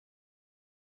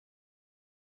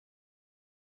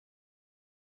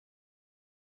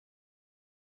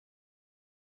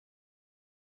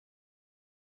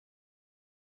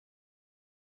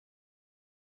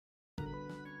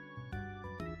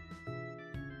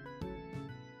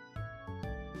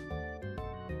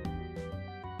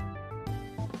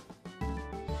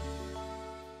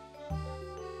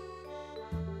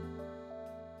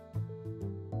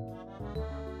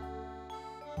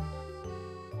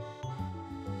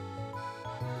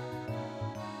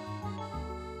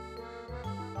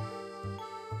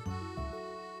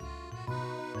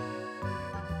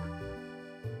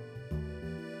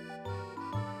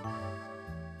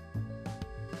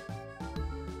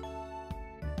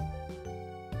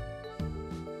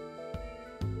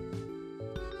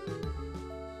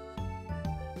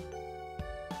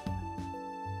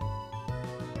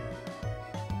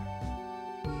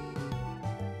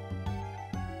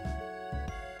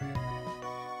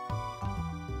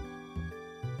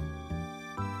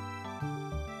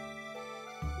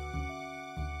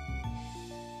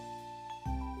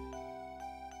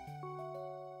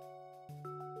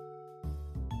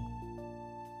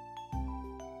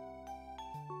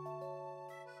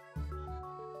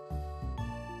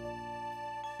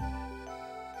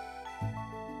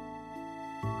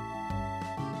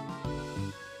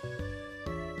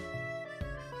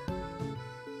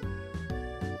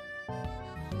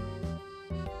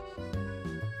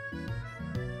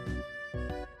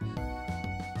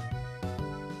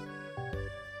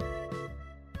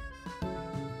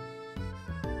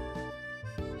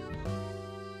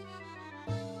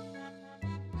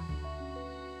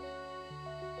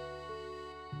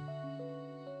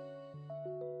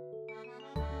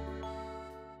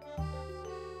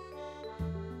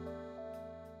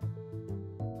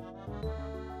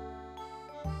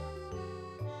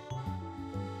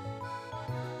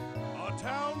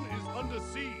town is under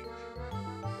siege.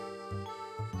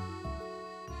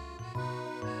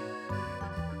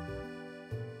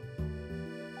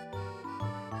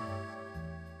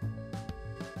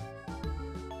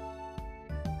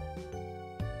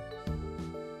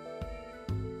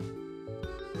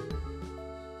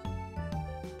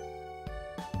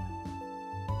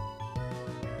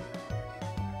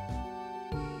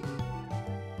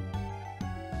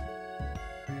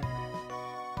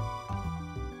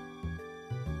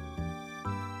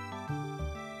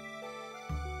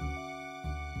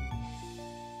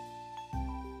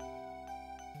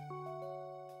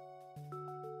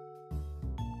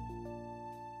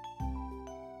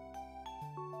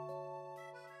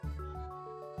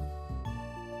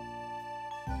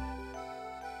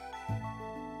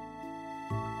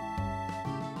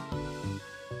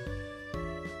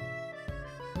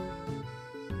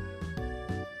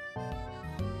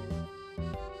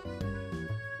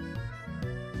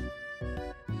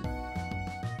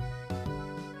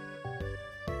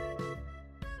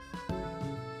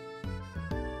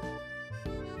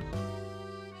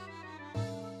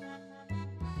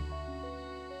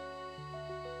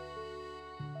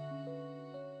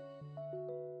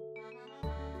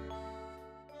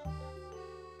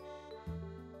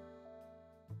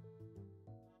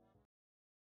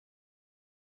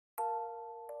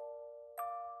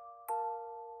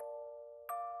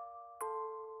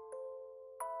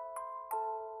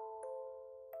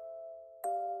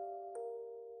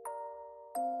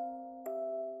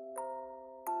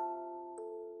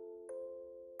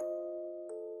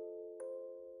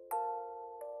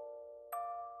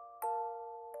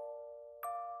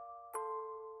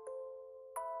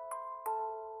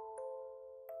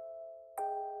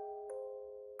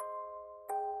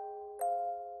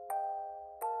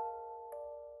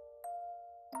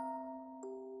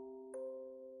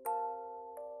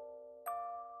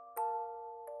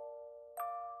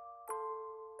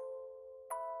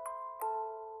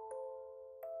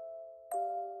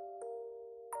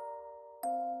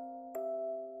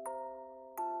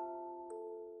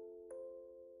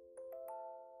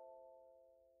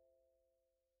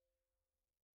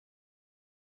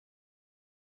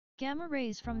 Gamma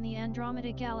rays from the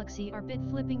Andromeda Galaxy are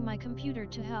bit-flipping my computer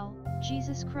to hell,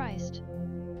 Jesus Christ.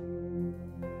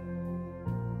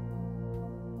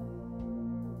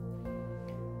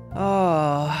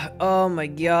 Oh my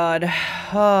god.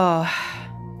 Oh.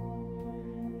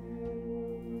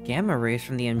 Gamma rays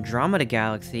from the Andromeda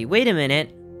Galaxy. Wait a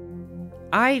minute.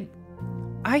 I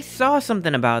saw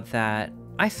something about that.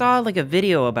 I saw like a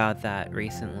video about that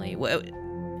recently.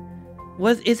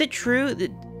 Is it true?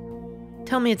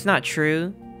 Tell me it's not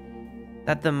true.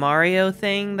 That the Mario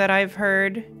thing that I've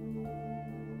heard,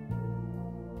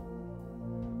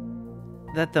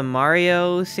 that the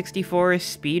Mario 64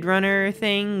 speedrunner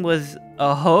thing was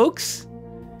a hoax?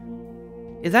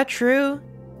 Is that true?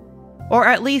 Or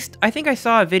at least, I think I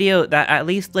saw a video that at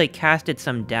least like casted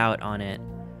some doubt on it.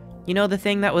 You know, the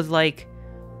thing that was like,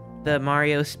 the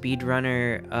Mario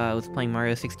speedrunner was playing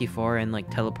Mario 64 and like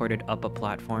teleported up a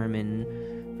platform in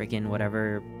freaking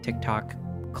whatever, TikTok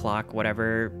clock,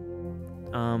 whatever.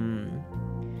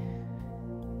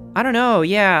 I don't know,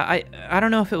 yeah, I don't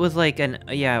know if it was like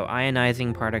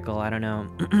ionizing particle, I don't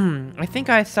know. I think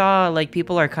I saw like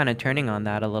people are kind of turning on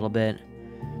that a little bit.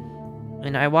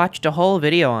 And I watched a whole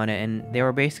video on it, and they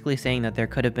were basically saying that there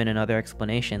could have been another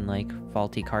explanation, like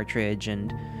faulty cartridge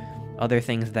and other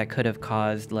things that could have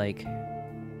caused like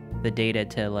the data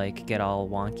to like get all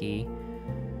wonky.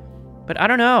 But I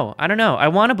don't know. I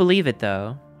want to believe it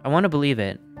though. I want to believe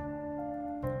it.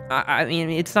 I mean,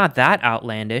 it's not that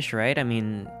outlandish, right? I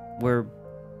mean,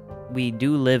 we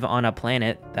do live on a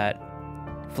planet that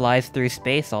flies through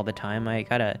space all the time. I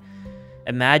gotta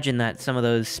imagine that some of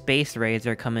those space rays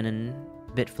are coming and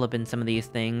bit flipping some of these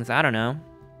things. I don't know.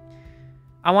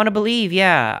 I want to believe,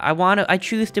 yeah. I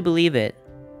choose to believe it.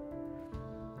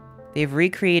 They've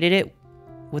recreated it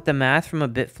with the math from a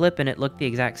bit flip and it looked the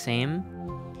exact same.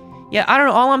 Yeah, I don't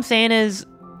know. All I'm saying is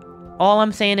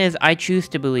I choose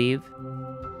to believe.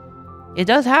 It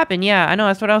does happen, yeah. I know,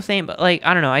 that's what I was saying, but like,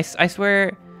 I don't know. I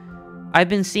swear I've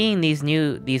been seeing these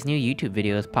new YouTube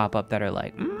videos pop up that are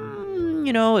like,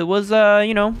 you know, it was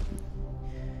you know,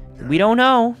 we don't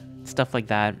know, stuff like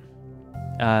that.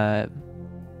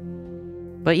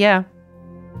 But yeah,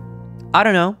 I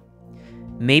don't know.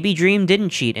 Maybe Dream didn't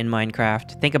cheat in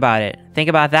Minecraft. Think about it. Think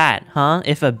about that, huh?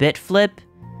 If a bit flip,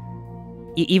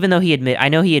 even though I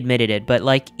know he admitted it, but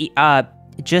like,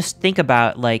 just think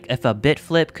about like if a bit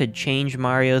flip could change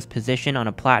Mario's position on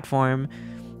a platform,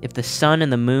 if the sun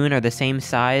and the moon are the same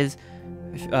size,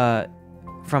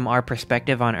 from our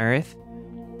perspective on Earth.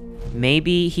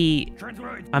 Maybe he...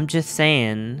 I'm just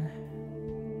saying...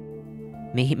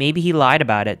 Maybe he lied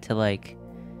about it to, like...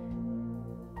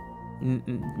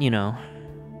 you know...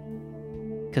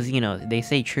 Because, you know, they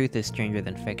say truth is stranger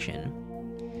than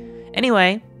fiction.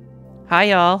 Anyway. Hi,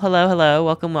 y'all. Hello, hello.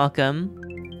 Welcome, welcome.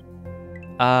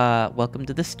 Welcome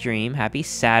to the stream. Happy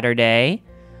Saturday.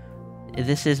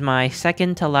 This is my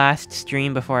second to last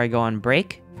stream before I go on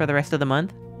break for the rest of the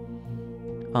month.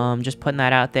 Just putting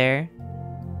that out there.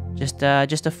 Just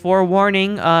a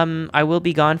forewarning, I will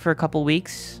be gone for a couple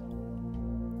weeks.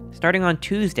 Starting on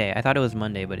Tuesday. I thought it was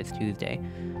Monday, but it's Tuesday.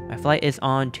 My flight is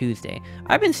on Tuesday.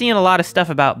 I've been seeing a lot of stuff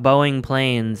about Boeing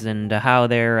planes and how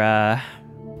they're, a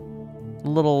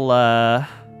little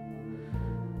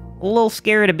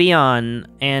scary to be on.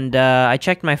 And, I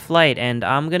checked my flight, and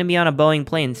I'm gonna be on a Boeing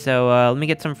plane, so, let me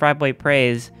get some Fry Boy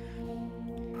praise.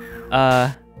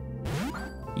 Yeah.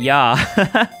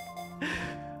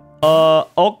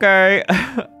 Okay.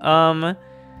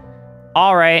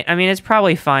 Alright. I mean, it's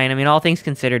probably fine. I mean, all things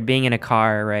considered, being in a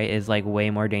car, right, is, like, way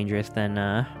more dangerous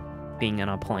than, being on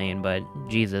a plane, but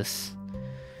Jesus.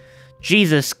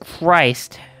 Jesus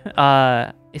Christ.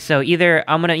 So either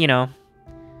I'm gonna, you know...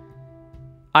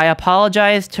 I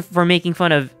apologize for making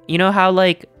fun of... You know how,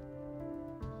 like...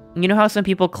 You know how some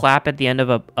people clap at the end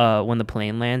of a, when the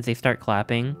plane lands? They start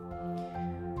clapping?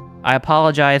 I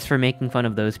apologize for making fun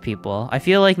of those people. I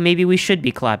feel like maybe we should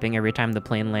be clapping every time the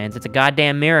plane lands. It's a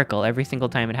goddamn miracle every single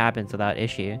time it happens without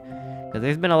issue. Because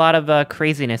there's been a lot of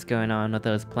craziness going on with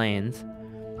those planes.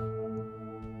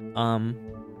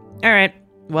 Alright.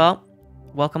 Well,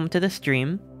 welcome to the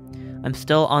stream. I'm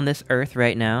still on this earth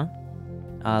right now.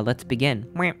 Let's begin.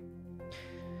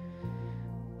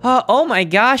 Oh my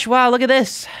gosh, wow, look at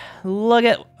this. Look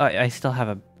at... I still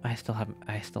have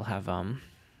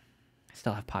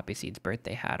Poppy Seed's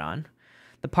birthday hat on.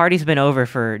 The party's been over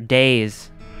for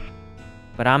days.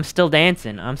 But I'm still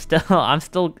dancing. I'm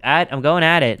going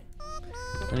at it.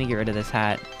 Let me get rid of this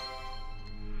hat.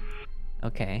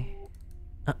 Okay.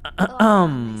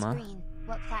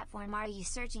 What platform are you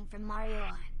searching for Mario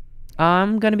on?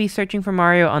 I'm gonna be searching for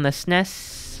Mario on the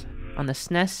SNES. On the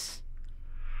SNES.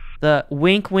 The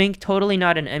wink wink, totally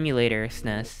not an emulator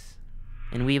SNES.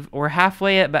 And we're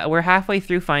halfway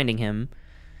through finding him.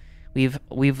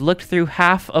 We've looked through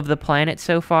half of the planet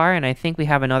so far, and I think we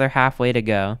have another halfway to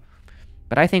go.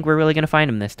 But I think we're really gonna find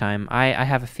him this time. I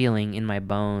have a feeling in my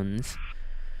bones.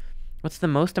 What's the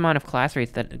most amount of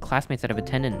classmates that have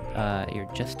attended your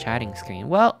Just Chatting screen?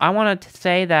 Well, I wanted to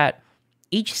say that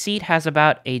each seat has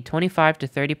about a 25 to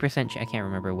 30%. I can't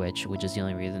remember which is the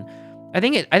only reason. I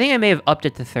think I may have upped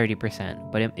it to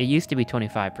 30%, but it used to be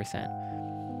 25%.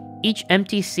 Each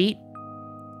empty seat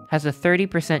has a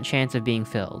 30% chance of being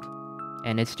filled,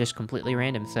 and it's just completely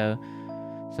random. So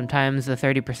sometimes the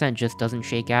 30% just doesn't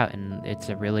shake out, and it's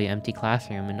a really empty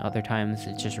classroom, and other times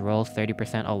it just rolls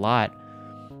 30% a lot.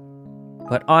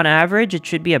 But on average, it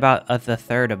should be about the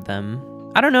third of them.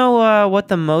 I don't know what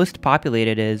the most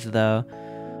populated is, though.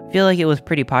 I feel like it was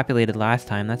pretty populated last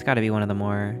time. That's got to be one of the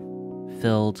more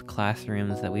filled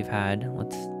classrooms that we've had.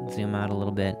 Let's zoom out a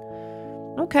little bit.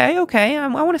 Okay. I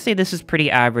want to say this is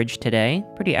pretty average today.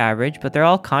 Pretty average, but they're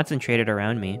all concentrated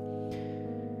around me.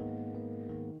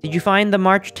 Did you find the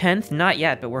March 10th? Not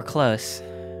yet, but we're close.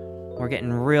 We're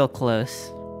getting real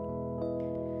close.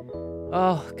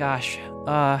 Oh, gosh.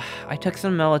 I took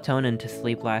some melatonin to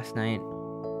sleep last night.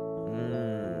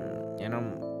 And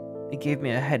it gave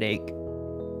me a headache.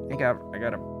 I got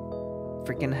a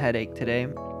freaking headache today.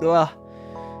 Ugh.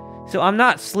 So I'm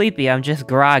not sleepy, I'm just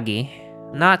groggy.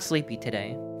 I'm not sleepy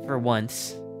today, for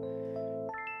once.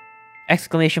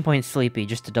 Exclamation point sleepy,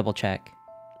 just to double check.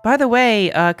 By the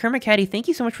way, Kermit Caddy, thank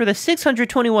you so much for the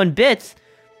 621 bits!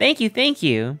 Thank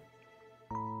you!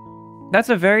 That's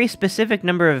a very specific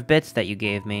number of bits that you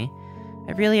gave me.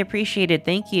 I really appreciate it,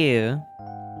 thank you.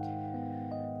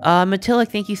 Matilic,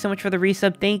 thank you so much for the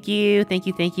resub, thank you.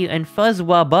 And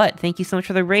Fuzzwabutt, thank you so much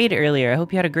for the raid earlier. I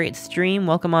hope you had a great stream.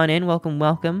 Welcome on in, welcome.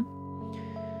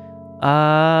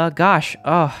 Gosh,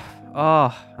 I'm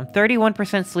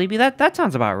 31% sleepy. That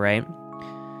sounds about right.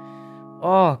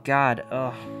 Oh, God,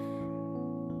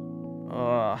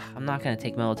 I'm not gonna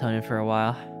take melatonin for a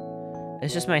while.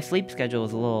 It's just my sleep schedule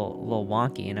is a little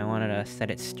wonky, and I wanted to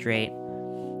set it straight.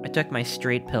 I took my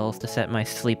straight pills to set my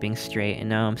sleeping straight, and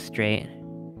now I'm straight.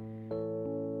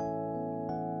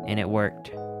 And it worked.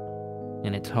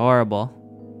 And it's horrible.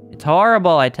 It's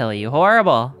horrible, I tell you.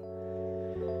 Horrible.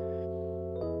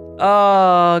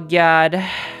 Oh, God.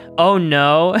 Oh,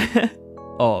 no.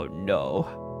 Oh, no.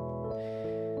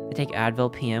 I take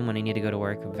Advil PM when I need to go to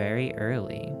work very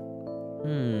early.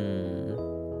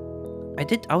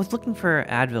 I was looking for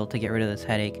Advil to get rid of this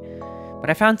headache, but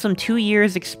I found some 2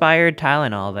 years expired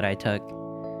Tylenol that I took.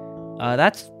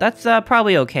 That's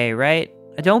probably okay, right?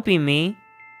 Don't be me,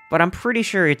 but I'm pretty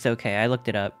sure it's okay. I looked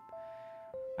it up.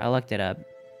 I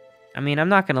mean, I'm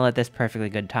not gonna let this perfectly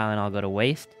good Tylenol go to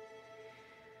waste.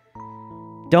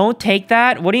 Don't take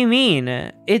that? What do you mean?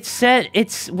 What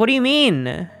do you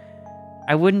mean?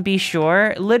 I wouldn't be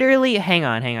sure. Literally, hang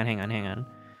on.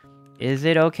 Is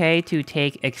it okay to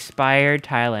take expired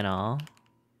Tylenol?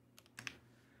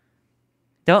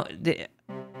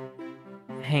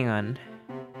 Hang on.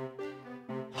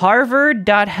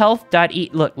 Harvard.health.e.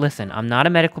 Look, listen, I'm not a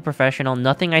medical professional.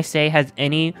 Nothing I say has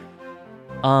any,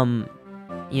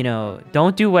 you know,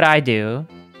 don't do what I do.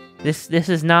 This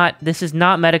is not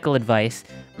medical advice.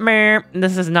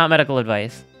 This is not medical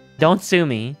advice. Don't sue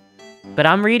me. But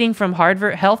I'm reading from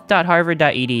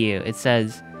health.harvard.edu. It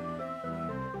says,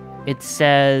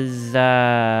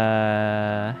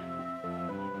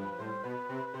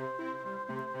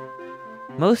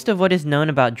 most of what is known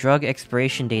about drug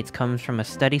expiration dates comes from a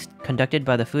study conducted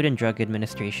by the Food and Drug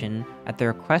Administration at the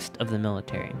request of the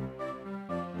military.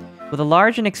 With a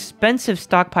large and expensive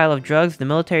stockpile of drugs, the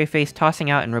military faced tossing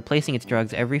out and replacing its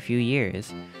drugs every few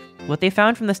years. What they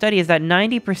found from the study is that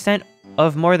 90%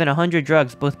 of more than 100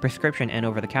 drugs, both prescription and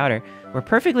over-the-counter, were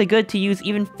perfectly good to use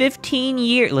even 15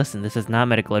 years— listen, this is not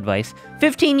medical advice—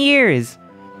 15 years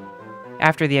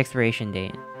after the expiration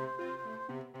date.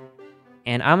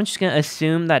 And I'm just gonna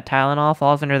assume that Tylenol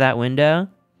falls under that window.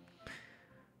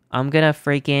 I'm gonna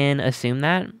freaking assume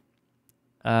that.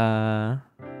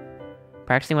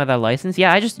 Practicing without a license?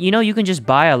 Yeah, you can just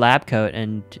buy a lab coat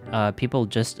and people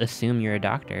just assume you're a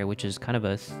doctor, which is kind of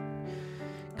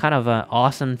an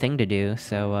awesome thing to do.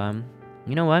 So,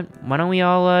 you know what? Why don't we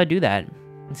all do that?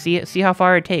 See how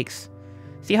far it takes.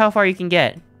 See how far you can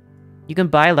get. You can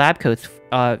buy lab coats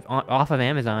off of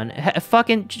Amazon. Fuck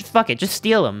it, just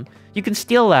steal them. You can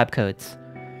steal lab coats.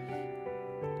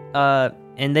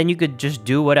 And then you could just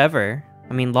do whatever.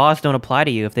 I mean, laws don't apply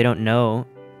to you if they don't know.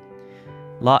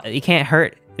 It can't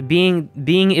hurt. Being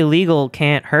illegal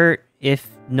can't hurt if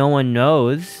no one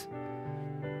knows.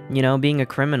 You know, being a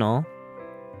criminal.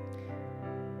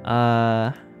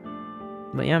 But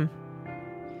yeah.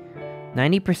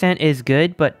 90% is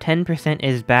good, but 10%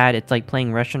 is bad. It's like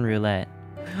playing Russian roulette.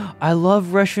 I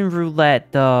love Russian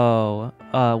roulette, though.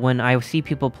 When I see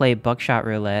people play buckshot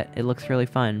roulette, it looks really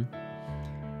fun.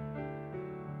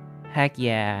 Heck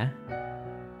yeah.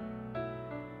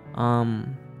 All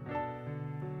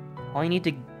you need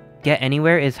to get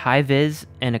anywhere is high vis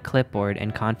and a clipboard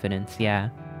and confidence, yeah.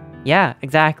 Yeah,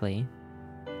 exactly.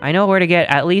 I know where to get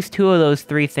at least 2 of those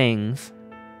 3 things.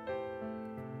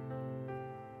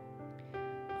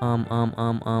 All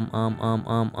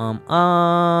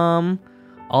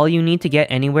you need to get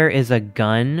anywhere is a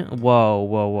gun.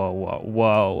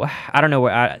 Whoa. I don't know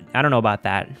about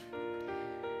that.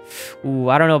 Ooh,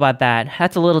 I don't know about that.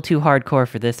 That's a little too hardcore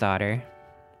for this otter.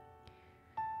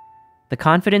 The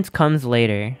confidence comes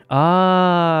later.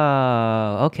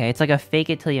 Oh, okay. It's like a fake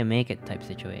it till you make it type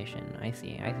situation. I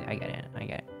see. I get it.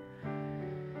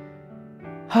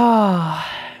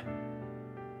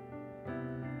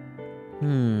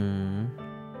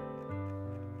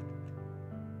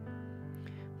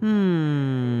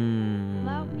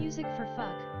 Loud music for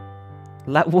fuck.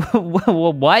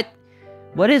 What?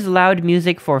 What is loud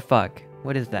music for fuck?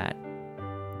 What is that?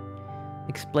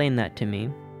 Explain that to me.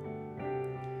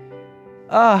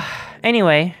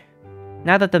 Anyway.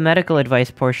 Now that the medical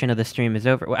advice portion of the stream is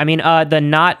over— I mean, the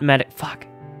not fuck.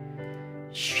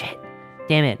 Shit.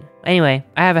 Damn it. Anyway,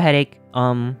 I have a headache.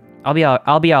 I'll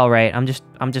be alright. I'm just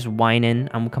whining.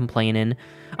 I'm complaining.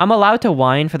 I'm allowed to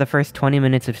whine for the first 20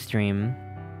 minutes of stream.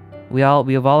 We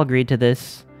have all agreed to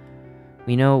this.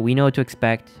 We know what to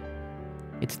expect.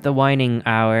 It's the whining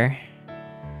hour.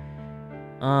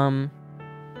 The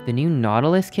new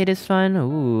Nautilus kit is fun.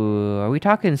 Ooh, are we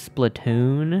talking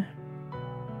Splatoon?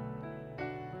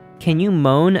 Can you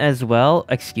moan as well?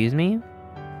 Excuse me?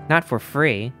 Not for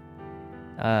free.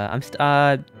 Top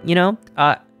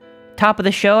of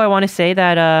the show, I want to say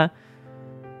that,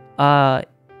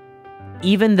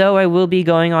 even though I will be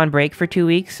going on break for 2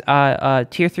 weeks,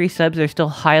 tier 3 subs are still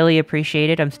highly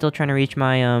appreciated. I'm still trying to reach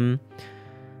my,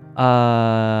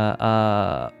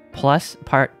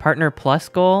 partner plus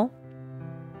goal.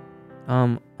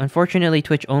 Unfortunately,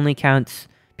 Twitch only counts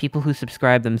people who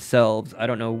subscribe themselves. I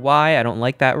don't know why. I don't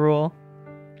like that rule.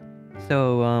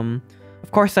 So,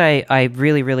 of course, I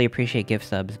really, really appreciate gift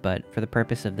subs, but for the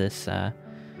purpose of this,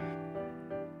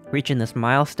 reaching this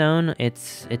milestone,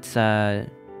 it's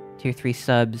tier 3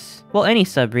 subs. Well, any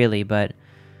sub, really, but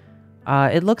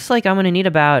It looks like I'm gonna need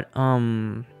about,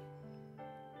 I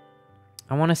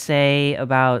want to say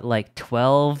about like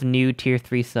 12 new tier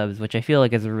 3 subs, which I feel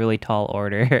like is a really tall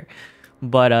order.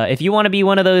 But if you want to be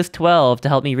one of those 12 to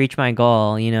help me reach my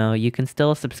goal, you know, you can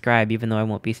still subscribe even though I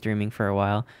won't be streaming for a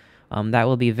while. That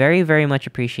will be very, very much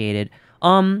appreciated.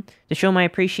 To show my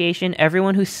appreciation,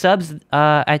 everyone who subs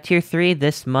at tier 3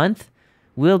 this month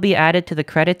will be added to the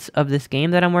credits of this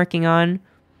game that I'm working on.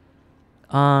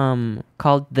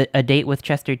 Called A Date with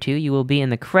Chester 2. You will be in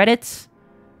the credits.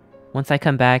 Once I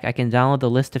come back, I can download the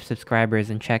list of subscribers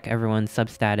and check everyone's sub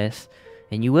status.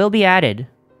 And you will be added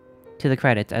to the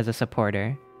credits as a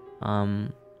supporter.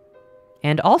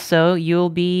 And also, you'll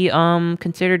be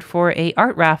considered for a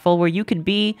art raffle where you could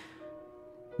be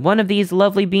one of these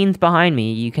lovely beans behind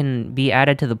me. You can be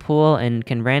added to the pool and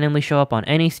can randomly show up on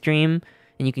any stream,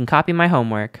 and you can copy my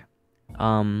homework.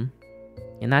 And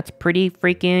that's pretty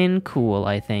freaking cool,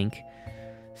 I think.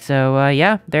 So,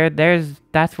 yeah,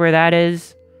 that's where that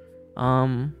is.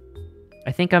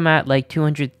 I think I'm at like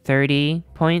 230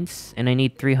 points, and I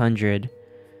need 300.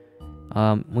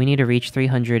 We need to reach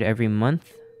 300 every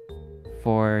month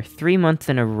for 3 months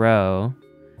in a row,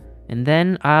 and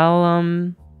then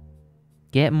I'll,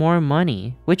 get more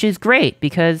money, which is great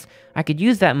because I could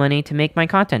use that money to make my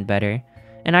content better,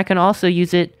 and I can also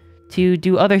use it to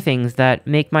do other things that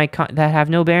make that have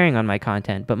no bearing on my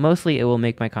content, but mostly it will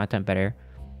make my content better.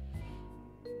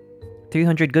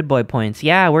 300 good boy points.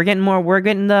 Yeah, we're getting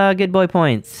the good boy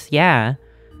points. Yeah.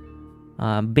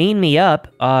 Beam me up.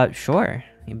 Sure.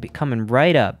 You'll be coming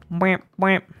right up.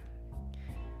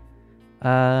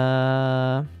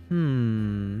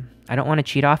 I don't want to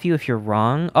cheat off you if you're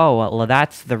wrong. Oh, well,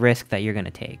 that's the risk that you're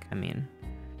gonna take. I mean,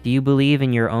 do you believe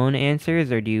in your own answers,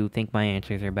 or do you think my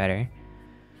answers are better?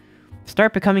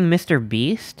 Start becoming Mr.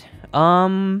 Beast?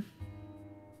 You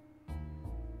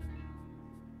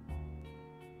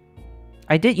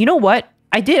know what?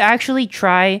 I did actually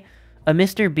try a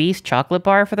Mr. Beast chocolate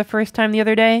bar for the first time the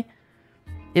other day.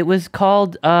 It was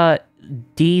called,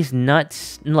 D's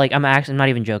Nuts. Like, I'm not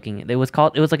even joking. It was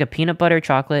like a peanut butter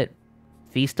chocolate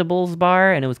Feastables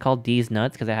bar, and it was called D's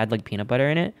Nuts because it had, like, peanut butter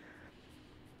in it.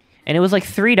 And it was, like,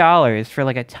 $3 for,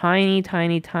 like, a tiny,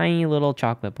 tiny, tiny little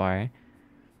chocolate bar.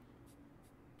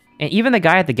 And even the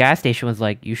guy at the gas station was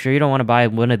like, "You sure you don't want to buy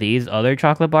one of these other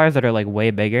chocolate bars that are like way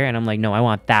bigger?" And I'm like, "No, I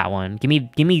want that one. Give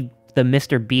me the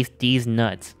Mr. Beast D's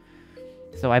Nuts."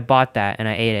 So I bought that and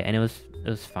I ate it, and it was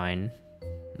fine.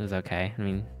 It was okay. I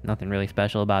mean, nothing really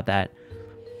special about that.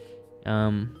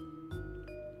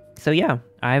 So yeah,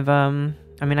 I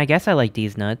mean, I guess I like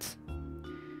D's Nuts.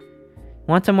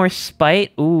 Want some more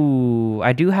Spite? Ooh,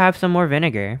 I do have some more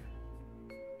vinegar.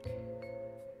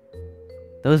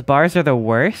 Those bars are the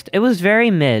worst. It was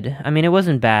very mid. I mean, it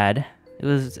wasn't bad. It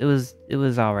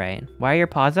was all right. Why are your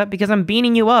paws up? Because I'm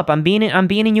beaning you up. I'm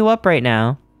beaning you up right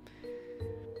now.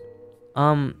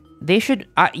 They should.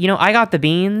 You know, I got the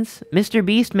beans. Mr.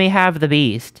 Beast may have the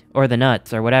beast or the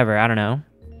nuts or whatever. I don't know.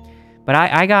 But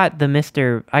I got the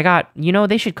Mr. You know,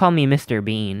 they should call me Mr.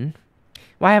 Bean.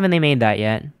 Why haven't they made that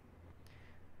yet?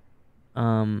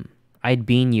 I'd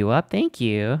bean you up. Thank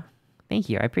you. Thank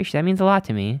you. I appreciate that. Means a lot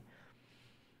to me.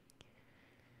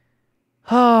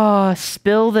 Oh,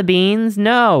 spill the beans?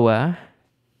 No.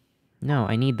 No,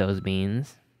 I need those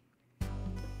beans.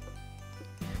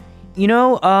 You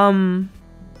know,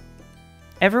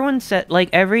 everyone said, like,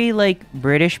 every, like,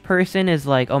 British person is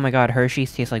like, "Oh my god,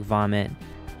 Hershey's tastes like vomit."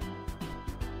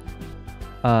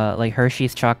 Like,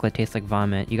 Hershey's chocolate tastes like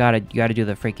vomit. You gotta do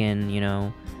the freaking, you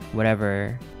know,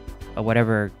 whatever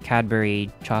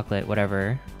Cadbury chocolate,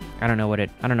 whatever. I don't know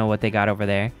what they got over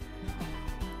there.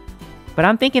 But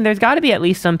I'm thinking there's got to be at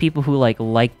least some people who like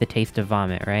the taste of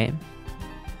vomit, right?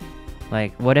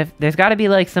 Like, what if there's got to be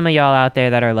like some of y'all out there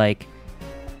that are like,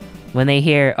 when they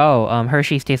hear, "Oh,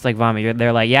 Hershey's tastes like vomit,"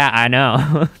 they're like, "Yeah, I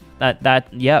know."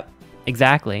 Yep,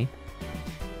 exactly.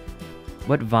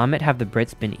 What vomit have the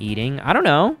Brits been eating? I don't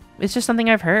know. It's just something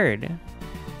I've heard.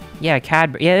 Yeah,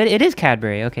 Cadbury. Yeah, it is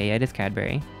Cadbury. Okay, yeah, it is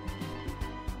Cadbury.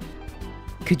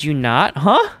 Could you not?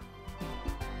 Huh?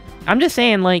 I'm just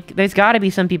saying, like, there's got to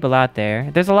be some people out there.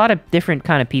 There's a lot of different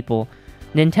kind of people.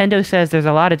 Nintendo says there's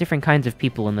a lot of different kinds of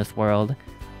people in this world.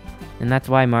 And that's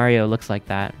why Mario looks like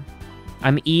that.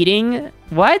 I'm eating...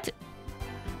 What?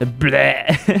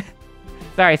 Bleh.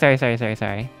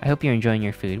 Sorry. I hope you're enjoying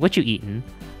your food. What you eating?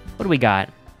 What do we got?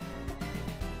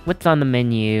 What's on the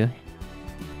menu?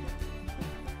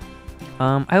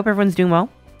 I hope everyone's doing well.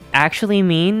 Actually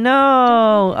mean?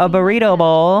 No! A burrito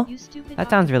bowl! That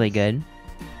sounds really good.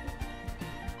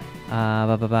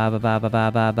 I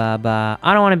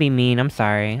don't want to be mean. I'm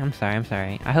sorry.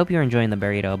 I hope you're enjoying the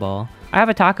burrito bowl. I have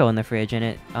a taco in the fridge,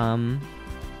 and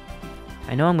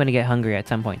I know I'm gonna get hungry at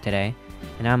some point today,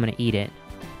 and I'm gonna eat it.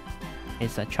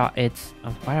 It's a I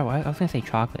was gonna say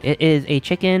chocolate. It is a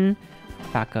chicken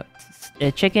taco,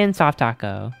 a chicken soft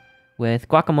taco with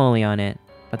guacamole on it.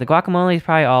 But the guacamole is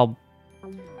probably all.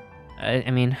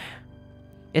 I mean,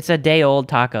 it's a day old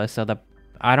taco, so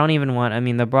I don't even want. I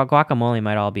mean, the guacamole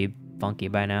might all be funky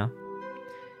by now.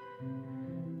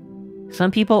 Some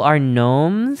people are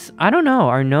gnomes. I don't know.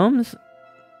 Are gnomes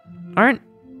aren't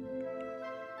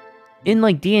in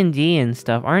like D&D and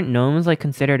stuff? Aren't gnomes like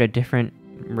considered a different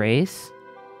race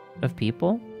of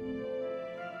people?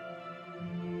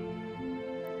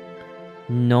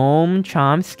 Gnome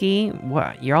Chomsky?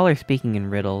 What? Y'all are speaking in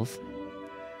riddles.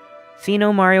 See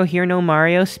no Mario, hear no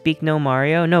Mario, speak no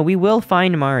Mario. No, we will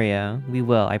find Mario. We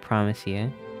will, I promise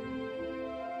you.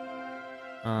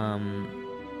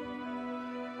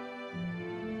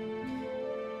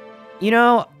 You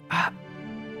know,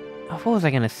 what was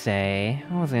I gonna say?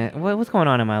 What's going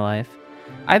on in my life?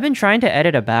 I've been trying to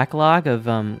edit a backlog of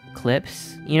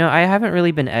clips. You know, I haven't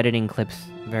really been editing clips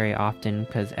very often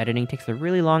because editing takes a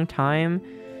really long time.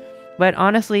 But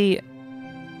honestly,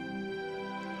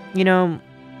 you know,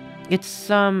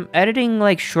 it's editing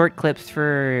like short clips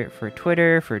for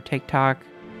Twitter, for TikTok,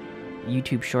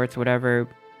 YouTube Shorts, whatever.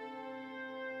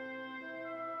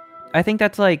 I think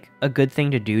that's like a good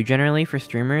thing to do generally for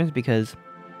streamers because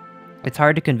it's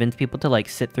hard to convince people to like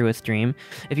sit through a stream.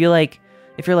 If you're like,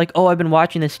 oh, I've been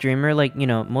watching this streamer, like, you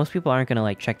know, most people aren't gonna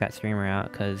like check that streamer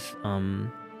out because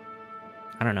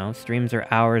I don't know, streams are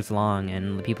hours long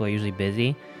and the people are usually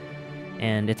busy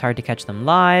and it's hard to catch them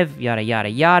live, yada yada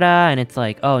yada, and it's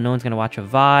like, oh, no one's gonna watch a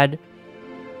VOD.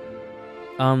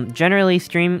 Generally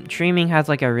streaming has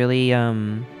like a really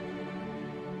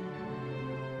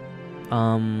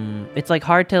it's like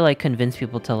hard to like convince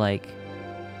people to like,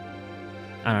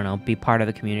 I don't know, be part of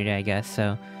the community, I guess.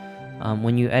 So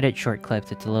when you edit short clips,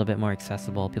 it's a little bit more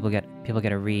accessible. People get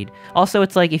a read. Also,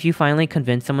 it's like if you finally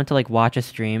convince someone to like watch a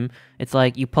stream, it's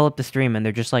like you pull up the stream and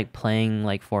they're just like playing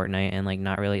like Fortnite and like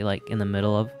not really like in the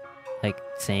middle of like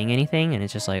saying anything, and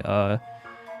it's just like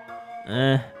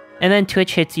and then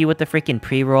Twitch hits you with the freaking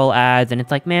pre-roll ads, and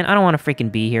it's like, man, I don't want to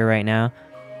freaking be here right now.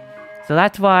 So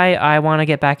that's why I want to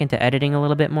get back into editing a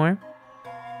little bit more.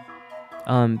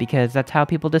 Because that's how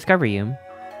people discover you.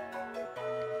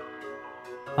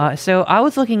 So I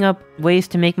was looking up ways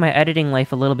to make my editing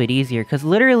life a little bit easier, because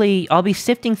literally I'll be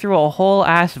sifting through a whole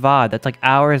ass VOD that's like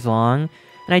hours long,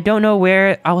 and I don't know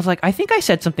where. I was like, I think I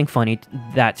said something funny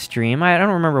that stream. I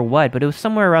don't remember what, but it was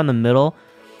somewhere around the middle,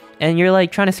 and you're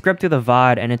like trying to scrub through the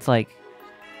VOD, and it's like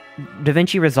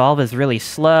DaVinci Resolve is really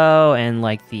slow, and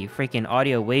like the freaking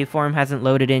audio waveform hasn't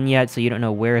loaded in yet, so you don't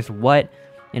know where's what,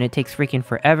 and it takes freaking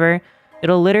forever.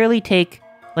 It'll literally take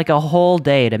like a whole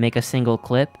day to make a single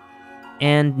clip,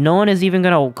 and no one is even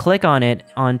gonna click on it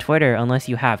on Twitter unless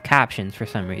you have captions for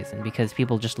some reason, because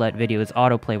people just let videos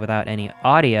autoplay without any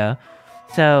audio.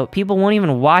 So people won't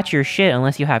even watch your shit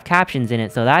unless you have captions in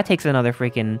it, so that takes another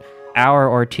freaking hour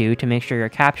or two to make sure your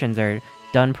captions are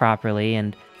done properly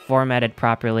and formatted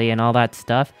properly and all that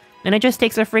stuff. And it just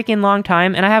takes a freaking long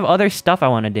time, and I have other stuff I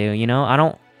want to do, you know? I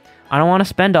don't want to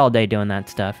spend all day doing that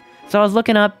stuff. So I was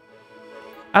looking up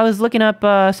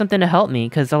something to help me,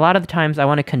 because a lot of the times I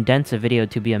want to condense a video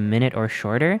to be a minute or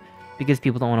shorter, because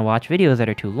people don't want to watch videos that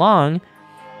are too long.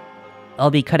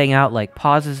 I'll be cutting out like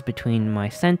pauses between my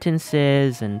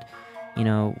sentences, and you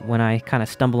know, when I kind of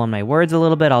stumble on my words a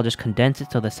little bit, I'll just condense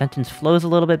it so the sentence flows a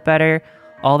little bit better.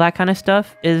 All that kind of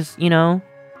stuff is, you know,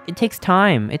 it takes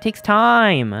time. It takes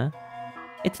time.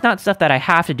 It's not stuff that I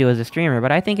have to do as a streamer,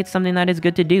 but I think it's something that is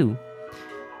good to do.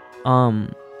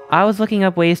 I was looking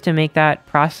up ways to make that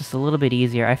process a little bit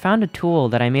easier. I found a tool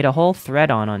that I made a whole thread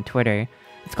on Twitter.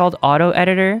 It's called Auto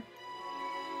Editor.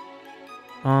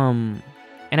 And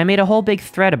I made a whole big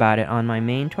thread about it on my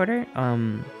main Twitter.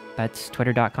 That's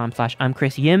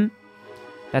twitter.com/I'mChrisYim.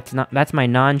 That's my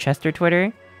non-Chester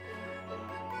Twitter.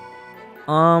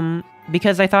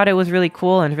 Because I thought it was really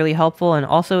cool and really helpful, and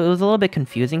also it was a little bit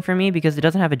confusing for me because it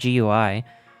doesn't have a GUI.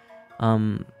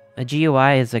 A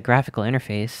GUI is a graphical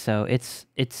interface, so it's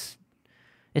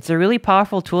a really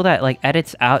powerful tool that like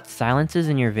edits out silences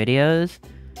in your videos,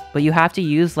 but you have to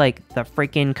use like the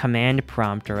freaking command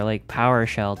prompt or like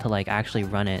PowerShell to like actually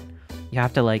run it. You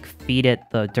have to like feed it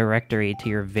the directory to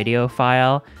your video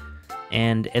file,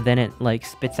 and then it like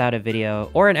spits out a video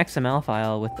or an XML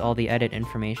file with all the edit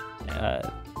information,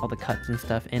 all the cuts and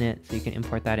stuff in it, so you can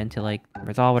import that into like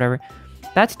Resolve, whatever.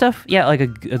 That stuff, yeah, like a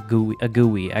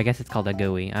GUI. I guess it's called a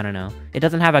GUI. I don't know. It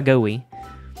doesn't have a GUI.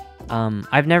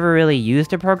 I've never really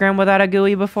used a program without a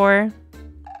GUI before.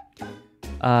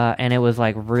 and it was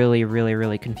like really, really,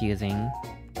 really confusing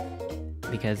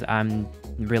because I'm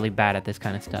really bad at this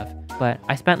kind of stuff. But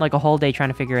I spent like a whole day trying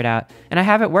to figure it out, and I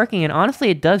have it working, and honestly,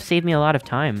 it does save me a lot of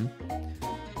time.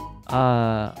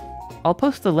 I'll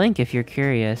post the link if you're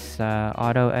curious.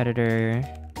 Auto editor,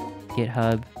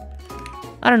 GitHub.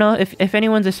 I don't know if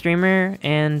anyone's a streamer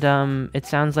and it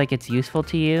sounds like it's useful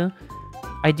to you.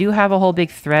 I do have a whole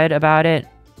big thread about it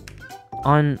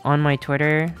on my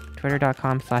Twitter,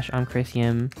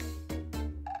 twitter.com/I'mChrisYim.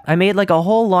 I made like a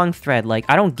whole long thread. Like,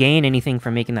 I don't gain anything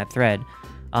from making that thread,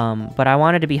 but I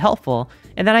wanted to be helpful.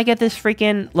 And then I get this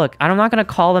freaking, look, I'm not gonna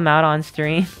call them out on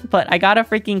stream, but I got a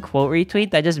freaking quote retweet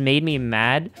that just made me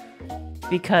mad.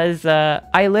 Because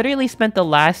I literally spent the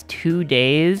last 2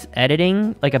 days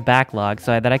editing like a backlog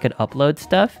so that I could upload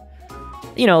stuff.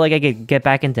 You know, like I could get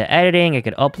back into editing, I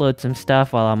could upload some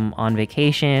stuff while I'm on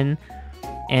vacation,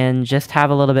 and just have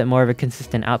a little bit more of a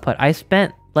consistent output. I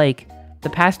spent like the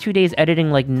past 2 days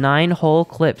editing like 9 whole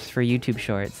clips for YouTube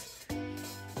Shorts.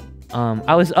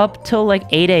 I was up till like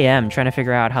 8 a.m. trying to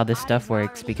figure out how this stuff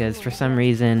works because for some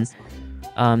reason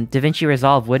DaVinci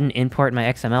Resolve wouldn't import my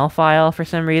XML file for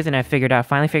some reason.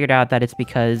 Finally figured out that it's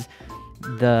because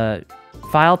the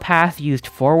file path used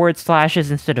forward slashes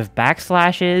instead of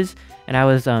backslashes, and I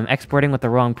was exporting with the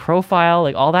wrong profile,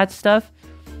 like all that stuff.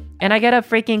 And I get a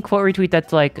freaking quote retweet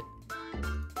that's like,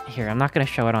 here, I'm not gonna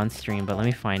show it on stream, but let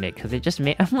me find it, because it just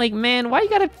made, I'm like, man, why you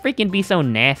gotta freaking be so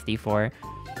nasty for?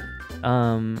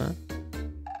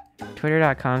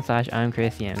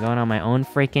 Twitter.com/I'mChrisYim. Going on my own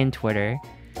freaking Twitter.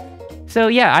 So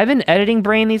yeah, I've been editing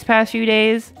Brain these past few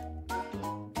days.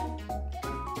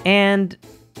 And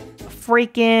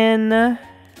freaking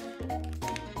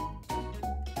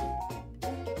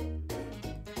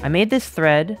I made this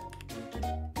thread.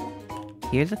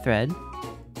 Here's a thread.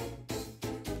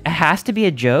 It has to be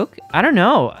a joke? I don't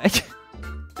know.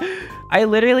 I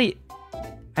literally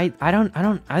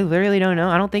don't know.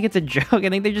 I don't think it's a joke. I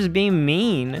think they're just being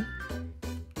mean.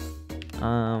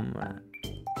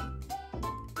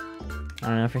 I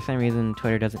don't know, for some reason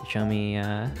Twitter doesn't show me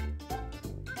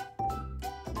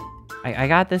I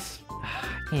got this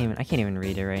I can't even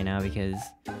read it right now because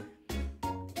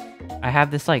I have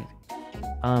this like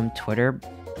Twitter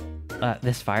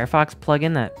this Firefox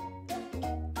plugin that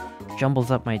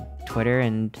jumbles up my Twitter,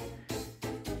 and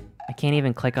I can't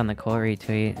even click on the quote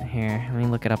retweet. Here, let me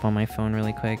look it up on my phone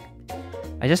really quick.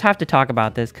 I just have to talk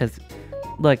about this because,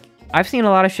 look, I've seen a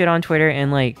lot of shit on Twitter,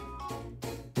 and like,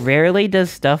 rarely does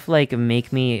stuff like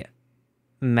make me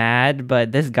mad,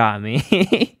 but this got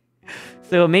me.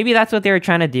 So maybe that's what they were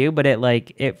trying to do, but it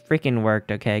freaking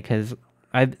worked, okay? Because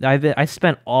I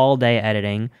spent all day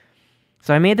editing.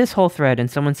 So I made this whole thread,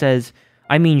 and someone says,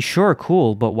 I mean, sure,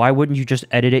 cool, but why wouldn't you just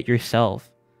edit it yourself?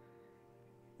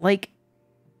 Like,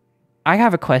 I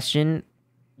have a question.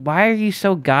 Why are you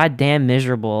so goddamn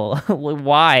miserable?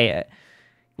 Why?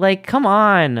 Like, come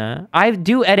on. I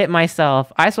do edit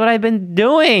myself. That's what I've been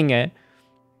doing.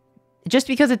 Just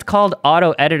because it's called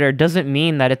auto editor doesn't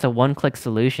mean that it's a one-click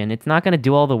solution. It's not going to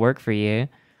do all the work for you.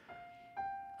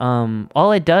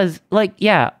 All it does, like,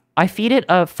 yeah, I feed it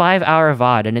a 5-hour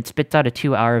VOD and it spits out a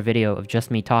 2-hour video of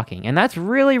just me talking. And that's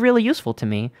really, really useful to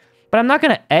me. But I'm not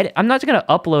going to edit, I'm not going to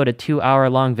upload a 2-hour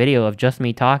long video of just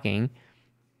me talking.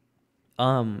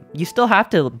 You still have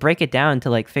to break it down to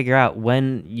like figure out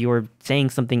when you're saying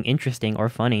something interesting or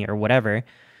funny or whatever.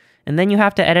 And then you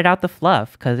have to edit out the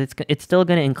fluff, because it's still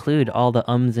going to include all the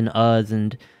ums and uhs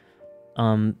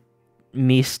and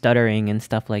me stuttering and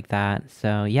stuff like that.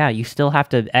 So yeah, you still have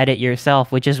to edit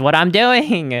yourself, which is what I'm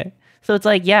doing. So it's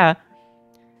like, yeah,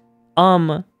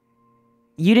 you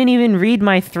didn't even read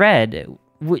my thread,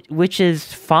 which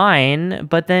is fine.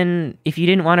 But then if you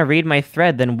didn't want to read my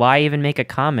thread, then why even make a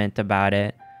comment about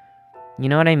it? You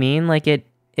know what I mean? Like it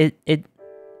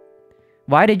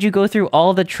why did you go through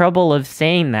all the trouble of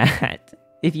saying that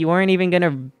if you weren't even going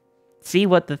to see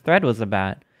what the thread was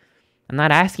about? I'm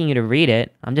not asking you to read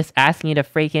it. I'm just asking you to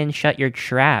freaking shut your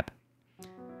trap.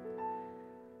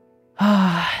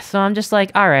 So I'm just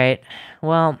like, all right,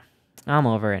 well, I'm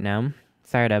over it now.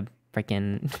 Sorry to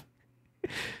freaking,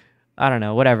 I don't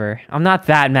know, whatever. I'm not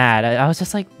that mad. I was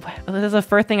just like, this is the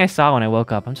first thing I saw when I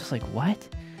woke up. I'm just like, what?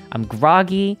 I'm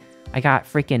groggy. I got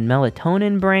freaking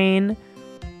melatonin brain.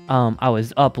 I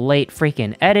was up late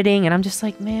freaking editing, and I'm just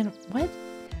like, man, what?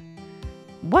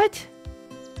 What?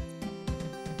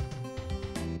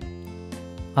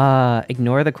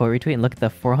 Ignore the quote retweet and look at the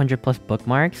 400 plus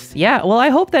bookmarks. Yeah, well, I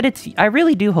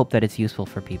really do hope that it's useful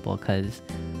for people, because,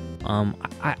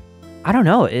 I don't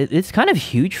know, it's kind of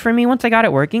huge for me once I got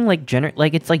it working, like,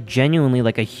 it's like genuinely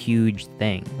like a huge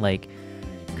thing, like,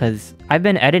 because I've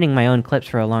been editing my own clips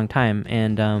for a long time,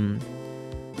 and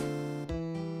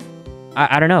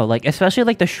I don't know, like especially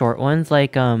like the short ones,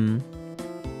 like the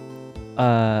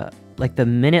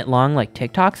minute long like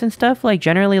TikToks and stuff. Like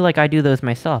generally, like I do those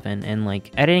myself, and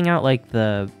like editing out like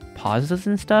the pauses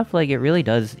and stuff, like it really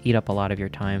does eat up a lot of your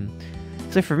time.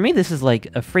 So for me, this is like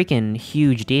a freaking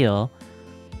huge deal.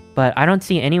 But I don't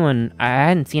see anyone, I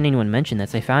hadn't seen anyone mention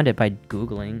this. I found it by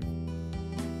Googling.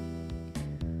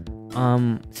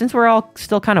 Since we're all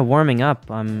still kind of warming up,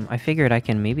 I figured I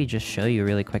can maybe just show you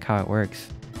really quick how it works.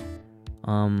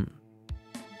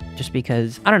 Just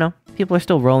because, I don't know, people are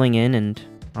still rolling in and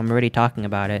I'm already talking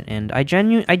about it. And I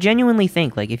genuinely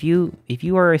think, like, if you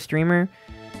are a streamer,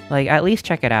 like, at least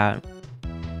check it out.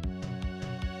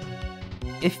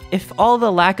 If all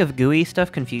the lack of GUI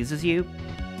stuff confuses you,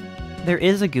 there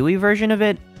is a GUI version of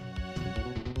it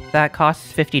that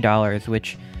costs $50,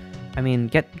 which, I mean,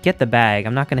 get the bag.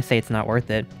 I'm not gonna say it's not worth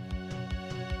it.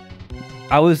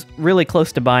 I was really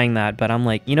close to buying that, but I'm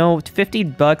like, you know,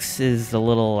 $50 is a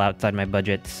little outside my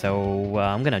budget, so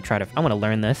I'm gonna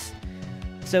learn this.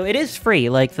 So it is free.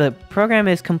 Like, the program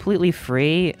is completely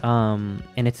free, and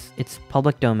it's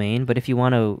public domain. But if you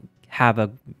want to have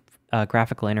a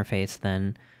graphical interface,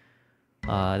 then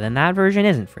that version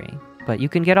isn't free. But you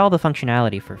can get all the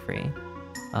functionality for free,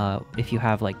 if you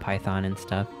have like Python and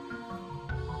stuff.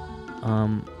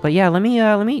 But yeah, let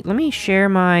me share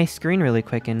my screen really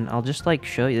quick, and I'll just like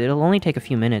show you. It'll only take a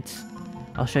few minutes.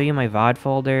 I'll show you my VOD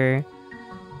folder,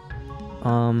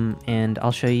 and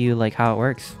I'll show you like how it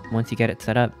works once you get it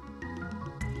set up.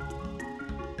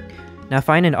 Now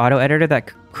find an auto editor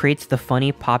that creates the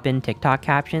funny pop-in TikTok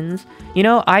captions. You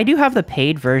know, I do have the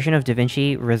paid version of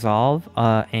DaVinci Resolve,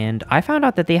 and I found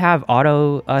out that they have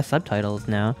auto subtitles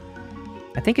now.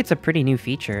 I think it's a pretty new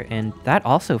feature, and that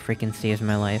also freaking saves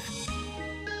my life.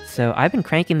 So I've been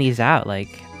cranking these out,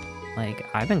 like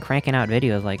I've been cranking out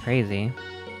videos like crazy,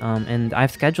 and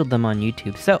I've scheduled them on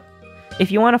YouTube. So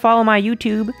if you want to follow my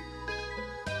YouTube,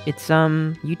 it's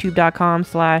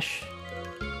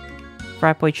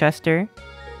youtube.com/FratBoyChester.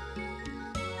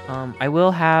 I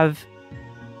will have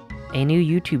a new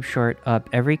YouTube short up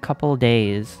every couple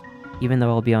days, even though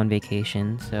I'll be on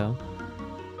vacation, so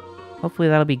hopefully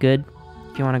that'll be good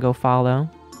if you want to go follow.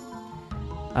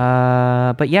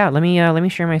 But yeah, let me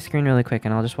share my screen really quick,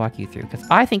 and I'll just walk you through, because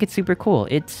I think it's super cool.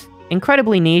 It's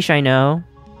incredibly niche, I know,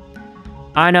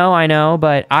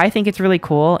 but I think it's really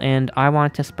cool, and I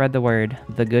want to spread the word,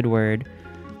 the good word.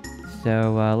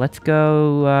 So let's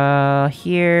go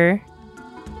here,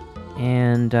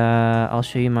 and I'll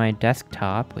show you my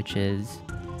desktop, which is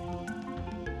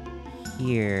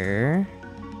here.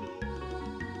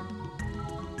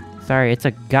 Sorry, it's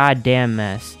a goddamn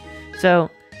mess. So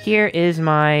here is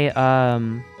my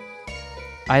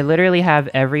I literally have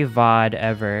every VOD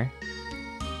ever.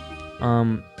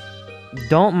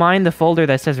 Don't mind the folder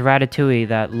that says Ratatouille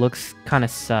that looks kind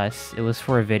of sus. It was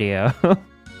for a video.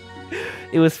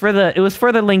 It was for the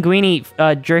Linguini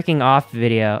jerking off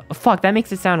video. Oh, fuck, that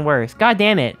makes it sound worse. God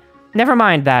damn it. Never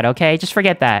mind that, okay? Just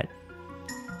forget that.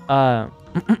 So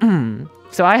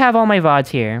I have all my VODs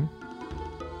here.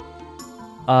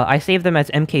 I save them as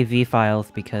MKV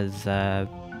files because I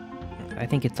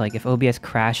think it's like if OBS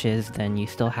crashes, then you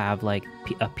still have like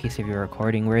a piece of your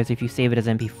recording. Whereas if you save it as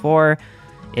MP4,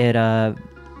 the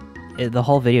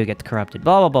whole video gets corrupted.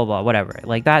 Blah blah blah blah. Whatever.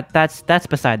 Like that's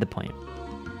beside the point.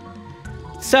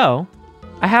 So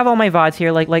I have all my VODs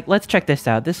here. Like let's check this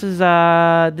out. This is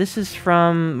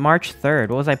from March 3rd.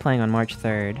 What was I playing on March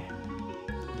 3rd?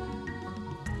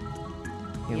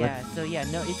 Here, yeah. So yeah,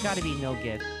 no, it's got to be no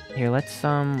GIF. Here, let's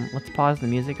pause the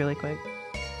music really quick.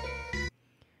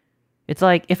 It's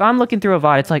like, if I'm looking through a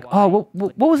VOD, it's like, oh,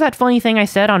 what was that funny thing I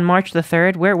said on March the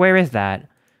 3rd? Where is that?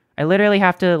 I literally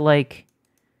have to, like,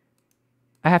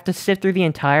 I have to sift through the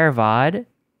entire VOD.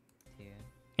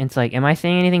 And it's like, am I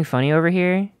saying anything funny over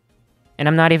here? And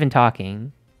I'm not even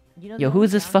talking. You know, yo, who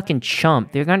is this fucking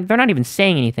chump? They're not even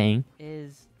saying anything.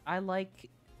 I like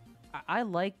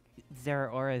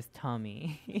Zeraora's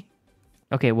tummy.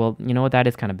 Okay, well, you know what? That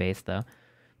is kind of base, though.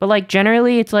 But, like,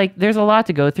 generally, it's like, there's a lot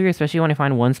to go through, especially when I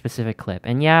find one specific clip.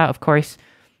 And yeah, of course,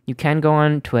 you can go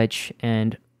on Twitch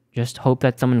and just hope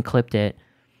that someone clipped it.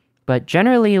 But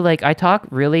generally, like, I talk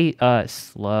really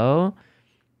slow,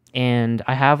 and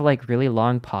I have, like, really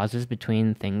long pauses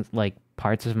between things, like,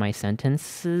 parts of my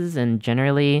sentences. And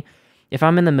generally, if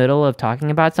I'm in the middle of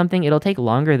talking about something, it'll take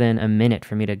longer than a minute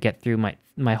for me to get through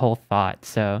my whole thought.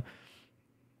 So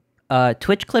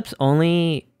Twitch clips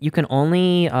you can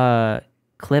only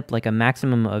clip like a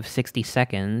maximum of 60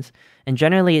 seconds, and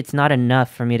generally it's not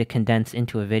enough for me to condense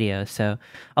into a video, so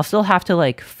I'll still have to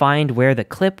like find where the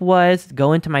clip was,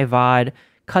 go into my VOD,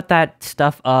 cut that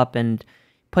stuff up, and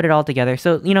put it all together.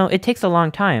 So, you know, it takes a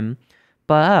long time,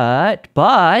 but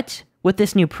with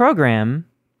this new program,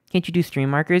 can't you do stream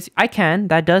markers? I can,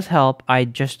 that does help, I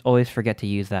just always forget to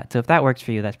use that. So if that works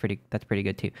for you, that's pretty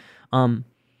good too.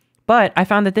 But I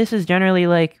found that this is generally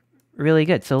like really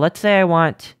good. So let's say I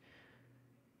want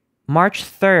March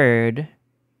 3rd,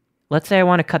 let's say I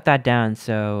want to cut that down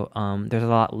so there's a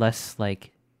lot less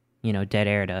like, you know, dead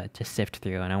air to sift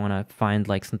through, and I want to find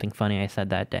like something funny I said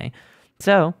that day.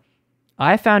 So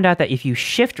I found out that if you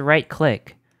shift right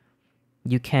click,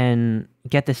 you can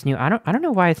get this new, I don't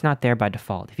know why it's not there by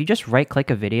default. If you just right click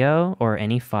a video or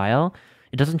any file,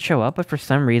 it doesn't show up, but for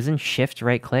some reason shift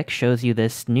right click shows you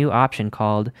this new option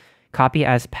called copy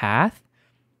as path.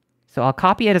 So I'll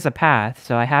copy it as a path,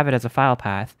 so I have it as a file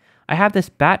path. I have this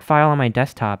bat file on my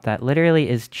desktop that literally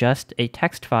is just a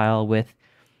text file with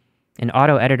an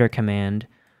auto editor command.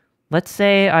 Let's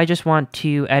say I just want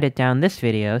to edit down this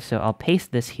video, so I'll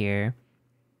paste this here.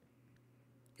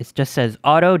 It just says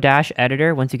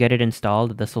auto-editor. Once you get it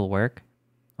installed, this will work.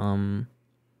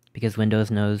 Because Windows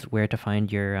knows where to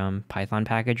find your Python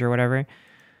package or whatever.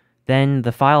 Then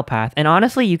the file path, and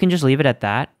honestly, you can just leave it at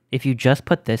that. If you just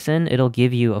put this in, it'll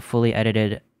give you a fully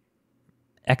edited,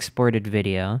 exported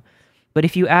video. But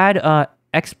if you add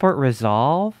export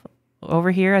resolve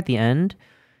over here at the end,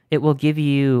 it will give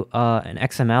you an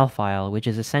XML file, which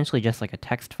is essentially just like a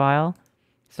text file.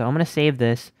 So I'm going to save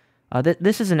this.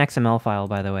 This is an XML file,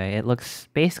 by the way. It looks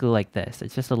basically like this.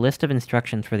 It's just a list of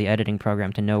instructions for the editing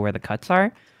program to know where the cuts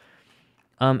are.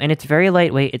 And it's very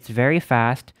lightweight. It's very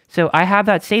fast. So I have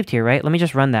that saved here, right? Let me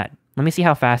just run that. Let me see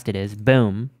how fast it is.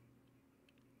 Boom.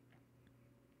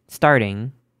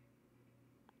 Starting.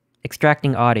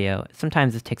 Extracting audio.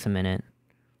 Sometimes this takes a minute.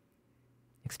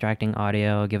 Extracting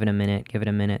audio. Give it a minute. Give it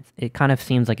a minute. It kind of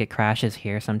seems like it crashes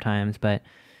here sometimes, but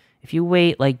if you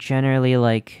wait like generally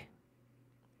like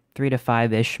 3 to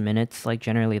 5-ish minutes, like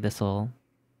generally this'll...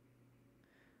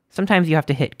 Sometimes you have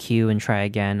to hit Q and try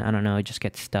again. I don't know, it just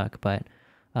gets stuck, but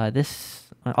this,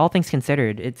 all things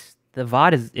considered, it's the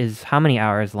VOD is how many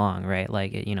hours long, right?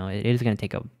 Like, you know, it is going to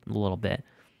take a little bit.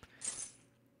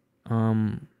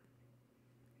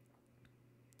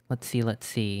 Let's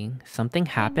see. Something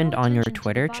happened on your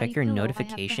Twitter. Check your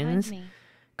notifications.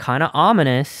 Kind of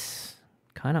ominous.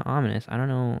 I don't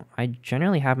know. I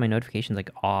generally have my notifications, like,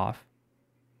 off.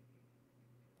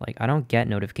 Like, I don't get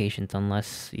notifications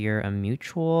unless you're a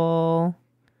mutual.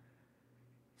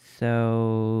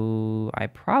 So I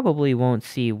probably won't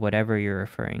see whatever you're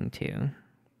referring to.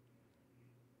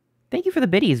 Thank you for the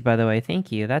biddies, by the way.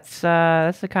 Thank you. That's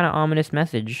a kind of ominous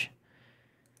message.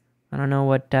 I don't know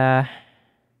what that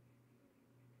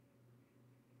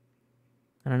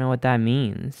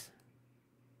means.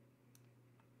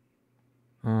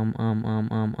 You're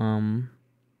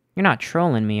not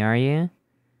trolling me, are you?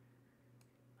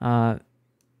 Here,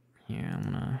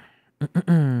 I'm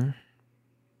gonna...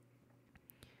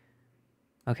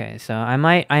 Okay, so I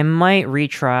might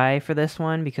retry for this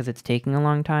one because it's taking a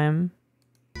long time.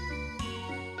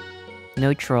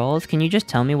 No trolls? Can you just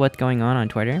tell me what's going on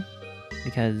Twitter?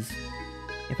 Because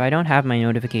if I don't have my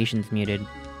notifications muted,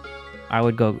 I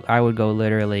would go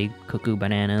literally cuckoo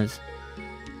bananas.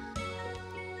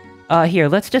 Here,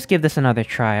 let's just give this another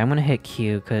try. I'm gonna hit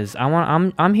Q because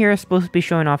I'm here supposed to be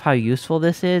showing off how useful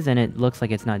this is, and it looks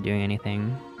like it's not doing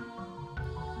anything.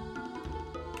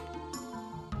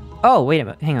 Oh, wait a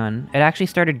minute, hang on. It actually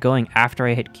started going after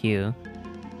I hit Q.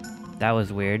 That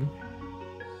was weird.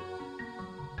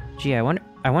 Gee, I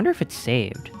wonder if it's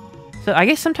saved. So I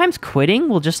guess sometimes quitting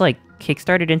will just like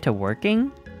kickstart it into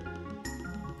working.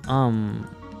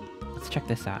 Let's check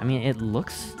this out. I mean, it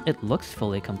looks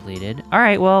fully completed. All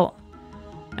right, well,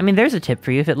 I mean, there's a tip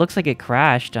for you. If it looks like it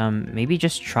crashed, maybe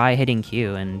just try hitting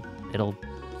Q and it'll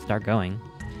start going.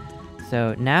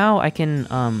 So now I can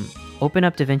open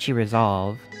up DaVinci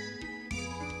Resolve.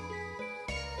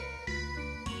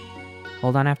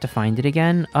 Hold on, I have to find it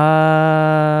again.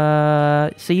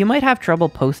 So you might have trouble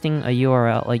posting a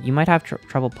URL, like you might have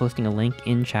trouble posting a link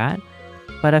in chat,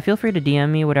 but feel free to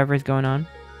DM me whatever is going on.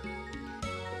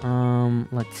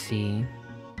 Let's see.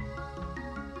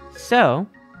 So,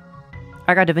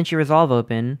 I got DaVinci Resolve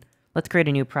open. Let's create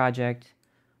a new project.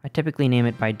 I typically name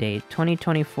it by date.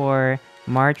 2024,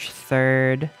 March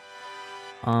 3rd,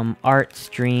 art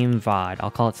stream VOD. I'll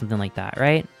call it something like that,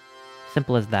 right?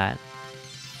 Simple as that.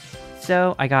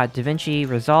 So, I got DaVinci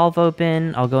Resolve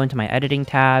open. I'll go into my editing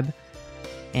tab,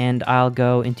 and I'll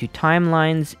go into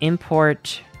timelines,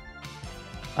 import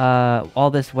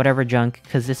all this whatever junk,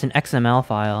 because it's an XML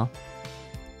file.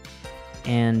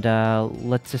 And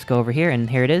let's just go over here, and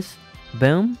here it is.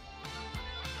 Boom.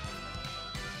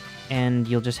 And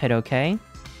you'll just hit OK.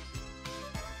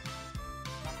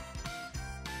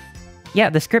 Yeah,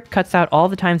 the script cuts out all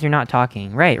the times you're not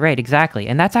talking. Right, exactly.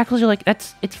 And that's actually, like,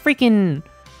 it's freaking...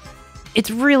 It's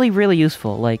really, really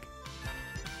useful, like...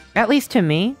 At least to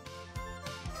me.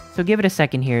 So give it a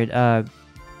second here.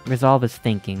 Resolve is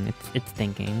thinking. It's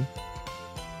thinking.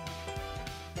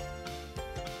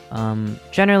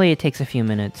 Generally it takes a few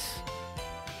minutes.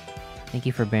 Thank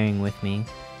you for bearing with me.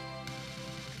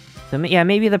 So yeah,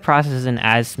 maybe the process isn't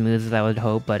as smooth as I would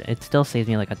hope, but it still saves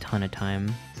me like a ton of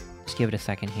time. Just give it a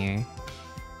second here.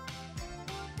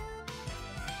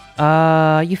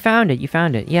 You found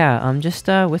it. Yeah, just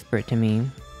whisper it to me.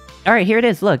 Alright, here it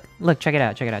is. Look, check it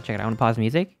out. I wanna pause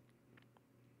music.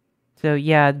 So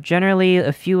yeah, generally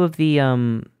a few of the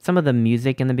some of the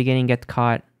music in the beginning gets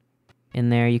caught in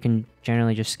there. You can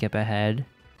generally just skip ahead.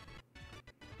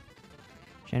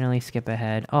 Generally skip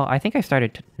ahead. Oh, I think I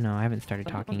started... No, I haven't started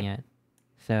talking yet.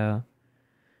 So...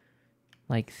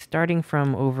 Like, starting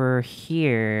from over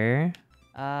here...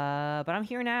 but I'm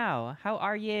here now. How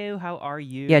are you?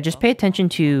 Yeah, just pay attention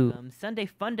to... Sunday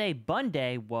Fun Day Bun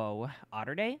Day. Whoa.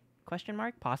 Otter Day? Question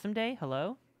mark? Possum Day?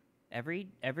 Hello? Every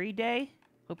day?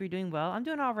 Hope you're doing well. I'm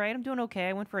doing alright. I'm doing okay.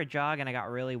 I went for a jog and I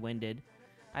got really winded.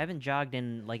 I haven't jogged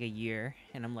in, like, a year.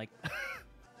 And I'm like...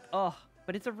 Oh,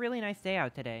 but it's a really nice day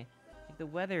out today. The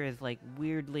weather is, like,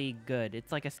 weirdly good.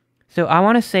 It's like a... So I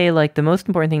want to say, like, the most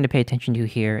important thing to pay attention to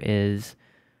here is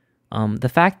the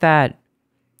fact that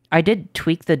I did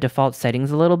tweak the default settings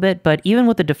a little bit, but even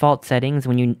with the default settings,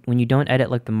 when you don't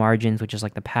edit, like, the margins, which is,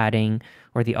 like, the padding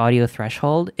or the audio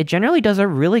threshold, it generally does a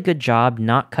really good job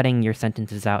not cutting your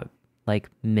sentences out, like,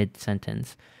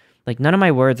 mid-sentence. Like, none of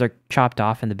my words are chopped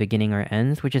off in the beginning or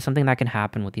ends, which is something that can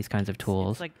happen with these kinds of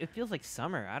tools. It's like, it feels like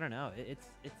summer. I don't know.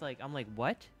 It's like, I'm like,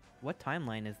 what? What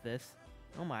timeline is this?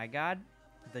 Oh my god.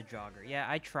 The jogger. Yeah,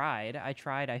 I tried.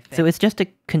 So it's just a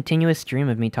continuous stream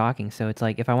of me talking. So it's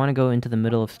like, if I want to go into the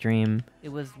middle of stream... It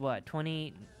was, what,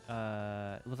 20...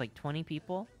 it was like 20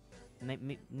 people?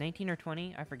 19 or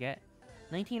 20? I forget.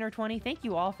 19 or 20? Thank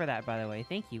you all for that, by the way.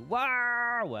 Thank you.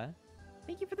 Wow!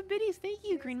 Thank you for the biddies. Thank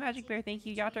you, Green Magic Bear. Thank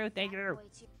you, Yato. Thank you.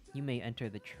 You may enter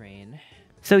the train.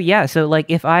 So yeah, so like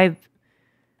if I...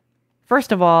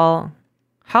 First of all...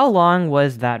 How long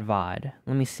was that VOD?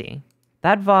 Let me see.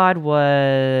 That VOD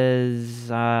was...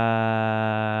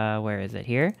 where is it?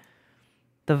 Here?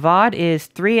 The VOD is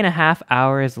 3.5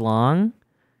 hours long.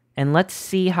 And let's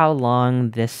see how long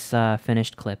this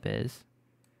finished clip is.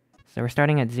 So we're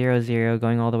starting at 00,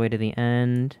 going all the way to the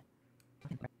end.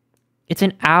 It's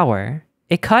an hour.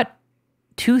 It cut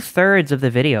 2/3 of the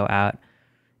video out.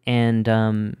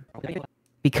 And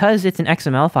because it's an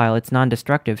XML file, it's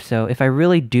non-destructive. So if I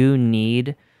really do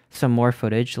need some more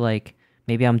footage, like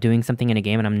maybe I'm doing something in a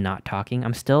game and I'm not talking,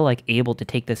 I'm still like able to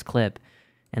take this clip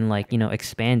and like, you know,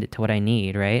 expand it to what I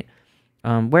need, right?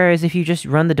 Whereas if you just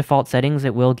run the default settings,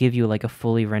 it will give you like a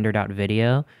fully rendered out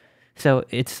video. So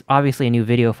it's obviously a new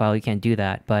video file, you can't do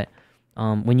that. But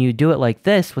when you do it like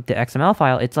this with the XML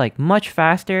file, it's like much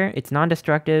faster, it's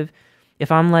non-destructive.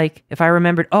 If I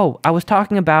remembered, oh, I was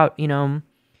talking about, you know,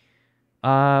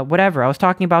 whatever, I was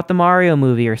talking about the Mario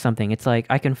movie or something. It's like,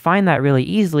 I can find that really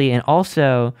easily, and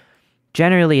also,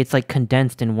 generally, it's like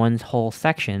condensed in one whole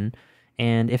section,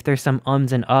 and if there's some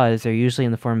ums and uhs, they're usually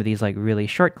in the form of these like really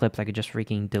short clips, I could just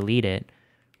freaking delete it,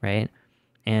 right?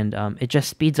 And it just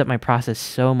speeds up my process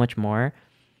so much more.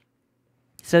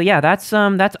 So yeah, that's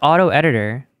Auto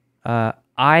Editor.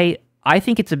 I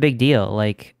think it's a big deal,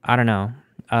 like, I don't know.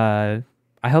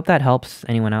 I hope that helps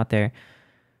anyone out there.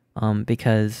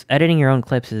 Because editing your own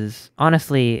clips is,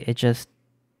 honestly, it just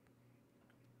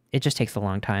takes a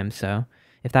long time, so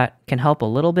if that can help a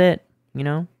little bit, you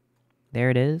know, there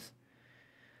it is.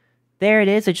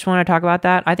 I just want to talk about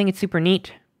that. I think it's super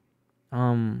neat.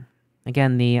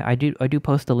 Again, I do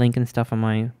post a link and stuff on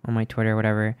my Twitter or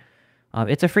whatever.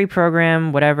 It's a free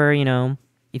program, whatever, you know.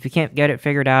 If you can't get it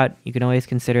figured out, you can always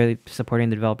consider supporting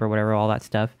the developer, whatever, all that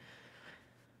stuff.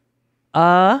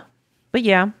 But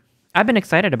yeah, I've been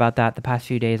excited about that the past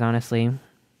few days, honestly.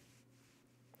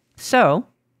 So,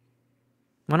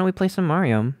 why don't we play some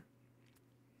Mario?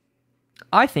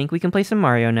 I think we can play some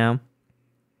Mario now.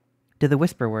 Did the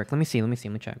whisper work? Let me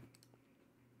check.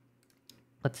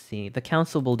 Let's see. The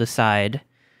council will decide.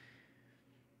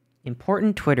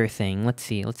 Important Twitter thing. Let's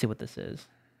see what this is.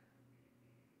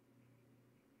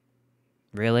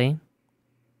 Really?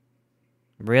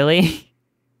 Really?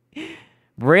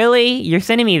 Really? You're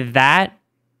sending me that?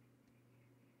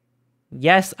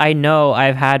 Yes, I know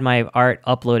I've had my art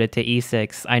uploaded to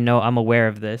E6. I know, I'm aware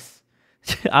of this.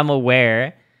 I'm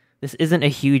aware. This isn't a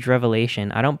huge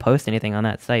revelation. I don't post anything on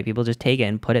that site. People just take it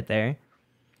and put it there.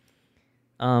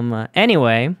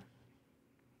 Anyway.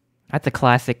 That's a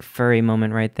classic furry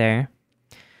moment right there.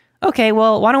 Okay,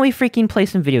 well, why don't we freaking play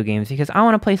some video games? Because I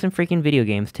want to play some freaking video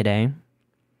games today.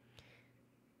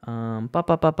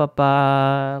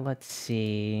 Let's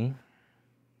see.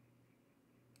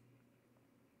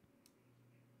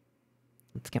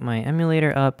 Let's get my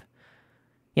emulator up.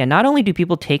 Yeah, not only do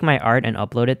people take my art and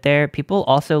upload it there, people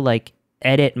also, like,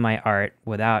 edit my art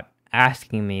without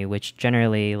asking me, which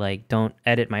generally, like, don't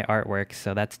edit my artwork,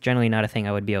 so that's generally not a thing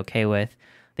I would be okay with.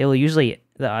 They will usually...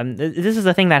 this is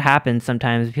a thing that happens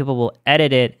sometimes. People will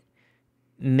edit it,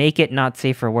 make it not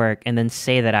safe for work, and then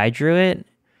say that I drew it,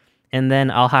 and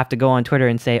then I'll have to go on Twitter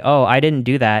and say, oh, I didn't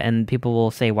do that, and people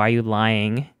will say, why are you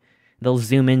lying? They'll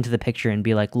zoom into the picture and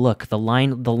be like, look, the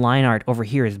line art over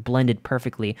here is blended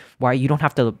perfectly. Why you don't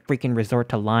have to freaking resort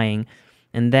to lying.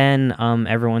 And then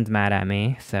everyone's mad at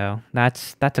me. So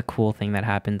that's a cool thing that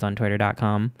happens on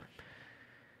twitter.com.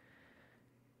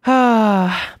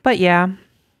 But yeah.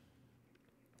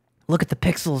 Look at the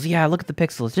pixels. Yeah, look at the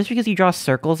pixels. Just because you draw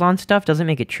circles on stuff doesn't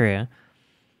make it true.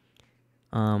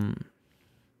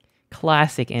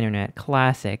 Classic internet.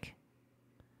 Classic.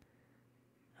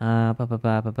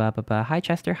 Hi,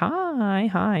 Chester. Hi.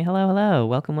 Hello.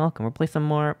 Welcome. We'll play some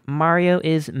more Mario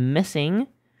is Missing.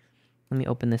 Let me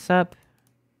open this up.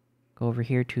 Go over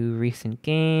here to recent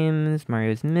games.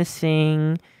 Mario is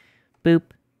Missing. Boop.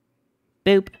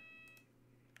 I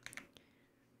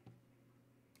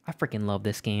freaking love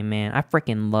this game, man. I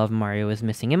freaking love Mario is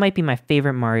Missing. It might be my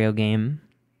favorite Mario game.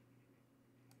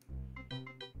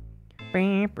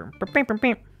 Where's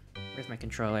my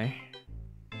controller?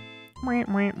 Let's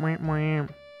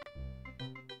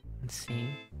see.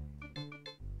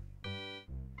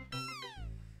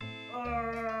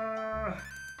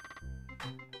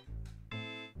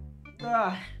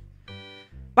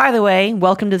 By the way,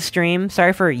 welcome to the stream.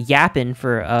 Sorry for yapping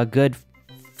for a good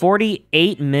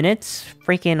 48 minutes.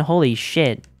 Freaking holy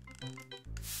shit.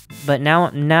 But now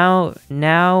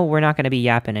we're not gonna be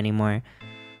yapping anymore.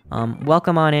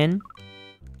 Welcome on in.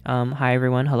 Hi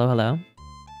everyone. Hello.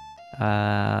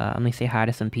 Let me say hi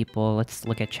to some people. Let's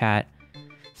look at chat.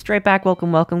 Straight back,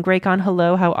 welcome. Graycon,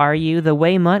 hello, how are you? The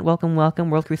Waymut, welcome.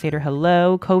 World Crusader,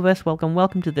 hello. Kovas,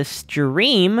 welcome to the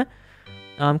stream.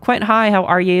 Quite hi, how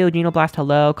are you? Genoblast,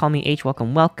 hello. Call me H,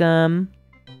 welcome.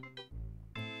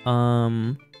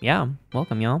 Yeah,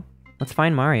 welcome, y'all. Let's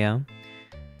find Mario.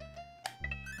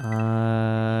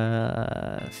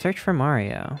 Search for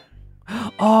Mario.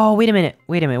 Oh, wait a minute.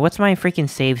 What's my freaking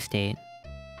save state?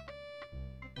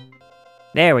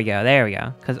 There we go.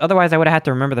 Because otherwise I would have had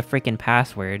to remember the freaking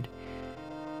password.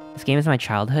 This game is my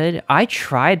childhood. I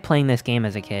tried playing this game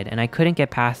as a kid, and I couldn't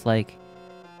get past, like...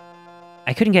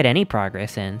 I couldn't get any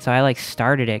progress in, so I, like,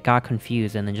 started it, got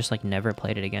confused, and then just, like, never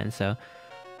played it again, so...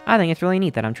 I think it's really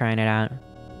neat that I'm trying it out.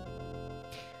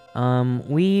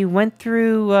 We went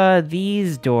through,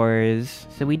 these doors,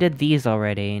 so we did these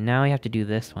already. Now we have to do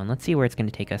this one. Let's see where it's going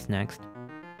to take us next.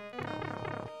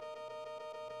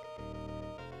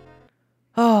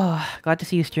 Oh, glad to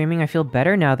see you streaming. I feel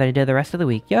better now than I did the rest of the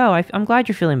week. Yo, I'm glad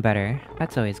you're feeling better.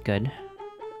 That's always good.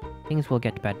 Things will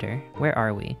get better. Where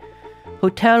are we?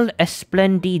 Hotel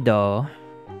Esplendido.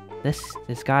 This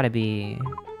gotta be...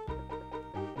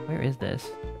 Where is this?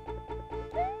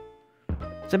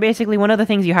 So basically, one of the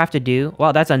things you have to do...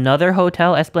 Wow, that's another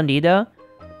Hotel Esplendido?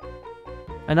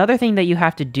 Another thing that you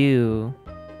have to do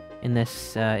in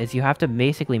this is you have to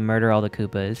basically murder all the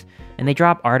Koopas. And they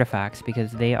drop artifacts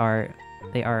because they are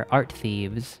art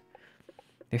thieves.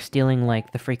 They're stealing,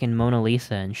 like, the freaking Mona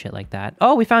Lisa and shit like that.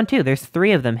 Oh, we found two! There's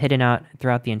 3 of them hidden out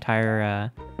throughout the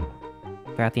entire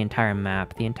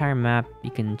map. The entire map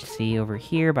you can see over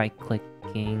here by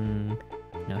clicking...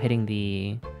 No, hitting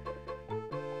the...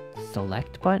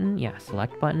 select button? Yeah,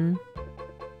 select button.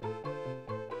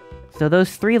 So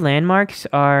those 3 landmarks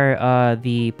are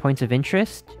the points of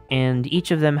interest, and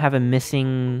each of them have a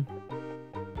missing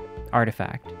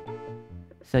artifact.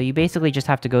 So you basically just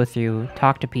have to go through,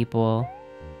 talk to people,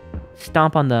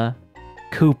 stomp on the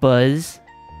Koopas,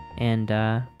 and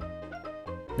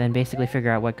then basically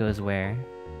figure out what goes where.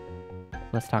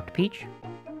 Let's talk to Peach.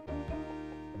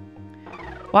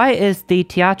 Why is the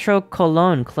Teatro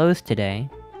Colón closed today?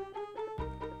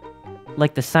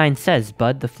 Like the sign says,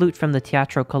 bud, the flute from the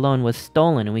Teatro Colón was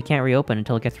stolen and we can't reopen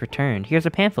until it gets returned. Here's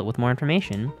a pamphlet with more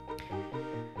information.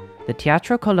 The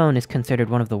Teatro Colón is considered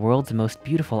one of the world's most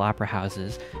beautiful opera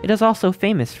houses. It is also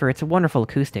famous for its wonderful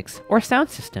acoustics, or sound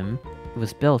system. It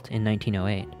was built in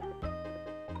 1908.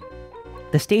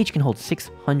 The stage can hold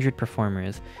 600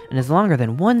 performers and is longer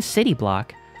than one city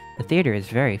block. The theater is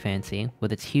very fancy,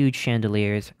 with its huge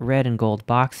chandeliers, red and gold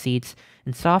box seats,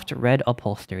 and soft red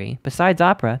upholstery. Besides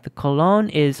opera, the Cologne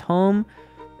is home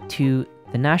to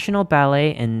the National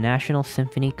Ballet and National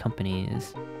Symphony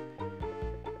companies.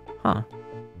 Huh.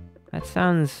 That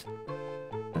sounds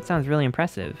really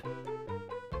impressive.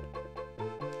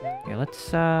 Here,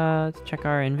 let's check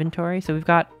our inventory. So we've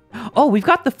got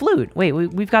the flute. Wait,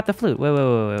 we've got the flute.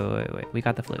 Wait. We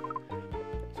got the flute.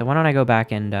 So why don't I go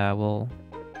back and we'll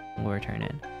return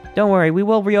it. Don't worry, we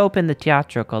will reopen the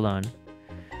Teatro Cologne.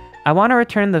 I want to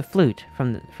return the flute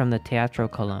from the Teatro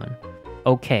Cologne.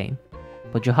 Okay,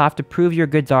 but you'll have to prove your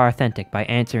goods are authentic by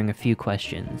answering a few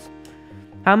questions.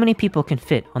 How many people can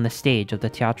fit on the stage of the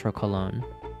Teatro Cologne?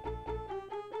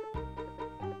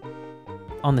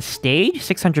 On the stage?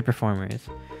 600 performers.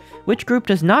 Which group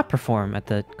does not perform at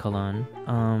the Cologne?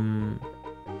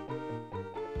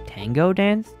 Tango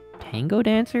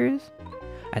dancers?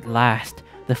 At last,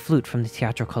 the flute from the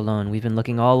Teatro Cologne. We've been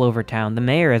looking all over town. The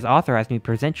mayor has authorized me to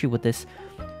present you with this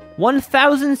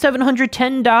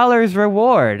 $1,710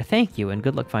 reward. Thank you, and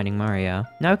good luck finding Mario.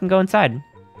 Now we can go inside.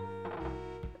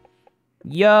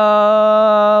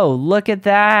 Yo, look at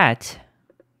that.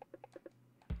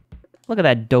 Look at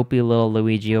that dopey little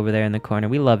Luigi over there in the corner.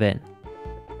 We love it.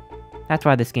 That's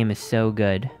why this game is so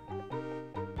good.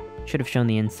 Should have shown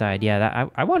the inside. Yeah,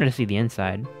 I wanted to see the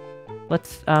inside.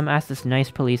 Let's ask this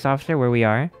nice police officer where we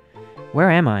are.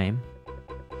 Where am I?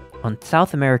 On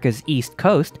South America's east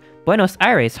coast, Buenos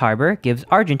Aires harbor gives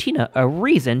Argentina a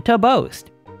reason to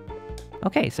boast.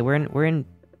 Okay, so we're in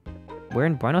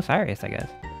Buenos Aires, I guess.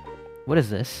 What is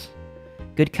this?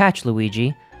 Good catch,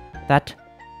 Luigi. That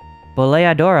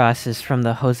Boleadoras is from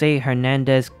the Jose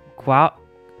Hernandez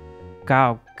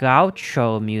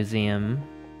Gaucho Museum.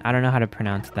 I don't know how to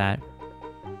pronounce that.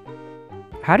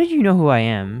 How did you know who I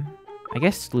am? I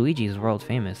guess Luigi's world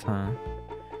famous, huh?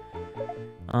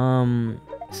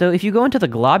 So if you go into the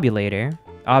Globulator,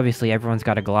 obviously everyone's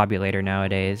got a Globulator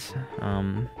nowadays.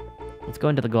 Let's go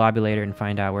into the Globulator and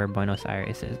find out where Buenos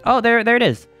Aires is. Oh, there it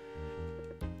is!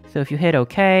 So if you hit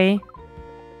OK,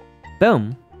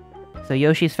 boom! So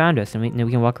Yoshi's found us, and we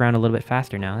can walk around a little bit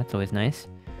faster now. That's always nice.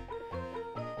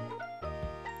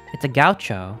 It's a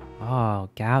gaucho. Oh,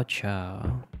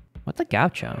 gaucho. What's a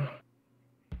gaucho?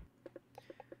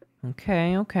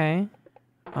 Okay.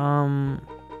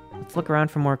 Let's look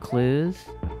around for more clues.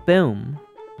 Boom.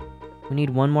 We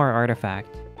need one more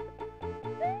artifact.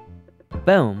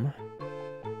 Boom.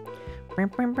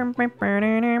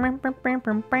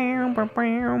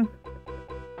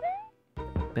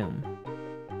 Boom.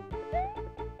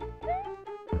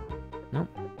 Nope.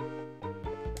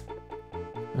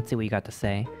 Let's see what you got to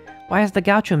say. Why is the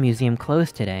Gaucho Museum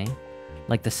closed today?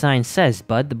 Like the sign says,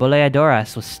 bud, the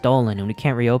Boleadoras was stolen and we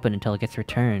can't reopen until it gets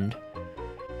returned.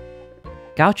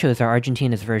 Gauchos are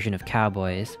Argentina's version of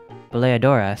cowboys.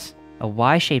 Boleadoras, a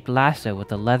Y-shaped lasso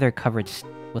with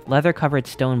leather-covered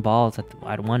stone balls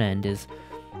at one end,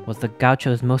 was the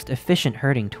Gaucho's most efficient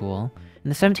herding tool. In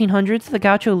the 1700s, the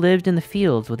Gaucho lived in the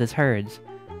fields with his herds.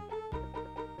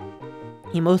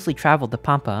 He mostly traveled the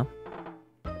Pampa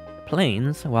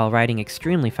plains while riding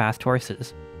extremely fast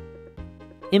horses.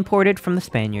 Imported from the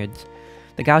Spaniards,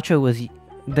 the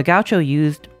Gaucho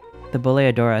used the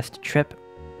Boleadoras to trip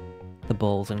the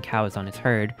bulls and cows on his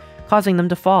herd, causing them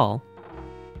to fall.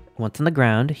 Once on the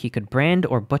ground, he could brand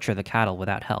or butcher the cattle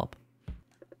without help.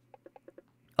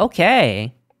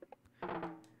 Okay.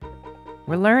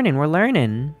 We're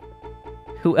learning.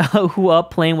 Who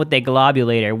up playing with the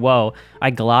globulator? Whoa,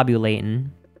 I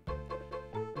globulating.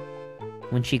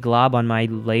 When she glob on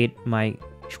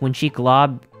when she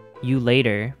glob you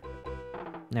later.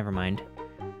 Never mind.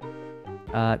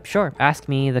 Sure, ask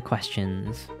me the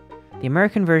questions. The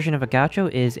American version of a gaucho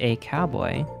is a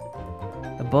cowboy.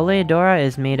 The boleadora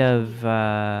is made of,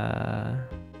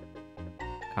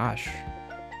 gosh.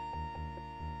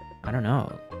 I don't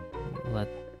know.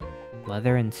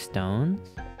 Leather and stones?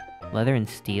 Leather and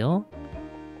steel?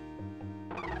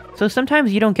 So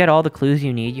sometimes you don't get all the clues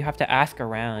you need. You have to ask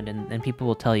around and people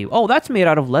will tell you, oh, that's made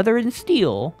out of leather and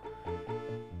steel.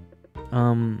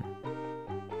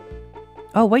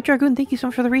 Oh, White Dragoon, thank you so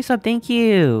much for the resub. Thank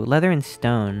you. Leather and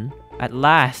stone. At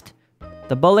last.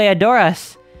 The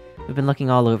Boleadoras. We've been looking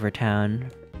all over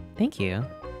town. Thank you.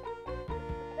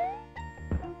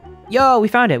 Yo, we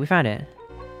found it. We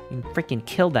freaking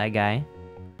killed that guy.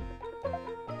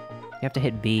 You have to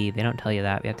hit B. They don't tell you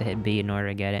that. We have to hit B in order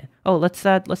to get it. Oh, let's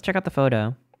check out the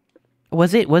photo.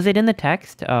 Was it in the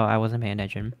text? Oh, I wasn't paying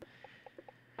attention.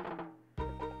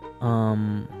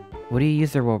 What do you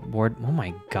use the reward? Oh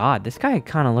my god, this guy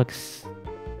kind of looks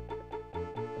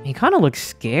He kind of looks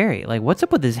scary. Like, what's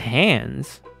up with his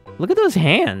hands? Look at those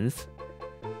hands.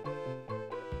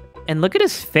 And look at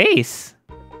his face.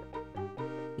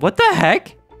 What the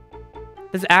heck?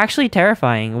 That's actually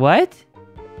terrifying. What?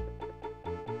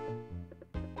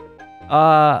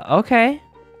 Okay.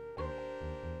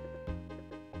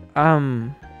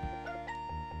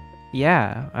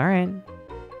 Yeah, alright.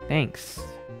 Thanks.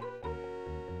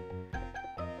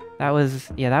 That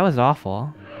was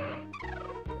awful.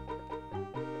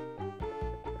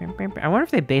 I wonder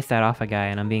if they based that off a guy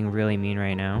and I'm being really mean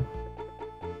right now.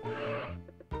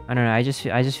 I don't know, I just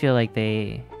feel like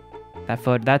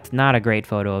that's not a great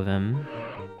photo of him.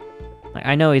 Like,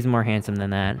 I know he's more handsome than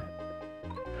that.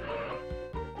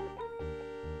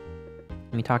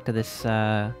 Let me talk to this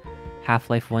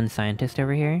Half-Life 1 scientist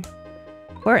over here.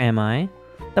 Where am I?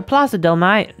 The Plaza de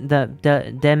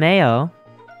Mayo?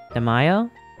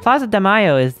 Plaza de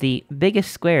Mayo is the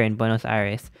biggest square in Buenos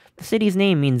Aires. The city's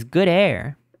name means good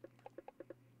air.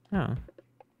 Oh.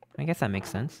 I guess that makes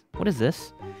sense. What is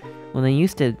this? When they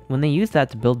used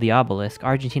that to build the obelisk,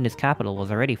 Argentina's capital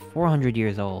was already 400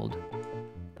 years old.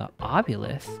 The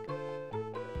obelisk?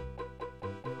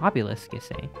 Obelisk, you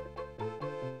say?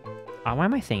 Why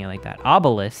am I saying it like that?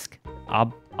 Obelisk. I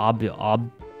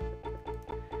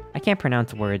can't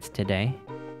pronounce words today.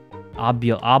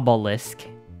 Obelisk.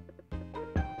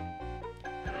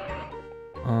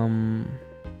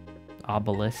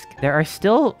 Obelisk. There are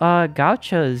still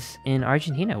gauchos in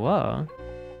Argentina. Whoa.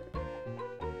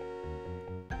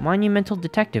 Monumental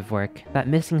detective work. That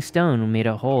missing stone made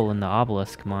a hole in the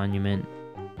obelisk monument.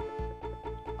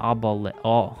 Obelisk.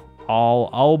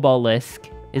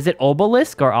 Is it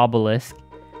obelisk or obelisk?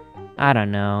 I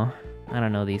don't know. I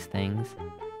don't know these things.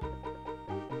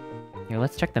 Here,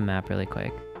 let's check the map really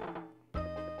quick.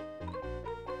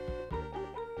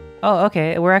 Oh,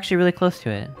 okay. We're actually really close to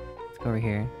it. Let's go over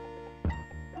here.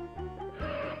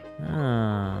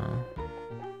 Oh.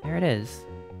 There it is.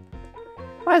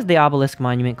 Why is the obelisk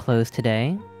monument closed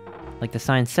today? Like the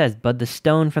sign says, but the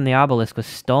stone from the obelisk was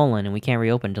stolen and we can't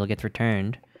reopen until it gets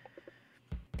returned.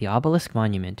 The obelisk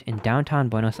monument in downtown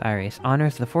Buenos Aires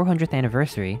honors the 400th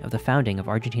anniversary of the founding of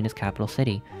Argentina's capital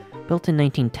city. Built in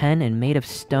 1910 and made of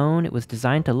stone, it was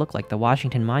designed to look like the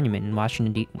Washington Monument in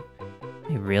Washington, D.C.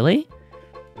 Wait, really?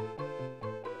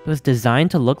 It was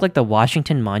designed to look like the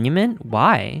Washington Monument?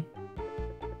 Why?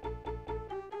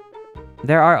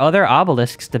 There are other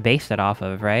obelisks to base it off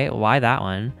of, right? Why that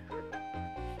one?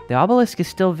 The obelisk is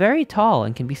still very tall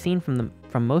and can be seen from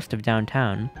most of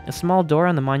downtown. A small door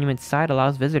on the monument's side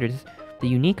allows visitors the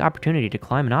unique opportunity to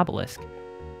climb an obelisk.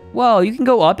 Whoa, you can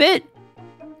go up it?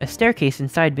 A staircase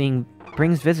inside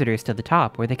brings visitors to the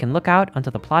top, where they can look out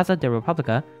onto the Plaza de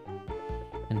República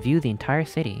and view the entire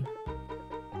city.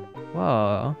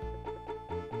 Whoa.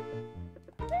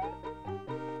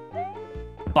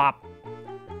 Bop.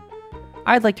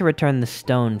 I'd like to return the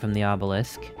stone from the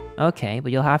obelisk. Okay,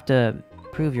 but you'll have to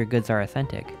prove your goods are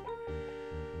authentic.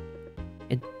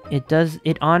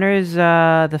 It honors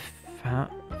the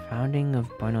founding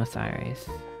of Buenos Aires.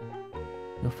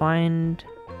 You'll find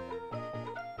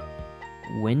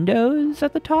windows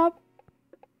at the top,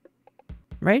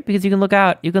 right? Because you can look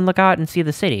out and see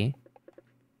the city.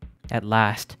 At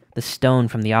last, the stone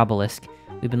from the obelisk.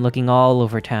 We've been looking all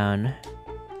over town.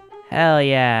 Hell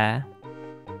yeah.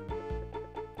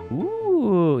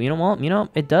 Ooh,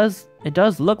 it does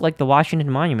look like the Washington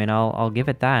Monument. I'll give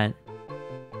it that.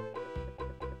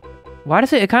 Why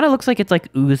does it kind of looks like it's like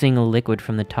oozing a liquid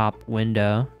from the top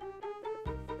window.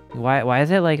 Why is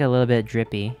it like a little bit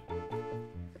drippy?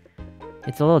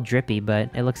 It's a little drippy, but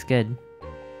it looks good.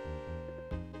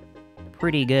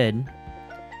 Pretty good.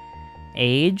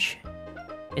 Age?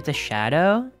 It's a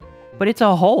shadow? But it's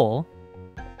a hole.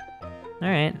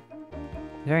 Alright.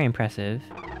 Very impressive.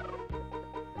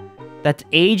 That's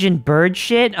age and bird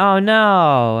shit? Oh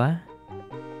no!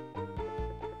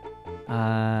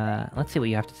 Let's see what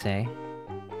you have to say.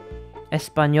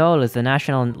 Español is the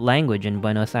national language in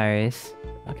Buenos Aires.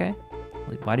 Okay.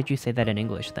 Why did you say that in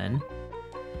English then?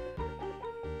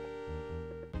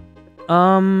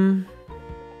 I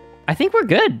think we're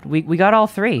good. We got all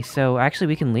three, so actually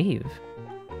we can leave.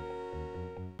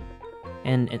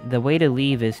 And the way to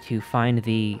leave is to find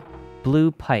the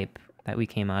blue pipe that we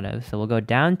came out of. So we'll go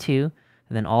down 2,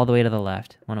 and then all the way to the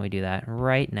left. Why don't we do that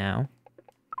right now?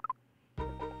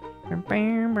 Go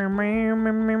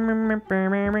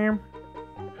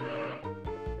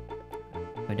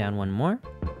down 1 more.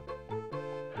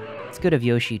 It's good of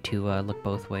Yoshi to look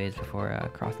both ways before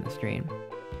crossing the street.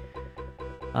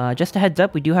 Just a heads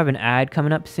up, we do have an ad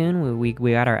coming up soon. We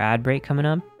got our ad break coming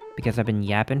up because I've been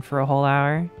yapping for a whole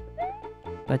hour.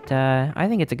 But I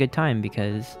think it's a good time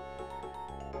because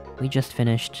we just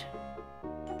finished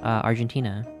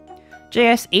Argentina.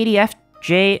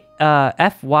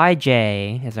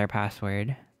 JS80FYJ is our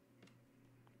password.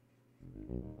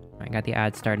 I got the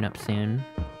ad starting up soon.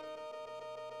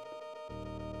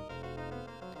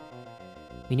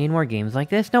 We need more games like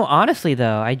this? No, honestly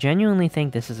though, I genuinely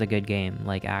think this is a good game.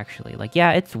 Like, actually. Like,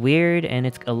 yeah, it's weird and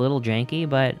it's a little janky,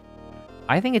 but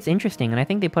I think it's interesting and I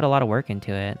think they put a lot of work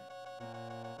into it.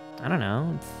 I don't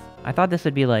know. I thought this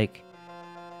would be like...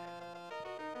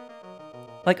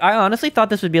 Like, I honestly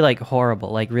thought this would be, like, horrible.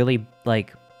 Like, really,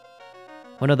 like...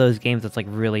 One of those games that's, like,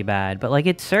 really bad. But, like,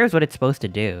 it serves what it's supposed to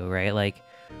do, right? Like,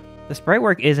 the sprite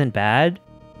work isn't bad.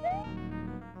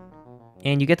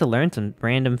 And you get to learn some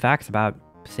random facts about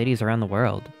cities around the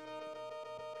world.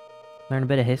 Learn a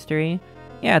bit of history.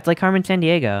 Yeah, it's like Carmen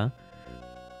Sandiego.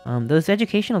 Those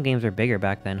educational games were bigger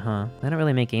back then, huh? They don't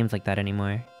really make games like that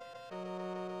anymore.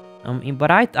 But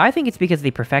I think it's because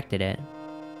they perfected it.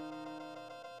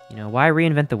 You know, why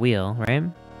reinvent the wheel, right?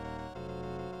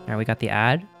 Alright, we got the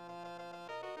ad.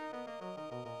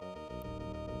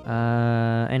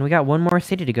 And we got one more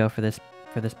city to go for this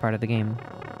part of the game.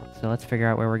 So let's figure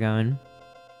out where we're going.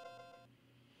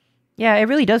 Yeah, it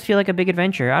really does feel like a big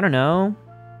adventure. I don't know.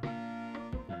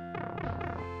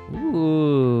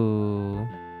 Ooh.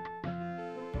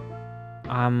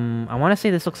 I want to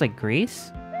say this looks like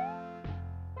Greece.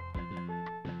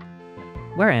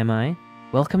 Where am I?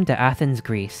 Welcome to Athens,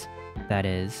 Greece. That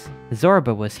is.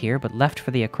 Zorba was here, but left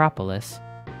for the Acropolis.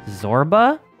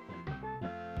 Zorba?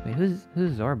 Wait, who's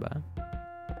Zorba?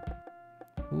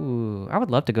 Ooh, I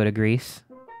would love to go to Greece.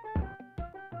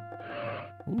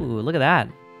 Ooh, look at that.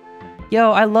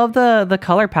 Yo, I love the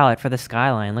color palette for the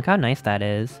skyline. Look how nice that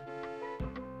is.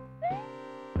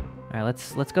 Alright,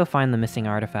 let's go find the missing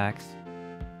artifacts.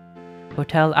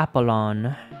 Hotel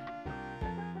Apollon.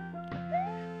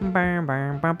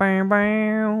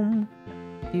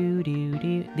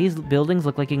 These buildings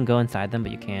look like you can go inside them,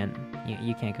 but you can't.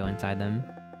 You can't go inside them.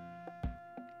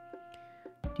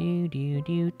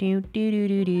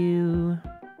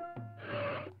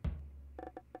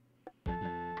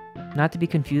 Not to be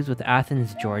confused with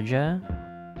Athens, Georgia.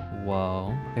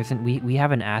 Whoa. We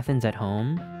have an Athens at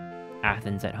home.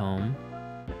 Athens at home.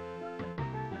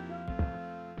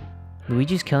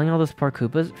 Luigi's killing all those poor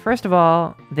Koopas. First of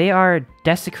all, they are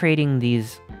desecrating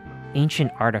these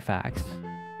ancient artifacts.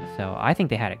 So I think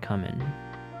they had it coming.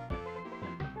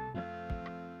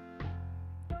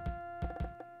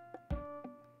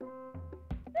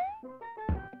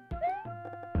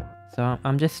 So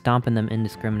I'm just stomping them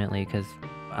indiscriminately because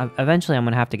eventually I'm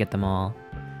going to have to get them all.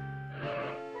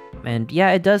 And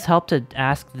yeah, it does help to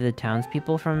ask the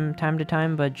townspeople from time to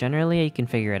time, but generally you can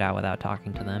figure it out without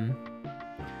talking to them.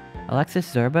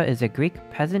 Alexis Zorba is a Greek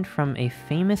peasant from a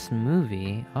famous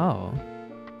movie. Oh.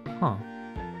 Huh.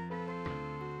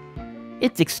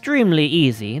 It's extremely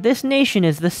easy. This nation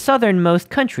is the southernmost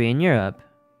country in Europe.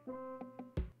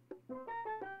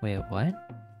 Wait, what?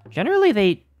 Generally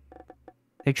they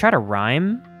try to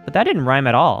rhyme, but that didn't rhyme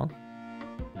at all.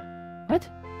 What?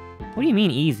 What do you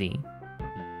mean easy?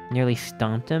 Nearly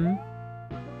stomped him?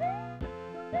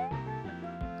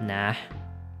 Nah.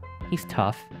 He's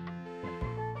tough.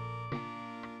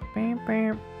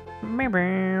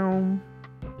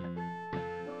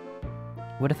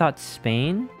 Would have thought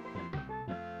Spain?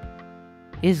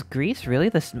 Is Greece really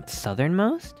the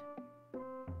southernmost?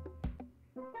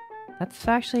 That's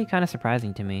actually kind of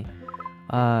surprising to me.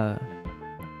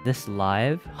 This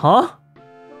live? Huh?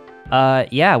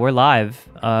 Yeah, we're live.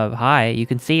 Hi, you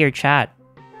can see your chat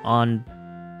on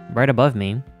right above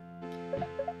me.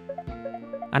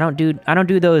 I don't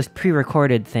do those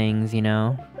pre-recorded things, you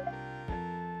know.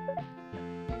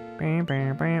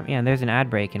 Yeah, there's an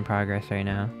ad break in progress right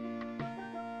now.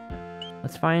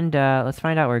 Let's find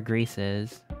out where Greece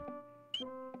is.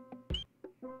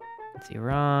 It's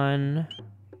Iran,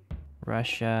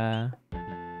 Russia,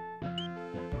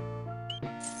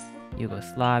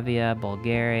 Yugoslavia,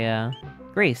 Bulgaria,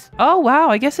 Greece. Oh wow,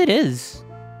 I guess it is.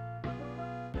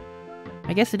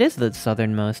 I guess it is the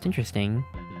southernmost. Interesting.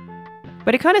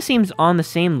 But it kind of seems on the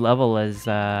same level as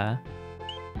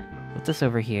what's this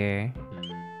over here?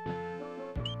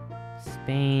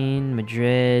 Spain,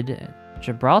 Madrid,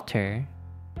 Gibraltar.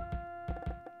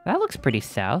 That looks pretty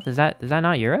south. Is that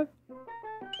not Europe?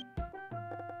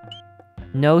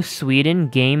 No Sweden,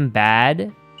 game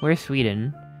bad. Where's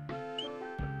Sweden?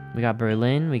 We got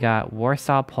Berlin, we got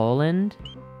Warsaw, Poland.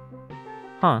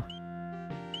 Huh.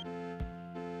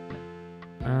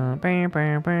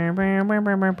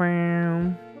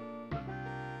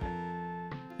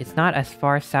 It's not as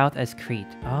far south as Crete.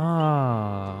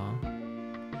 Oh.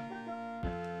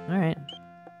 Alright.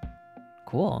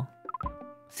 Cool.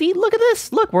 See, look at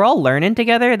this! Look, we're all learning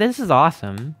together. This is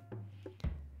awesome.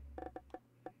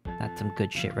 That's some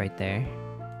good shit right there.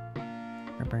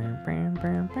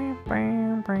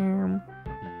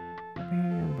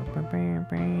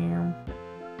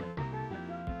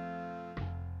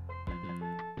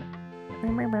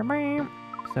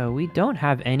 So we don't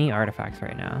have any artifacts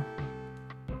right now.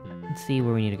 Let's see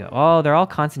where we need to go. Oh, they're all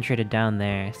concentrated down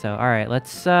there. So, alright,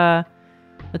 let's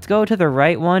go to the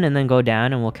right one and then go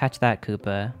down and we'll catch that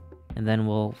Koopa. And then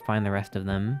we'll find the rest of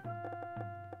them.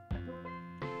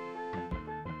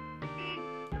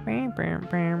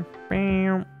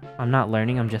 I'm not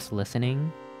learning, I'm just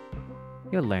listening.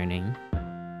 You're learning.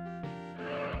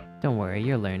 Don't worry,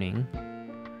 you're learning.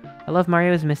 I love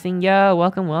Mario is missing. Yo,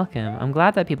 welcome, welcome. I'm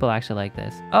glad that people actually like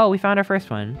this. Oh, we found our first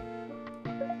one.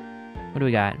 What do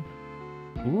we got?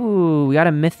 Ooh, we got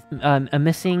a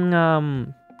missing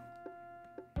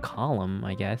column,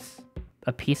 I guess.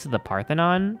 A piece of the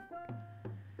Parthenon?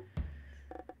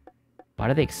 Why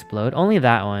do they explode? Only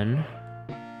that one.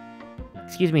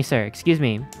 Excuse me, sir. Excuse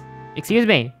me. Excuse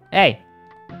me! Hey!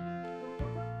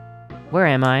 Where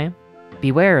am I?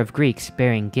 Beware of Greeks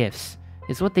bearing gifts,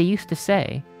 is what they used to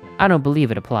say. I don't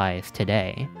believe it applies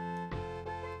today.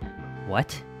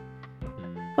 What?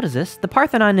 What is this? The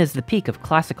Parthenon is the peak of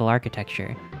classical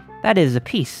architecture. That is a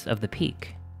piece of the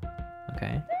peak.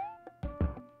 Okay.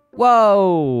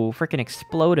 Whoa! Frickin'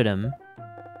 exploded him.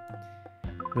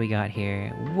 What do we got here?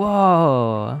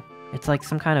 Whoa! It's like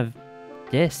some kind of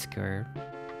disc or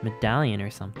medallion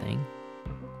or something.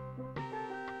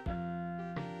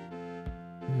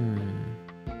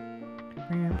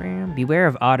 Beware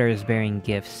of otters bearing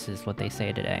gifts is what they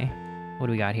say today. What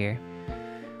do we got here?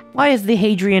 Why is the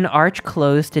Hadrian Arch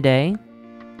closed today?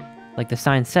 Like the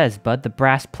sign says, bud, the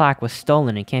brass plaque was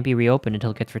stolen and can't be reopened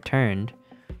until it gets returned.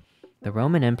 The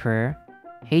Roman Emperor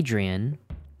Hadrian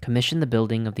commissioned the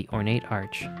building of the ornate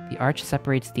arch. The arch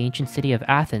separates the ancient city of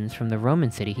Athens from the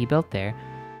Roman city he built there,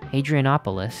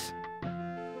 Hadrianopolis.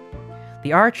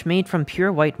 The arch, made from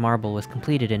pure white marble, was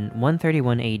completed in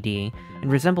 131 AD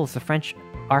and resembles the French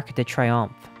Arc de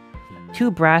Triomphe. Two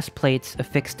brass plates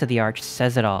affixed to the arch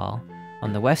says it all.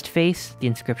 On the west face, the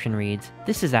inscription reads,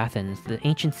 "This is Athens, the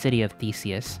ancient city of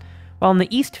Theseus," while on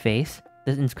the east face,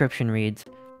 the inscription reads,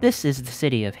 "This is the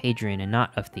city of Hadrian and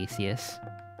not of Theseus."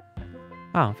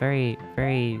 Oh, very,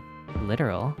 very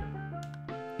literal.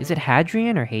 Is it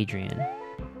Hadrian or Hadrian?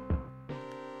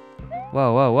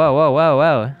 Whoa, whoa, whoa, whoa, whoa,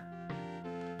 whoa.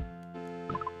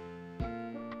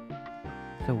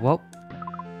 So what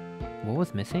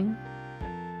was missing?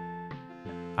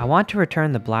 I want to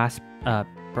return the brass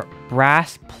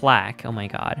plaque. Oh my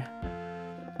god.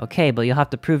 Okay, but you'll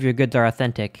have to prove your goods are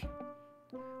authentic.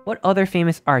 What other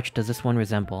famous arch does this one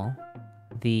resemble?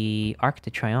 The Arc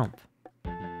de Triomphe.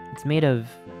 It's made of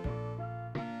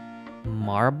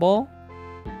marble?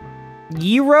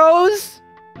 Euros?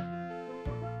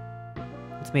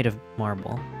 It's made of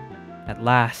marble. At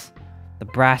last, the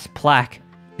brass plaque.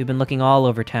 We've been looking all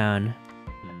over town.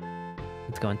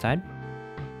 Let's go inside.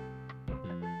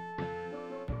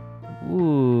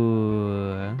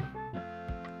 Ooh.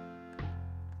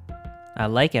 I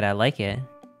like it, I like it.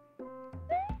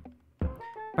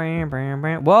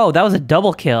 Whoa, that was a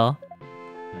double kill.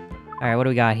 Alright, what do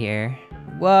we got here?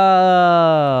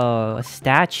 Whoa, a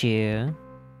statue.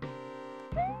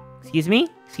 Excuse me?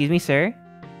 Excuse me, sir?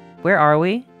 Where are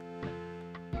we?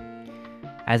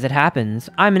 As it happens,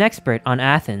 I'm an expert on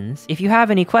Athens. If you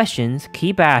have any questions,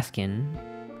 keep asking.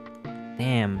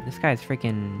 Damn, this guy's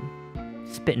freaking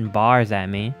spitting bars at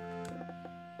me.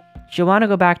 She'll want to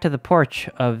go back to the porch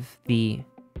of the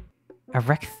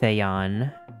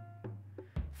Erechtheion.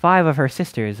 5 of her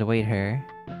sisters await her.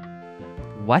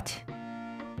 What?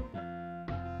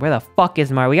 Where the fuck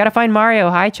is Mario? We gotta find Mario!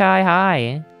 Hi, Chai,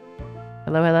 hi!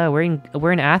 Hello, hello,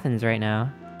 we're in Athens right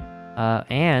now.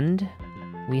 And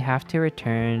we have to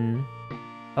return...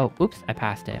 Oh, oops, I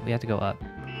passed it. We have to go up.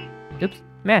 Oops,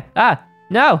 man,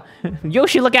 no!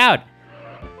 Yoshi, look out!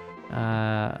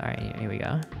 Alright, here we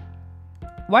go.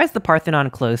 Why is the Parthenon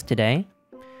closed today?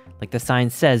 Like the sign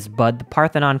says, bud, the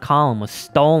Parthenon column was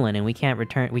stolen and we can't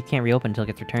reopen until it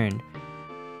gets returned.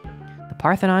 The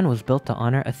Parthenon was built to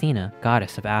honor Athena,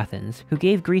 goddess of Athens, who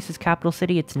gave Greece's capital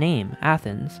city its name,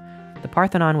 Athens. The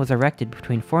Parthenon was erected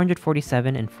between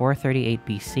 447 and 438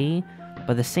 BC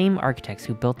by the same architects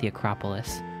who built the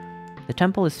Acropolis. The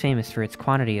temple is famous for its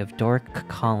quantity of Doric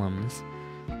columns.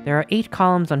 There are 8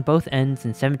 columns on both ends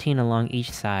and 17 along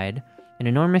each side. An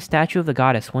enormous statue of the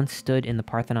goddess once stood in the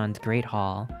Parthenon's Great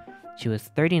Hall. She was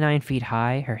 39 feet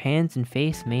high, her hands and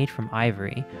face made from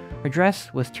ivory. Her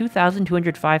dress was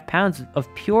 2,205 pounds of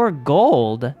pure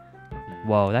gold.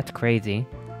 Whoa, that's crazy.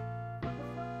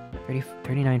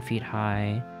 39 feet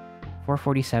high,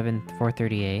 447,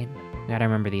 438. Gotta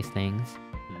remember these things.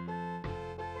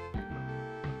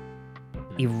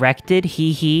 Erected,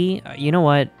 hee. You know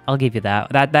what? I'll give you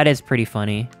that. That is pretty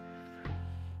funny.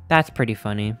 That's pretty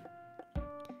funny.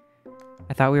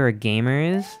 I thought we were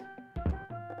gamers.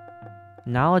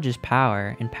 Knowledge is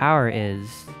power, and power is...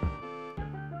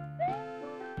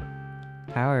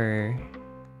 Power...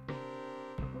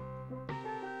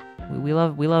 We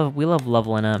love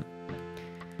leveling up.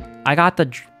 I got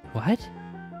the... What?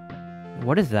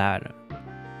 What is that?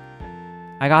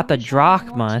 I got the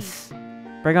drachmas.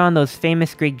 Bring on those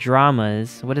famous Greek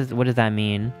dramas. What does that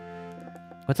mean?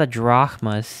 What's a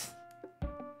drachmas?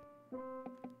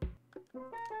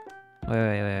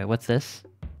 Wait, what's this?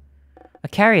 A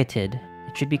caryatid.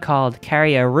 It should be called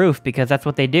carry a roof because that's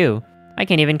what they do. I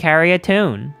can't even carry a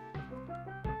tune.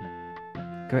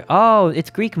 Oh, it's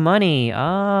Greek money. Oh,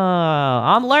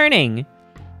 I'm learning.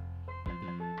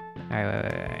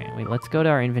 Alright, wait, let's go to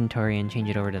our inventory and change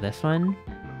it over to this one.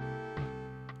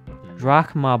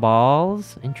 Drachma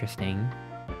balls. Interesting.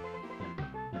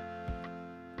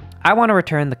 I want to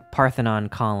return the Parthenon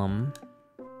column.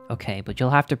 Okay, but you'll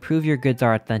have to prove your goods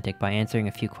are authentic by answering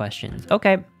a few questions.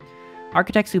 Okay.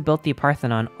 Architects who built the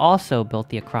Parthenon also built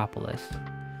the Acropolis.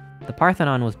 The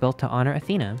Parthenon was built to honor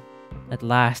Athena. At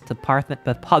last, the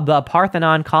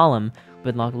Parthenon column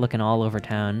been looking all over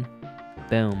town.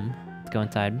 Boom. Let's go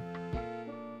inside.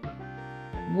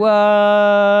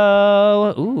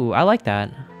 Whoa! Ooh, I like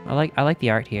that. I like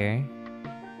the art here.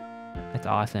 That's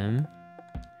awesome.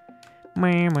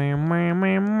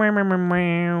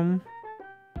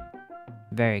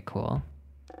 Very cool.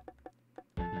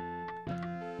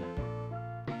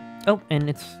 Oh, and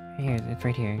it's here. It's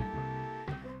right here.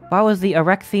 Why was the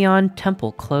Erechtheion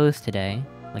Temple closed today?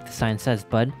 Like the sign says,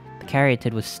 bud. The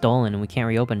caryatid was stolen and we can't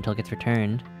reopen until it gets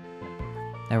returned.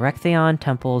 The Erechtheion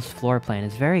Temple's floor plan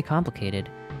is very complicated.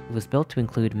 It was built to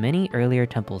include many earlier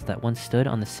temples that once stood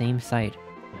on the same site.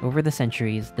 Over the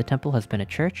centuries, the temple has been a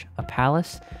church, a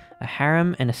palace, a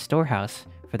harem, and a storehouse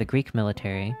for the Greek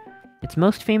military. Its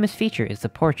most famous feature is the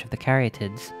porch of the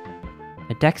caryatids.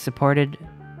 A deck supported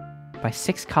by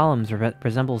 6 columns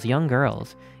resembles young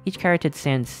girls. Each caryatid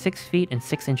stands 6 feet and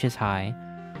 6 inches high.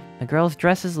 The girls'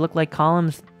 dresses look like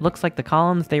the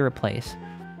columns they replace.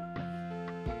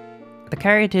 The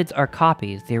caryatids are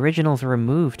copies. The originals were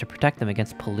removed to protect them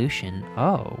against pollution.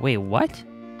 Oh, wait, what?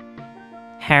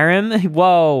 Harem?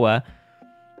 Whoa.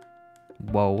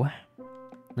 Whoa.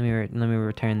 Let me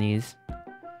return these.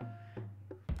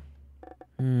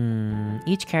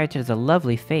 Each caryatid has a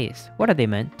lovely face. What are they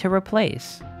meant to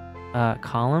replace?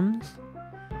 Columns?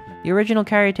 The original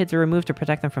caryatids are removed to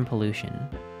protect them from pollution.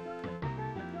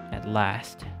 At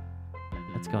last.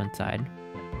 Let's go inside.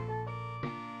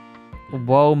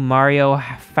 Whoa, Mario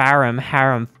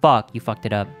harem. Fuck, you fucked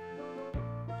it up.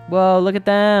 Whoa, look at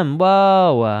them.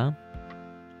 Whoa.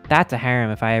 That's a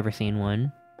harem if I ever seen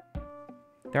one.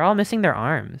 They're all missing their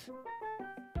arms.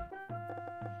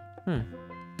 I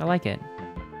like it.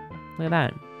 Look at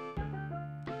that.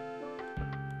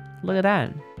 Look at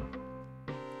that.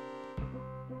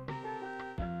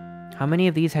 How many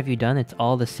of these have you done? It's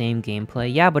all the same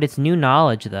gameplay. Yeah, but it's new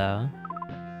knowledge though.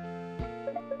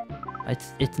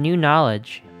 It's new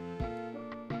knowledge.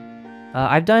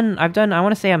 I've done, I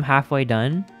want to say I'm halfway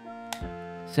done.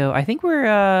 So I think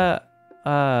we're,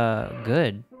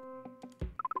 good.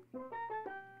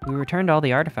 We returned all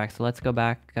the artifacts, so let's go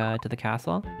back, to the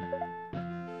castle.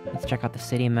 Let's check out the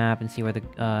city map and see where the,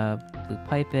 blue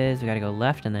pipe is. We gotta go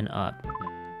left and then up.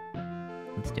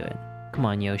 Let's do it. Come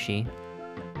on, Yoshi.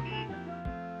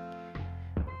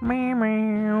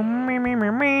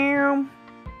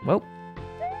 Whoa.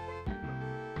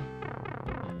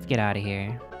 Let's get out of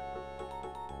here.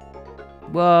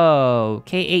 Whoa,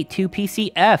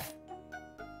 K82PCF.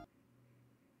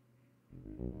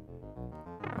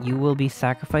 You will be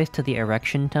sacrificed to the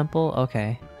Erection Temple?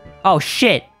 Okay. Oh,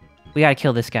 shit! We gotta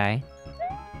kill this guy.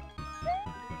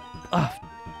 Ugh.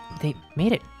 They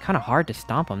made it kind of hard to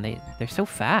stomp them. They're so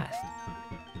fast.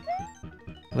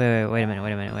 Wait a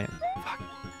minute. Fuck.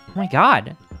 Oh my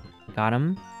god. Got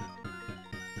him.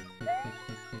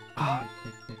 Oh.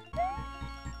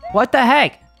 What the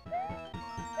heck?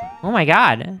 Oh my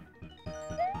god.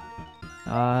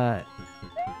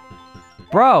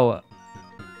 Bro.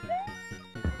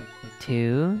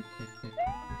 2.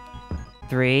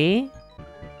 3.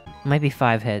 Might be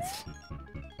 5 hits.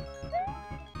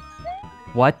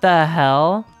 What the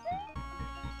hell?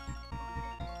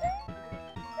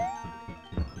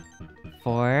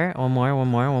 4. One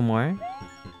more.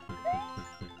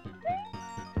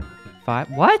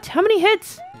 5. What? How many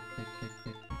hits?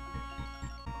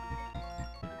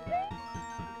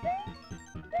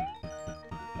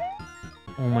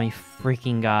 Oh my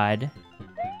freaking god.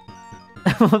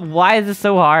 Why is this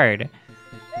so hard?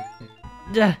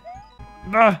 Die!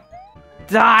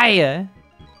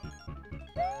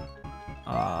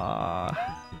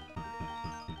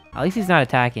 At least he's not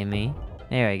attacking me.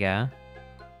 There we go.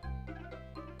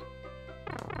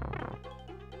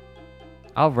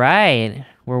 Alright!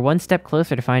 We're one step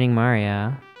closer to finding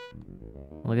Mario.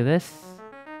 Look at this.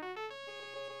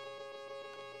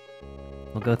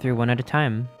 We'll go through one at a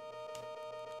time.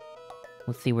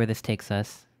 Let's see where this takes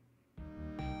us.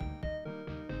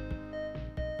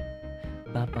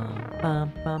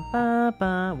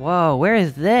 Whoa, where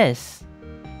is this?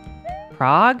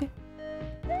 Prague?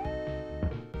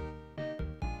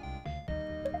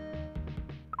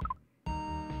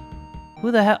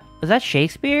 Who the hell? Is that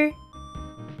Shakespeare?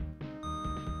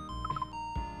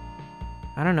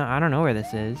 I don't know where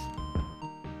this is.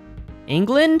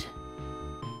 England?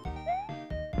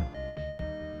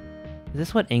 Is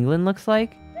this what England looks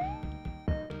like?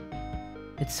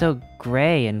 It's so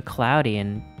gray and cloudy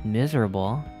and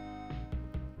miserable.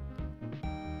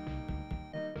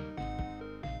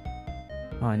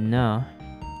 Oh no.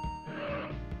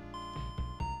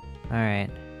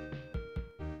 Alright.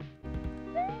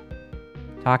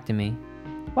 Talk to me.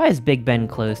 Why is Big Ben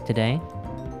closed today?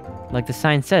 Like the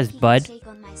sign says, bud.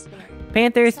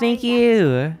 Panthers, thank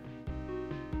you!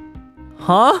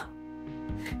 Huh?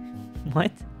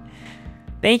 What?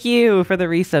 Thank you for the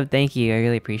resub, thank you, I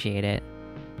really appreciate it.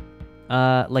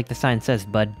 Like the sign says,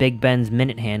 bud, Big Ben's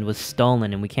minute hand was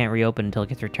stolen and we can't reopen until it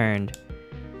gets returned.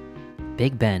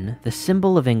 Big Ben, the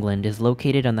symbol of England, is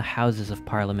located on the Houses of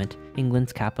Parliament,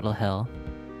 England's Capitol Hill.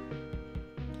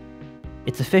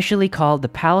 It's officially called the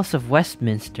Palace of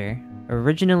Westminster,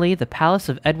 originally the Palace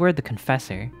of Edward the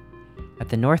Confessor. At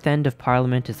the north end of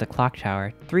Parliament is the clock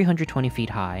tower, 320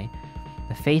 feet high.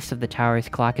 The face of the tower's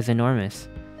clock is enormous.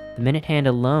 The minute hands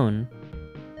alone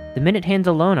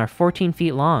are 14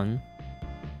 feet long.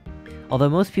 Although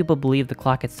most people believe the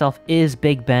clock itself is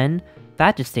Big Ben,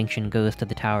 that distinction goes to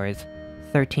the tower's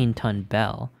 13-ton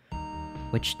bell,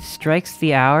 which strikes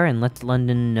the hour and lets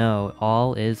London know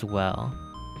all is well.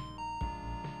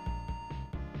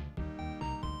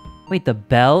 Wait, the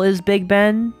bell is Big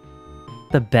Ben?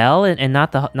 The bell and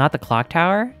not the clock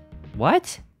tower?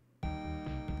 What?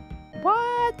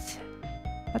 What?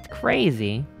 That's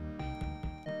crazy.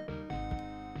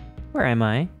 Where am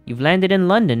I? You've landed in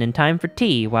London in time for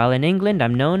tea, while in England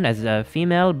I'm known as a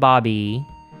female Bobby.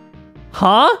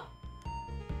 Huh?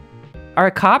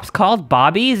 Are cops called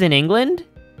Bobbies in England?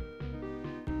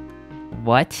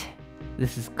 What?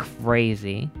 This is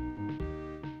crazy.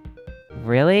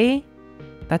 Really?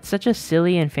 That's such a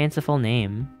silly and fanciful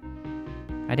name.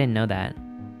 I didn't know that.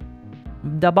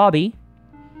 The Bobby.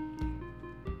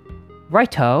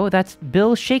 Righto, that's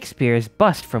Bill Shakespeare's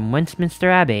bust from Westminster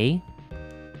Abbey.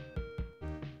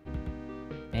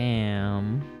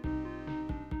 Damn.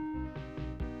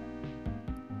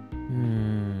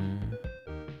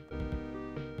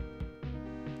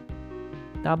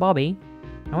 Da Bobby.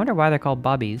 I wonder why they're called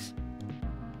Bobbies.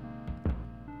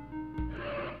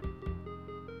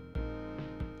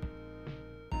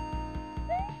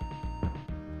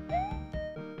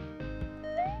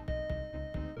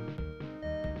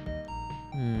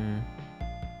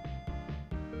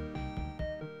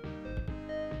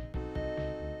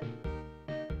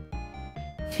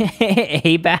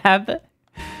 Abab?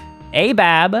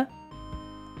 Abab?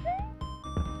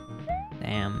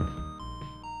 Damn.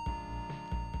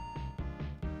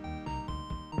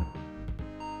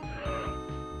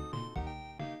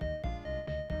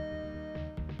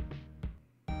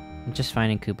 I'm just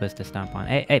finding Koopas to stomp on.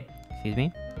 Hey, excuse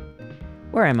me?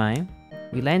 Where am I?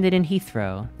 We landed in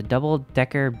Heathrow. The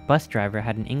double-decker bus driver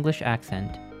had an English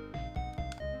accent.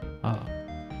 Oh.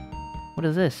 What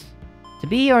is this? To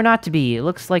be or not to be? It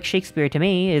looks like Shakespeare to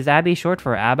me. Is Abby short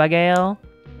for Abigail?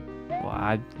 Well,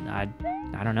 I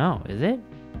don't know. Is it?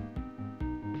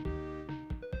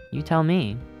 You tell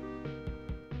me.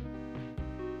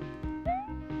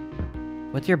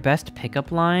 What's your best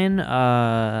pickup line?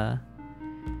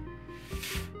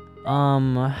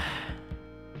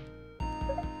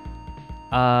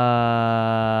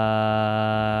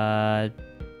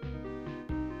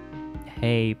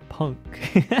 Hey, punk.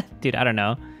 Dude, I don't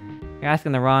know. You're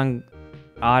asking the wrong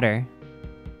otter.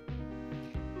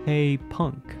 Hey,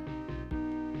 punk.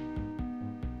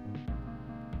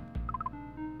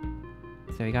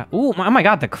 So we got... Ooh, oh my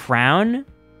god, the crown?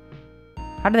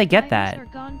 How did they get that? Items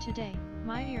are gone today.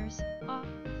 My ears. Oh,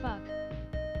 fuck.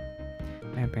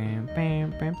 Bam, bam,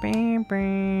 bam, bam, bam,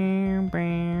 bam,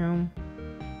 bam.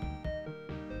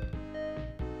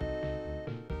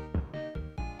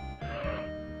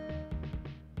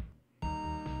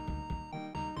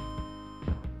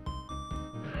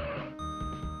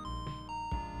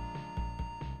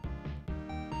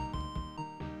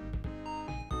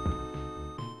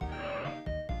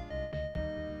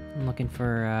 I'm looking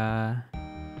for,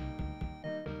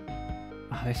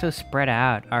 oh, they're so spread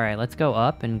out. Alright, let's go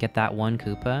up and get that one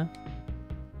Koopa.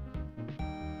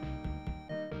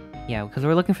 Yeah, because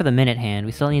we're looking for the Minute Hand.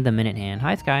 We still need the Minute Hand.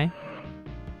 Hi, Sky.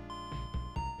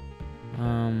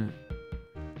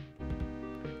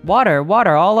 Water,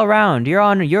 water all around. You're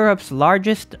on Europe's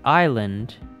largest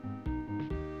island.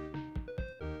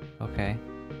 Okay.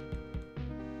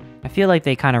 I feel like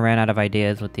they kind of ran out of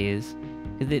ideas with these.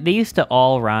 They used to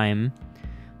all rhyme.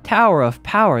 Tower of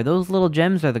Power. Those little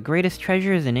gems are the greatest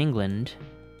treasures in England.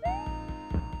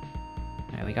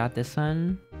 Alright, we got this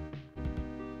one.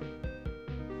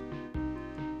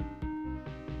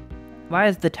 Why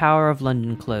is the Tower of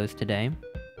London closed today?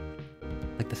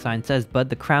 Like the sign says,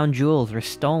 Bud, the crown jewels were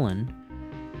stolen.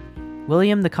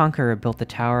 William the Conqueror built the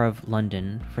Tower of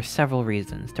London for several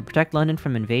reasons. To protect London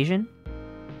from invasion,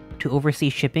 to oversee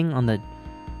shipping on the...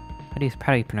 How do you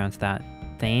pronounce that?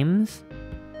 Thames?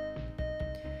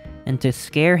 And to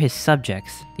scare his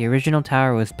subjects. The original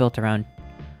tower was built around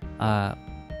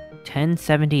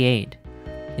 1078.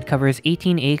 It covers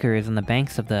 18 acres on the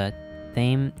banks of the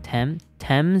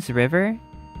Thames River?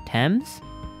 Thames?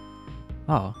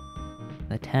 Oh,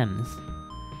 the Thames.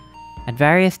 At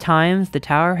various times, the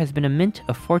tower has been a mint,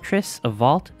 a fortress, a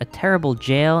vault, a terrible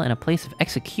jail, and a place of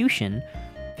execution,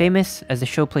 famous as a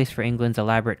showplace for England's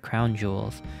elaborate crown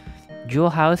jewels.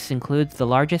 Jewel House includes the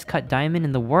largest cut diamond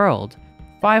in the world,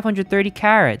 530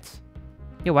 carats.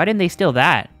 Yeah, why didn't they steal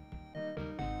that?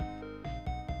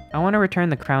 I want to return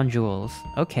the crown jewels.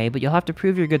 Okay, but you'll have to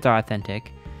prove your goods are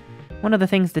authentic. One of the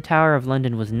things the Tower of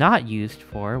London was not used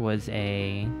for was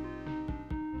a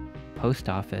post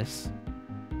office.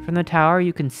 From the tower,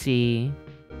 you can see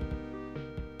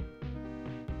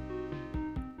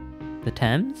the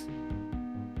Thames.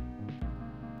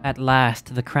 At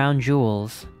last, the crown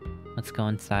jewels. Let's go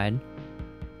inside.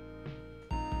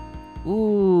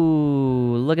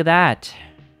 Ooh, look at that.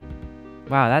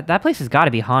 Wow, that place has got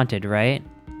to be haunted, right?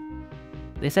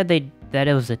 They said that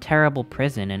it was a terrible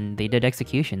prison and they did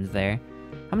executions there.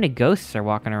 How many ghosts are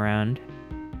walking around?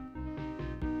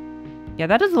 Yeah,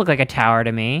 that doesn't look like a tower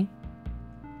to me.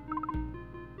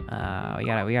 We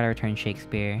gotta return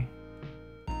Shakespeare.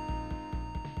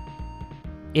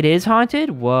 It is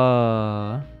haunted?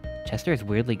 Whoa. Chester is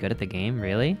weirdly good at the game,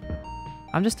 really?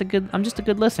 I'm just a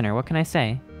good listener, what can I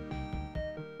say?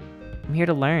 I'm here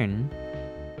to learn.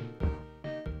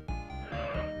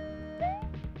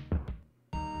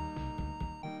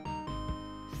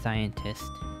 Scientist.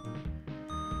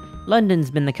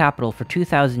 London's been the capital for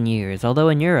 2,000 years, although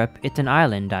in Europe, it's an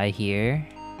island, I hear.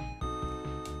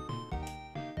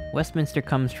 Westminster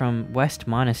comes from West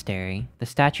Monastery. The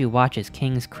statue watches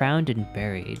kings crowned and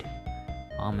buried.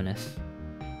 Ominous.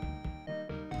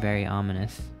 Very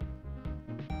ominous.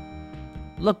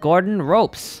 Look, Gordon,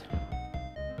 ropes!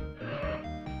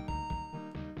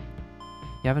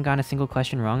 You haven't gotten a single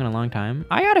question wrong in a long time?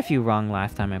 I got a few wrong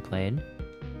last time I played.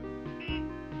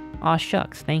 Aw,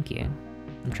 shucks, thank you.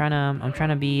 I'm trying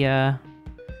to be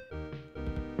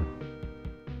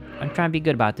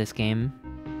good about this game.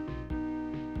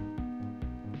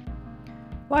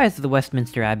 Why is the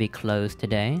Westminster Abbey closed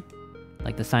today?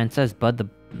 Like the sign says, but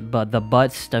the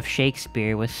bust of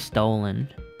Shakespeare was stolen.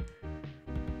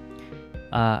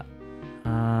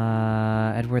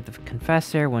 Edward the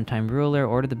Confessor, one-time ruler,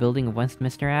 ordered the building of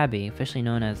Westminster Abbey, officially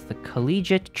known as the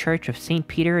Collegiate Church of St.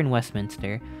 Peter in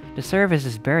Westminster, to serve as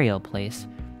his burial place.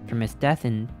 From his death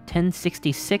in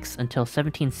 1066 until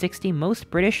 1760, most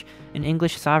British and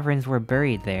English sovereigns were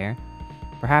buried there,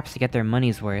 perhaps to get their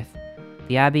money's worth.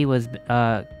 The abbey was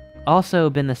also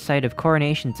been the site of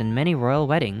coronations and many royal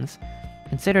weddings.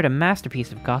 Considered a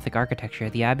masterpiece of Gothic architecture,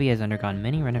 the abbey has undergone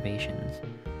many renovations.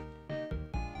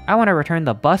 I want to return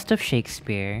the bust of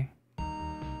Shakespeare.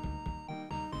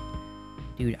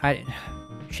 Dude,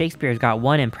 Shakespeare's got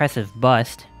one impressive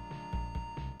bust.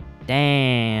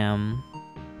 Damn.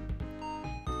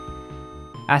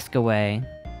 Ask away.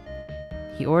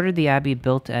 He ordered the abbey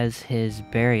built as his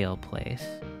burial place.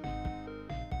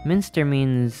 Minster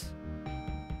means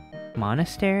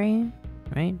monastery,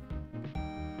 right?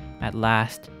 At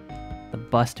last, the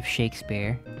bust of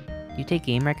Shakespeare. Do you take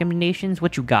game recommendations?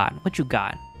 What you got? What you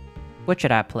got? What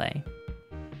should I play?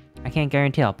 I can't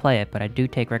guarantee I'll play it, but I do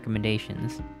take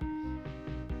recommendations.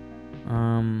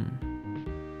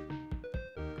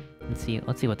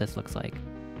 Let's see what this looks like.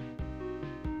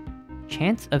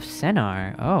 Chants of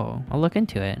Sennar. Oh, I'll look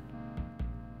into it.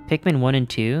 Pikmin 1 and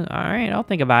 2. Alright, I'll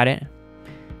think about it.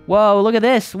 Whoa, look at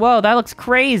this! Whoa, that looks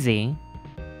crazy!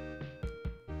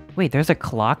 Wait, there's a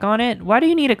clock on it? Why do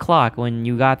you need a clock when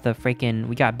you got the freaking...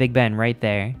 We got Big Ben right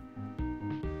there.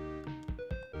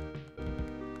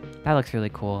 That looks really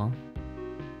cool.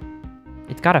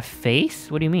 It's got a face?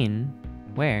 What do you mean?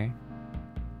 Where?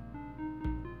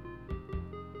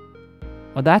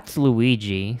 Oh, that's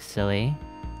Luigi, silly.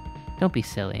 Don't be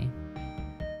silly.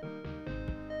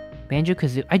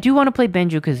 Banjo-Kazooie. I do want to play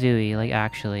Banjo-Kazooie, like,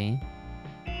 actually.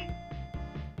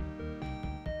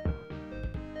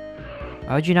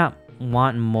 Why would you not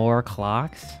want more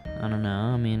clocks? I don't know,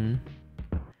 I mean...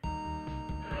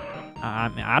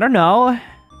 I don't know.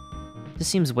 This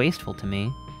seems wasteful to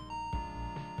me.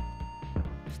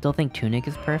 Still think Tunic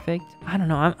is perfect? I don't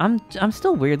know, I'm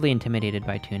still weirdly intimidated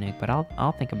by Tunic, but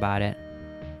I'll think about it.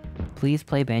 Please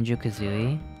play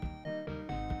Banjo-Kazooie.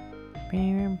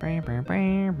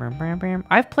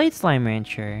 I've played Slime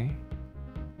Rancher.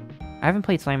 I haven't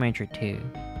played Slime Rancher 2.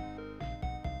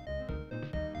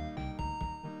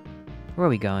 Where are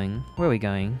we going? Where are we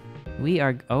going? We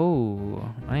are... Oh,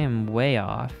 I am way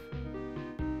off.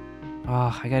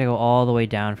 Oh, I gotta go all the way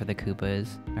down for the Koopas.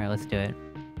 Alright, let's do it.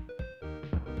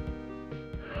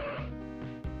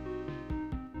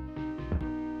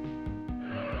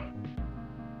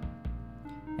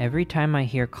 Every time I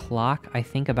hear clock, I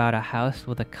think about a house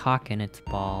with a cock in its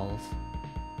balls.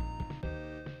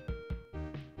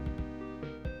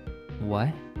 What?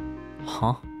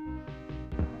 Huh?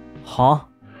 Huh?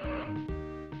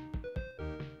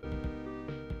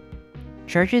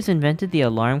 Churches invented the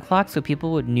alarm clock so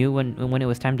people would knew when it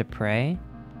was time to pray?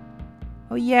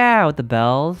 Oh yeah, with the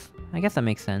bells. I guess that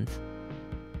makes sense.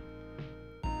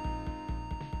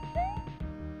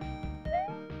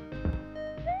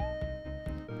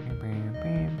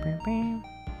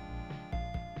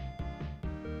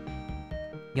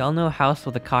 Y'all know house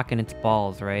with a cock in its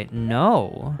balls, right?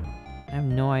 No! I have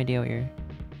no idea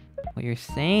what you're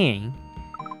saying.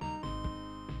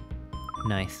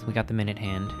 Nice, we got the minute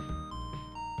hand.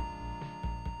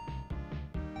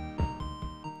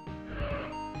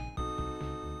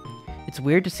 It's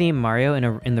weird to see Mario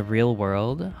in the real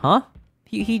world. Huh?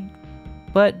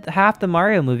 But half the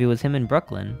Mario movie was him in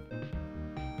Brooklyn.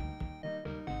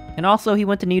 And also he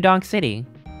went to New Donk City.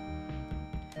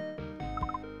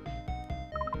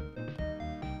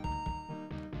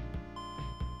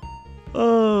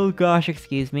 Oh gosh,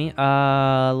 excuse me.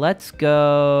 Let's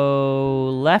go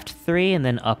left 3 and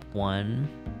then up 1.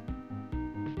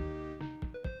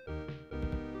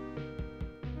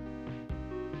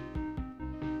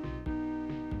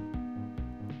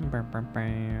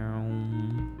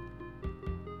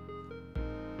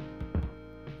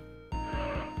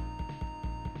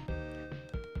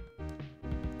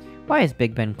 Why is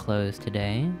Big Ben closed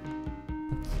today?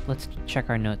 Let's check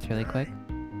our notes really quick.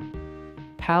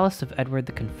 Palace of Edward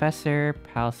the Confessor,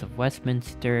 Palace of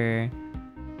Westminster.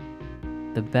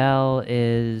 The bell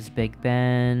is Big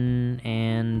Ben,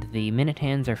 and the minute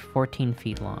hands are 14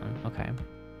 feet long. Okay.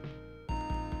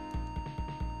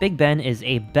 Big Ben is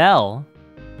a bell.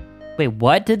 Wait,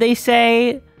 what did they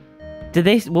say?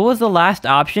 What was the last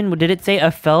option? Did it say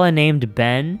a fella named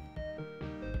Ben?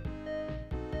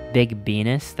 Big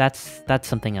Venus? That's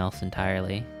something else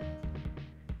entirely.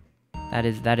 That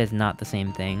is not the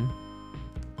same thing.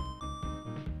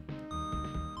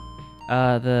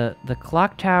 The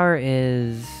clock tower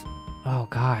is... Oh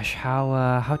gosh,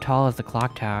 how tall is the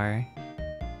clock tower?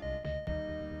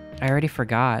 I already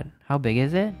forgot. How big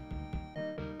is it?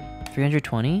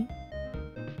 320?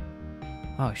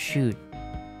 Oh shoot.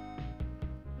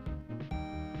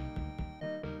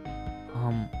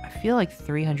 I feel like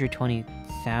 320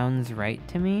 sounds right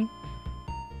to me.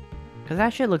 Cause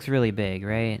that shit looks really big,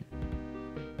 right?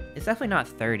 It's definitely not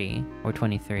 30 or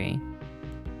 23.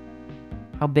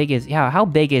 How big is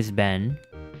Ben?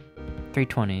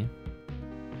 320.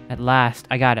 At last,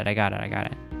 I got it.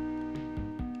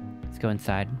 Let's go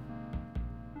inside.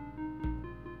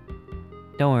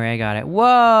 Don't worry, I got it.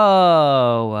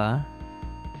 Whoa!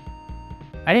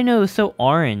 I didn't know it was so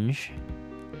orange.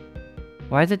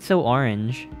 Why is it so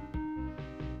orange?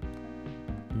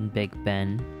 Big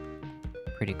Ben.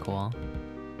 Pretty cool.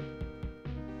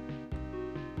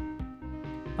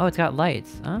 Oh, it's got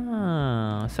lights.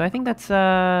 Oh, so I think that's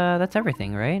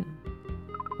everything, right?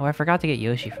 Oh, I forgot to get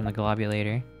Yoshi from the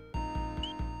Globulator.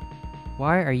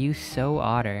 Why are you so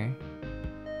otter?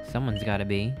 Someone's gotta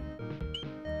be.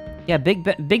 Yeah, Big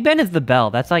Ben is the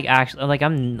bell. That's like actually like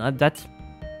that's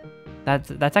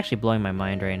actually blowing my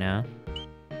mind right now.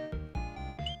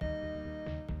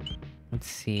 Let's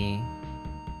see.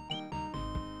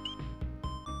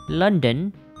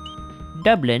 London,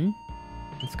 Dublin.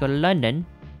 Let's go to London.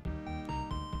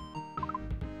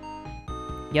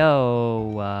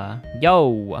 Yo.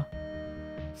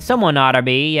 Someone ought to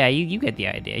be. Yeah, you get the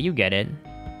idea. You get it.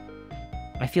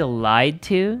 I feel lied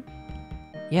to.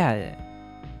 Yeah,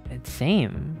 it's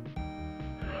same.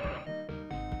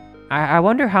 I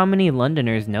wonder how many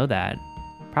Londoners know that.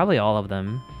 Probably all of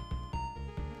them.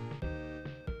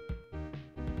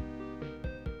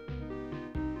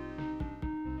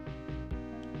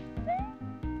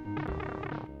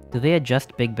 Do they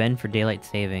adjust Big Ben for daylight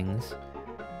savings?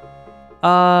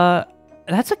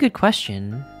 That's a good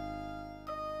question.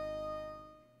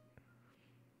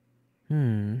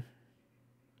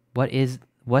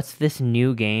 What's this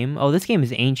new game? Oh, this game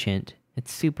is ancient.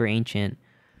 It's super ancient.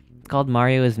 It's called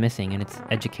Mario is Missing, and it's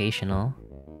educational.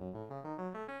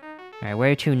 Alright,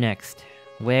 where to next?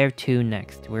 Where to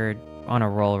next? We're on a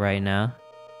roll right now.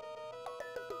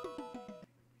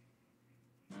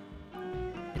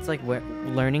 It's like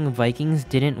learning Vikings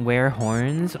didn't wear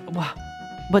horns.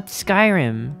 But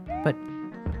Skyrim.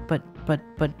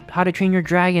 But How to Train Your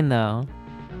Dragon though.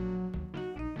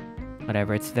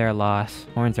 Whatever, it's their loss.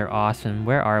 Horns are awesome.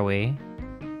 Where are we?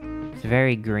 It's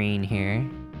very green here.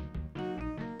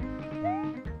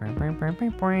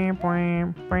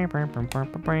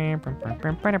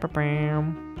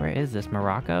 Where is this?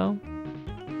 Morocco?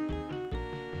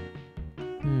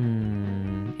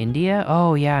 India?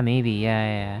 Oh yeah, maybe.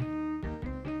 Yeah.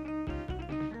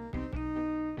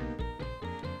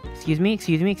 Excuse me.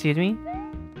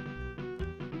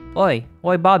 Oi,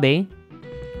 Bobby.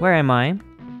 Where am I?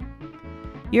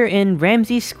 You're in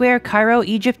Ramses Square, Cairo,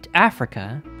 Egypt,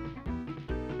 Africa.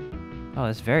 Oh,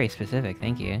 that's very specific,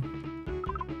 thank you.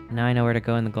 Now I know where to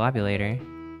go in the globulator.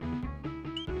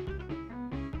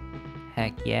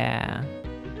 Heck yeah.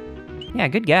 Yeah,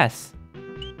 good guess.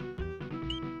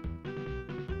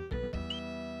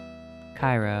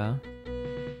 Cairo.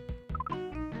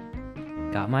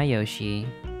 Got my Yoshi.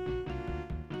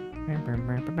 I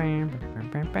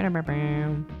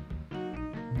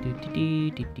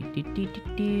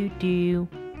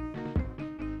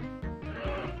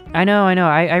know.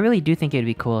 I really do think it'd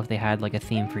be cool if they had like a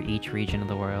theme for each region of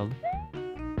the world.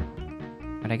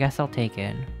 But I guess I'll take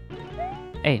it.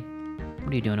 Hey,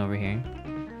 what are you doing over here?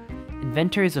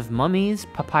 Inventors of mummies,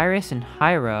 papyrus, and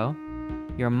Hyro.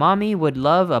 Your mommy would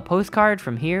love a postcard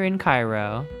from here in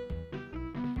Cairo.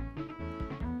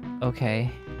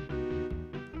 Okay.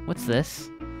 What's this?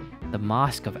 The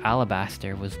Mosque of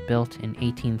Alabaster was built in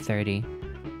 1830.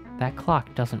 That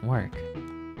clock doesn't work.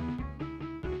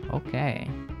 Okay.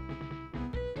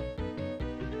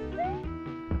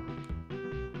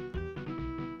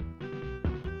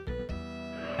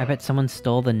 I bet someone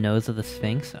stole the nose of the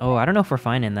Sphinx. Oh, I don't know if we're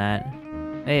finding that.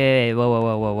 Hey,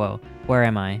 whoa. Where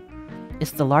am I?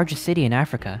 It's the largest city in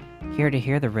Africa. Here to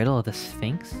hear the riddle of the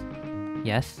Sphinx?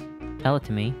 Yes, tell it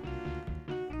to me.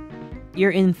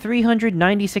 You're in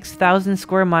 396,000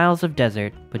 square miles of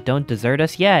desert, but don't desert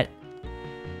us yet.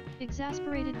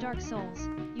 Exasperated Dark Souls,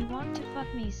 you want to fuck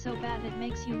me so bad it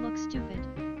makes you look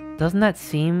stupid. Doesn't that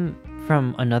seem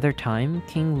from another time?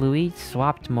 King Louis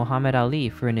swapped Muhammad Ali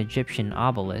for an Egyptian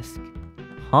obelisk.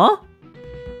 Huh?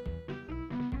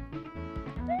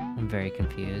 I'm very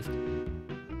confused.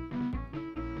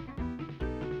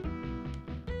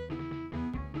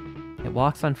 It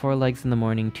walks on 4 legs in the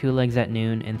morning, 2 legs at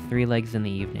noon, and 3 legs in the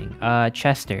evening.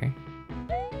 Chester.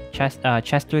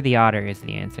 Chester the Otter is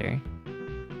the answer.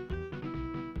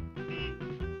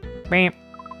 Bam.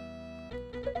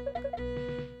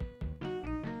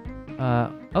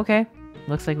 Okay.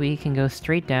 Looks like we can go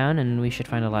straight down, and we should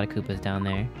find a lot of Koopas down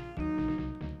there.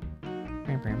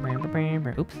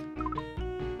 Oops.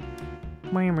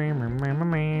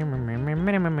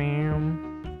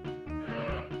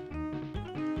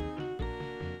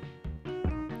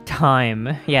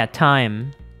 Time. Yeah,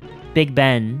 time. Big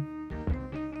Ben.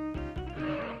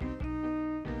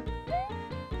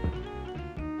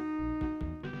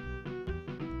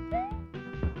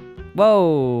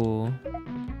 Whoa.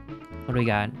 What do we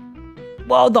got?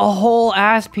 Whoa, the whole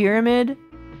ass pyramid?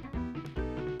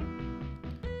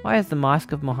 Why is the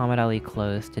Mosque of Muhammad Ali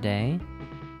closed today?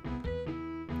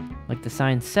 Like the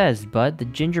sign says, bud, the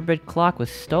gingerbread clock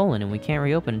was stolen and we can't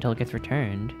reopen until it gets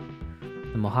returned.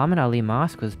 The Muhammad Ali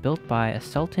Mosque was built by a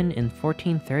sultan in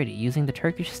 1430 using the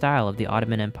Turkish style of the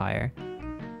Ottoman Empire.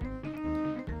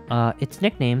 Its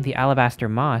nickname, the Alabaster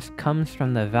Mosque, comes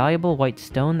from the valuable white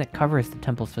stone that covers the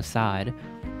temple's facade.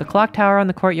 The clock tower on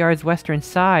the courtyard's western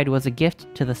side was a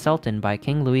gift to the Sultan by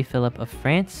King Louis Philippe of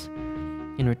France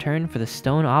in return for the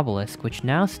stone obelisk, which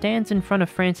now stands in front of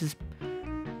France's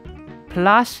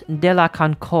Place de la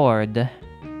Concorde.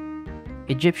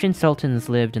 Egyptian sultans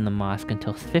lived in the mosque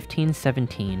until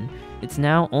 1517. It's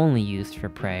now only used for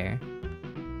prayer.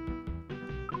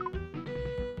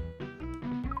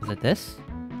 Is it this?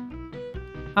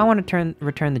 I want to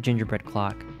return the gingerbread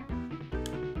clock.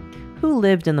 Who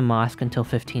lived in the mosque until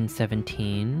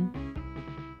 1517?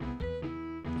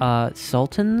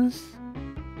 Sultans?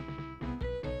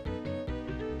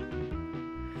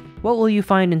 What will you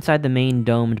find inside the main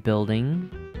domed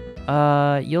building?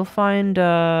 You'll find,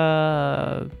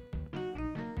 oh,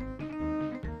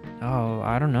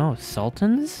 I don't know,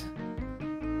 sultans?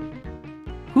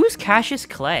 Who's Cassius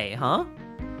Clay, huh?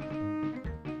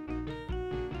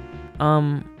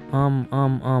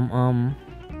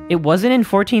 It wasn't in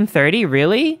 1430,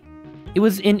 really? It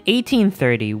was in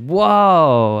 1830,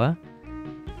 whoa!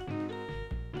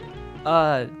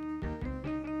 I'm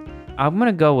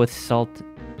gonna go with Sultan's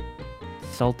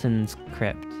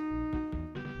Crypt.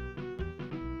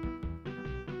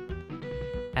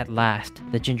 At last,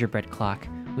 the gingerbread clock.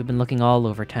 We've been looking all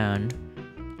over town.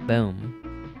 Boom.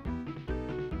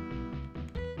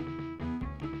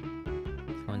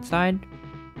 Let's go inside.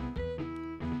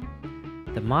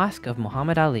 The Mosque of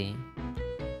Muhammad Ali.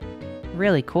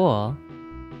 Really cool.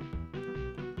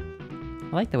 I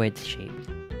like the way it's shaped.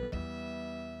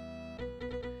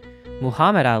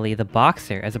 Muhammad Ali, the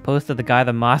boxer, as opposed to the guy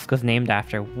the mosque was named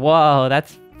after. Whoa,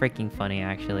 that's freaking funny,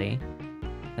 actually.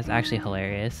 That's actually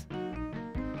hilarious.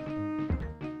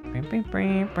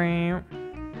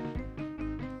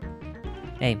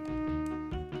 Hey,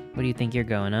 what do you think you're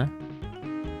going, huh?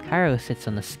 Cairo sits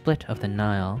on the split of the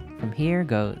Nile. From here,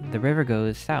 the river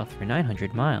goes south for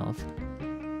 900 miles.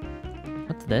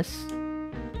 What's this?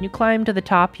 When you climb to the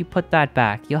top, you put that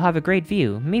back. You'll have a great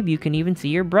view. Maybe you can even see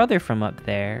your brother from up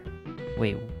there.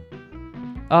 Wait.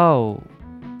 Oh.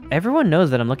 Everyone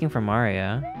knows that I'm looking for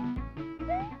Mario.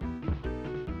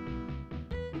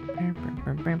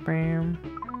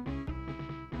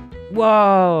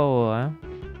 Whoa!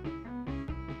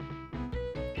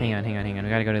 Hang on. We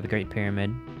gotta go to the Great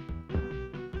Pyramid.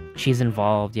 She's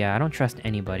involved. Yeah, I don't trust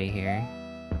anybody here.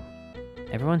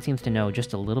 Everyone seems to know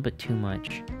just a little bit too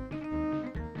much.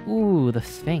 Ooh, the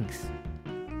Sphinx.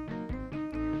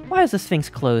 Why is the Sphinx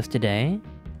closed today?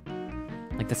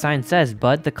 Like the sign says,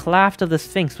 bud, the cleft of the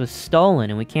Sphinx was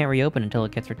stolen and we can't reopen until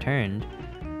it gets returned.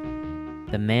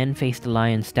 The man-faced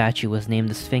lion statue was named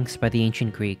the Sphinx by the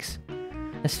ancient Greeks.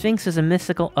 The Sphinx is a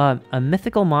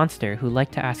mythical monster who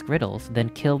liked to ask riddles, then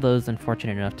kill those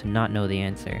unfortunate enough to not know the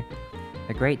answer.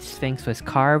 The Great Sphinx was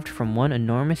carved from one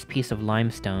enormous piece of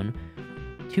limestone,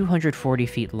 240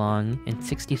 feet long and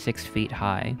 66 feet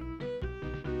high.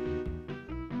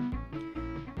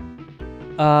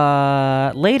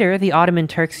 Later, the Ottoman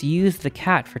Turks used the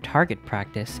cat for target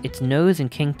practice. Its nose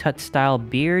and King Tut-style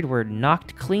beard were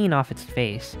knocked clean off its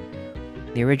face.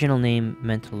 The original name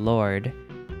meant Lord,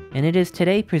 and it is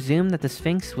today presumed that the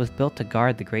Sphinx was built to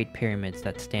guard the Great Pyramids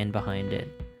that stand behind it.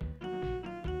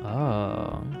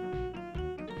 Oh.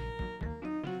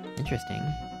 Interesting.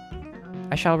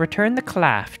 I shall return the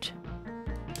cleft.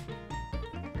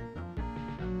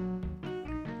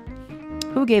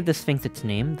 Who gave the Sphinx its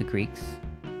name? The Greeks.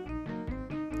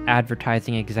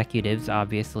 Advertising executives,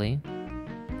 obviously.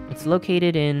 It's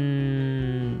located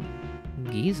in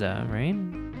Giza, right?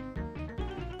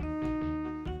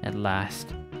 At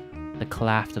last. The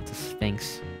cleft of the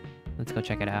Sphinx. Let's go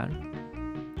check it out.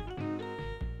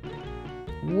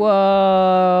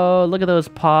 Whoa! Look at those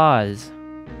paws.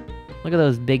 Look at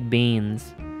those big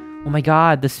beans. Oh my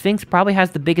god, the Sphinx probably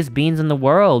has the biggest beans in the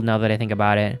world, now that I think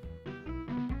about it.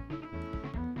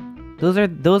 Those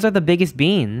are the biggest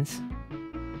beans.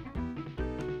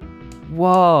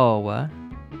 Whoa.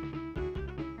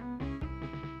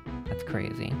 That's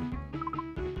crazy.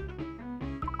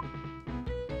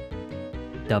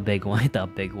 The big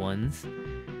ones.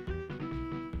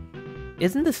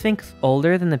 Isn't the Sphinx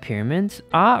older than the pyramids?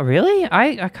 Really?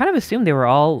 I kind of assumed they were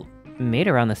all made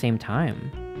around the same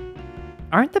time.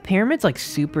 Aren't the pyramids like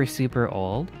super, super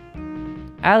old?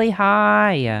 Ali,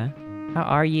 hi! How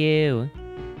are you?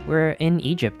 We're in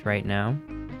Egypt right now.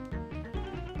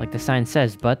 Like the sign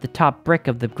says, but the top brick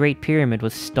of the Great Pyramid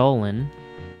was stolen.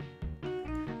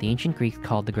 The ancient Greeks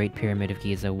called the Great Pyramid of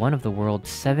Giza one of the world's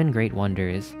 7 great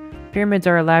wonders. Pyramids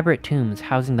are elaborate tombs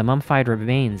housing the mummified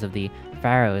remains of the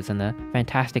pharaohs and the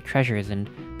fantastic treasures and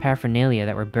paraphernalia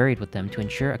that were buried with them to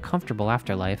ensure a comfortable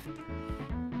afterlife.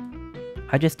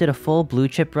 I just did a full blue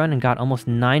chip run and got almost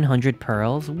 900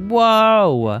 pearls.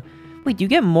 Whoa! Wait, do you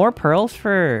get more pearls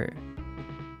for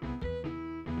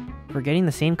getting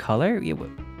the same color?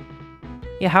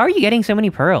 Yeah, how are you getting so many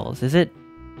pearls? Is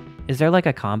there like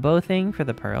a combo thing for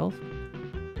the pearls?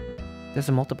 There's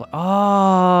a multiple.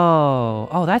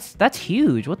 Oh, that's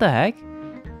huge. What the heck?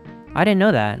 I didn't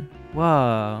know that.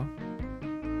 Whoa.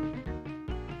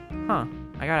 Huh.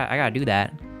 I gotta do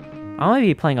that. I'm gonna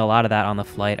be playing a lot of that on the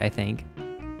flight, I think.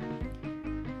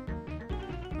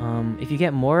 If you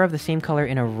get more of the same color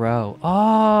in a row. Oh.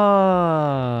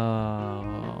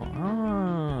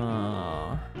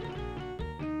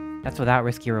 That's without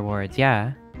risky rewards,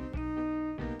 yeah.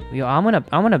 Yo, I'm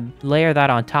gonna layer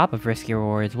that on top of risky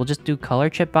rewards. We'll just do color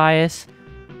chip bias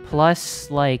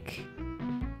plus like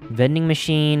vending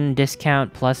machine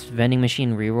discount plus vending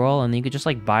machine reroll, and then you could just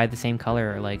like buy the same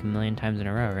color like a million times in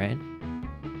a row, right?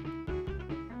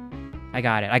 I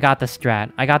got it. I got the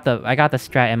strat. I got the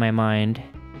strat in my mind.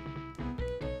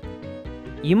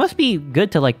 You must be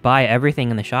good to like buy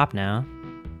everything in the shop now.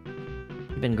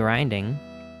 You've been grinding.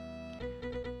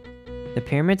 The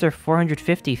pyramids are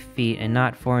 450 feet and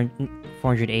not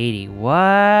 480.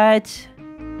 What?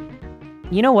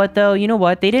 You know what though? You know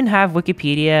what? They didn't have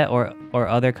Wikipedia or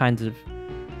other kinds of...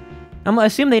 I'm gonna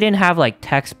assume they didn't have like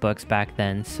textbooks back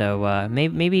then, so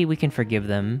maybe we can forgive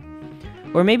them.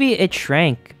 Or maybe it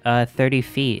shrank 30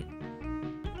 feet.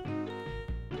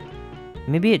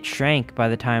 Maybe it shrank by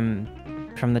the time...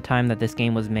 from the time that this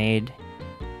game was made.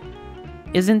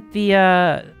 Isn't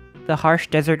the harsh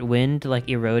desert wind like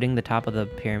eroding the top of the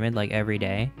pyramid like every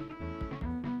day?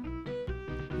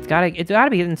 It's gotta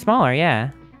be getting smaller,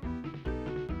 yeah.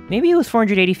 Maybe it was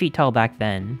 480 feet tall back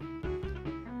then.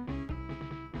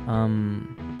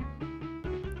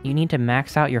 You need to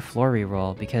max out your floor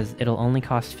reroll because it'll only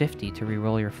cost 50 to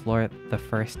reroll your floor the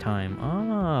first time.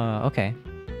 Oh, okay.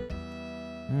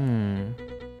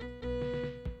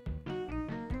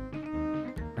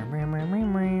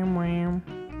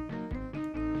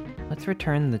 Let's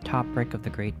return the top brick of the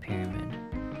Great Pyramid.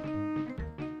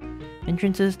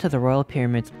 Entrances to the Royal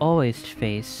Pyramids always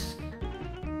face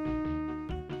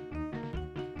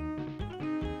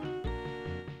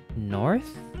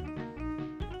north?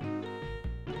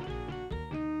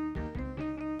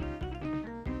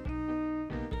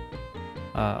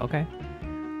 Okay.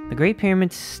 The Great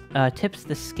Pyramid tips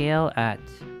the scale at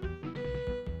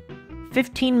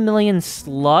 15 million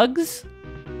slugs?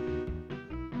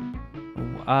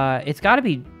 It's gotta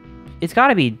be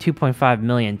 2.5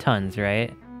 million tons,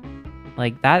 right?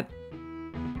 Like, that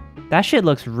shit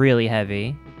looks really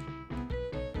heavy.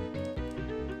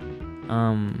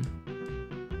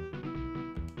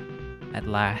 At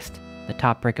last, the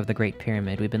top brick of the Great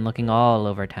Pyramid. We've been looking all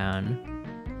over town.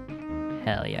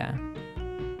 Hell yeah.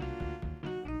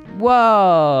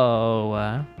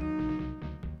 Whoa!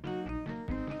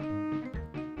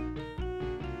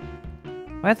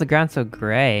 Why is the ground so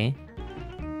gray?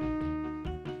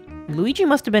 Luigi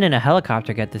must have been in a helicopter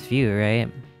to get this view, right?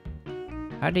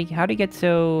 How'd he get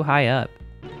so high up?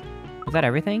 Is that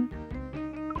everything?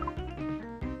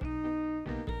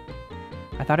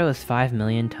 I thought it was 5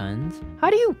 million tons. How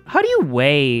do you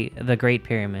weigh the Great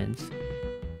Pyramids?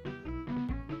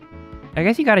 I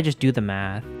guess you gotta just do the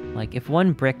math. Like, if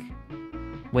one brick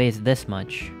weighs this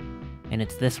much, and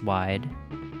it's this wide,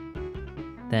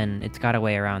 then it's gotta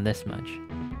weigh around this much.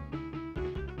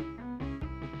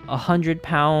 100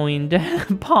 pound.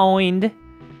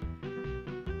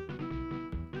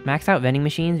 Max out vending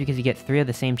machines because you get 3 of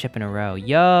the same chip in a row.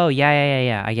 Yo,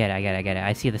 yeah. I get it.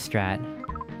 I see the strat.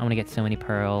 I'm gonna get so many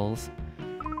pearls.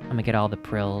 I'm gonna get all the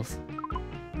prills.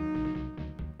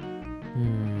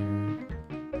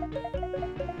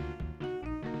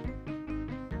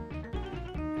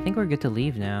 I think we're good to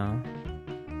leave now.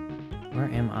 Where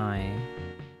am I?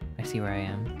 I see where I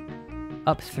am.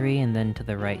 Up 3 and then to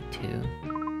the right 2.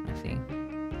 I see.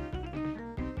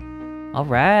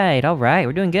 Alright,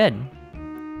 we're doing good.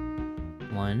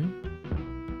 1,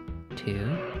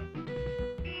 2,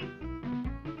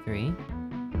 3.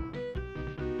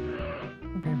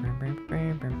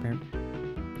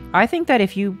 I think that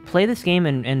if you play this game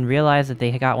and realize that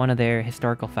they got one of their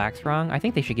historical facts wrong, I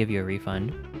think they should give you a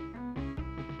refund.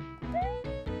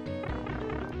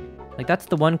 Like, that's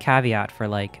the one caveat for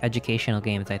like educational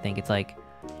games, I think. It's like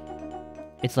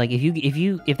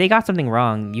if they got something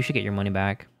wrong, you should get your money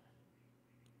back.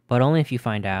 But only if you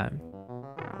find out.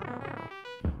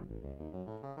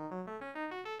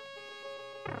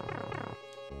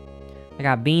 I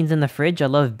got beans in the fridge. I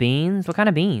love beans. What kind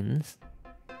of beans?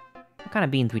 What kind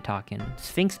of beans we talking?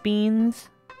 Sphinx beans?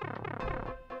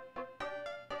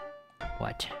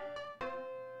 What?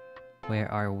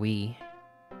 Where are we?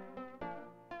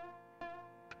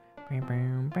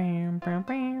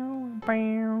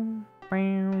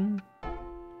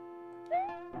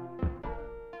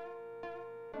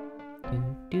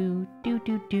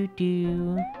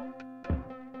 Do.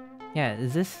 Yeah,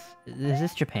 is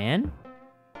this Japan?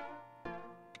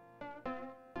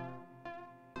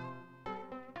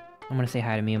 I'm gonna say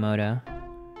hi to Miyamoto.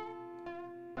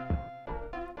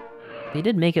 They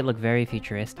did make it look very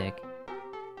futuristic.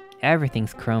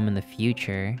 Everything's chrome in the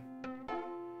future.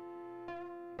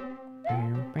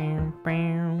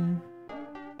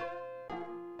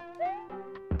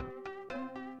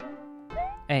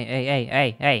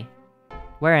 Hey.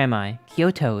 Where am I?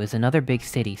 Kyoto is another big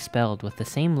city spelled with the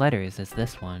same letters as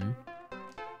this one.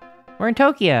 We're in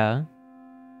Tokyo!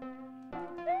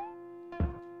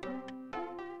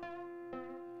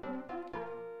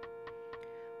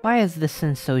 Why is the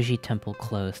Sensoji Temple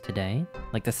closed today?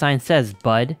 Like the sign says,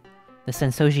 bud. The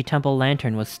Sensoji Temple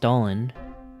lantern was stolen.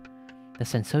 The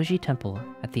Sensoji Temple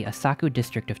at the Asaku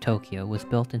district of Tokyo was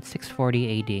built in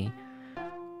 640 AD.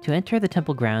 To enter the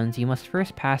temple grounds, you must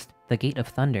first pass the Gate of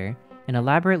Thunder, an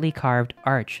elaborately carved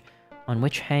arch on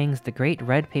which hangs the great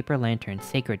red paper lantern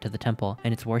sacred to the temple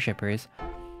and its worshippers.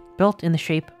 Built in the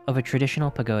shape of a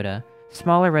traditional pagoda,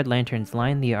 smaller red lanterns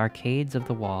line the arcades of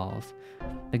the walls.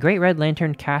 The great red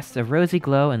lantern casts a rosy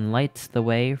glow and lights the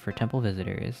way for temple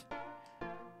visitors.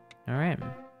 Alright.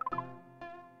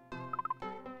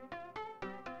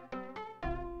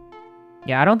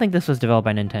 Yeah, I don't think this was developed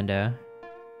by Nintendo.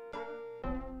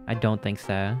 I don't think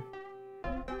so.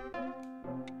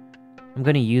 I'm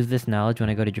gonna use this knowledge when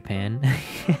I go to Japan.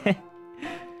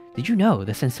 Did you know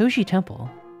the Sensoji Temple?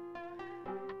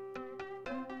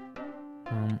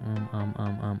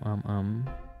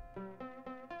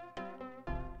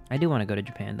 I do want to go to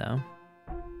Japan though.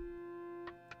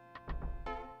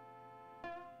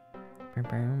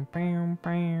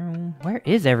 Where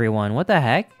is everyone? What the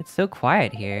heck? It's so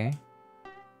quiet here.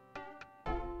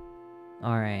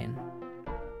 Alright.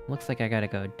 Looks like I gotta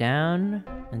go down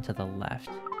and to the left.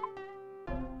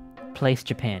 Place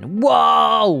Japan.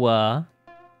 Whoa!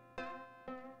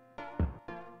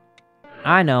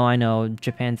 I know.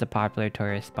 Japan's a popular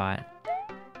tourist spot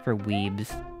for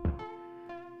weebs.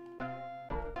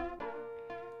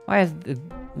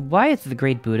 Why is the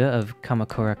Great Buddha of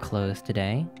Kamakura closed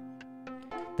today?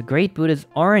 The Great Buddha's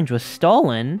orange was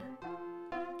stolen.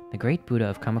 The Great Buddha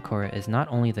of Kamakura is not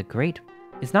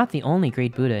the only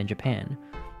Great Buddha in Japan,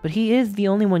 but he is the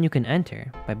only one you can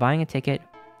enter by buying a ticket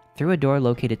through a door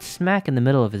located smack in the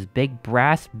middle of his big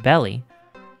brass belly.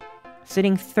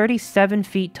 Sitting 37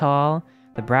 feet tall,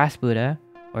 the brass Buddha,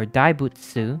 or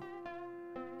Daibutsu,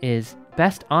 is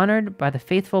best honored by the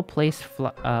faithful placing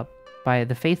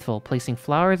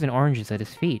flowers and oranges at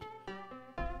his feet.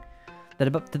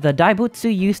 The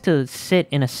Daibutsu used to sit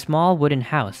in a small wooden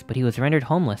house, but he was rendered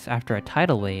homeless after a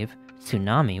tidal wave,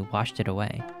 tsunami, washed it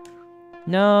away.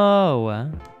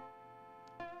 No!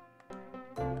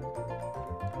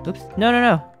 Oops.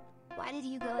 No. Why did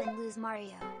you go and lose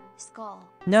Mario? Skull.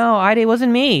 No, it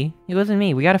wasn't me. It wasn't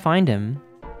me. We gotta find him.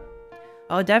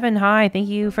 Oh, Devin, hi. Thank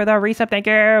you for the resub. Thank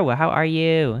you. How are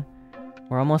you?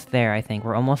 We're almost there, I think.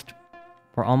 We're almost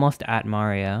at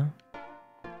Mario.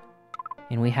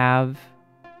 And we have...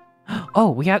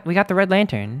 Oh, we got the red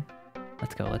lantern.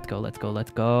 Let's go.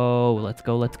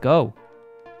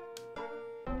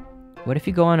 What if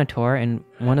you go on a tour and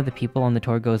one of the people on the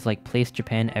tour goes like, place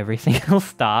Japan every single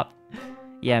stop?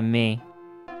 Yeah, me.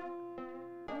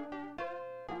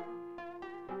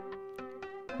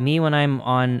 Me when I'm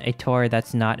on a tour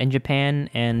that's not in Japan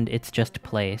and it's just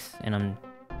place, and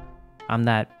I'm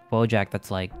that Bojack that's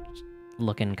like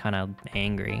looking kind of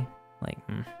angry. Like,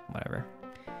 whatever.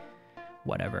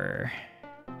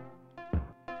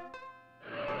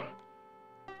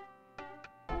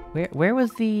 Where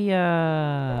was the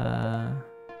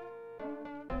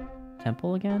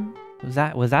temple again? Was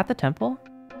that the temple?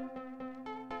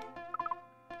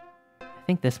 I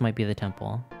think this might be the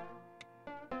temple.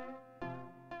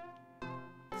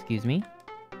 Excuse me?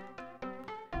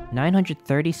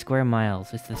 930 square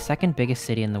miles. It's the second biggest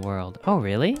city in the world. Oh,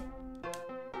 really?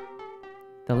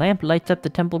 The lamp lights up the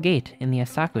temple gate in the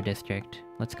Asaku district.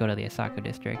 Let's go to the Asaku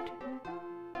district.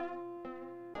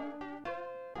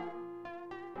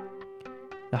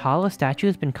 The hollow statue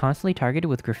has been constantly targeted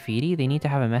with graffiti. They need to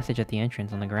have a message at the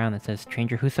entrance on the ground that says,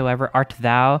 "Stranger whosoever art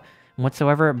thou, and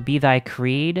whatsoever be thy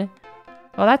creed."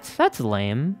 Oh, that's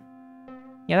lame.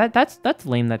 Yeah, that's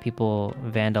lame that people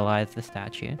vandalize the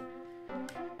statue.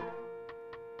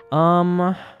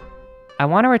 I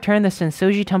want to return the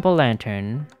Sensoji Temple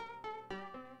lantern.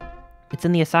 It's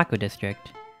in the Asaku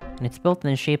district, and it's built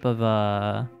in the shape of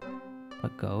a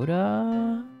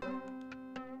pagoda.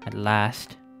 At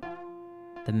last.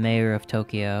 The mayor of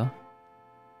Tokyo.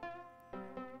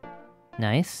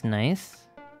 Nice, nice.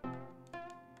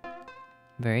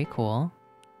 Very cool.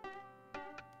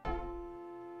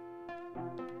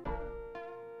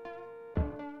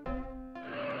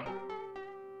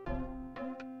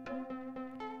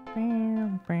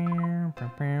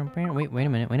 Wait a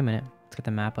minute. Let's get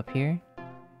the map up here.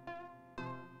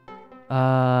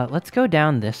 Let's go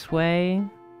down this way.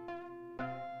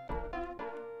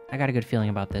 I got a good feeling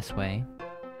about this way.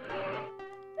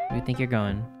 Where do you think you're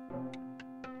going?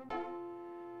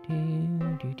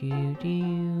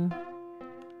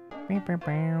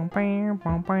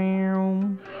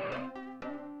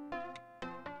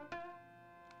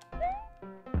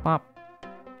 Pop.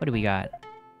 What do we got?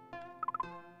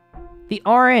 The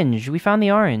orange! We found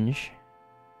the orange.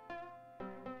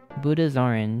 Buddha's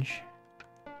orange.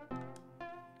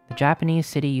 The Japanese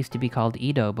city used to be called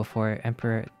Edo before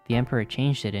the emperor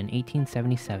changed it in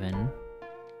 1877.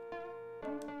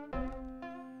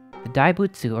 The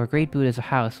Daibutsu, or Great Buddha's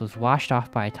house, was washed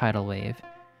off by a tidal wave.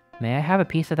 May I have a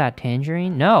piece of that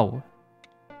tangerine? No!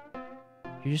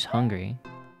 You're just hungry.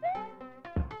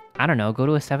 I don't know, go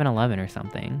to a 7-Eleven or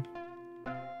something.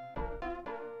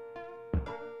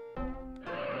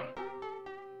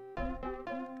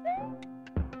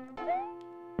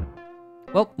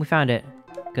 Well, we found it.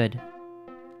 Good.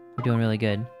 We're doing really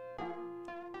good.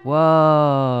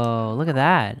 Whoa, look at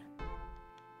that.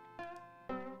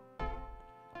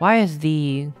 Why is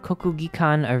the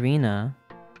Kokugikan Arena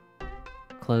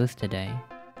closed today?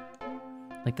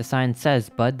 Like the sign says,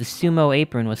 bud, the sumo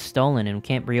apron was stolen and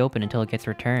can't reopen until it gets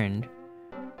returned.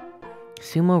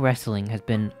 Sumo wrestling has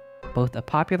been both a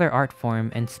popular art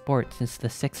form and sport since the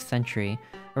 6th century,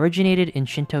 originated in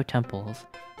Shinto temples.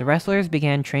 The wrestlers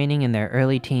began training in their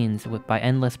early teens by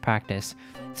endless practice,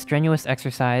 strenuous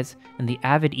exercise, and the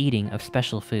avid eating of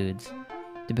special foods.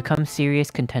 To become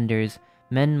serious contenders,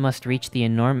 men must reach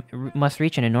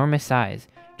an enormous size,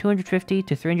 250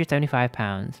 to 375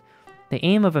 pounds. The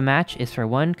aim of a match is for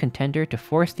one contender to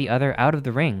force the other out of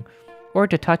the ring, or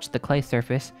to touch the clay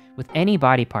surface with any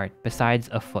body part besides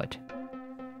a foot.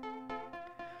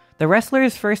 The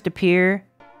wrestlers first appear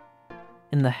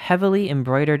in the heavily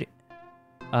embroidered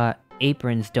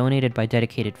aprons donated by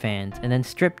dedicated fans, and then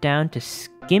stripped down to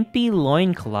skimpy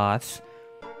loincloths,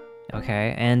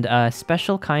 okay, and a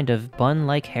special kind of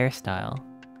bun-like hairstyle.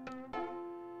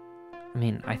 I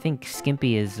mean, I think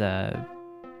skimpy is,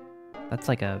 that's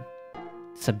like a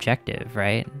subjective,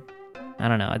 right? I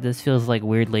don't know, this feels like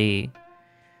weirdly,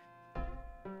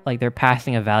 like they're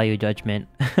passing a value judgment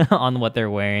on what they're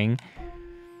wearing.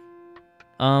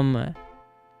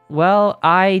 Well,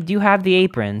 I do have the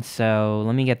apron, so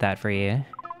let me get that for you.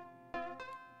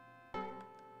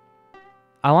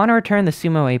 I want to return the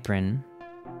sumo apron.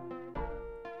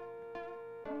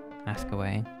 Ask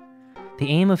away. The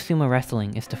aim of sumo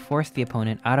wrestling is to force the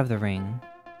opponent out of the ring.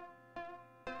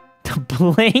 To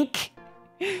blink?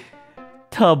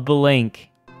 To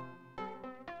blink.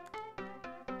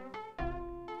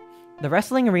 The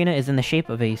wrestling arena is in the shape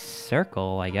of a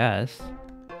circle, I guess.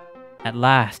 At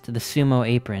last, the sumo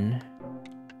apron.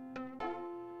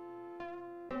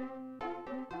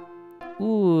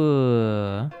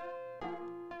 Ooh.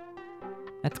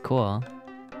 That's cool.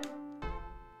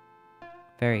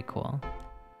 Very cool.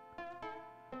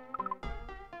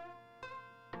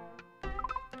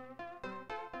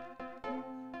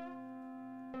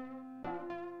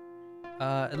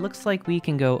 It looks like we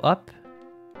can go up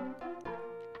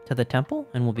to the temple,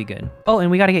 and we'll be good. Oh,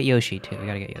 and we gotta get Yoshi, too. We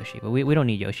gotta get Yoshi, but we don't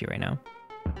need Yoshi right now.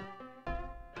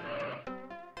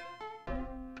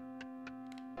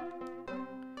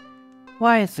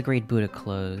 Why is the Great Buddha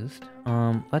closed?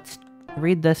 Let's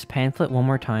read this pamphlet one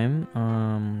more time.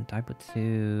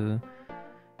 Daibutsu...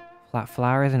 Flat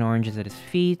flowers and oranges at his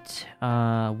feet.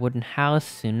 Wooden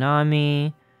house,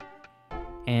 tsunami.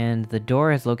 And the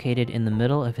door is located in the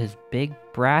middle of his big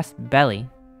brass belly.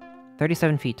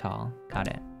 37 feet tall. Got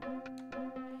it.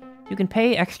 You can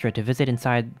pay extra to visit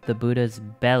inside the Buddha's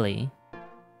belly.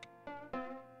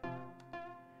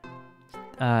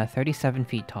 37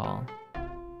 feet tall.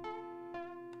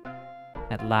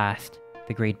 At last,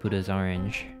 the Great Buddha's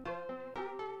orange.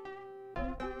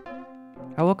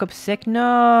 I woke up sick?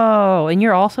 No! And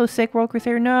you're also sick, World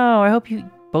Crusader? No! I hope you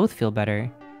both feel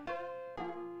better.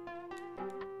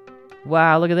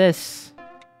 Wow, look at this.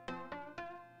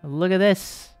 Look at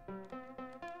this.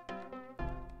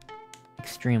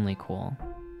 Extremely cool.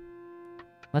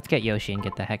 Let's get Yoshi and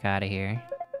get the heck out of here.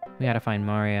 We gotta find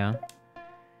Mario.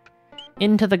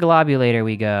 Into the globulator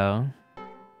we go.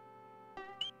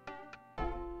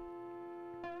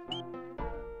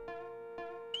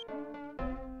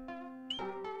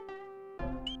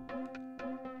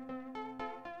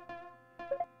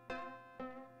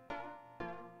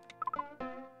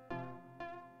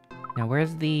 Now,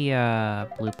 where's the,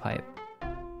 blue pipe?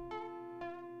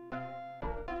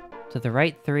 To the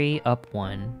right 3, up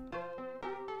 1.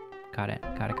 Got it.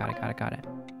 Got it.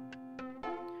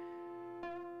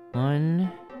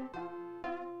 1,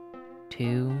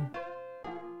 2,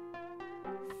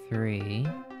 3.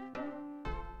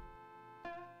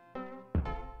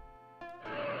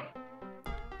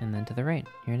 And then to the right.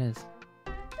 Here it is.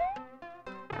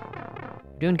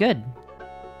 Doing good.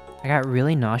 I got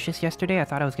really nauseous yesterday. I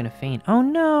thought I was gonna faint. Oh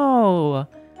no!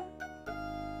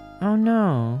 Oh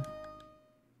no.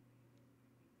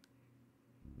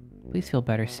 Please feel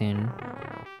better soon.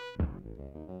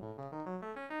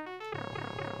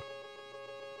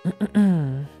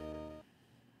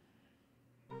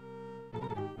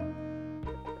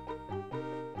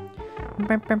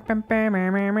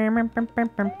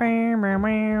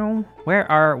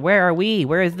 Where are we?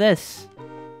 Where is this?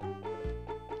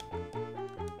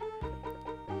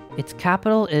 Its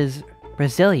capital is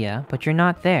Brasilia, but you're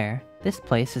not there. This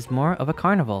place is more of a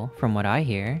carnival, from what I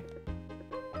hear.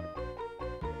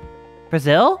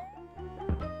 Brazil?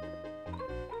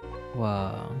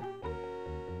 Whoa.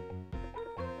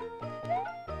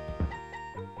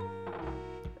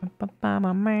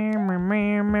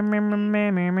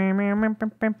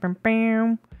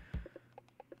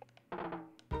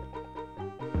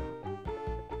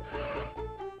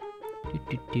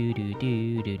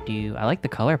 I like the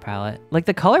color palette. Like,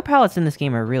 the color palettes in this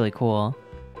game are really cool.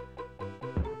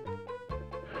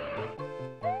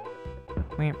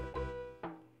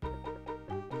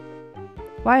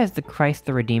 Why is the Christ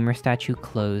the Redeemer statue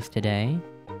closed today?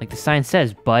 Like the sign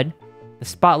says, bud. The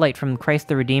spotlight from Christ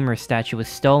the Redeemer statue was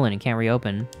stolen and can't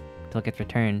reopen until it gets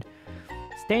returned.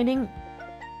 Standing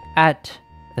at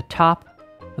the top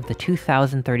of the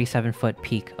 2,037-foot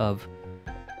peak of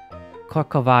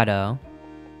Corcovado,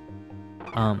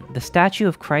 the statue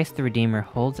of Christ the Redeemer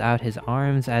holds out his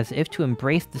arms as if to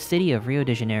embrace the city of Rio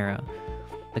de Janeiro.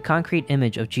 The concrete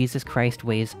image of Jesus Christ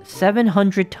weighs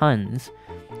 700 tons.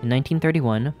 In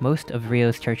 1931, most of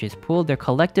Rio's churches pooled their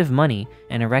collective money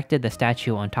and erected the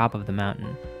statue on top of the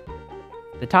mountain.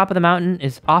 The top of the mountain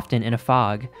is often in a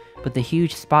fog, but the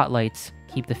huge spotlights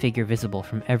keep the figure visible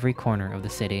from every corner of the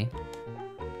city.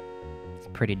 It's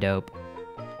pretty dope.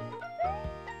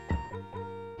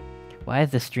 Why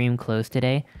is the stream closed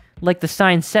today? Like the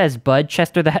sign says, bud,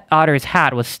 Chester the Otter's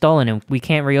hat was stolen and we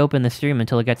can't reopen the stream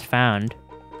until it gets found.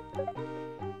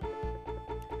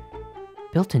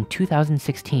 Built in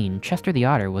 2016, Chester the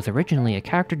Otter was originally a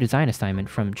character design assignment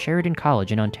from Sheridan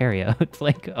College in Ontario. It's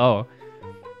like, oh.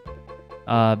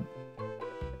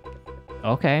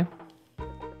 Okay.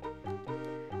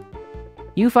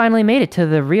 You finally made it to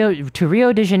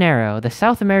Rio de Janeiro, the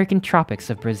South American tropics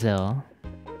of Brazil.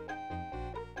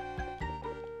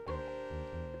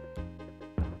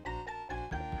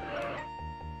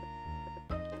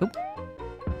 Oop.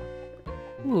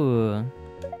 Ooh.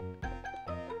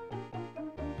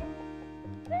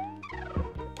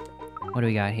 What do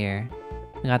we got here?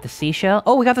 We got the seashell.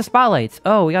 Oh, we got the spotlights.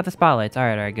 Oh, we got the spotlights. All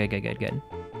right, good.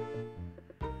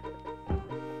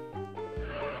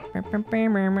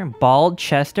 Bald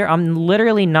Chester? I'm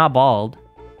literally not bald.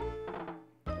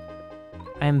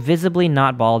 I am visibly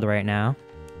not bald right now.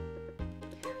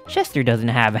 Chester doesn't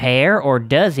have hair, or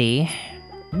does he?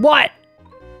 What?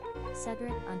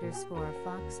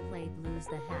 Cedric_Fox played Lose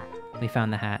the Hat. We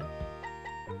found the hat.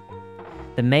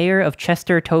 The mayor of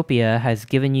Chestertopia has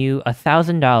given you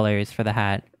 $1,000 for the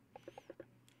hat.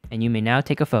 And you may now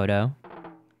take a photo.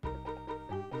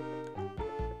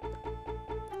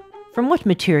 From what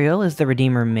material is the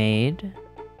Redeemer made?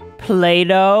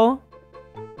 Play-Doh?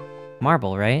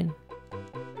 Marble, right?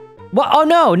 What? Oh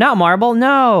no, not marble,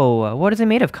 no! What is it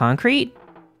made of, concrete?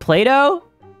 Play-Doh?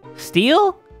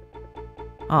 Steel?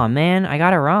 Aw man, I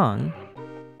got it wrong.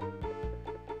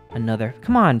 Another.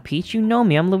 Come on, Peach, you know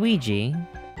me, I'm Luigi.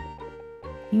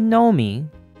 You know me.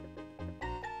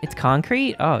 It's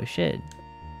concrete? Oh, shit.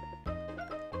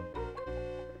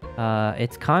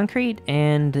 It's concrete,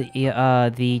 and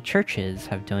the churches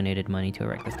have donated money to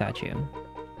erect the statue.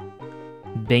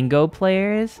 Bingo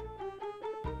players?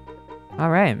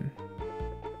 Alright.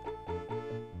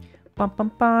 Bum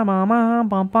bum bum bum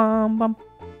bum bum bum.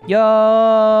 Yo!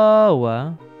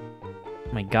 Oh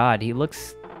my god, he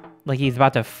looks like he's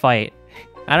about to fight.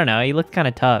 I don't know, he looks kind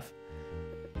of tough.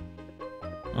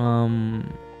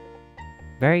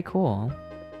 Very cool.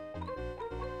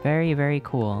 Very, very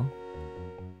cool.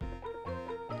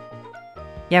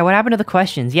 Yeah, what happened to the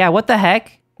questions? Yeah, what the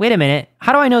heck? Wait a minute.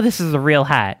 How do I know this is a real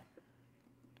hat?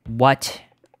 What?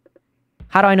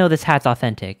 How do I know this hat's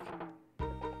authentic?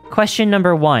 Question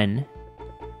number 1.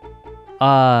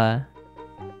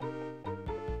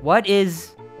 What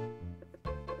is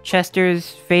Chester's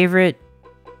favorite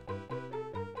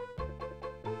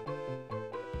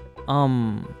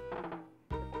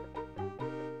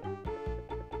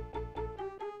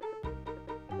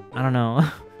I don't know.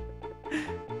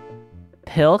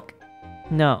 Pilk?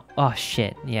 No. Oh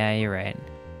shit. Yeah, you're right.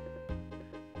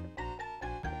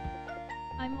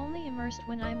 I'm only immersed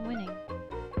when I'm winning.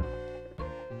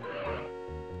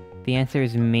 The answer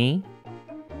is me.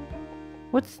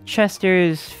 What's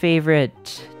Chester's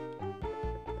favorite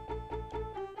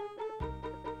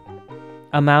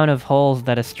amount of holes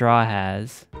that a straw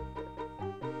has?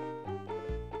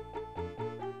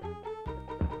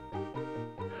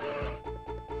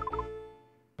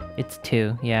 It's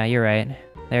 2. Yeah, you're right.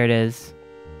 There it is.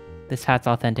 This hat's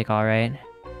authentic, alright.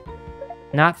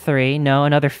 Not 3. No,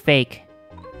 another fake.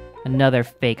 Another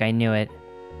fake, I knew it.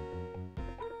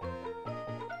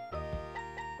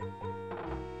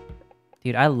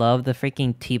 Dude, I love the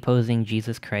freaking T-posing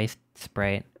Jesus Christ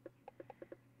sprite.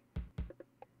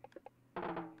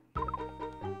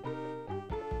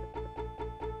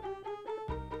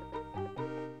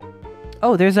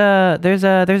 Oh, there's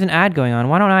an ad going on.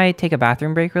 Why don't I take a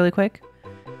bathroom break really quick?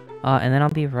 And then I'll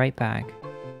be right back.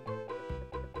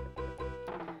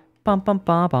 Bum bum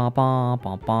bum bum bum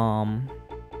bum bum.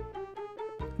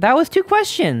 That was 2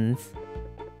 questions.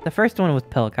 The first one was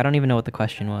Pilk. I don't even know what the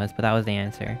question was, but that was the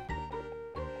answer.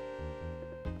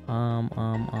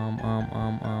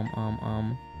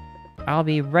 I'll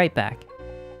be right back.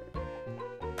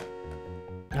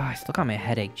 Oh, I still got my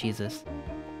headache, Jesus.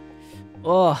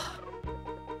 Ugh.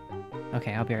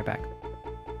 Okay, I'll be right back.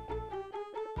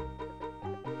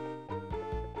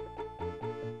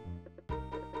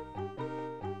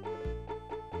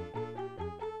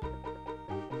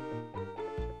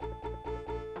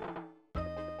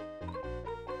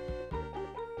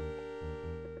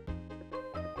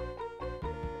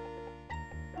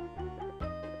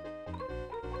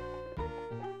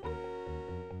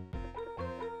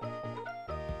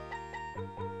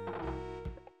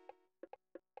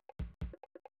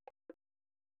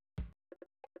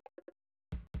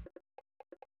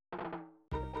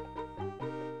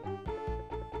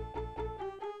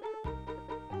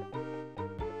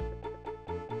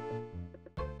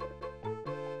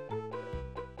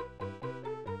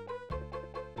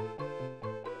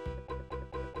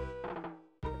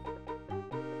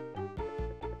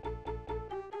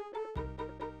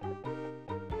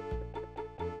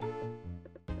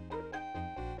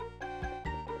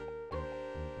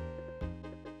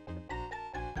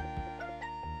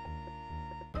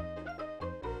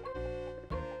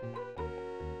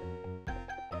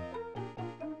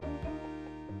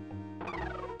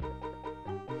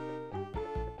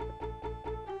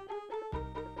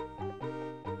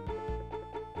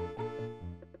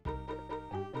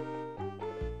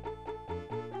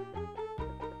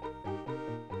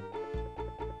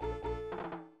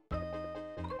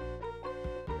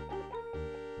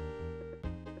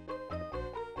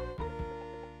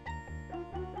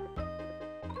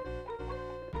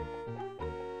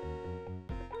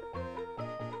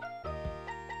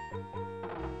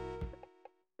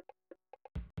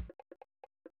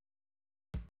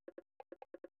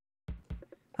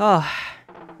 Oh,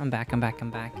 I'm back.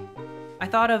 I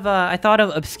thought of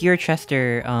obscure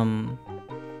Chester, an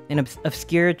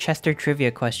obscure Chester trivia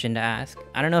question to ask.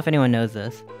 I don't know if anyone knows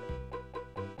this.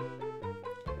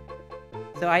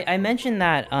 So I mentioned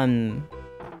that,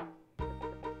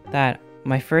 that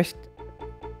my first,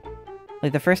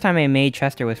 the first time I made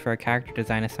Chester was for a character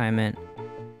design assignment.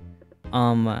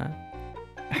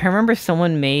 I remember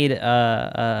someone made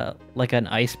like an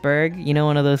iceberg, you know,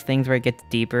 one of those things where it gets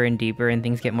deeper and deeper and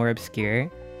things get more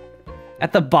obscure.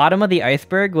 At the bottom of the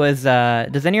iceberg was,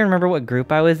 does anyone remember what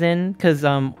group I was in? Because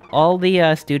all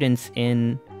the students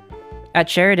at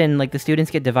Sheridan, like the students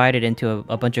get divided into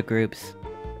a bunch of groups,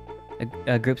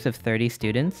 groups of 30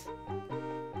 students.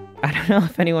 I don't know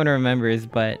if anyone remembers,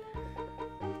 but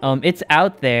it's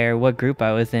out there what group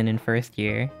I was in first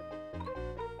year.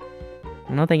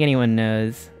 I don't think anyone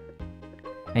knows.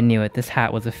 I knew it. This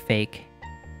hat was a fake.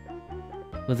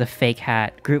 It was a fake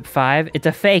hat. Group 5? It's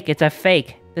a fake! It's a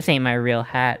fake! This ain't my real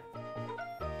hat.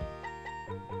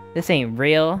 This ain't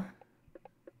real.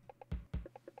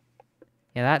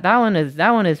 Yeah, that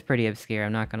one is pretty obscure,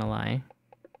 I'm not gonna lie.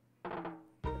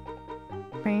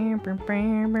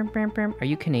 Are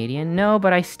you Canadian? No,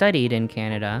 but I studied in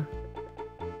Canada.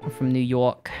 I'm from New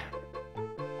York.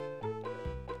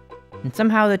 And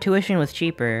somehow the tuition was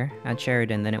cheaper at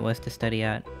Sheridan than it was to study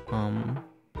at,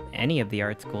 any of the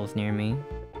art schools near me.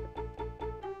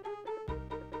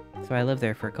 So I lived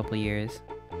there for a couple years.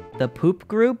 The Poop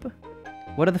Group?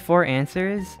 What are the 4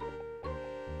 answers?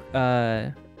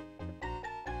 I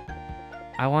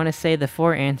want to say the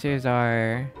 4 answers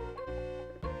are...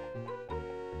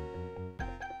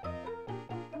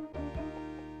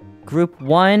 Group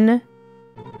 1,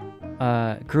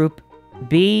 Group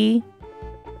B,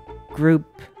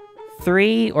 Group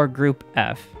 3, or Group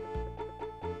F.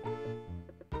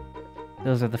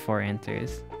 Those are the 4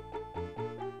 answers.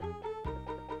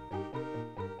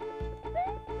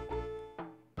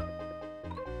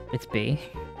 It's B.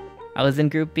 I was in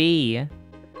Group B.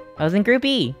 I was in Group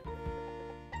E.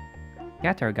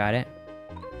 Yato got it.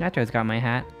 Yato's got my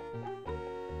hat.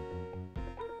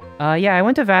 Yeah, I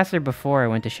went to Vassar before I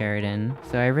went to Sheridan.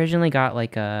 So I originally got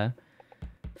like a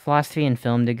philosophy and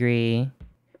film degree.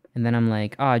 And then I'm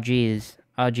like, oh geez,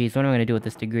 what am I gonna do with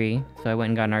this degree? So I went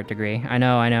and got an art degree. I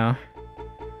know.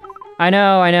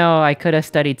 I could have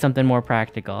studied something more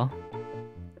practical.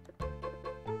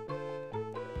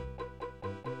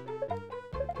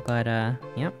 But,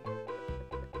 yep.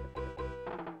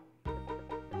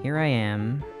 Here I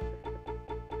am.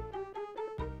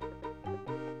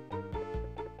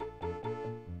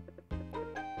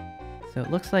 So it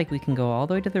looks like we can go all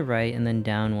the way to the right and then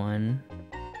down one.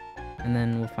 And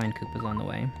then we'll find Koopas on the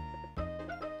way.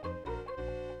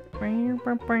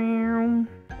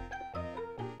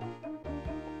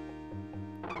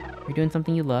 You're doing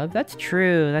something you love? That's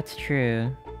true, that's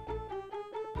true.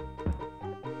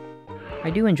 I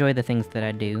do enjoy the things that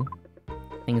I do.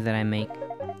 Things that I make.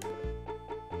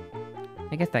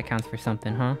 I guess that counts for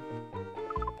something, huh?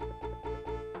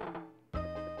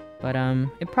 But,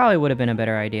 it probably would have been a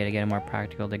better idea to get a more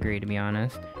practical degree, to be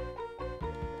honest.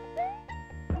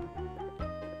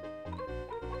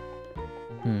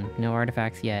 No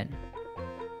artifacts yet.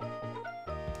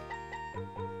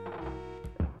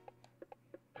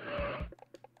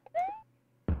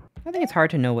 I think it's hard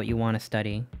to know what you want to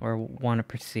study, or want to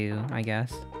pursue, I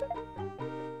guess.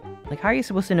 Like, how are you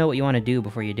supposed to know what you want to do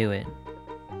before you do it?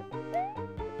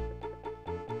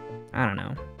 I don't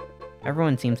know.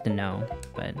 Everyone seems to know,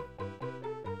 but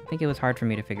I think it was hard for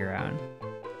me to figure out.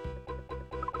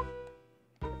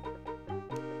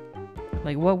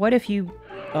 Like, what if you,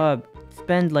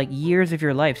 spend, like, years of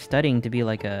your life studying to be,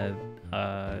 like,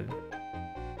 I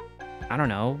don't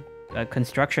know, a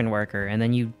construction worker, and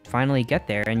then you finally get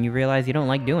there and you realize you don't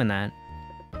like doing that.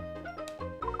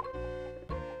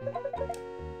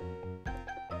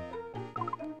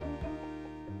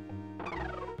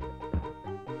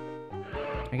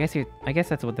 I guess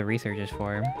that's what the research is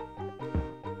for.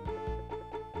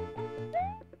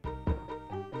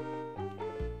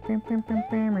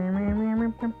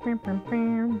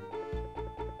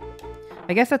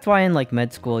 I guess that's why in, like,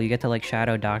 med school you get to, like,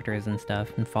 shadow doctors and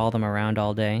stuff and follow them around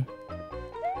all day.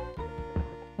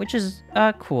 Which is,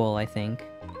 cool, I think.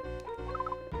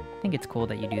 I think it's cool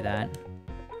that you do that.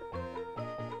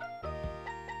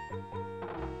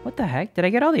 What the heck? Did I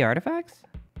get all the artifacts?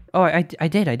 Oh, I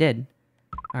did.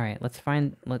 Alright, let's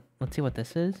see what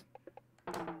this is.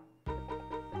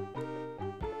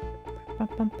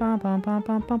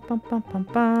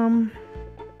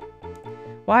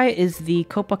 Why is the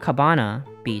Copacabana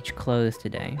beach closed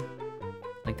today?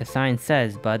 Like the sign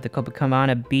says, bud, the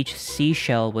Copacabana beach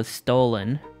seashell was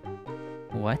stolen.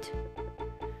 What?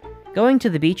 Going to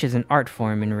the beach is an art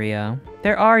form in Rio.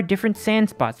 There are different sand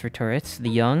spots for tourists, the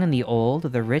young and the old,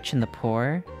 the rich and the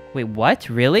poor. Wait, what?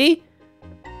 Really?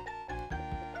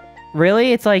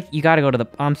 Really? It's like, you gotta go to the...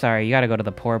 I'm sorry, you gotta go to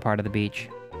the poor part of the beach.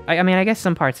 I mean, I guess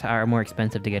some parts are more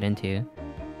expensive to get into.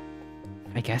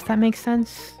 I guess that makes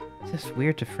sense. It's just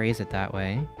weird to phrase it that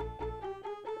way.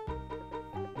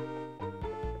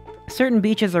 Certain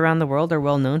beaches around the world are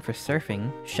well known for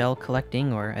surfing, shell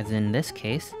collecting, or, as in this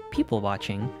case, people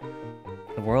watching.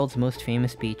 The world's most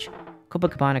famous beach,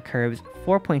 Copacabana, curves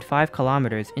 4.5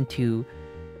 kilometers into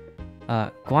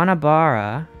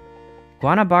Guanabara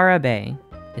Bay.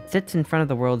 It sits in front of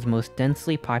the world's most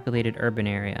densely populated urban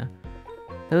area.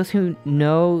 Those who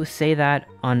know say that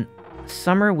on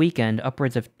summer weekend,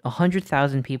 upwards of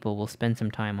 100,000 people will spend some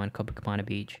time on Copacabana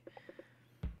Beach.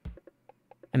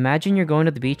 Imagine you're going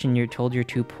to the beach and you're told you're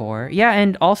too poor. Yeah,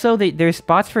 and also there's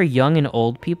spots for young and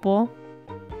old people.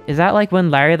 Is that like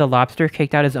when Larry the Lobster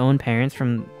kicked out his own parents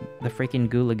from the freaking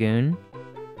Goo Lagoon?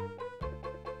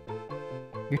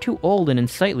 You're too old and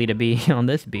unsightly to be on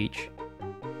this beach.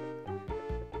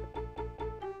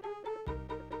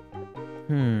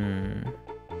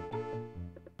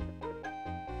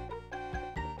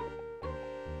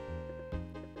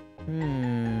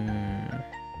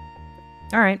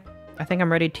 Alright, I think I'm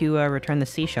ready to return the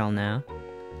seashell now.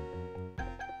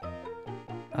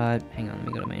 Hang on, let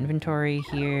me go to my inventory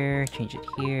here, change it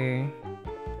here.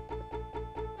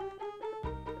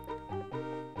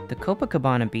 The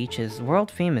Copacabana beach is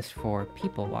world famous for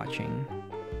people watching.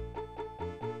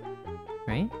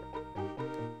 Right?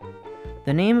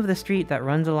 The name of the street that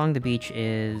runs along the beach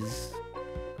is...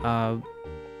 Guanabara,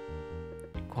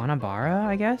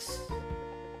 I guess?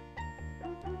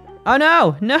 Oh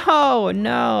no! No!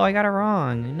 No! I got it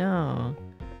wrong. No.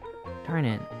 Darn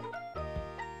it.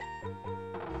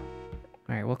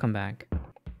 Alright, we'll come back.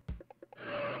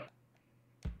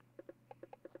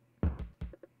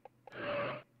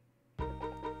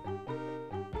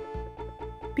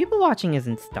 People watching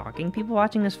isn't stalking. People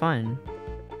watching is fun.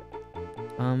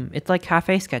 It's like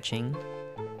cafe sketching.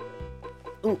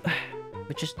 Ooh,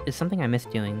 which is something I miss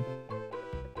doing.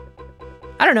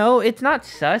 I don't know, it's not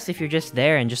sus if you're just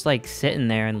there and just like sitting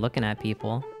there and looking at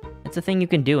people. It's a thing you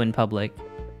can do in public.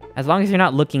 As long as you're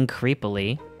not looking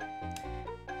creepily.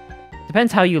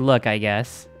 Depends how you look, I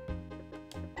guess.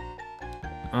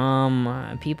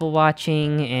 People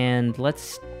watching, and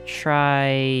let's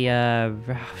try,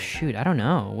 shoot, I don't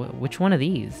know. Which one of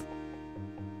these?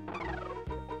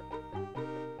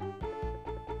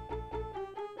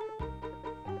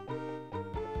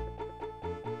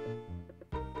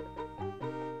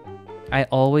 I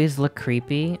always look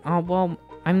creepy? Oh, well,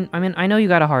 I mean, I know you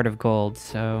got a heart of gold,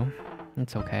 so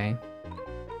it's okay.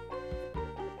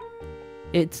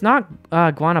 It's not,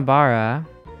 Guanabara.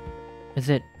 Is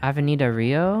it Avenida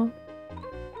Rio?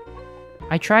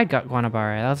 I tried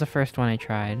Guanabara. That was the first one I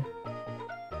tried.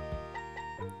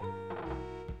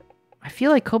 I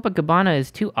feel like Copacabana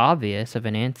is too obvious of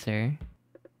an answer.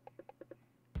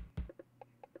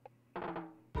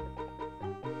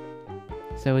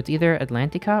 So it's either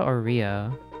Atlantica or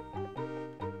Rio.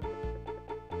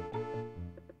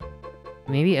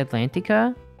 Maybe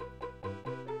Atlantica?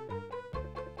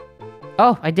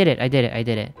 Oh, I did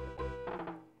it.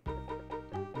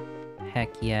 Heck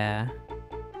yeah.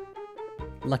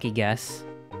 Lucky guess.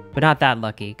 But not that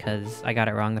lucky, because I got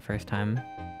it wrong the first time.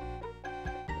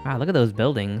 Wow, look at those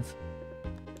buildings.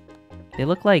 They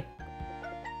look like...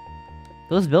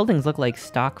 Those buildings look like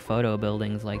stock photo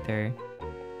buildings, like they're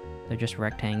just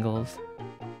rectangles.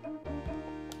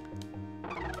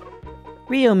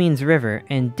 Rio means river,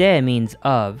 and de means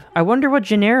of. I wonder what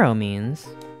Janeiro means.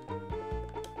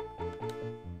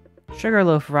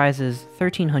 Sugarloaf rises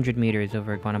 1,300 meters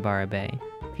over Guanabara Bay.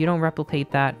 If you don't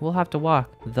replicate that, we'll have to walk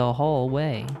the whole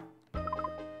way.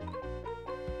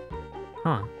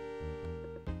 Huh.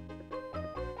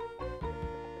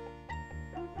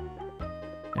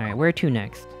 Alright, where to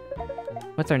next?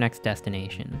 What's our next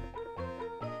destination?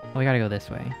 Oh, we gotta go this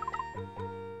way.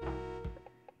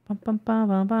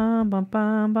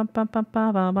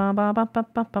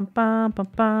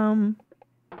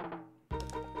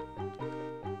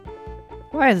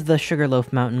 Why is the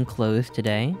Sugarloaf Mountain closed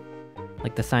today?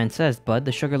 Like the sign says, bud,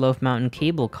 the Sugarloaf Mountain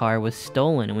cable car was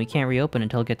stolen and we can't reopen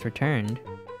until it gets returned.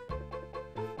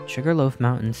 Sugarloaf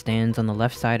Mountain stands on the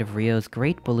left side of Rio's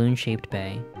great balloon-shaped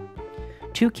bay.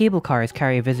 2 cable cars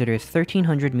carry visitors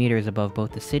 1,300 meters above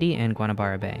both the city and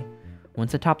Guanabara Bay.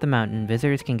 Once atop the mountain,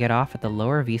 visitors can get off at the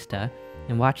lower vista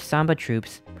and watch samba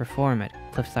troops perform at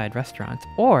cliffside restaurants,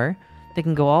 or they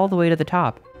can go all the way to the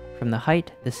top. From the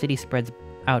height, the city spreads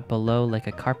out below like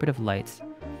a carpet of lights.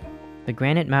 The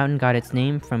granite mountain got its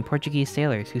name from Portuguese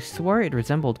sailors who swore it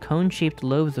resembled cone-shaped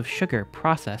loaves of sugar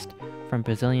processed from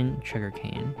Brazilian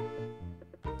sugarcane.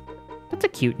 That's a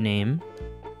cute name.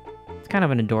 It's kind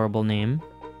of an adorable name.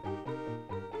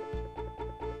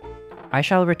 I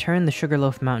shall return the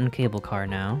Sugarloaf Mountain cable car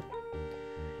now.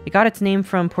 It got its name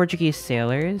from Portuguese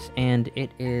sailors, and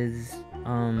it is,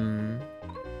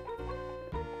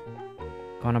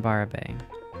 Guanabara Bay.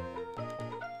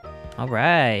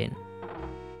 Alright.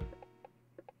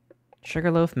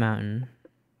 Sugarloaf Mountain.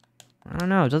 I don't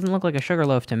know, it doesn't look like a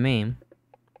sugarloaf to me.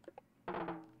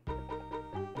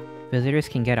 Visitors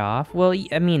can get off? Well,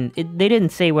 I mean, they didn't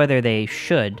say whether they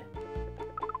should.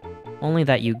 Only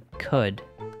that you could.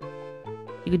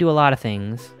 You could do a lot of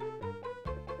things.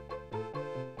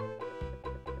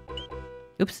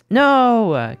 Oops.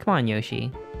 No! Come on,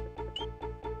 Yoshi.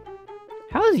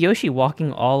 How is Yoshi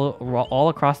walking all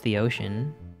across the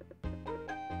ocean?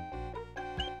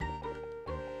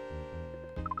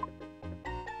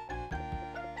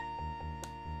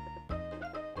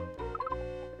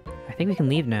 I think we can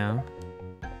leave now.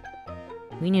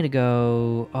 We need to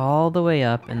go all the way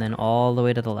up and then all the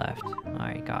way to the left.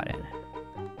 Alright, got it.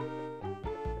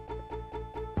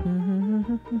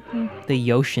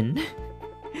 The ocean.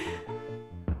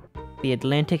 The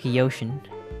Atlantic Ocean.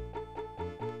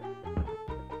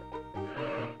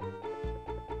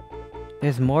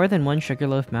 There's more than one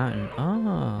Sugarloaf Mountain.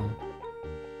 Oh.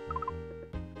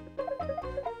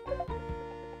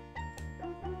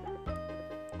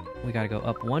 we gotta go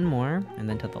up one more, and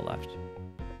then to the left.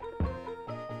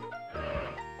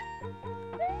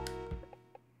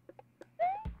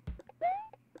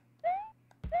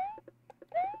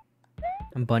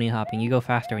 I'm bunny hopping. You go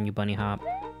faster when you bunny hop.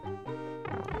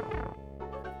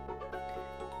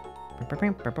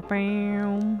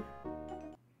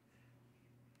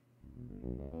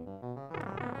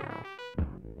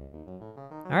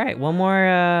 Alright, one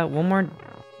more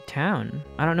town.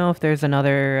 I don't know if there's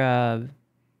another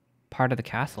part of the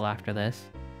castle after this.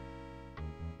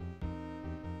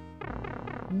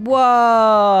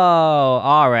 Whoa!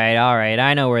 Alright,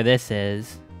 I know where this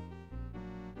is.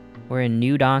 We're in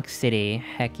New Donk City.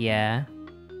 Heck yeah.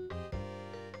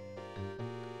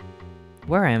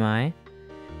 Where am I?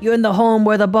 You're in the home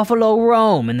where the buffalo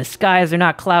roam and the skies are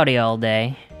not cloudy all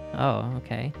day. Oh,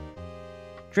 okay.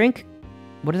 Drink?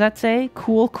 What does that say?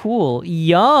 Cool, cool.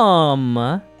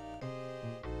 Yum!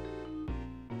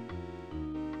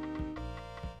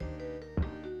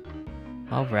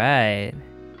 Alright.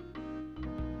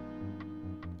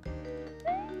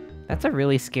 That's a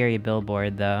really scary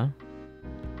billboard, though.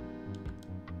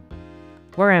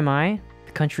 Where am I?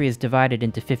 The country is divided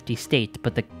into 50 states,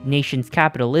 but the nation's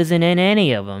capital isn't in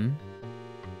any of them.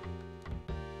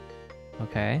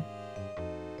 Okay.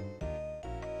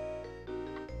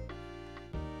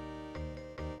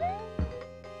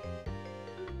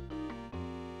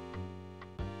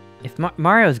 If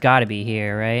Mario's gotta be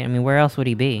here, right? I mean, where else would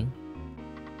he be?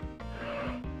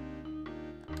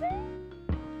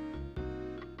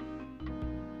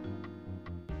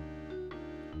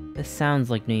 This sounds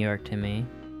like New York to me.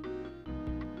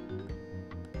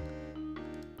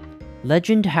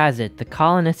 Legend has it, the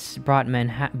colonists bought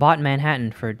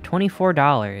Manhattan for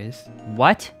 $24.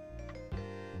 What?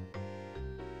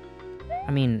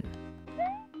 I mean,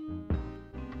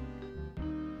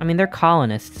 they're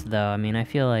colonists, though. I mean, I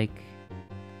feel like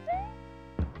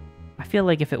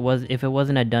if it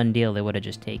wasn't a done deal, they would have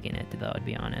just taken it, though, to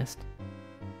be honest.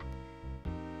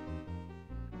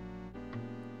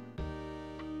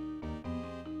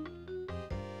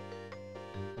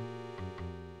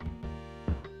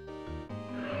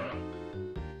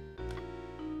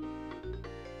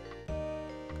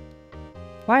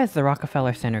 Why is the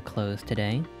Rockefeller Center closed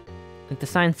today? Like the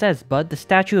sign says, bud, the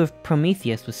statue of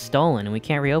Prometheus was stolen and we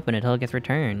can't reopen it until it gets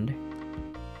returned.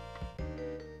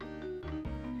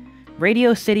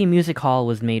 Radio City Music Hall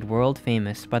was made world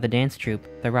famous by the dance troupe,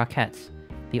 the Rockettes.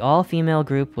 The all-female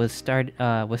group was started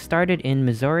in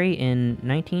Missouri in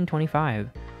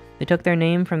 1925. They took their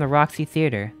name from the Roxy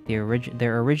Theater,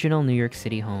 their original New York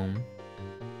City home.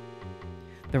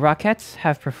 The Rockettes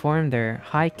have performed their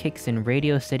high kicks in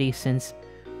Radio City since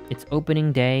its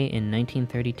opening day in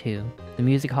 1932. The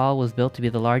music hall was built to be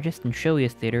the largest and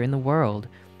showiest theater in the world,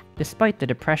 despite the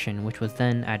Depression, which was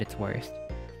then at its worst.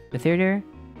 The theater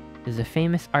is a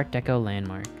famous Art Deco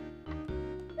landmark.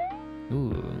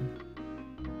 Ooh.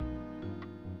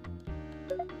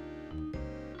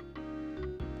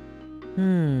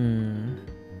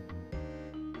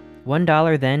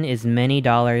 $1 then is many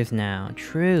dollars now.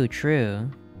 True,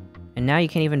 true. And now you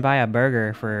can't even buy a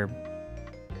burger for...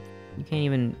 You can't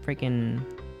even freaking...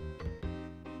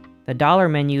 The dollar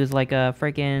menu is like a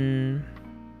freaking...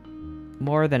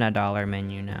 More than a dollar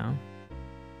menu now.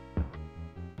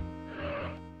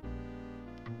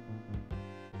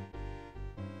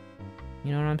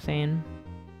 You know what I'm saying?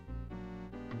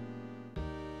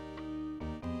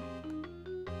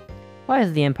 Why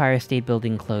is the Empire State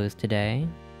Building closed today?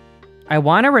 I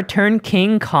want to return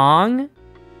King Kong?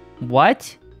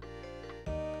 What?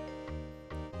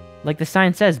 Like the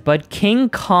sign says, but King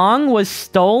Kong was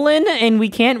stolen and we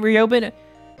can't reopen it.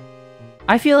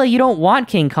 I feel like you don't want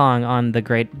King Kong on the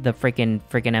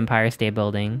freaking Empire State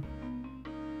Building.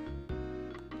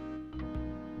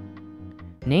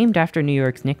 Named after New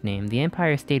York's nickname, the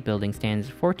Empire State Building stands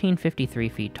 1,453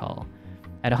 feet tall.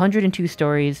 At 102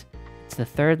 stories, it's the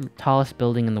third tallest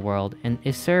building in the world and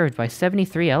is served by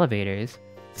 73 elevators.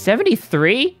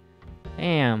 73?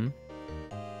 Damn.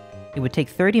 It would take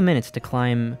 30 minutes to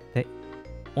climb the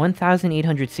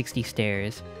 1,860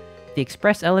 stairs. The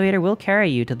express elevator will carry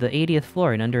you to the 80th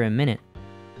floor in under a minute.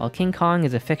 While King Kong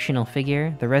is a fictional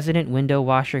figure, the resident window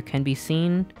washer can be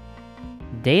seen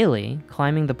daily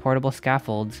climbing the portable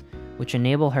scaffolds, which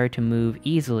enable her to move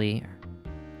easily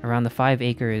around the 5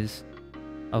 acres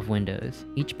of windows.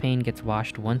 Each pane gets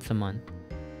washed once a month.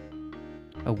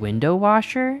 A window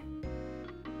washer?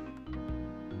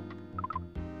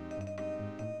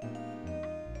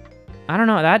 I don't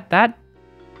know,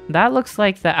 that looks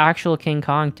like the actual King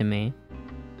Kong to me.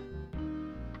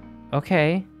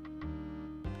 Okay.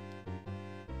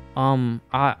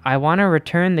 I want to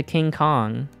return the King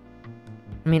Kong.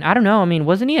 I mean, I don't know. I mean,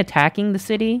 wasn't he attacking the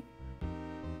city?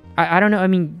 I don't know. I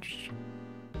mean,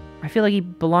 I feel like he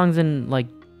belongs in, like,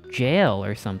 jail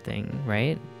or something,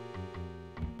 right?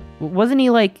 Wasn't he,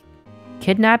 like,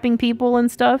 kidnapping people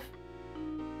and stuff?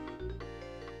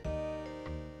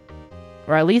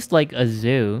 Or at least, like, a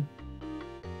zoo.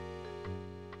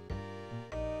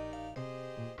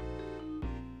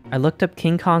 I looked up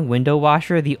King Kong window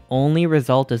washer. The only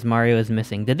result is Mario is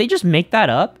missing. Did they just make that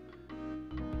up?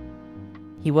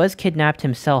 He was kidnapped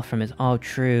himself from his... Oh,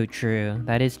 true, true.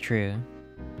 That is true.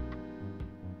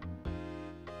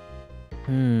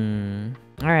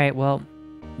 Alright, well,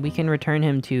 we can return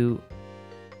him to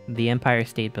the Empire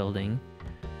State Building.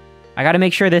 I gotta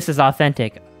make sure this is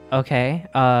authentic. Okay,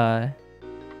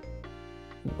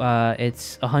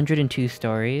 it's 102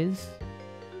 stories.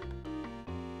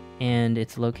 And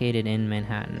it's located in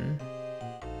Manhattan.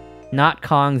 Not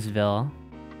Kongsville.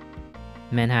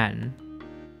 Manhattan.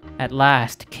 At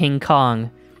last, King Kong.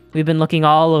 We've been looking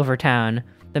all over town.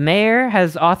 The mayor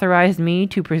has authorized me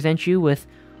to present you with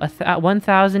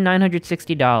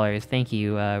 $1,960. Thank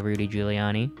you, Rudy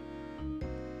Giuliani.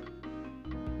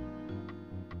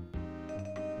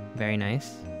 Very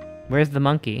nice. Where's the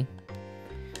monkey?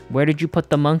 Where did you put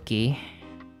the monkey?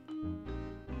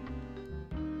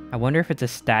 I wonder if it's a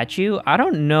statue. I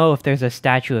don't know if there's a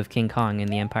statue of King Kong in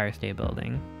the Empire State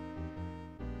Building.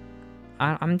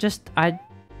 I'm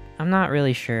not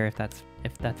really sure if that's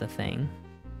a thing.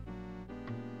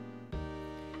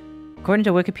 According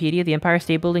to Wikipedia, the Empire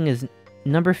State Building is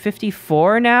number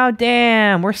 54 now?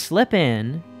 Damn, we're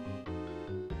slipping.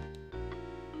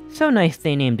 So nice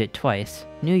they named it twice.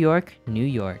 New York, New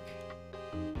York.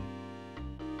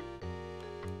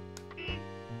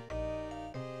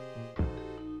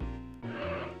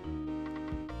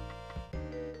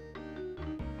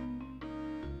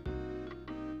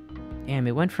 Damn,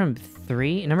 it went from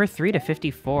number 3 to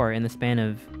 54 in the span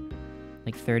of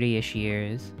like 30-ish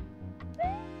years.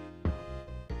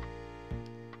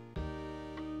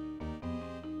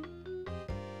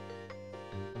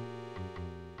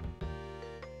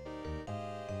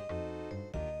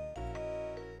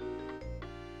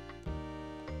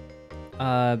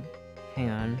 Hang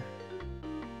on.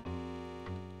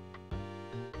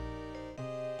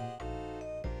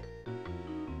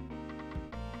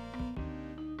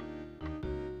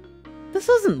 This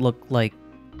doesn't look like...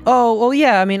 Oh,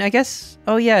 yeah, I mean, I guess...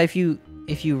 Oh, yeah, if you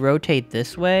rotate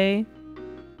this way...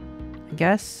 I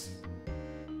guess...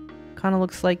 Kind of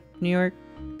looks like New York.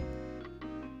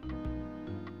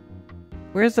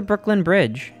 Where's the Brooklyn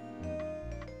Bridge?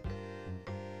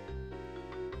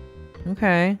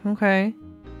 Okay, okay.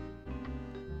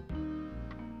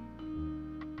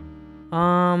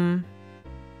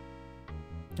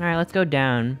 Alright, let's go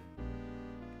down.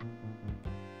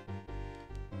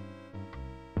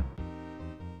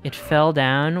 It fell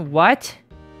down? What?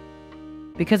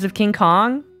 Because of King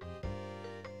Kong?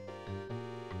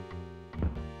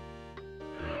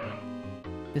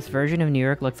 This version of New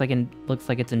York looks like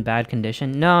it's in bad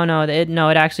condition. No,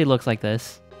 it actually looks like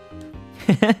this.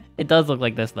 It does look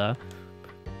like this though.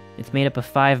 It's made up of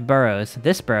 5 boroughs.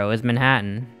 This borough is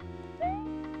Manhattan.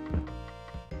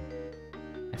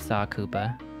 I saw a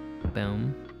Koopa.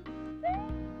 Boom.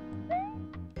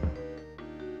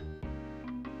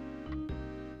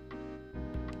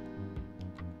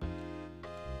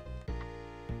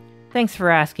 Thanks for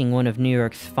asking one of New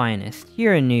York's finest.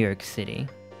 You're in New York City.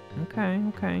 Okay,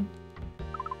 okay.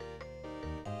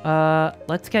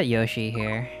 Let's get Yoshi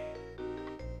here.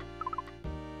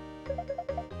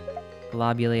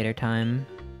 Globulator time.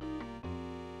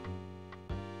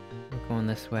 We're going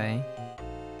this way.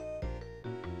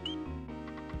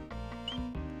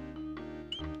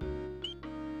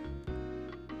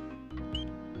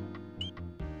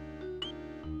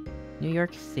 New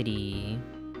York City.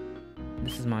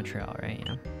 This is Montreal, right?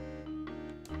 Yeah.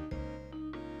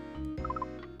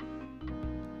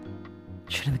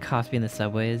 Shouldn't the cops be in the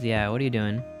subways? Yeah, what are you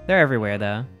doing? They're everywhere,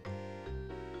 though.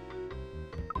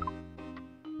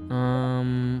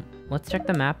 Let's check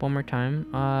the map one more time.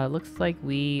 Looks like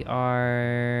we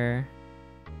are...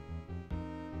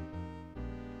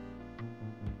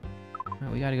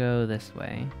 Oh, we gotta go this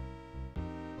way.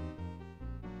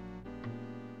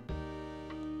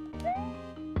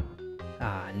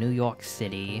 New York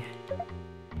City.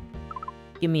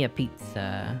 Give me a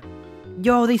pizza.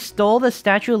 Yo, they stole the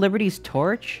Statue of Liberty's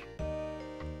torch?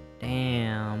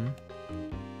 Damn.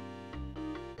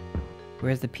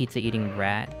 Where's the pizza-eating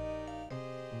rat?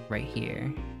 Right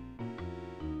here.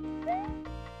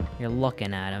 You're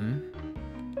looking at him.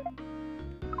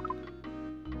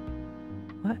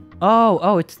 What?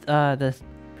 Oh, it's the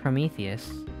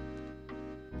Prometheus.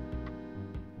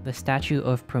 The statue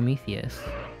of Prometheus.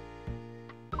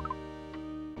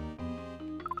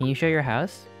 Can you show your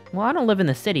house? Well, I don't live in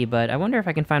the city, but I wonder if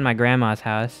I can find my grandma's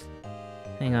house.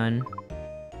 Hang on.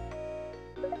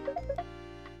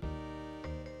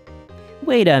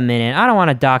 Wait a minute, I don't want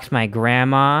to dox my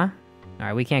grandma.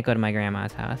 Alright, we can't go to my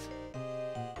grandma's house.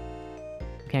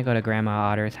 We can't go to Grandma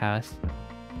Otter's house.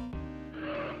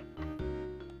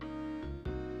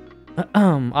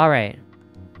 Alright.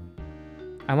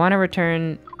 I want to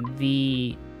return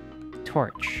the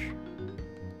torch.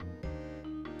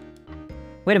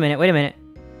 Wait a minute.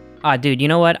 Aw, dude, you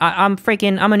know what? I'm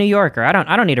a New Yorker. I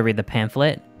don't need to read the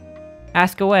pamphlet.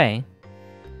 Ask away.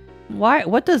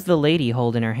 What does the lady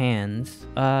hold in her hands?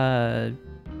 Oh,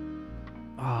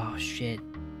 shit.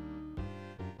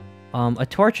 A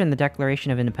torch and the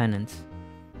Declaration of Independence.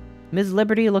 Ms.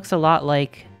 Liberty looks a lot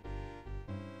like...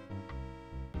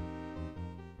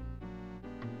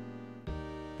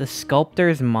 the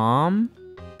sculptor's mom?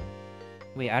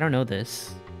 Wait, I don't know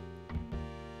this.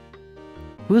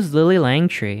 Who's Lily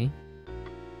Langtry?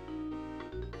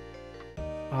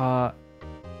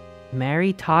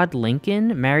 Mary Todd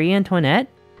Lincoln? Marie Antoinette?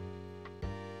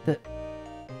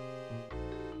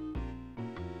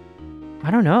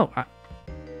 I don't know.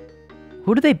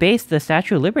 Who do they base the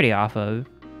Statue of Liberty off of?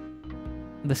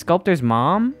 The sculptor's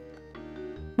mom?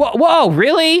 Whoa,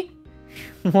 really?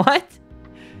 What?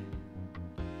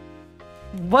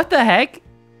 What the heck?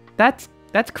 That's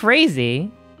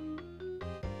crazy.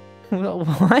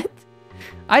 What?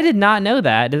 I did not know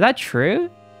that. Is that true?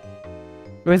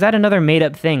 Or is that another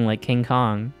made-up thing like King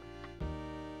Kong?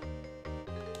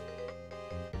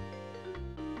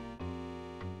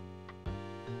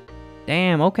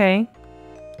 Damn, okay.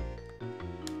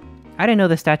 I didn't know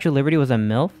the Statue of Liberty was a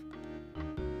MILF.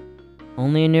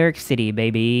 Only in New York City,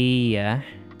 baby.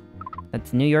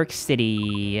 That's New York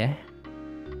City.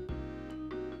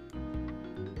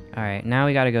 Alright, now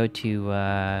we gotta go to,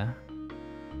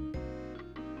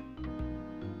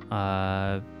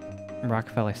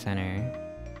 Rockefeller Center,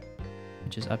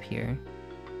 which is up here.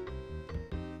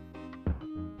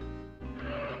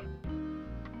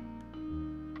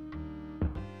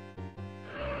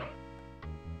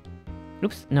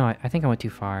 Oops, no, I think I went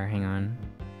too far. Hang on.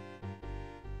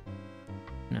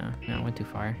 No, I went too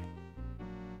far.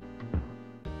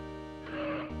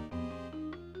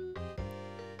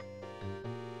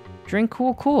 Drink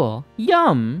cool.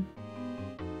 Yum!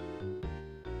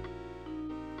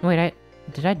 Wait,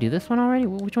 did I do this one already?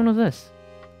 Which one was this?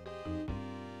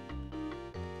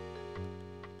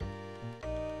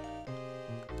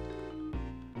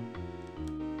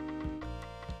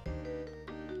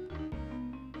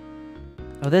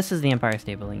 Oh, this is the Empire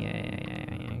State Building.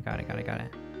 Yeah. Got it. I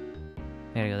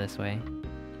gotta go this way.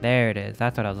 There it is.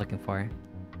 That's what I was looking for.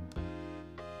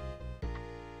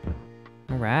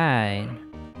 Alright.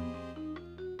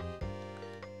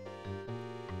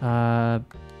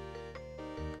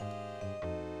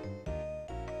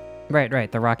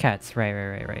 Right, the Rockettes. Right.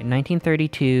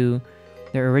 1932.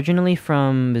 They're originally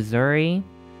from Missouri.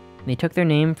 They took their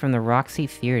name from the Roxy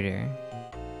Theater.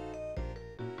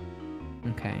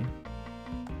 Okay.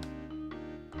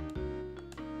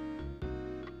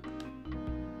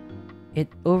 It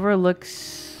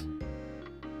overlooks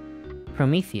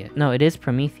Prometheus. No, it is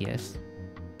Prometheus.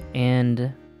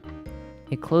 And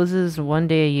it closes one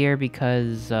day a year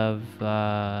because of,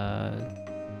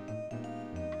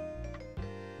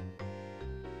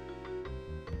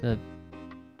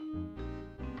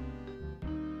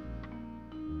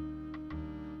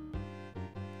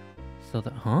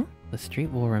 the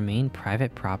street will remain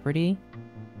private property?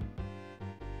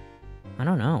 I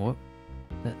don't know.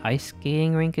 The ice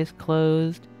skating rink is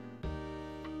closed.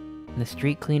 The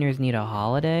street cleaners need a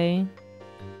holiday.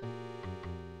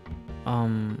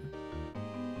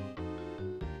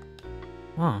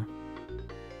 Huh.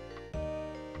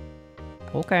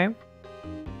 Okay.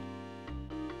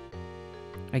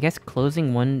 I guess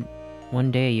closing one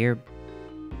day a year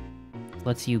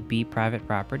lets you be private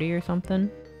property or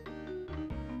something?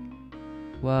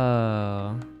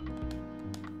 Whoa.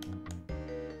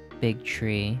 Big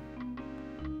tree.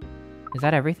 Is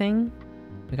that everything?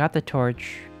 We got the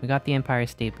torch. We got the Empire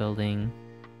State Building.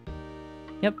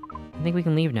 Yep, I think we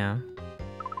can leave now.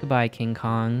 Goodbye, King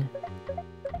Kong.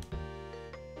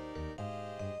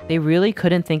 They really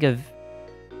couldn't think of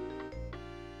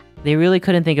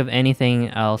anything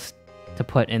else to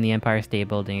put in the Empire State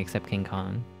Building except King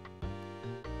Kong.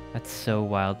 That's so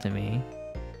wild to me.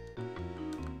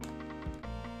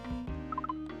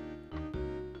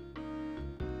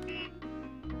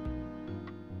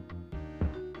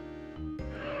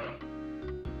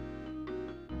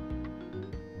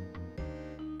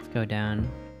 Go down.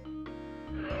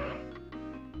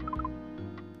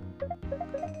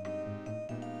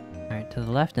 To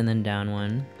the left and then down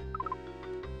one.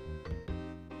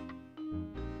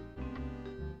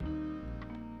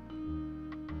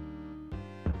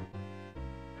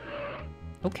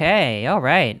 Okay,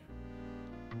 alright.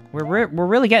 We're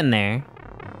really getting there.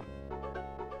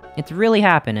 It's really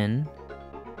happening.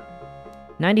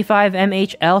 95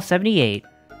 MHL 78.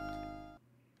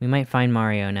 We might find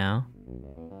Mario now.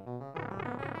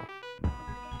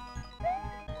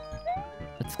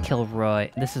 Let's kill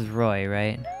Roy. This is Roy,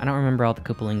 right? I don't remember all the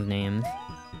Koopalings' names.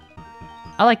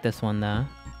 I like this one, though.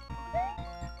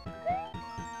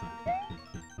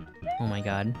 Oh my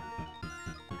god.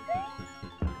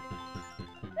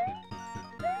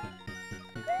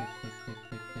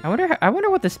 I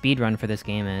wonder what the speed run for this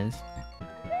game is.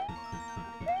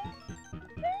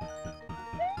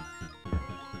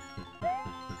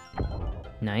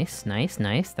 Nice, nice,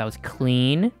 nice. That was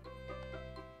clean.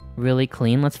 Really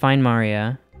clean. Let's find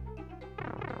Mario.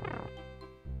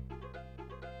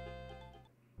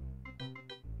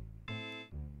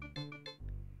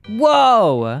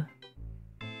 Whoa!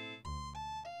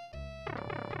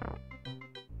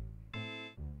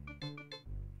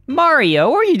 Mario,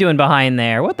 what are you doing behind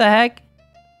there? What the heck?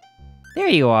 There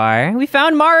you are. We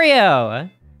found Mario!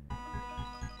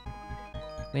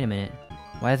 Wait a minute.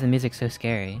 Why is the music so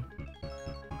scary?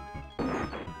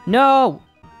 No!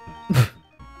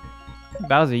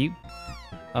 Bowser, you...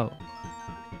 Oh.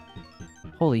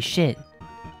 Holy shit.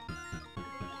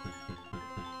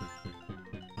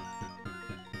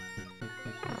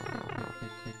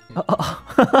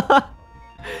 Oh.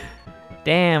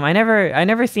 Damn, I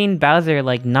never seen Bowser,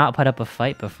 like, not put up a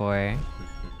fight before.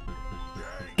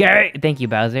 Gary! Thank you,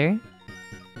 Bowser.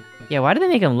 Yeah, why do they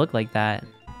make him look like that?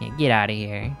 Yeah, get out of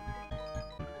here.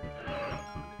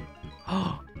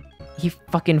 He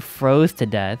fucking froze to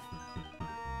death.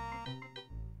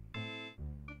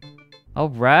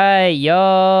 Alright,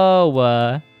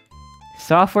 yo!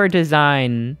 Software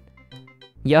design.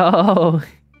 Yo!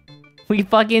 We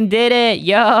fucking did it,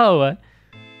 yo!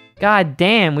 God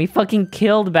damn, we fucking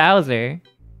killed Bowser.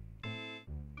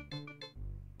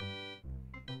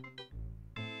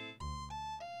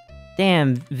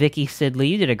 Damn, Vicky Sidley,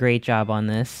 you did a great job on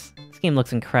this. This game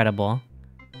looks incredible.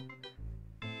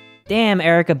 Damn,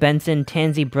 Erica Benson,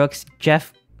 Tansy Brooks,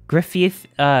 Jeff Griffith,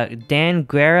 Dan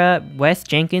Guerra, Wes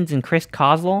Jenkins, and Chris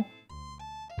Kozlel.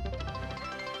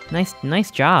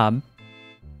 Nice job.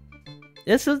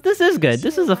 This is good.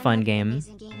 This is a fun game.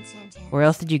 Where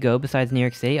else did you go besides New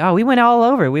York City? Oh, we went all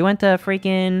over. We went to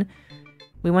freaking...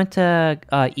 We went to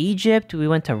Egypt. We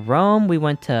went to Rome. We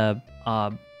went to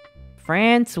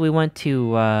France. We went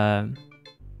to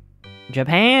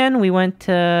Japan. We went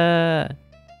to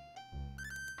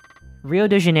Rio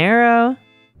de Janeiro.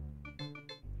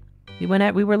 We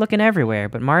were looking everywhere,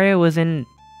 but Mario was in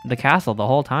the castle the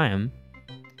whole time.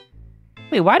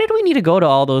 Wait, why did we need to go to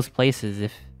all those places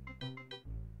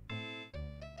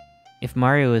if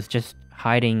Mario is just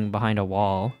hiding behind a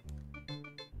wall?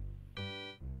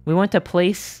 We went to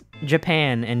Place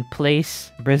Japan and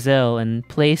Place Brazil and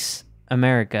Place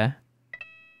America.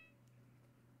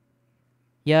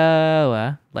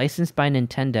 Yo, licensed by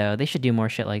Nintendo. They should do more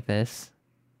shit like this,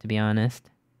 to be honest.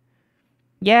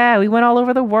 Yeah, we went all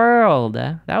over the world.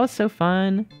 That was so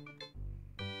fun.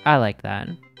 I like that.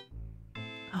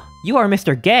 You are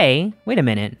Mr. Gay? Wait a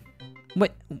minute.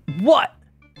 What?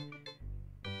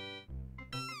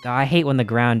 I hate when the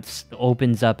ground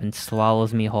opens up and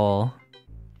swallows me whole.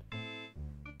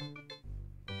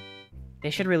 They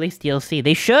should release DLC.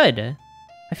 They should!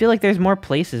 I feel like there's more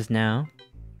places now.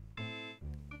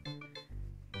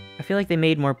 I feel like they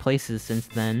made more places since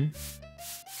then.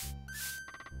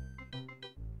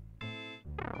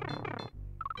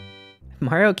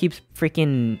 Mario keeps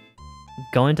freaking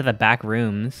going to the back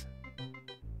rooms.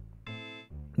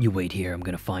 You wait here, I'm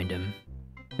gonna find him.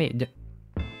 Wait,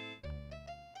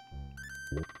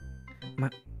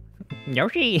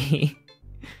 Yoshi!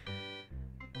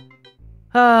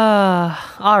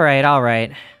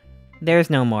 Alright. There's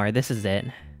no more, this is it.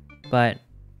 But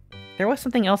there was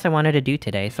something else I wanted to do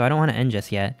today, so I don't want to end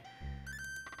just yet.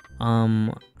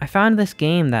 I found this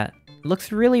game that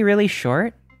looks really, really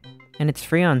short, and it's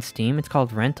free on Steam. It's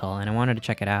called Rental, and I wanted to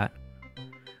check it out.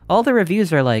 All the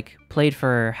reviews are like, played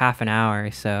for half an hour,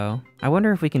 so I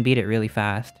wonder if we can beat it really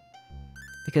fast.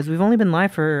 Because we've only been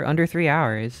live for under 3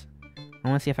 hours. I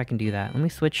want to see if I can do that. Let me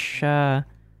switch out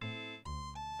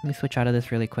of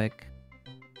this really quick.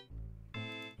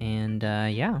 And,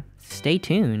 yeah. Stay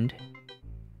tuned.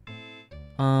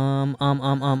 I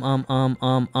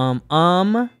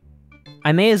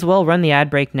may as well run the ad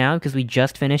break now, because we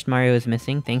just finished Mario is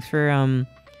Missing. Thanks for,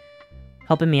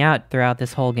 helping me out throughout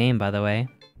this whole game, by the way.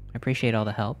 I appreciate all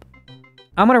the help.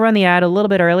 I'm gonna run the ad a little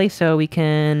bit early so we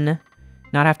can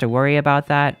not have to worry about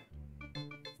that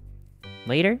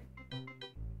later.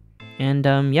 And,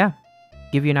 yeah.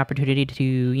 Give you an opportunity to,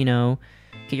 you know,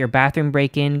 get your bathroom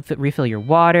break in, refill your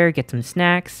water, get some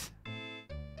snacks.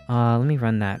 Let me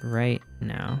run that right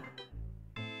now.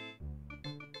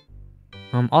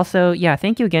 Also, yeah,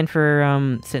 thank you again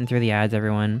for, sitting through the ads,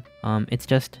 everyone.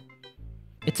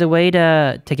 It's a way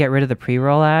to get rid of the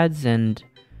pre-roll ads, and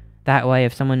that way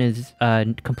if someone is,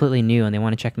 completely new and they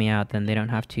want to check me out, then they don't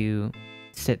have to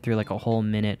sit through, like, a whole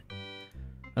minute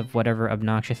of whatever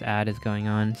obnoxious ad is going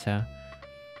on, so...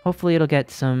 Hopefully it'll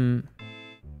get some...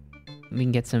 We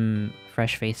can get some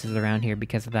fresh faces around here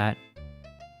because of that.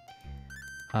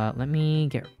 Let me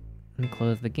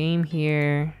close the game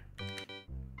here.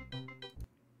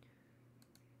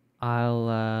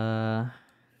 I'll,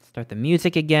 start the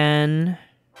music again.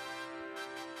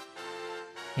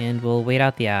 And we'll wait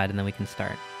out the ad and then we can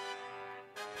start.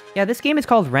 Yeah, this game is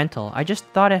called Rental. I just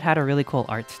thought it had a really cool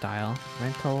art style.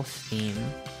 Rental Steam.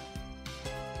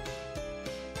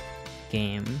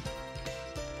 Game.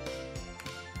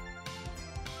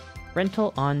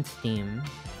 Rental on Steam.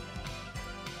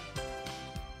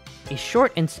 A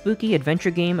short and spooky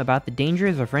adventure game about the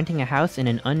dangers of renting a house in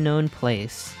an unknown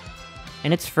place.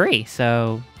 And it's free,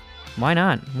 so why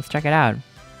not? Let's check it out.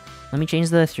 Let me change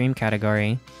the stream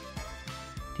category.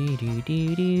 We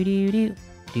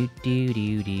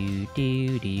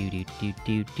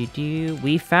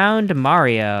found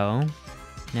Mario.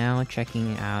 Now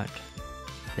checking out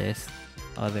this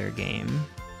other game.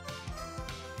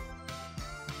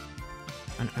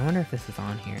 I wonder if this is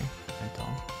on here. Rental.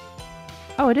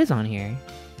 Oh, it is on here.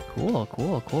 Cool,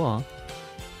 cool, cool.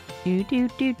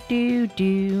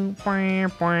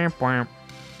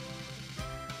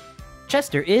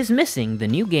 Chester is Missing, the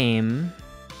new game.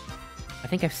 I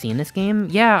think I've seen this game.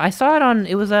 Yeah, I saw it on...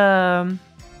 It was,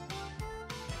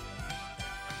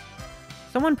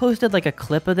 someone posted, like, a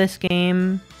clip of this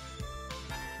game.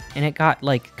 And it got,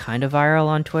 like, kind of viral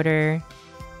on Twitter.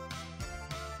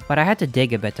 But I had to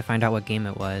dig a bit to find out what game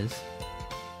it was.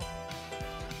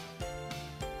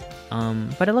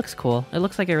 But it looks cool. It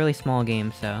looks like a really small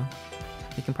game, so...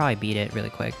 we can probably beat it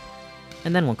really quick.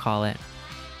 And then we'll call it.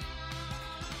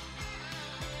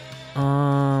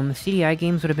 CDI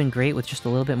games would have been great with just a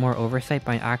little bit more oversight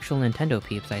by actual Nintendo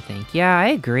peeps, I think. Yeah, I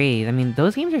agree. I mean,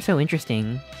 those games are so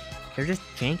interesting. They're just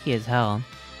janky as hell.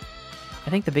 I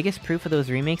think the biggest proof of those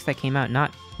remakes that came out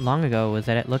not long ago was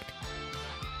that it looked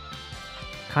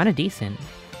kind of decent.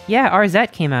 Yeah,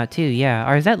 RZ came out too, yeah.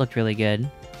 RZ looked really good.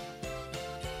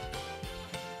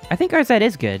 I think RZ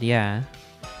is good, yeah.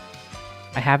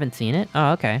 I haven't seen it?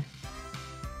 Oh, okay.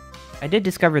 I did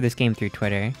discover this game through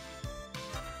Twitter.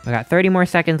 We got 30 more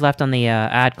seconds left on the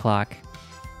ad clock.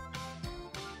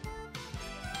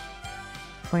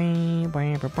 I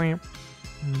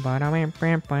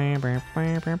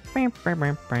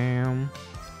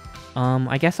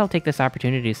guess I'll take this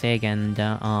opportunity to say again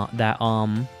that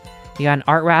we got an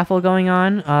art raffle going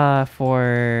on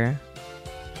for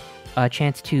a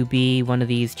chance to be one of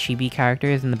these chibi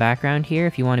characters in the background here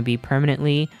if you want to be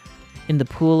permanently in the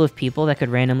pool of people that could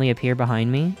randomly appear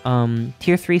behind me.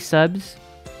 Tier 3 subs.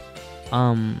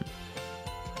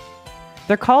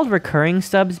 They're called recurring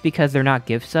subs because they're not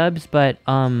gift subs, but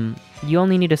you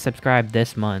only need to subscribe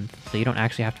this month, so you don't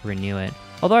actually have to renew it.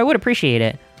 Although I would appreciate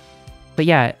it. But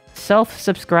yeah,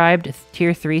 self-subscribed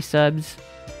tier 3 subs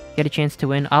get a chance to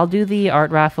win. I'll do the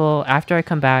art raffle after I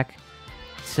come back.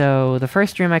 So the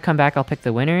first stream I come back, I'll pick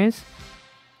the winners.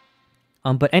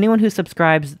 But anyone who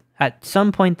subscribes at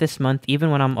some point this month, even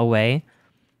when I'm away,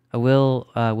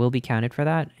 will be counted for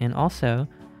that. And also,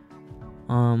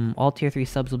 all tier 3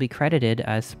 subs will be credited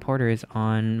as supporters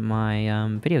on my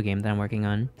video game that I'm working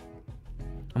on.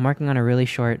 I'm working on a really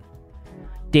short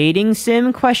dating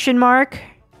sim question mark.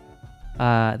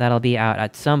 That'll be out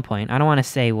at some point. I don't want to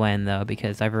say when though,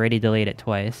 because I've already delayed it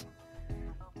twice.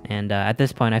 And at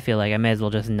this point, I feel like I may as well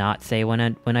just not say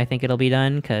when I think it'll be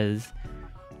done, because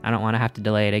I don't want to have to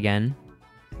delay it again.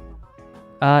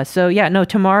 So yeah, no,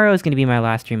 tomorrow is going to be my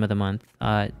last stream of the month.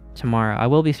 Tomorrow. I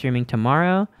will be streaming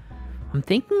tomorrow. I'm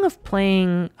thinking of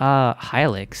playing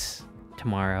Hylics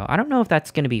tomorrow. I don't know if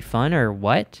that's going to be fun or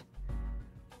what.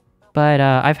 But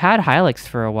I've had Hylics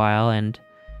for a while, and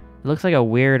it looks like a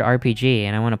weird RPG,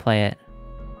 and I want to play it.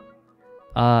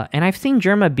 And I've seen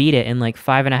Germa beat it in like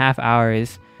 5.5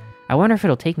 hours. I wonder if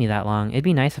it'll take me that long. It'd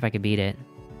be nice if I could beat it.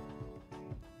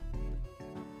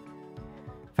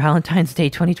 Valentine's Day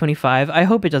 2025. I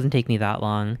hope it doesn't take me that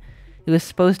long. It was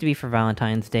supposed to be for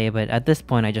Valentine's Day, but at this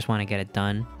point I just want to get it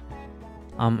done.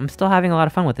 I'm still having a lot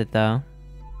of fun with it though.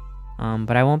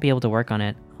 But I won't be able to work on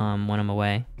it when I'm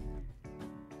away.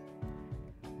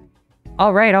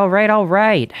 Alright, alright,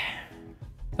 alright!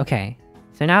 Okay,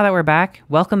 so now that we're back,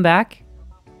 welcome back.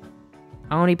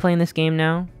 I want to be playing this game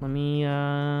now. Let me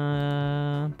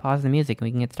pause the music and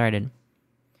we can get started.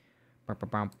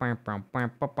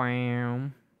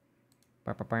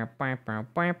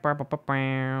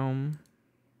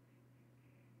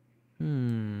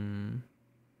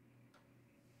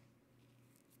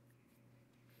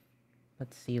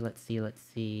 Let's see, let's see, let's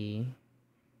see.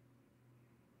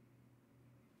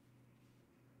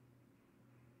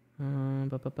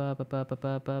 Let's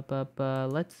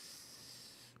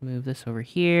move this over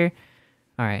here.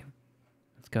 Alright.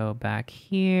 Let's go back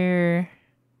here.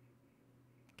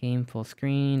 Game full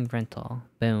screen, rental.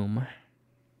 Boom.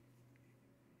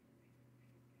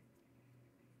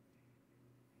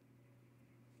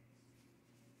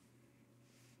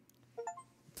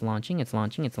 It's launching, it's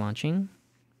launching, it's launching.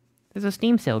 There's a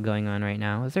Steam sale going on right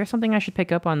now. Is there something I should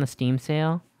pick up on the Steam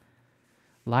sale?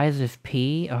 Lies of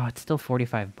P? Oh, it's still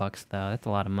 45 bucks though. That's a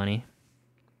lot of money.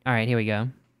 Alright, here we go.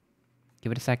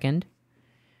 Give it a second.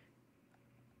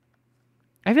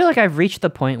 I feel like I've reached the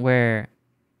point where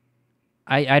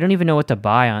I don't even know what to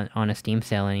buy on a Steam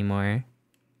sale anymore.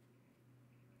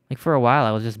 Like for a while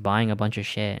I was just buying a bunch of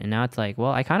shit, and now it's like,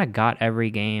 well, I kind of got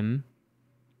every game.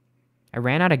 I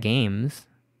ran out of games.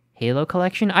 Halo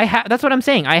collection? That's what I'm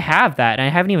saying. I have that and I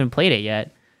haven't even played it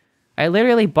yet. I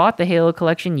literally bought the Halo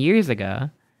collection years ago.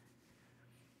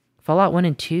 Fallout 1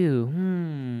 and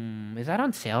 2. Is that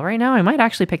on sale right now? I might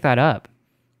actually pick that up.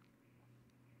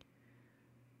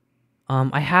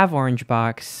 I have Orange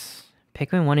Box.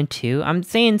 Pikmin 1 and 2. I'm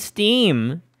saying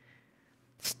Steam.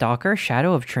 Stalker,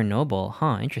 Shadow of Chernobyl.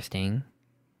 Huh, interesting.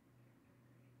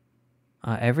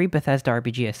 Every Bethesda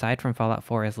RPG aside from Fallout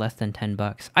 4 is less than 10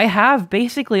 bucks. I have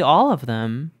basically all of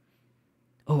them.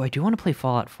 Oh, I do want to play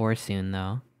Fallout 4 soon,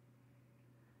 though.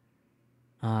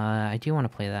 I do want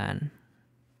to play that.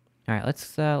 Alright, let's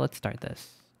start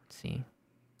this. Let's see.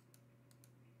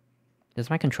 Does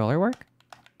my controller work?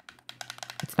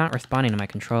 It's not responding to my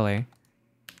controller.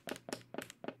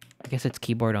 I guess it's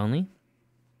keyboard only.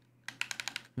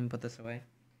 Let me put this away.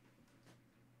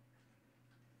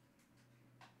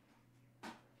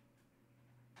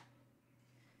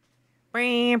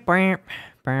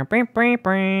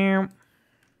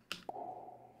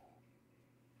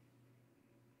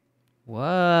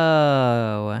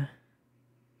 Whoa.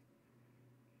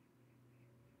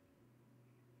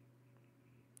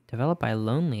 Developed by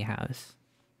Lonely House.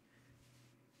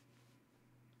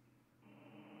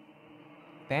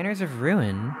 Banners of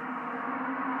Ruin.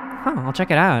 Huh, I'll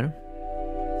check it out.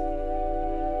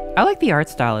 I like the art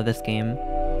style of this game.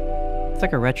 It's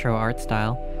like a retro art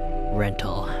style.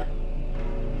 Rental.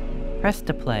 Press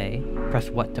to play. Press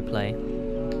what to play?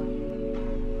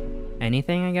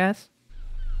 Anything, I guess?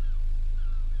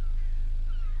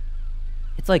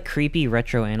 It's like creepy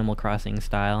retro Animal Crossing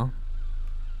style.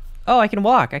 Oh, I can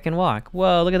walk! I can walk!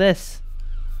 Whoa, look at this!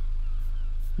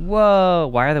 Whoa!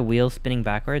 Why are the wheels spinning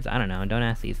backwards? I don't know, don't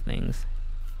ask these things.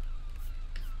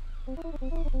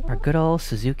 Our good old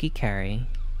Suzuki Carry.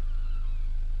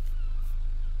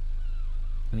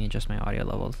 Let me adjust my audio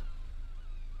levels.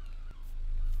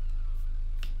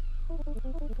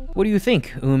 What do you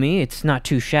think, Umi? It's not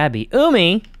too shabby.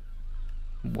 Umi!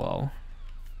 Whoa.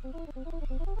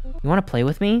 You want to play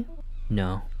with me?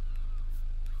 No.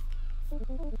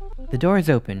 The door is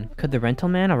open. Could the rental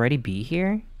man already be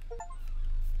here?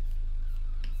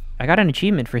 I got an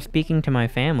achievement for speaking to my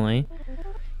family.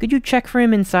 Could you check for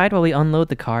him inside while we unload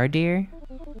the car, dear?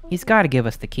 He's gotta give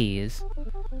us the keys.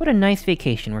 What a nice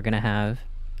vacation we're gonna have.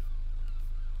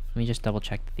 Let me just double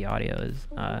check that the audio is,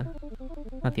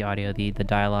 not the audio, the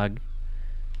dialogue.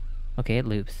 Okay, it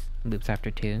loops. It loops after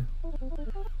 2.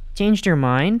 Changed your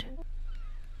mind?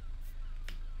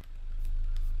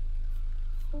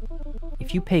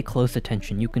 If you pay close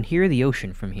attention, you can hear the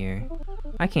ocean from here.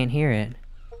 I can't hear it.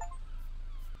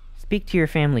 Speak to your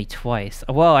family twice.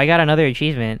 Whoa, I got another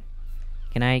achievement.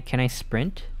 Can I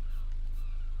sprint?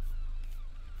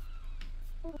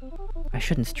 I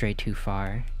shouldn't stray too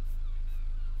far.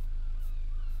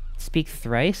 Speak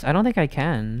thrice? I don't think I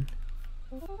can.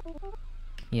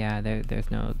 Yeah,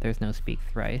 there's no speak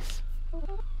thrice.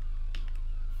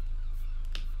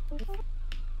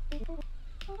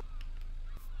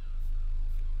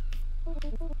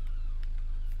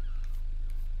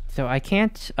 So I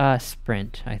can't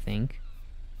sprint, I think.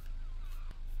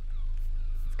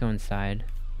 Let's go inside.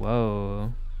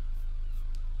 Whoa.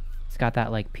 It's got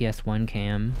that like PS1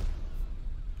 cam.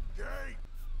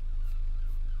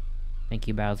 Thank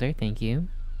you, Bowser. Thank you.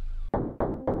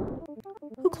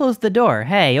 Who closed the door?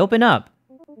 Hey, open up!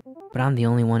 But I'm the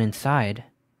only one inside.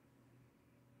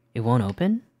 It won't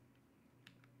open?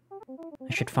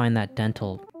 I should find that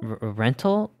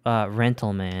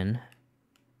rental man.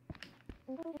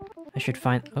 I should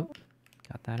find... Oh,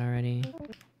 got that already.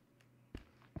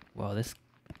 Whoa, this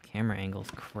camera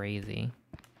angle's crazy.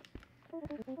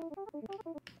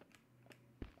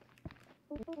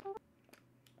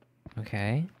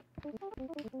 Okay.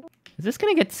 Is this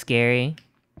gonna get scary?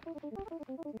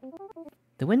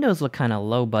 The windows look kinda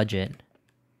low budget.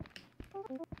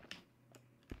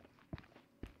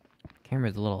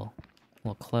 Camera's a little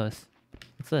close.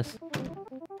 What's this?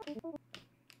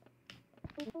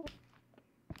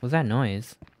 What's that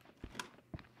noise?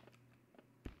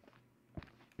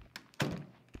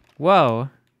 Whoa!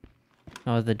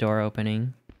 That was the door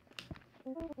opening.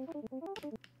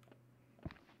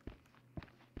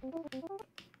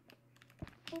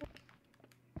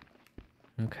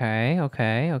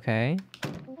 Okay.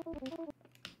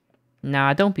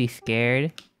 Nah, don't be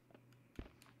scared.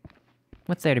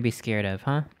 What's there to be scared of,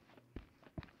 huh?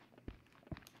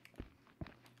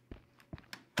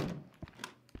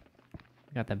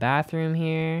 Got the bathroom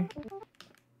here.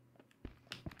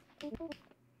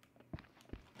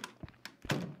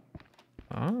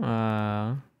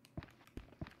 Oh.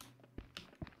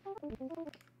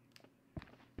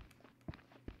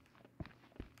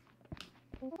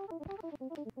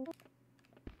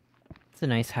 It's a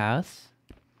nice house.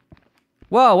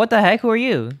 Whoa, what the heck? Who are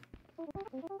you?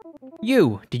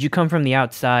 You! Did you come from the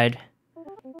outside?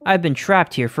 I've been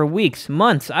trapped here for weeks,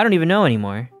 months, I don't even know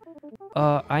anymore.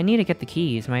 I need to get the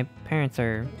keys. My parents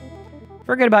are...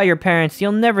 Forget about your parents,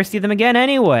 you'll never see them again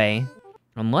anyway!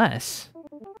 Unless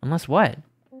what?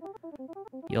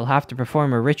 You'll have to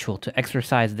perform a ritual to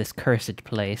exorcise this cursed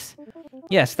place.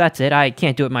 Yes, that's it, I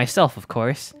can't do it myself, of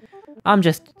course. I'm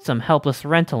just some helpless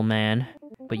rental man.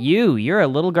 But you're a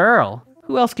little girl.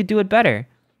 Who else could do it better?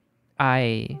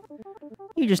 You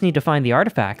just need to find the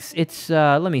artifacts. It's,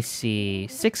 let me see...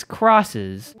 6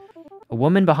 crosses. A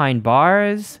woman behind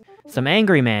bars. Some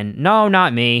angry men. No,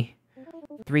 not me.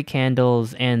 3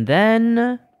 candles, and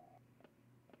then...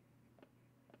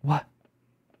 What?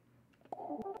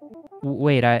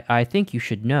 Wait, I think you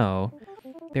should know.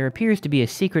 There appears to be a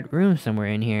secret room somewhere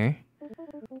in here.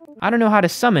 I don't know how to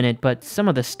summon it, but some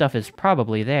of the stuff is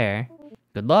probably there.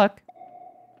 Good luck.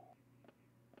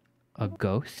 A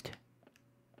ghost?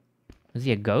 Is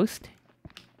he a ghost?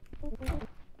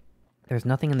 There's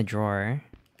nothing in the drawer.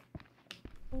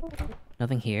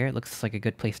 Nothing here. It looks like a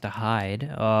good place to hide.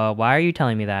 Why are you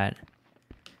telling me that?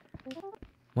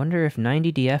 Wonder if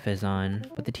 90DF is on,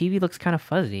 but the TV looks kind of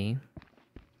fuzzy.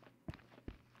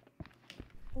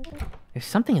 There's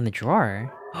something in the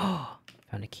drawer. Oh,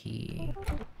 found a key.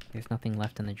 There's nothing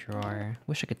left in the drawer.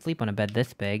 Wish I could sleep on a bed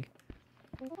this big.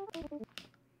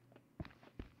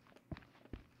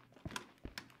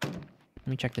 Let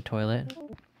me check the toilet.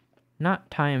 Not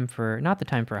the time for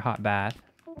a hot bath.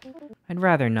 I'd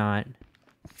rather not.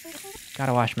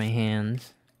 Gotta wash my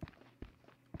hands.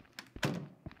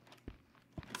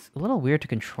 It's a little weird to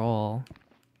control.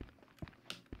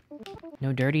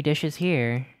 No dirty dishes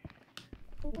here.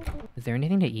 Is there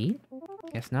anything to eat?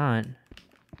 Guess not.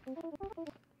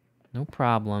 No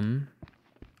problem.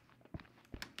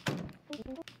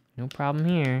 No problem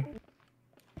here.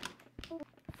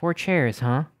 4 chairs,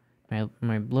 huh?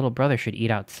 My little brother should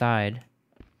eat outside.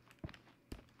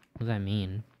 What does that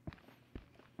mean?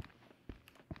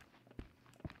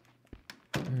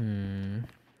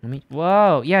 Let me...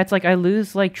 Whoa! Yeah, it's like I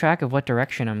lose, like, track of what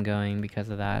direction I'm going because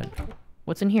of that.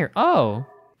 What's in here? Oh!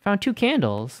 Found 2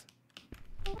 candles.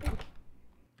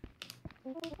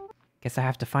 Guess I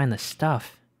have to find the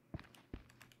stuff.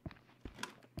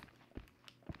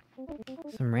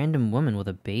 Some random woman with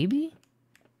a baby?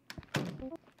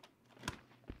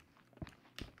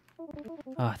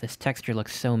 Oh, this texture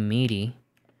looks so meaty.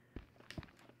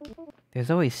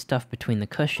 There's always stuff between the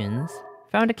cushions.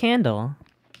 Found a candle.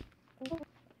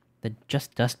 The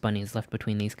just dust bunnies left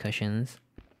between these cushions.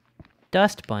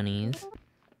 Dust bunnies.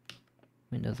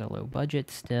 Windows are low budget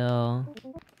still.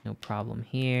 No problem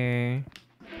here.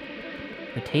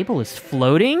 The table is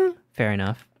floating? Fair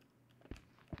enough.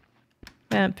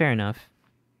 Fair enough.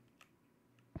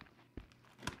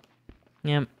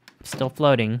 Yep, still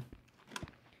floating.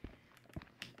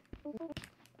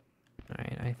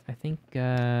 Alright, I think,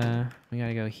 we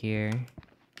gotta go here.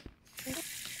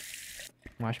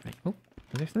 Wash my... Oh,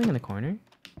 is there something in the corner?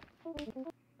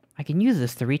 I can use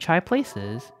this to reach high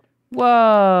places.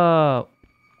 Whoa!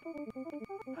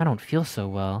 I don't feel so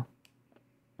well.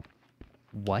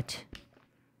 What?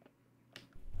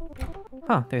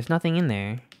 Huh, there's nothing in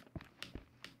there.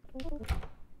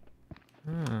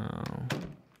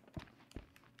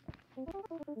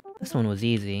 This one was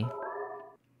easy.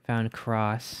 Found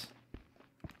cross.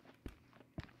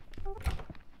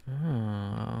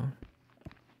 Oh.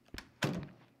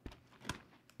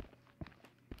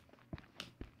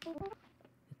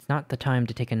 It's not the time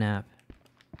to take a nap.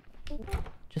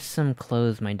 Just some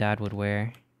clothes my dad would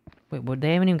wear. Wait,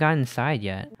 they haven't even gotten inside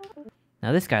yet.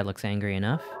 Now this guy looks angry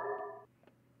enough.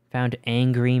 Found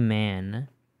angry man.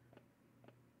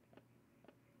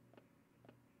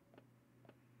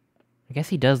 I guess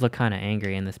he does look kind of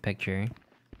angry in this picture.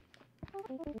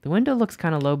 The window looks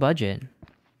kind of low budget.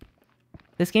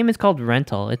 This game is called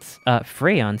Rental. It's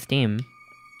free on Steam.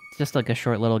 It's just like a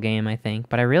short little game, I think.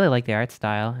 But I really like the art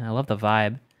style. I love the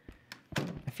vibe.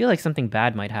 I feel like something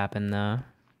bad might happen, though.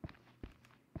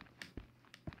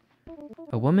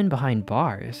 A woman behind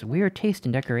bars. Weird taste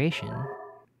in decoration.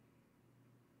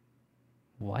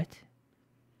 What?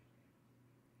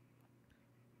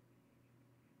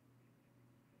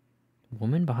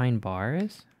 Woman behind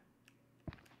bars?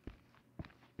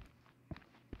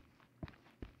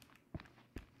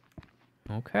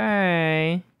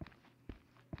 Okay.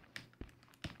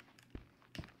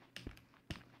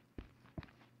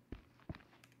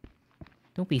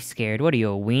 Don't be scared. What are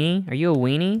you, a weenie? Are you a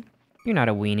weenie? You're not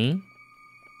a weenie.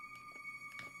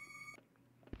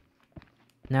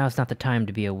 Now it's not the time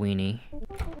to be a weenie.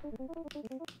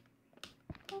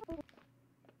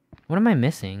 What am I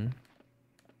missing?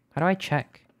 How do I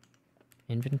check?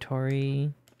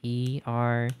 Inventory, E,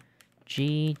 R,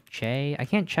 G, J. I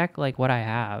can't check, like, what I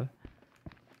have.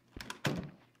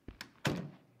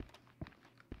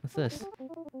 What's this?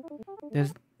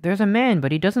 There's a man,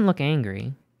 but he doesn't look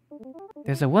angry.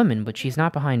 There's a woman, but she's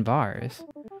not behind bars.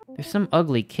 There's some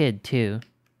ugly kid, too.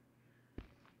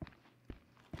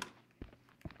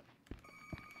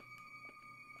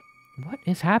 What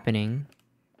is happening?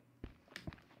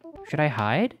 Should I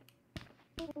hide?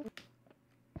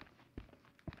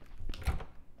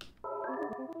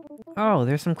 Oh,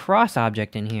 there's some cross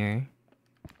object in here.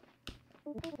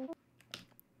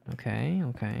 Okay,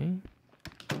 okay.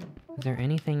 Is there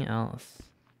anything else?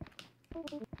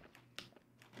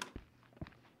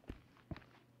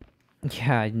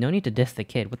 Yeah, no need to diss the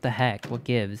kid. What the heck? What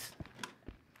gives?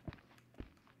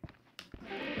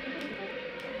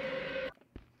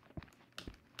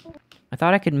 I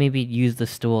thought I could maybe use the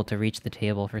stool to reach the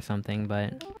table for something,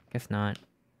 but guess not.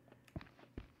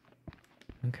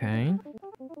 Okay.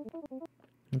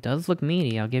 It does look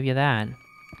meaty, I'll give you that.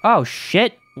 Oh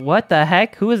shit! What the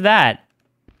heck? Who is that?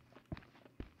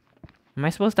 Am I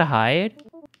supposed to hide?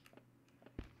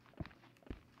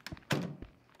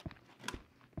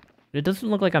 It doesn't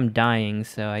look like I'm dying,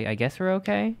 so I guess we're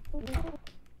okay?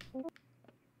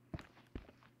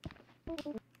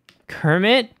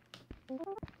 Kermit?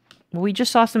 Well, we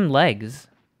just saw some legs.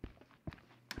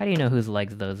 How do you know whose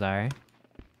legs those are?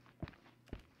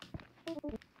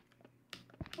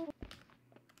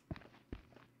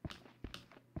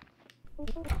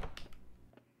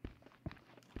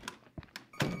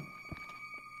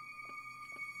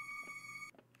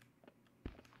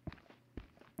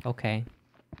 Okay.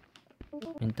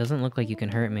 It doesn't look like you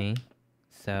can hurt me,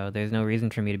 so there's no reason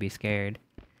for me to be scared.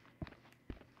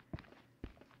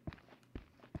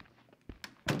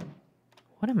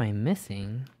 What am I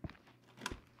missing?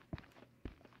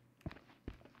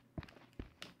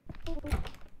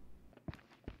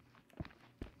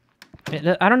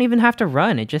 I don't even have to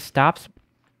run, it just stops.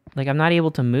 Like, I'm not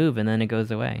able to move and then it goes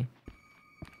away.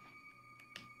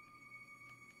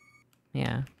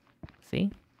 Yeah.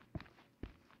 See?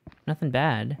 Nothing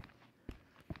bad.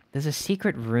 There's a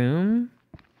secret room?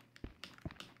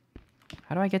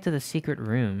 How do I get to the secret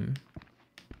room?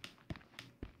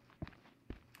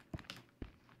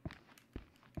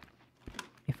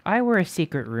 If I were a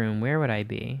secret room, where would I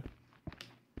be?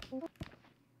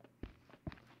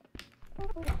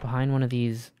 Behind one of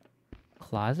these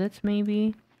closets,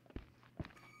 maybe?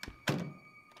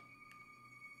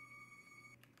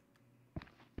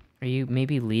 Are you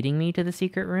maybe leading me to the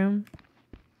secret room?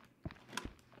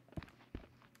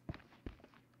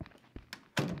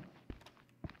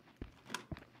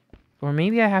 Or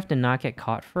maybe I have to not get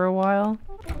caught for a while?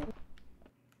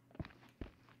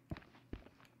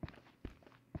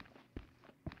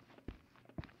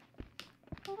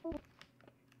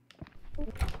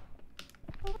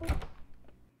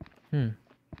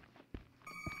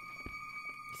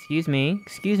 Excuse me,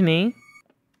 excuse me.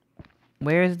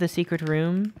 Where's the secret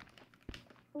room?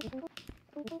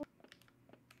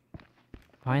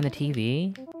 Behind the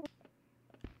TV?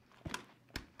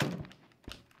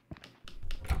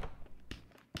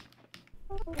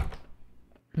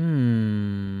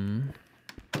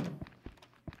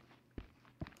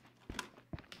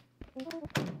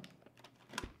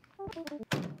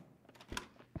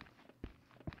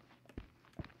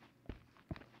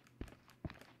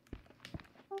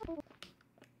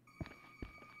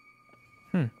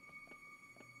 Hmm.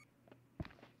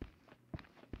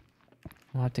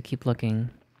 We'll have to keep looking.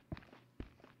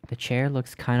 The chair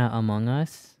looks kind of Among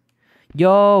Us.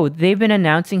 Yo, they've been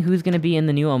announcing who's gonna be in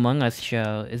the new Among Us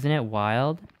show. Isn't it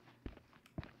wild?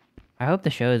 I hope the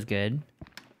show is good.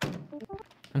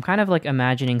 I'm kind of like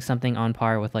imagining something on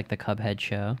par with like the Cuphead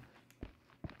show.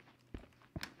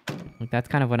 Like, that's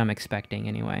kind of what I'm expecting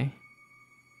anyway.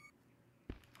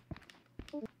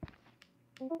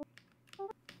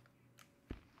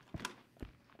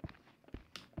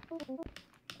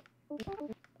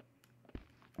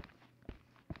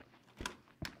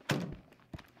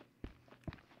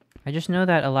 I just know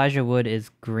that Elijah Wood is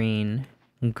green.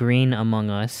 Green Among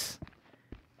Us.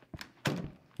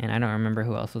 And I don't remember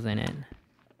who else was in it.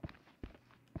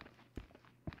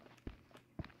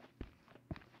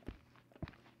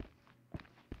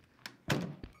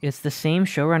 It's the same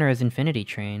showrunner as Infinity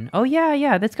Train. Oh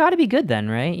yeah, that's gotta be good then,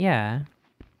 right? Yeah.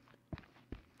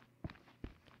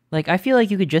 Like, I feel like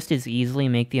you could just as easily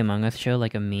make the Among Us show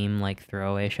like a meme, like,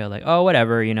 throwaway show. Like, oh,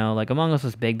 whatever, you know, like, Among Us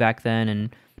was big back then,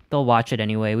 and they'll watch it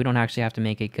anyway. We don't actually have to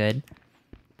make it good.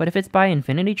 But if it's by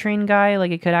Infinity Train guy,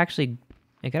 like, it could actually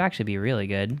be really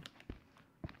good.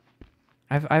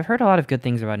 I've heard a lot of good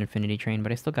things about Infinity Train,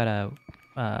 but I still gotta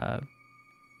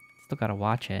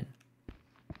watch it.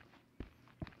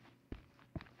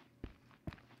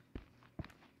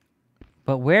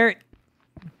 But where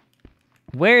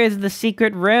is the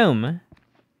secret room?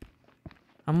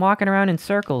 I'm walking around in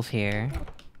circles here.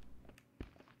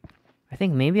 I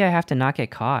think maybe I have to not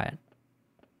get caught.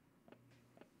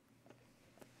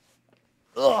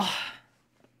 Ugh.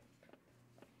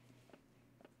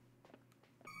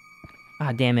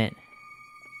 Ah, damn it.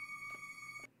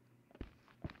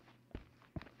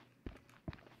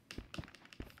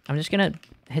 I'm just gonna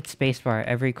hit spacebar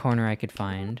every corner I could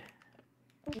find.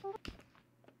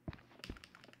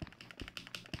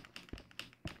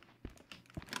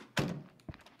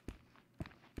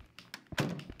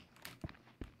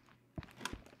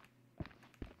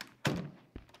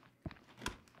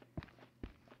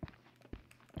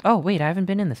 Oh, wait, I haven't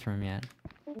been in this room yet.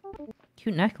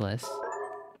 Cute necklace.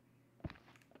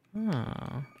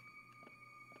 Oh.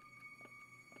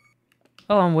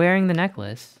 Oh, I'm wearing the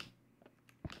necklace.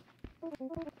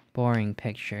 Boring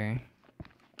picture.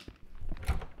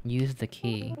 Use the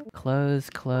key.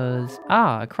 Close, close.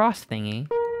 Ah, a cross thingy.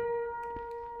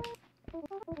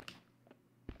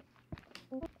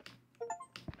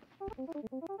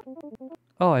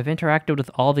 Oh, I've interacted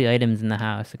with all the items in the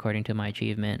house according to my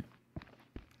achievement.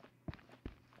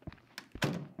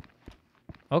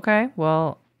 Okay,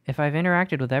 well, if I've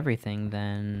interacted with everything,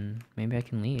 then maybe I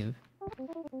can leave.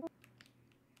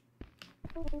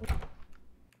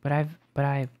 But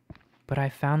I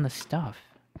found the stuff.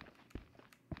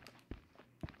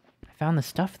 I found the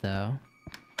stuff, though.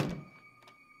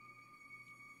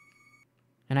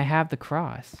 And I have the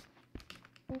cross.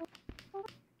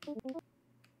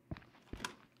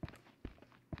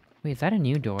 Wait, is that a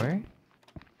new door?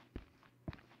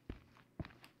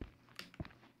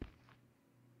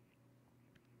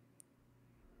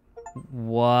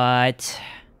 What?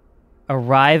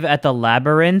 Arrive at the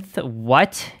labyrinth?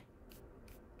 What?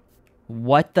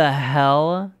 What the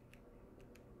hell?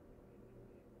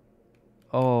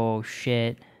 Oh,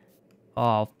 shit.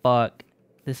 Oh, fuck.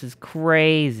 This is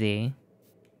crazy.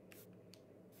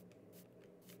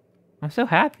 I'm so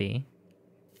happy.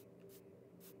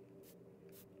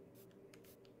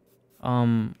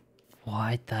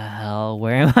 What the hell?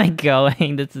 Where am I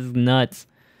going? This is nuts.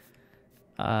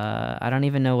 I don't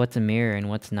even know what's a mirror and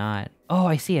what's not. Oh,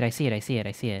 I see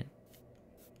it.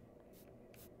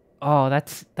 Oh,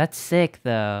 that's sick,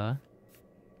 though.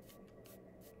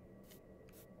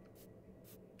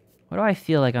 Why do I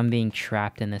feel like I'm being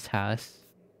trapped in this house?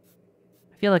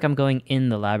 I feel like I'm going in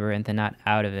the labyrinth and not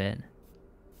out of it.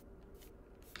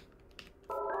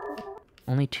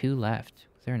 Only 2 left.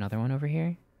 Is there another one over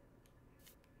here?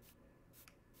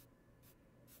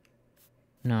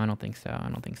 No, I don't think so.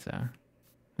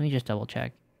 Let me just double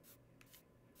check.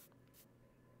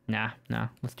 Nah.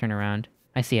 Let's turn around.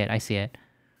 I see it.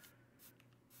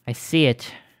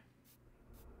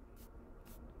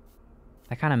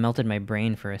 That kind of melted my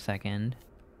brain for a second.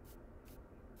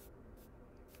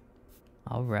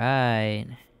 Alright.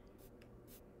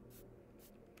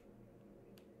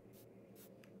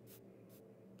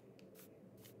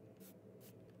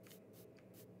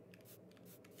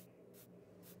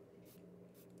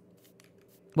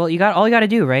 Well, all you gotta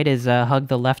do, right, is hug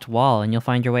the left wall and you'll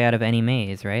find your way out of any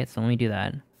maze, right? So let me do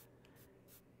that.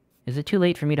 Is it too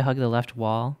late for me to hug the left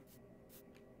wall?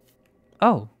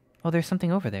 Oh, there's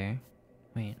something over there.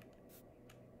 Wait.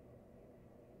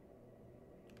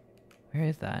 Where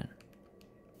is that?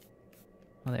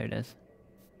 Oh, there it is.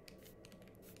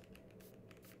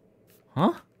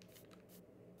 Huh?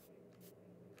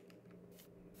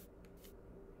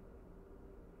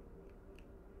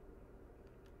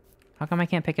 How come I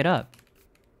can't pick it up?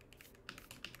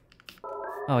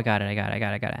 Oh, I got it, I got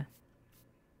it.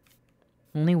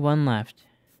 Only one left.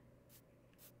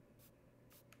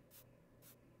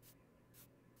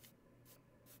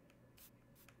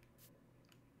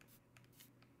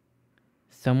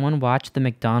 Someone watched the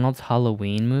McDonald's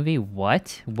Halloween movie?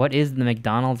 What? What is the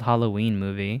McDonald's Halloween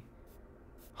movie?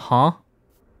 Huh?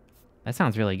 That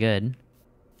sounds really good.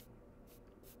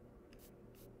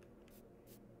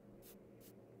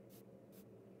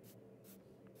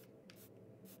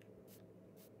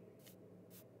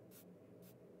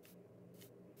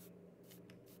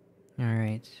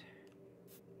 Alright.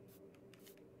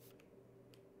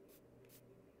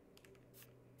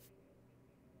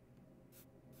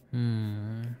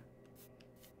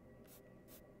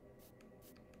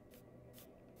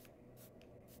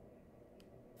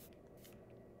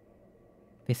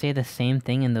 They say the same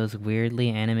thing in those weirdly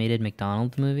animated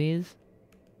McDonald's movies?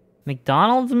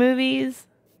 McDonald's movies?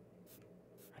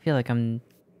 I feel like I'm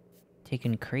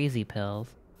taking crazy pills.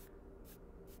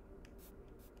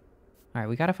 Alright,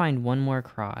 we gotta find one more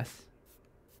cross.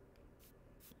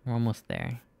 We're almost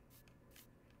there.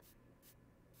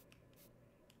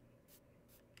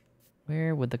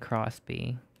 Where would the cross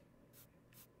be?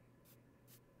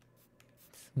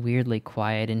 It's weirdly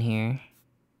quiet in here.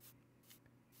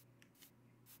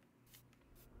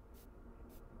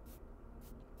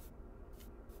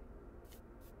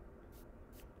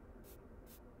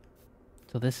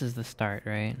 So this is the start,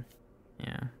 right?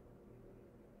 Yeah.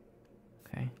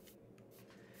 Okay.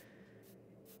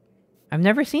 I've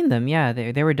never seen them. Yeah,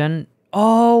 they were done...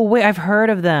 Oh, wait, I've heard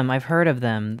of them.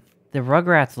 The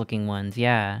Rugrats looking ones,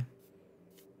 yeah.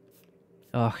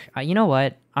 Ugh, you know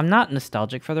what? I'm not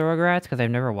nostalgic for the Rugrats because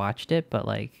I've never watched it, but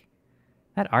like...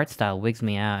 That art style wigs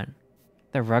me out.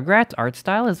 The Rugrats art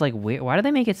style is like weird. Why do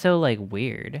they make it so like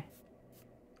weird?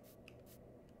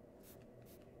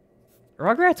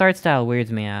 Rugrats art style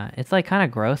weirds me out. It's like kind of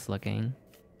gross looking.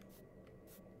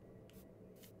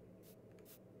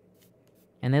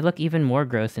 And they look even more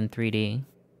gross in 3D.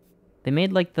 They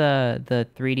made like the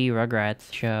 3D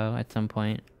Rugrats show at some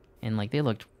point, and like they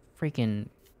looked freaking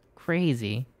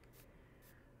crazy.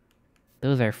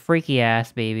 Those are freaky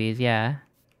ass babies, yeah.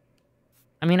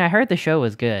 I mean, I heard the show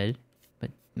was good,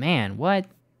 but man, what?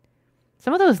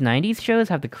 Some of those 90s shows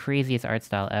have the craziest art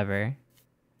style ever.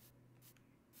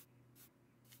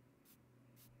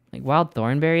 Like Wild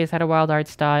Thornberrys had a wild art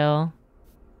style.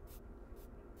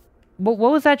 What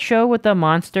was that show with the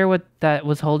monster that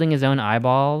was holding his own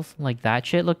eyeballs? Like that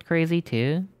shit looked crazy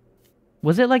too.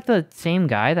 Was it like the same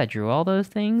guy that drew all those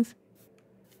things?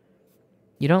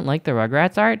 You don't like the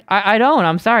Rugrats art? I don't.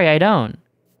 I'm sorry, I don't.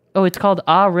 Oh, it's called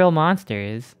Ah Real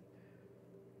Monsters.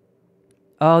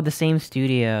 Oh, the same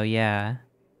studio, yeah.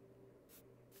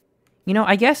 You know,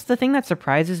 I guess the thing that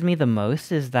surprises me the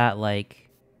most is that like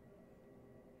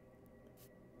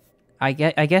I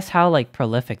guess how like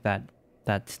prolific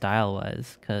that style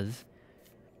was, because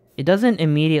it doesn't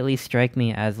immediately strike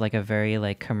me as like a very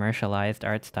like commercialized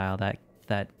art style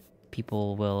that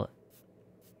people will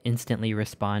instantly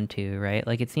respond to, right?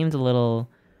 Like it seems a little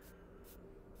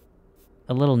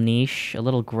niche, a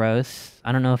little gross.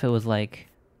 I don't know if it was like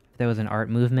if there was an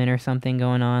art movement or something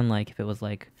going on, like if it was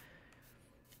like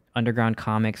underground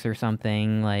comics or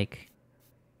something, like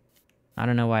I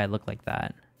don't know why it looked like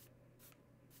that.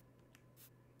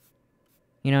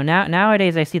 You know,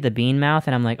 nowadays I see the Bean Mouth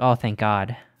and I'm like, oh, thank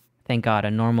God. Thank God,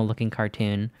 a normal looking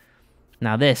cartoon.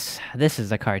 Now this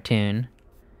is a cartoon.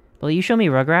 Will you show me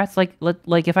Rugrats?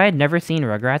 Like if I had never seen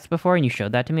Rugrats before and you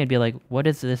showed that to me, I'd be like, what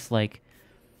is this, like,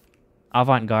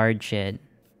 avant-garde shit?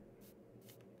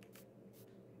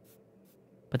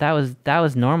 But that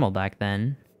was normal back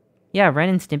then. Yeah, Ren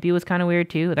and Stimpy was kind of weird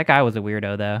too. That guy was a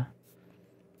weirdo, though.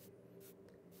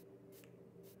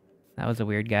 That was a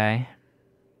weird guy.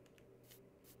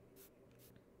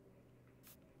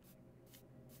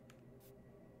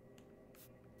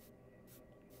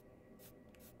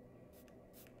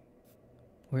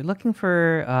 We're looking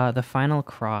for the final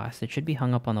cross. It should be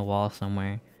hung up on the wall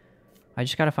somewhere. I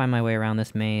just gotta find my way around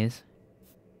this maze.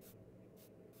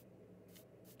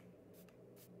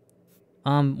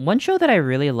 One show that I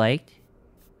really liked,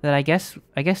 that I guess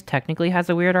technically has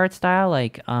a weird art style,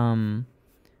 like, I'm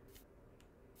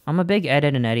a big Ed,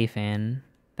 Edd n Eddy fan.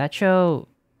 That show,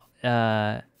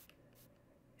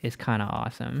 is kinda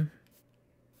awesome.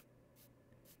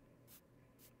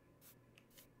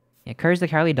 Yeah, Courage the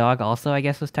Cowardly Dog also, I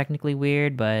guess, was technically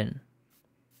weird, but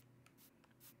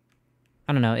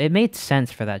I don't know, it made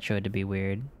sense for that show to be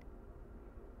weird.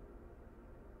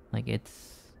 Like, it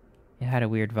had a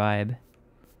weird vibe.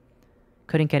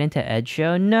 Couldn't get into Ed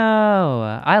Show?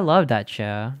 No! I love that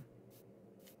show.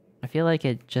 I feel like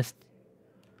it just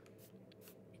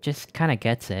kind of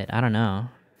gets it. I don't know.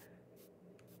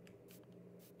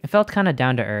 It felt kind of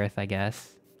down to earth, I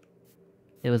guess.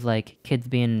 It was like kids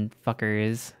being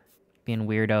fuckers, being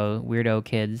weirdo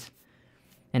kids.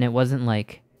 And it wasn't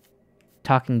like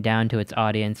talking down to its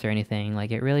audience or anything. Like,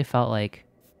 it really felt like,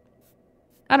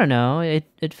 I don't know,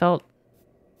 it felt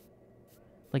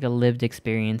like a lived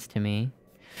experience to me.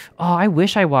 Oh, I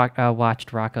wish I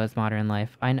watched Rocko's Modern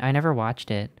Life. I never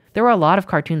watched it. There were a lot of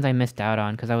cartoons I missed out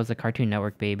on because I was a Cartoon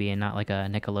Network baby and not like a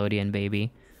Nickelodeon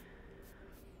baby.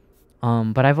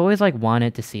 But I've always like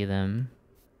wanted to see them.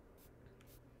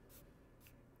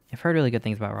 I've heard really good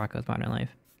things about Rocko's Modern Life.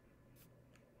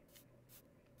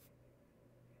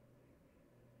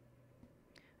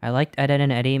 I liked Ed, Edd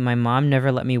and Eddy. My mom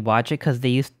never let me watch it because they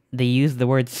used the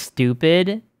word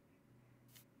stupid.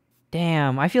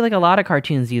 Damn, I feel like a lot of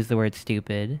cartoons use the word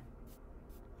stupid.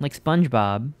 Like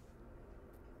SpongeBob.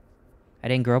 I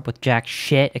didn't grow up with jack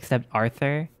shit except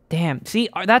Arthur. Damn, see,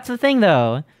 that's the thing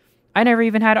though. I never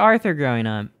even had Arthur growing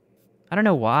up. I don't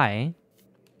know why.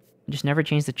 I just never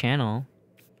changed the channel.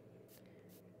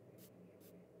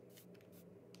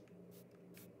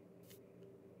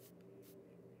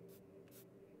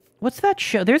 What's that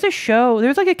show? There's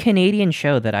like a Canadian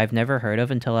show that I've never heard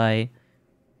of until I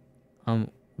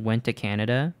went to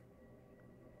Canada.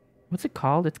 What's it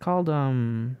called? It's called let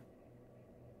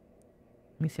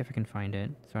me see if I can find it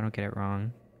so I don't get it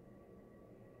wrong.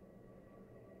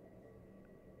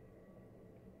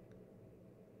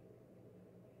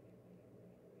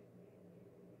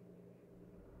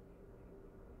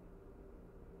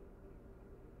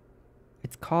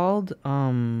 It's called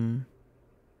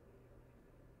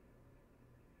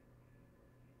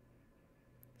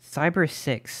Cyber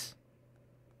 6.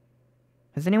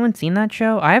 Has anyone seen that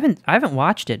show? I haven't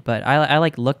watched it, but I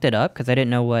like looked it up because I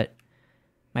didn't know what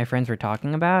my friends were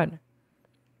talking about.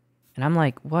 And I'm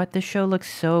like, what? This show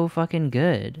looks so fucking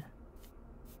good.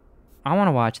 I want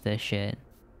to watch this shit.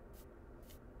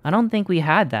 I don't think we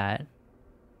had that.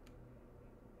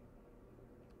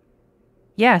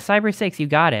 Yeah, Cyber 6, you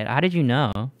got it. How did you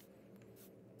know?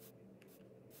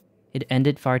 It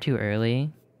ended far too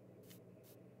early.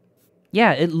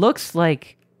 Yeah, it looks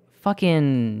like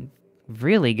fucking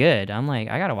really good. I'm like,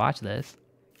 I gotta watch this.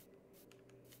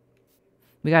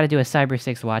 We gotta do a Cyber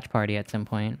 6 watch party at some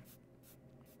point.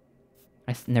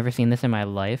 I've never seen this in my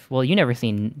life. Well, you never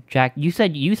seen Jack. You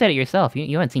said it yourself.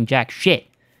 You haven't seen jack shit.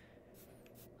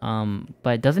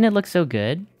 But doesn't it look so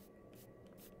good?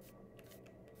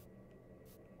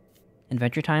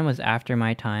 Adventure Time was after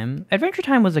my time. Adventure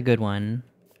Time was a good one.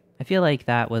 I feel like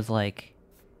that was like...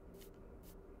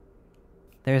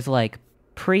 There's like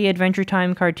pre-Adventure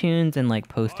Time cartoons and like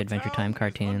post-Adventure Time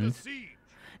cartoons.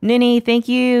 Ninny, thank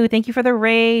you! Thank you for the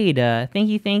raid!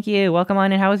 Thank you! Welcome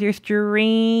on in, how was your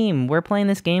stream? We're playing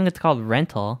this game that's called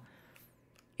Rental.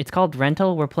 It's called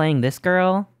Rental, we're playing this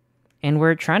girl. And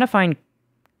we're trying to find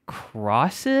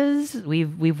crosses?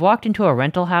 We've walked into a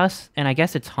rental house, and I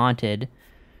guess it's haunted.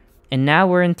 And now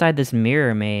we're inside this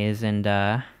mirror maze, and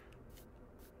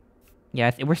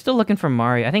yeah, we're still looking for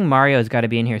Mario. I think Mario's got to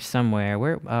be in here somewhere.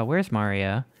 Where's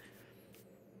Mario?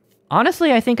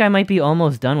 Honestly, I think I might be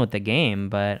almost done with the game,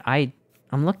 but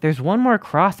there's one more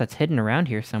cross that's hidden around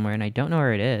here somewhere, and I don't know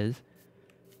where it is.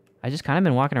 I just kind of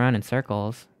been walking around in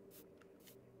circles.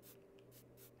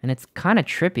 And it's kind of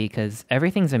trippy, because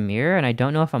everything's a mirror, and I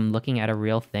don't know if I'm looking at a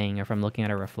real thing, or if I'm looking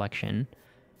at a reflection.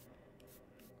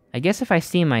 I guess if I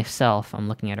see myself, I'm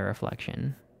looking at a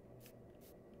reflection.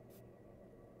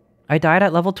 I died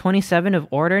at level 27 of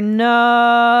Order?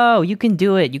 No! You can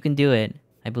do it, you can do it.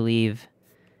 I believe.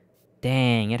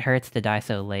 Dang, it hurts to die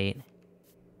so late.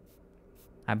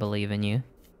 I believe in you.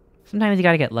 Sometimes you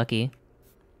gotta get lucky.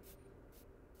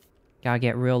 Gotta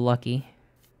get real lucky.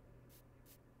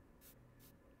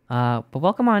 But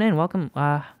welcome on in, welcome,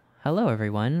 hello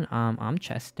everyone. I'm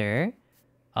Chester.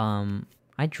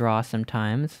 I draw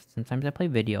sometimes I play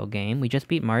video game. We just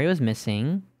beat Mario's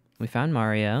Missing. We found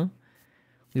Mario.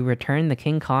 We returned the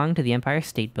King Kong to the Empire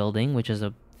State Building, which is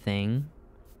a thing.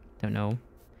 Don't know.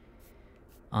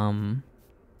 Now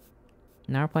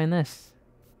we're playing this.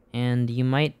 And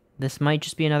this might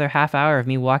just be another half hour of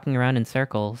me walking around in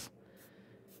circles.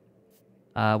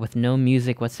 With no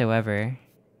music whatsoever.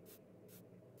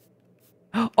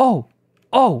 Oh!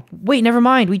 Oh! Wait, never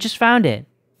mind! We just found it!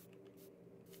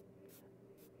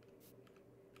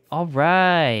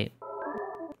 Alright.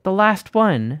 The last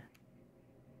one.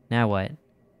 Now what?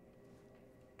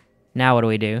 Now what do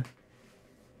we do?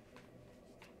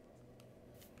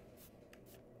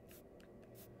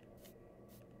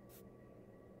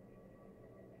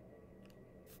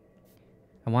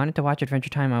 I wanted to watch Adventure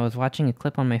Time. I was watching a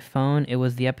clip on my phone. It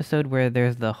was the episode where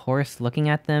there's the horse looking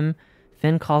at them.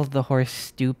 Finn calls the horse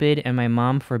stupid, and my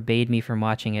mom forbade me from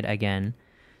watching it again.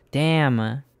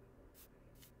 Damn.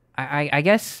 I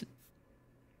guess...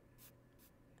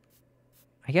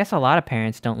 I guess a lot of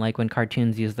parents don't like when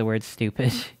cartoons use the word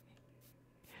stupid.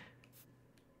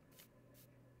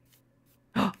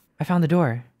 I found the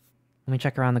door. Let me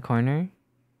check around the corner.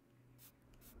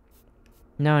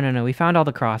 No. We found all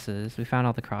the crosses. We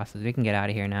can get out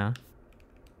of here now.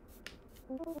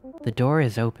 The door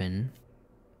is open.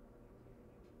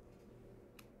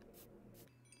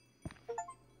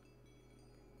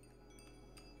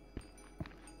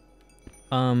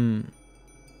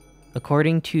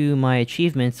 According to my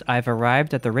achievements, I've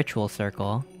arrived at the ritual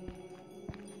circle.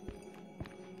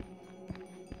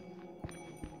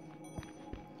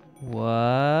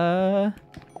 What?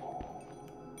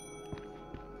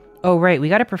 Oh, right, we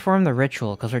gotta perform the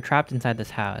ritual, because we're trapped inside this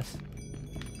house.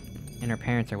 And our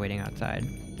parents are waiting outside.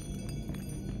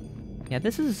 Yeah,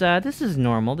 this is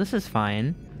normal, this is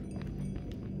fine.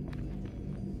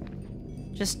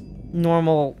 Just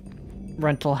normal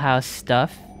rental house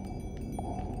stuff.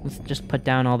 Let's just put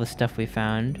down all the stuff we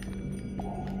found.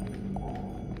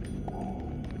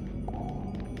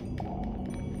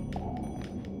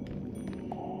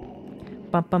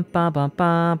 Bum bum bum bum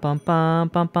bum bum bum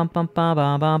bum bum bum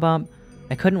bum bum bum.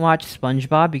 I couldn't watch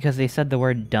SpongeBob because they said the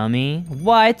word dummy.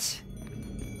 What?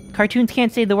 Cartoons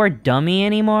can't say the word dummy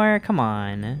anymore? Come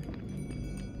on.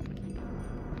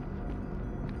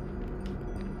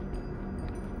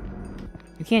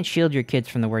 You can't shield your kids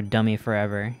from the word dummy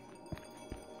forever.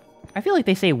 I feel like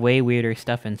they say way weirder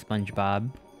stuff in SpongeBob.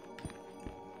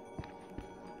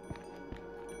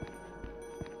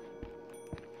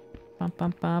 Bum,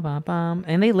 bum, bum, bum, bum.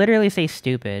 And they literally say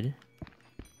stupid.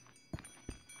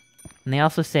 And they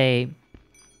also say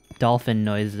dolphin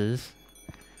noises.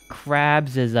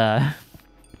 Krabs is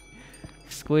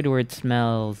Squidward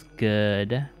smells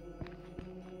good.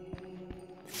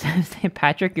 St.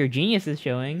 Patrick, your genius is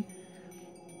showing.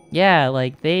 Yeah,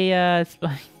 like they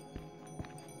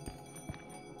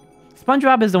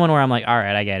SpongeBob is the one where I'm like,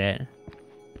 alright, I get it.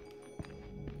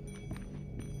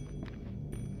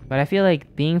 But I feel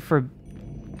like being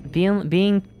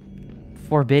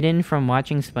forbidden from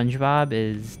watching SpongeBob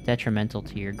is detrimental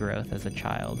to your growth as a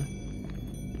child.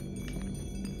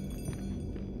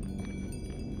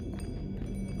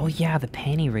 Oh yeah, the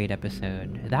panty raid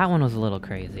episode. That one was a little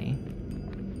crazy.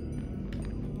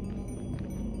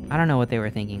 I don't know what they were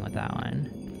thinking with that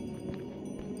one.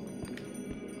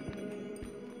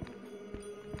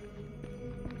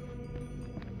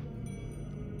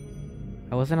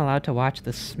 I wasn't allowed to watch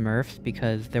the Smurfs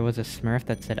because there was a Smurf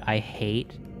that said, I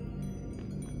hate.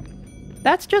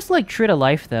 That's just like true to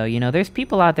life though, you know, there's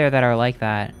people out there that are like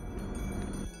that.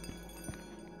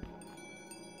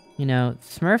 You know,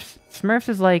 Smurfs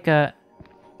is like it's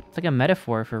like a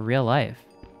metaphor for real life.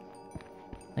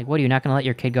 Like, what, are you not gonna let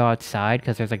your kid go outside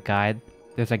because there's a guy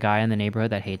in the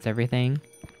neighborhood that hates everything?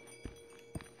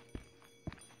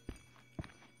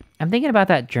 I'm thinking about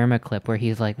that Germa clip where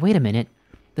he's like, wait a minute,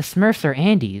 the Smurfs are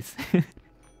Andys.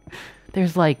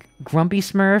 There's like Grumpy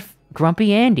Smurf,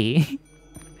 Grumpy Andy.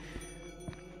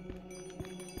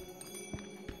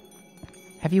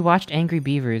 Have you watched Angry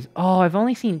Beavers? Oh, I've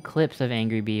only seen clips of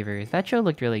Angry Beavers. That show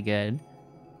looked really good.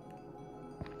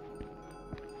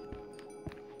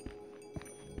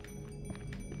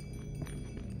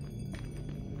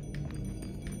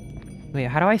 Wait,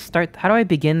 how do I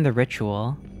begin the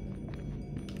ritual?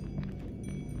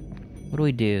 What do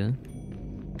we do?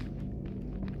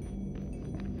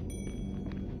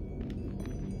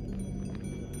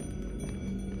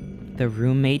 The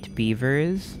roommate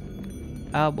beavers?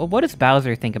 Well, what does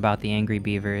Bowser think about the Angry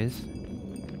Beavers?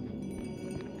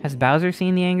 Has Bowser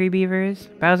seen the Angry Beavers?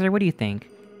 Bowser, what do you think?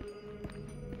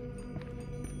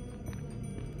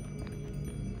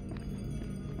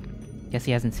 Guess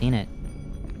he hasn't seen it.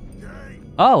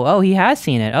 Oh, he has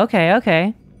seen it.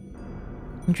 Okay.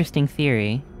 Interesting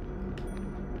theory.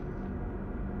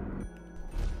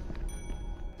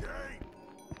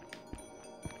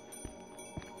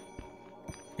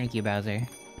 Thank you, Bowser.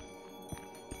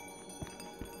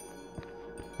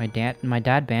 My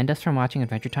dad banned us from watching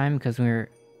Adventure Time because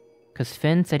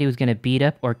Finn said he was gonna beat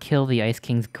up or kill the Ice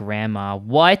King's grandma.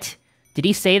 What? Did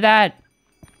he say that?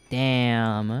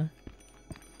 Damn.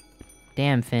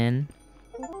 Damn, Finn.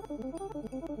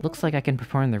 Looks like I can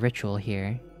perform the ritual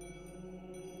here.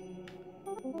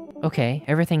 Okay,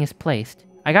 everything is placed.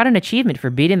 I got an achievement for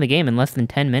beating the game in less than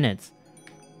 10 minutes.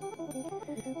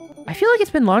 I feel like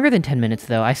it's been longer than 10 minutes,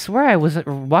 though. I swear I was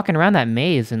walking around that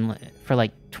maze for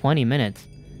like 20 minutes.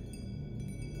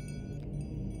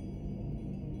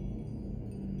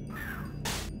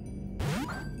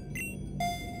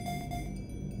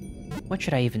 What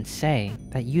should I even say?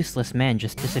 That useless man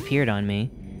just disappeared on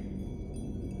me.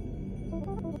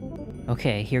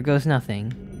 Okay, here goes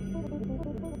nothing.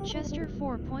 Chester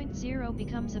 4.0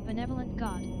 becomes a benevolent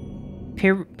god.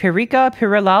 Pirika,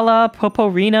 Pirilala,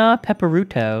 Poporina,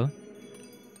 Pepperuto.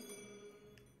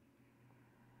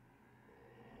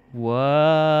 Whoa.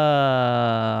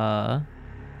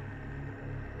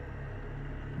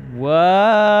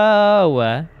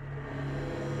 Whoa.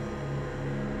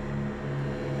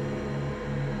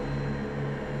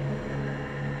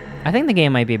 I think the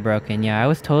game might be broken. Yeah, I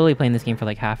was totally playing this game for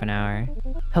like half an hour.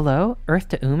 Hello? Earth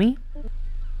to Umi?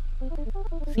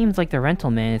 Seems like the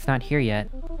rental man is not here yet.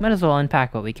 Might as well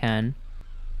unpack what we can.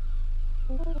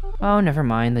 Oh, never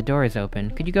mind. The door is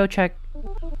open. Could you go check?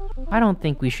 I don't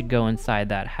think we should go inside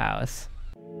that house.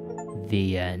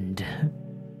 The end.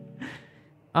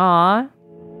 Aw.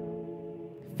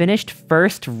 Finished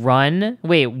first run?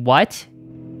 Wait, what?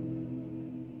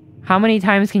 How many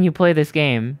times can you play this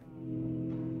game?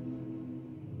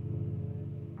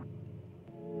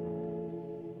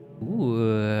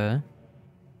 Ooh.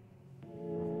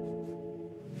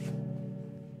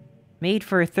 Made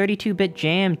for 32-bit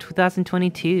Jam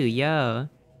 2022, yo.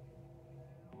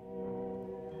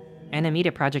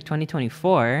 Animita Project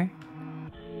 2024.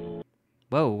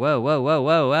 Whoa, whoa, whoa, whoa,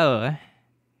 whoa, whoa.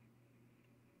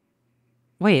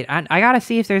 Wait, I gotta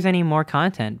see if there's any more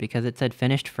content because it said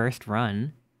finished first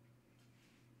run.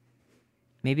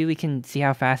 Maybe we can see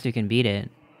how fast we can beat it.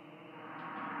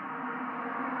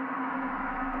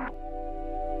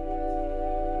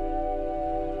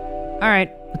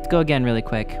 Alright, let's go again really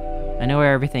quick. I know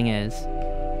where everything is.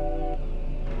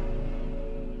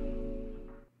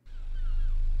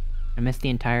 I missed the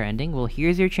entire ending? Well,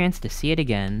 here's your chance to see it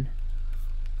again.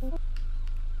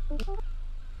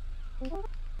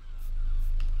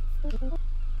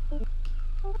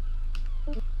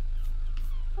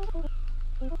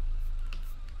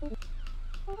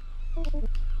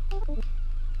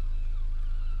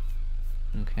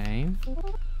 Okay.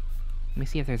 Let me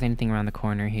see if there's anything around the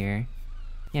corner here.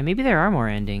 Yeah, maybe there are more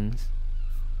endings.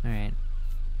 Alright.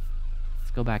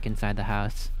 Let's go back inside the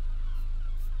house.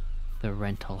 The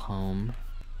rental home.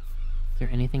 Is there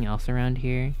anything else around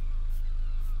here?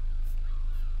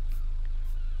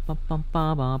 My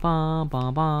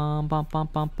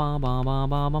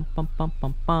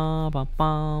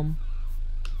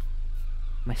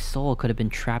soul could have been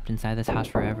trapped inside this house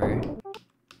forever.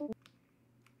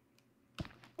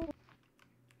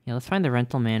 Yeah, let's find the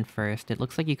rental man first. It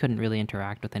looks like you couldn't really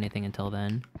interact with anything until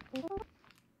then.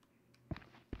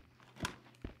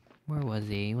 Where was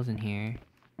he? He wasn't here.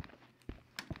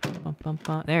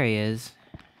 There he is.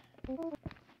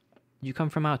 You come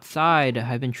from outside.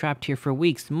 I've been trapped here for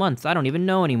weeks, months. I don't even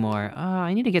know anymore.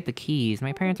 I need to get the keys.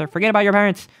 My parents are... Forget about your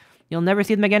parents! You'll never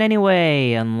see them again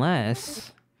anyway,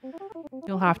 unless...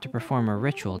 You'll have to perform a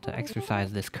ritual to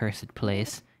exorcise this cursed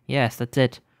place. Yes, that's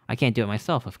it. I can't do it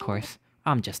myself, of course.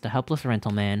 I'm just a helpless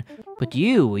rental man. But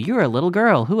you're a little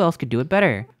girl. Who else could do it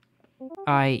better?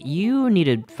 You need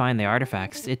to find the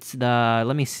artifacts. It's the...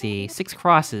 let me see. 6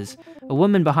 crosses. A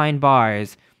woman behind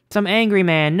bars. Some angry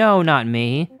man. No, not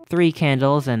me. 3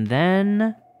 candles, and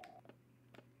then...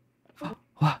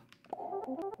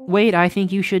 Wait, I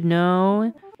think you should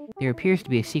know. There appears to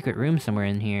be a secret room somewhere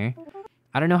in here.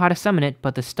 I don't know how to summon it,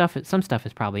 but some stuff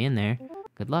is probably in there.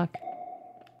 Good luck.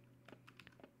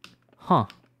 Huh.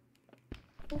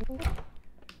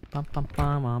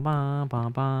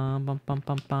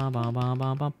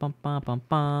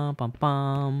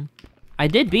 I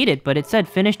did beat it, but it said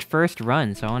finished first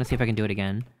run, so I want to see if I can do it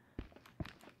again.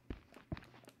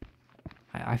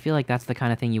 I feel like that's the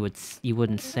kind of thing you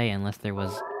wouldn't say unless there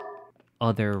was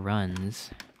other runs.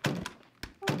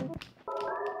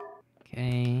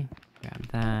 Okay, grab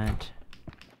that.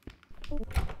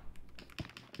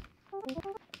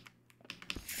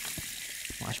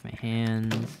 Wash my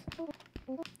hands.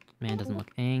 Man doesn't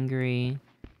look angry.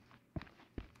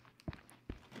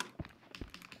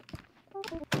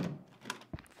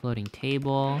 Floating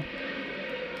table.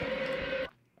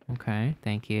 Okay,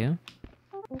 thank you.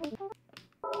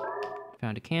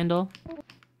 Found a candle.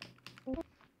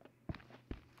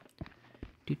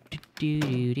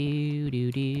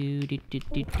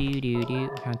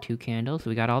 Found 2 candles. So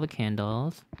we got all the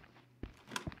candles.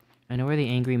 I know where the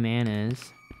angry man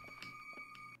is.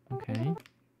 Okay.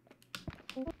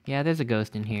 Yeah, there's a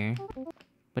ghost in here.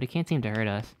 but it can't seem to hurt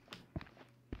us.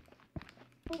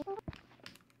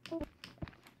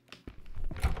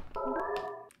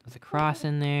 There's a cross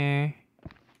in there.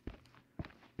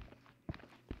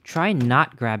 Try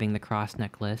not grabbing the cross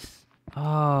necklace.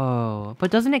 Oh,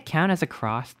 but doesn't it count as a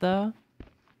cross, though?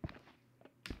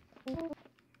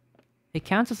 It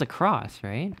counts as a cross,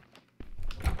 right?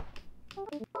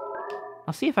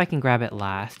 I'll see if I can grab it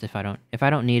last. If I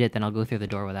don't need it, then I'll go through the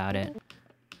door without it.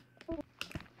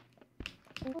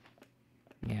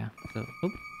 Yeah, so,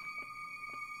 oop.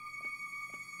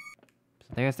 So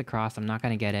there's the cross, I'm not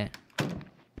gonna get it.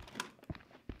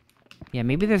 Yeah,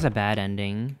 maybe there's a bad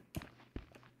ending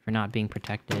for not being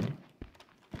protected.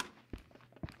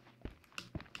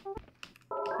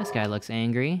 This guy looks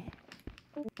angry.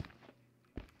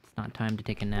 It's not time to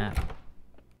take a nap.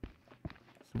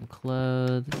 Some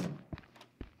clothes.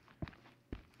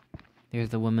 There's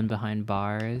the woman behind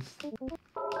bars.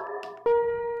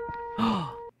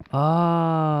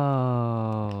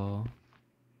 Oh.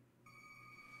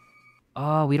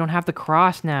 Oh, we don't have the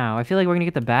cross now. I feel like we're gonna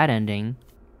get the bad ending.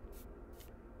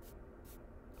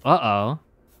 Uh-oh.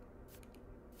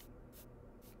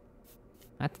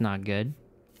 That's not good.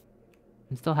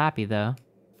 I'm still happy, though.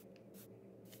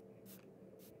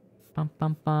 Bum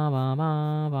bum bum bum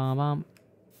bum bum bum.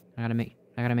 I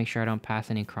gotta make sure I don't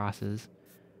pass any crosses.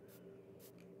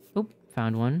 Oop,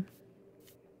 found one.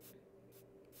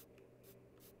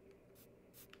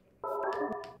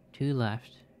 Two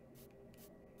left.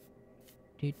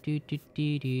 Do do do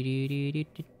do do do do do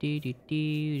do do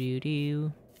do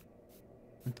do.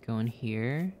 Let's go in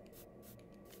here.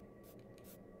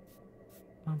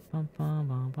 Bum bum bum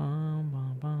bum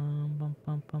bum bum bum bum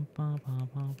bum bum bum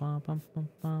bum bum bum bum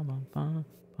bum bum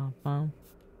bum bum.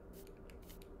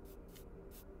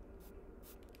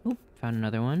 Oop, found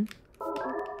another one.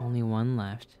 Only one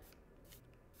left.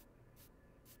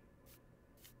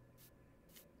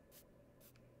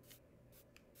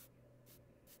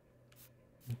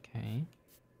 Okay.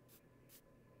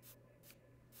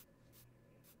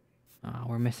 Oh,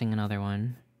 we're missing another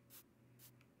one.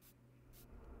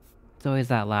 It's always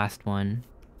that last one.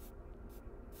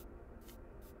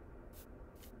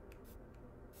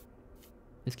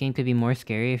 This game could be more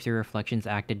scary if your reflections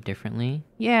acted differently.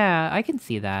 Yeah, I can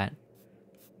see that.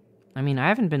 I mean, I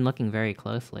haven't been looking very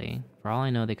closely. For all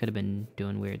I know, they could have been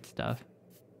doing weird stuff.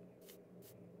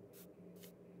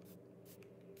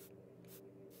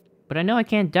 But I know I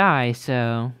can't die,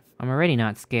 so I'm already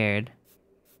not scared.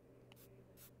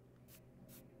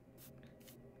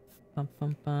 Bum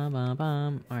bum bum bum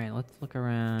bum. Alright, let's look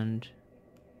around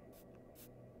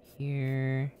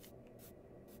here.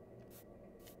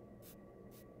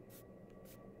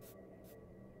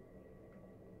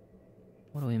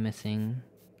 What are we missing?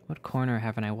 What corner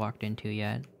haven't I walked into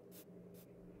yet?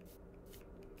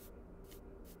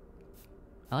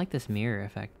 I like this mirror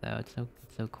effect though, it's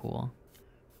so cool.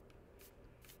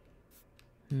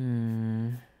 It's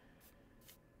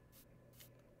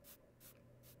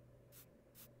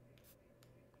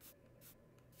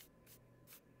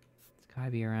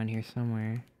gotta be around here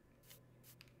somewhere.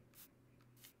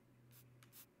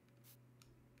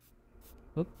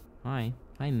 Oop, hi.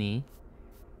 Hi, me.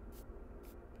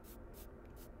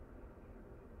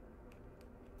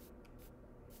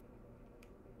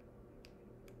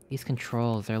 These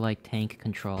controls, they're like tank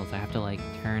controls. I have to like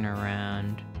turn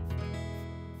around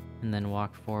and then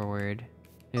walk forward.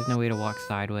 There's no way to walk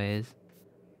sideways.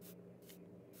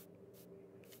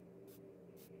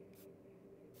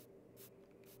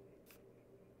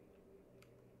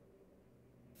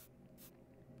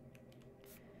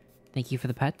 Thank you for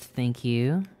the pets, thank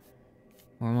you.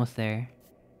 We're almost there.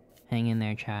 Hang in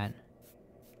there, chat.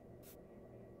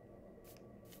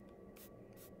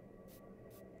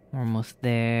 We're almost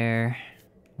there.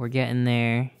 We're getting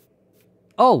there.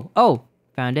 Oh! Oh!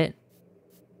 Found it.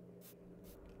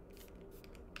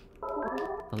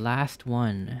 The last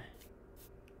one.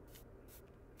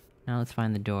 Now let's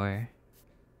find the door.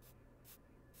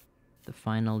 The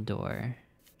final door.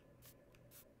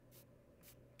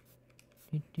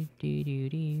 Do, do, do, do,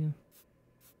 do.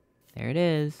 There it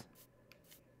is.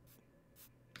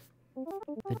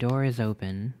 The door is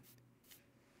open.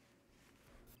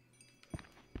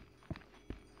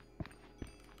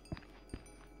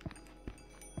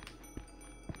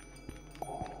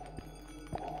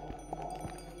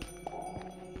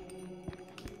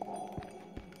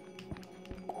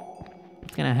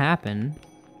 What's gonna happen?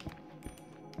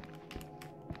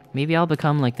 Maybe I'll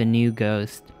become like the new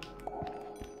ghost.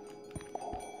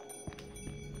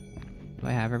 Do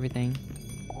I have everything?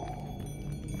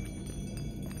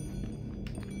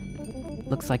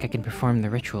 Looks like I can perform the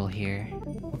ritual here.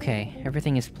 Okay,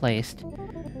 everything is placed.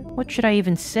 What should I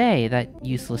even say? That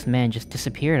useless man just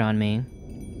disappeared on me.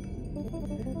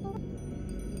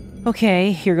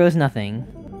 Okay, here goes nothing.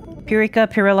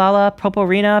 Pirica, Pirilala,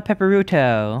 Poporina,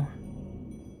 Peperuto.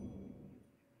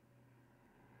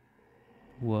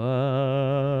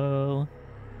 Whoa.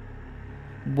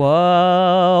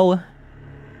 Whoa.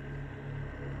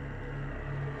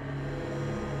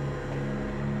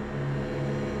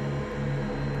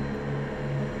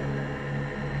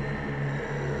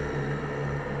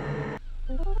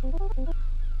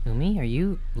 Umi, are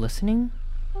you listening?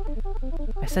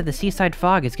 I said the seaside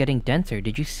fog is getting denser,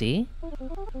 did you see?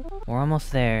 We're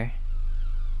almost there.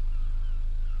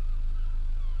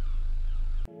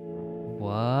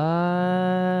 What?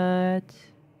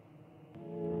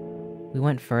 We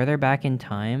went further back in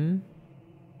time?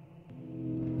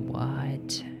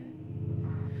 What?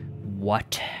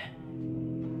 What?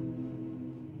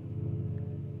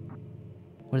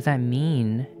 What does that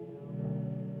mean?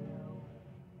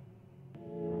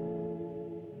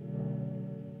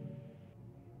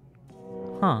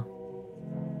 Huh.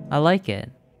 I like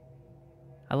it.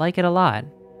 I like it a lot.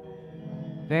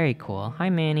 Very cool.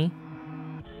 Hi, Manny.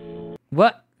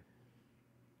 What?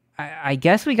 I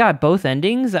guess we got both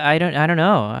endings? I don't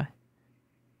know.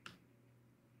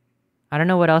 I don't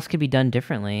know what else could be done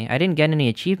differently. I didn't get any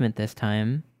achievement this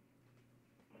time.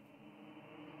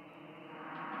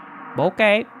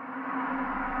 Okay.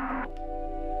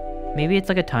 Maybe it's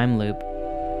like a time loop.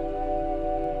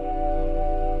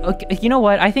 Okay, you know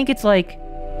what? I think it's like...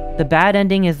 The bad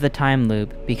ending is the time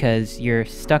loop, because you're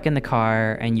stuck in the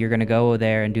car and you're gonna go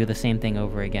there and do the same thing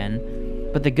over again.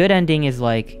 But the good ending is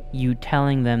like, you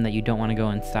telling them that you don't want to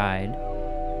go inside,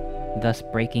 thus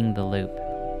breaking the loop.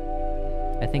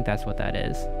 I think that's what that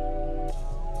is.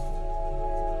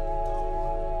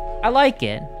 I like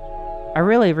it! I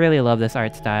really, really love this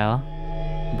art style.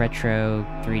 Retro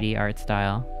 3D art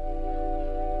style.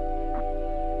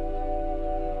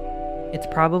 It's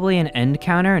probably an end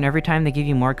counter, and every time they give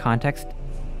you more context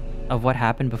of what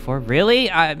happened before.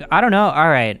 Really? I don't know.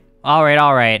 Alright.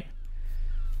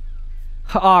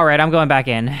 Alright, I'm going back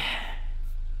in.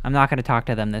 I'm not gonna talk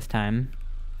to them this time.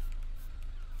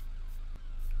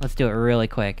 Let's do it really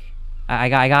quick. I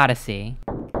gotta see.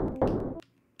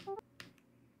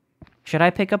 Should I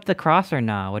pick up the cross or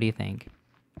nah? What do you think?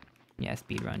 Yeah,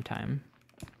 speedrun time.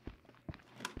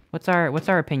 What's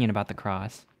our opinion about the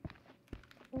cross?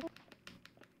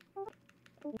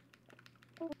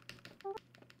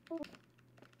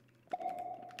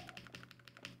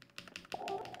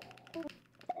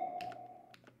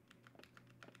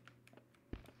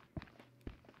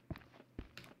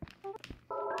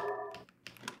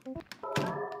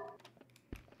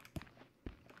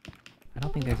 I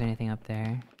don't think there's anything up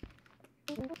there.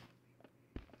 Let's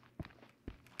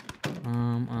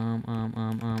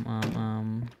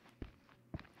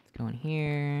go in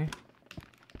here.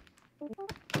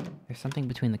 There's something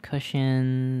between the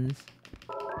cushions.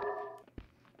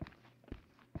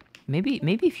 Maybe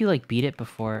if you like beat it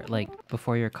before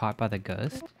you're caught by the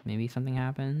ghost, maybe something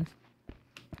happens.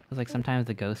 Cause like sometimes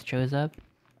the ghost shows up.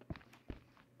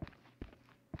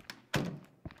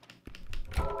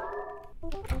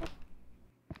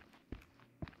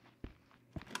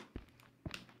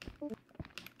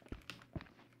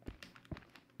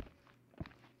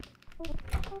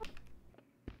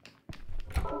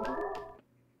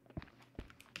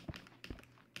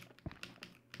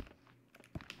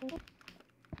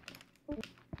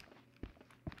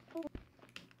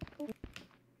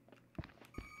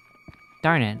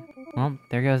 Darn it. Well,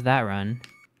 there goes that run.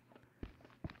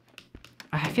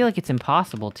 I feel like it's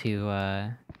impossible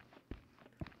to,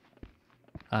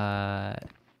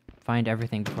 find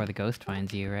everything before the ghost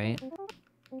finds you, right?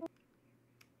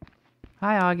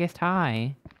 Hi, August,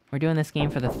 hi! We're doing this game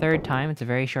for the 3rd time. It's a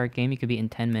very short game. You could beat in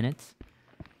 10 minutes.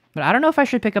 But I don't know if I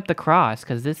should pick up the cross,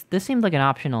 because this seemed like an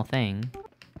optional thing.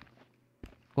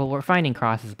 Well, we're finding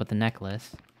crosses, but the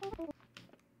necklace.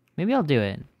 Maybe I'll do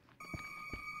it.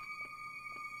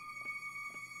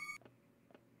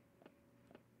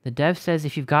 The dev says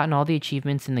if you've gotten all the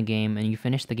achievements in the game and you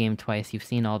finished the game twice, you've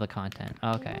seen all the content.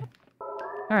 Okay.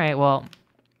 Alright, well,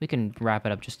 we can wrap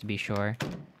it up just to be sure.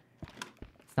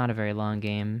 It's not a very long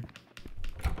game.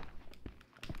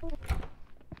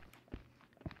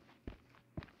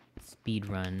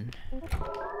 Speedrun.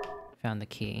 Found the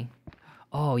key.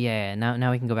 Oh yeah,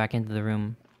 now we can go back into the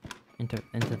room. Into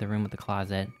the room with the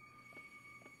closet.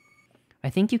 I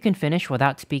think you can finish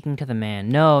without speaking to the man.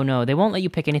 No, they won't let you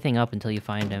pick anything up until you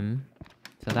find him.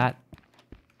 So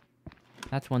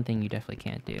that's one thing you definitely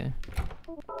can't do.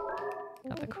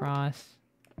 Got the cross.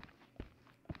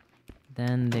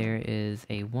 then there is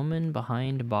a woman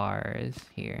behind bars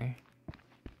here.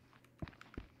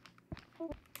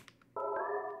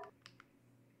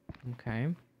 Okay.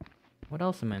 What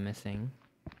else am I missing?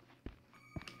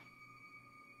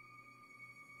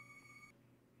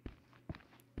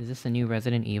 Is this a new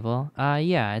Resident Evil?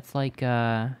 Yeah, it's like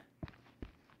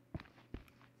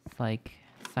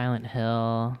Silent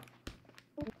Hill.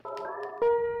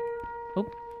 Oh,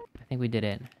 I think we did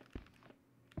it.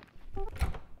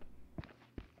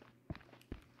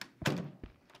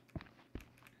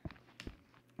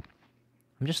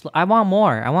 I want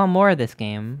more. I want more of this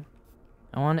game.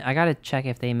 I gotta check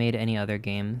if they made any other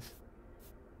games.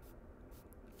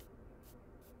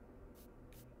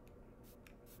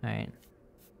 Alright.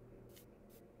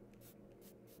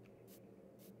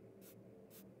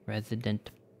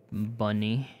 Resident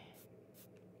Bunny.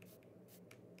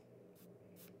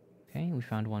 Okay, we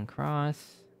found one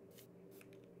cross.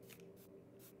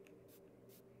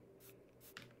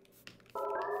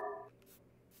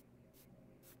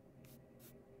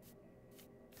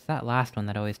 It's that last one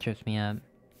that always trips me up.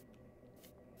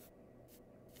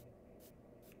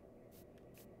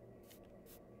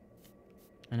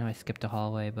 I know I skipped a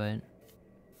hallway, but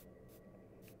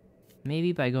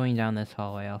maybe by going down this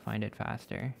hallway I'll find it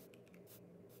faster.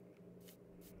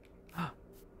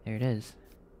 There it is.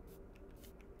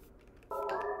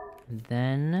 And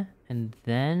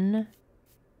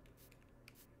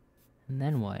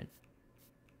then what?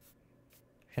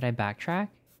 Should I backtrack?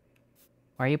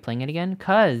 Why are you playing it again?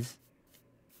 Cause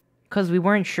we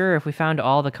weren't sure if we found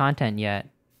all the content yet.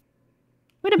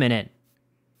 Wait a minute.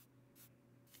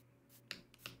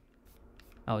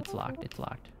 Oh, it's locked. It's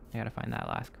locked. I gotta find that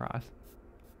last cross.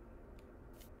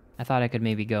 I thought I could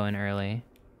maybe go in early.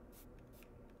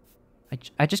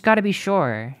 I just gotta be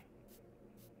sure.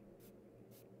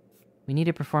 We need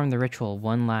to perform the ritual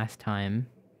one last time.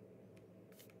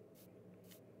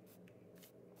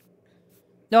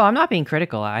 No, I'm not being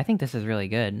critical. I think this is really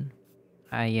good.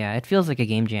 Yeah, it feels like a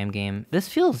Game Jam game. This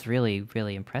feels really,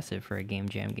 really impressive for a Game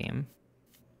Jam game.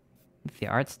 With the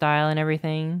art style and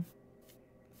everything.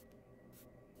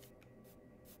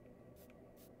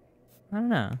 I don't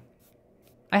know.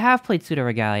 I have played Pseudo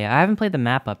Regalia. I haven't played the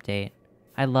map update.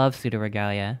 I love Pseudo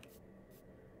Regalia.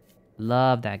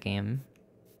 Love that game.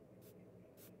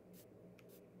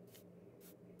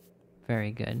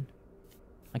 Very good.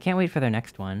 I can't wait for their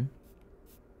next one.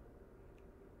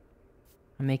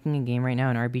 I'm making a game right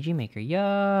now in RPG Maker.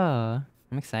 Yo!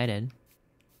 I'm excited.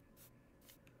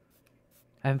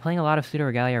 I've been playing a lot of Pseudo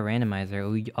Regalia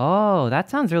Randomizer. Oh, that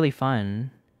sounds really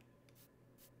fun.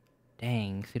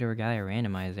 Dang, Pseudo Regalia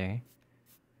Randomizer.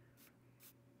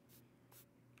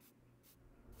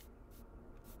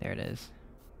 There it is.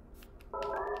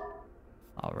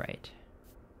 Alright.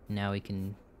 Now we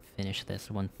can finish this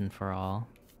once and for all.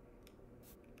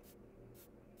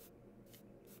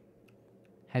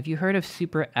 Have you heard of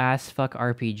Super Ass Fuck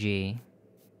RPG?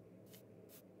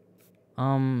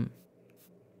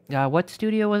 What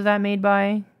studio was that made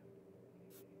by?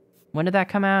 When did that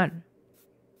come out?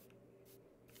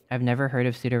 I've never heard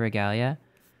of Pseudo Regalia.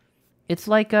 It's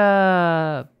like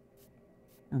a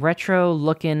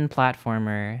retro-looking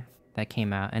platformer that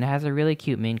came out, and it has a really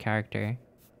cute main character.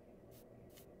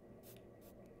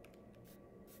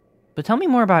 But tell me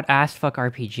more about Ass Fuck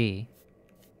RPG.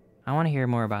 I want to hear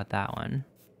more about that one.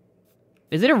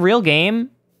 Is it a real game?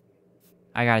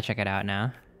 I gotta check it out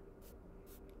now.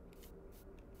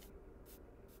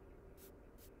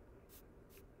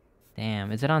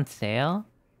 Damn, is it on sale?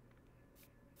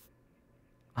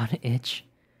 On itch?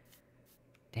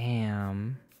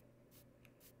 Damn.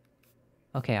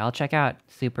 Okay, I'll check out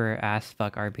Super Ass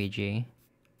Fuck RPG.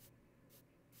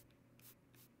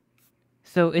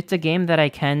 So it's a game that I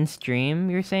can stream,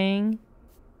 you're saying?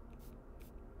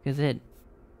 Because it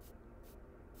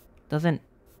doesn't...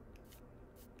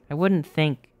 I wouldn't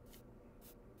think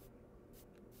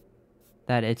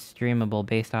that it's streamable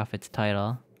based off its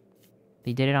title.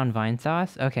 They did it on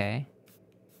Vinesauce? Okay.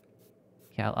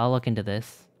 Yeah, I'll look into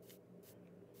this.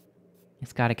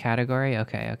 It's got a category?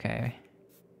 Okay, okay.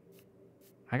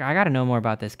 I gotta know more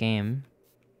about this game.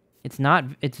 It's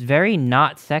very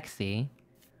not sexy.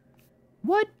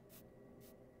 What?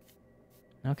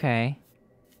 Okay.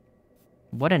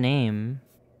 What a name.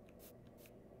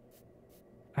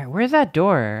 Alright, where's that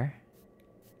door?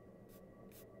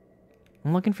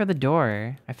 I'm looking for the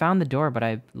door. I found the door, but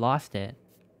I lost it.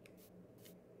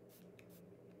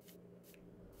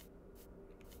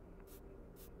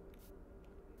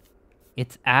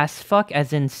 It's ass fuck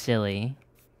as in silly.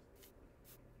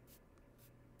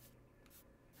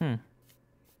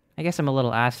 I guess I'm a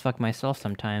little ass fuck myself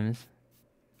sometimes.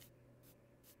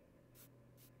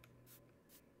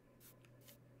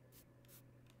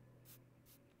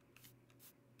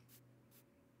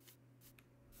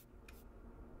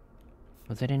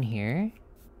 Was it in here?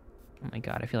 Oh my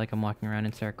god, I feel like I'm walking around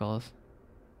in circles.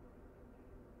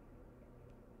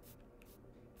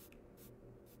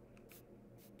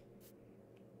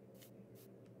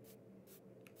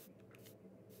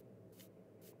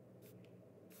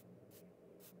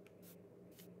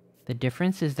 The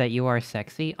difference is that you are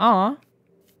sexy. Aw!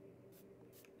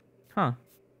 Huh.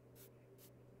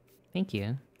 Thank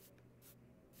you.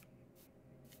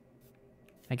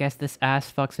 I guess this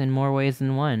ass fucks in more ways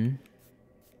than one.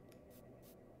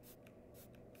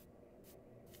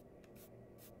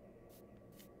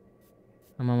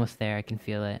 I'm almost there, I can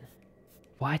feel it.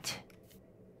 What?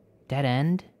 Dead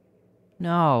end?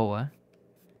 No.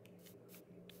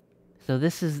 So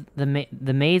this is the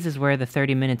maze is where the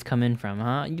 30 minutes come in from,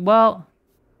 huh? Well,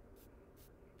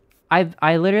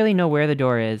 I literally know where the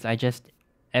door is.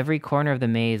 Every corner of the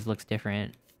maze looks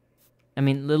different. I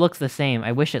mean, it looks the same.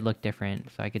 I wish it looked different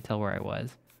so I could tell where I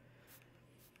was.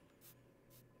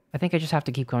 I think I just have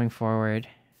to keep going forward.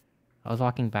 I was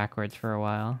walking backwards for a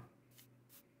while.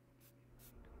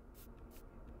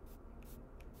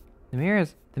 The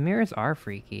mirrors are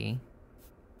freaky.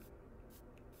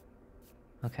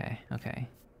 Okay, okay.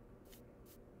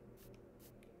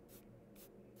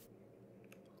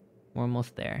 We're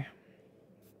almost there.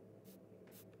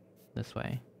 This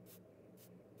way.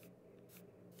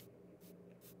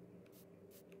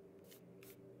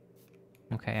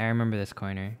 Okay, I remember this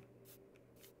corner.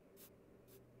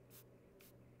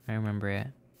 I remember it.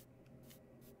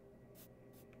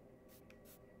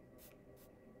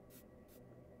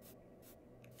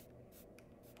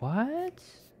 What?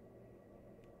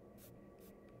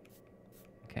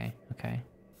 Okay, okay.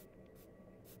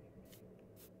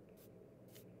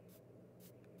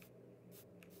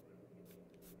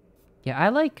 Yeah, I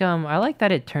like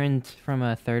that it turns from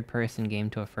a third-person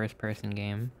game to a first-person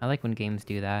game. I like when games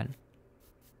do that.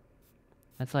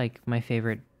 That's like my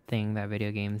favorite thing that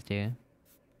video games do.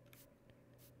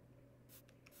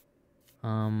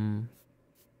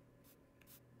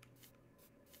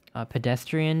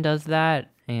 Pedestrian does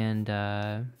that, and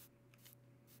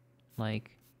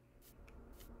like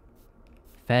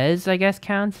Fez, I guess,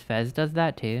 counts. Fez does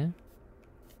that too.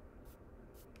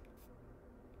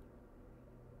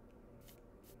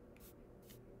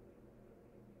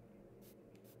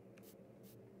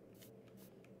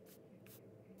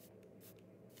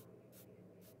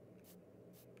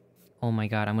 Oh my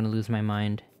god, I'm gonna lose my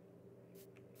mind.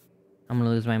 I'm gonna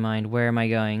lose my mind. Where am I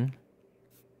going?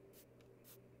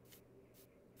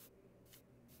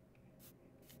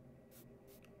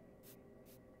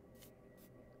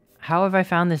 How have I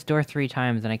found this door 3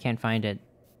 times and I can't find it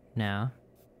now?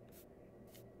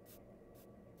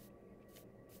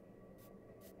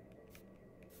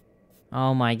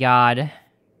 Oh my god.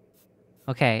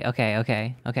 Okay, okay,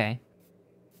 okay, okay.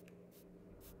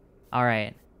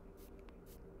 Alright.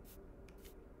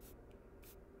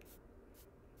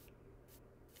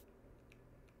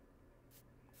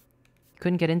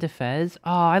 Couldn't get into Fez?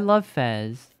 Oh, I love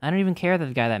Fez. I don't even care that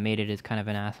the guy that made it is kind of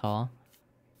an asshole.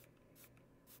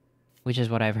 Which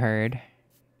is what I've heard.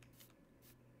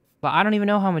 But I don't even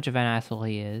know how much of an asshole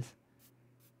he is.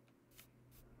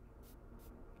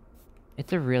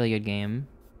 It's a really good game.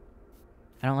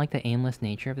 I don't like the aimless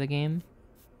nature of the game.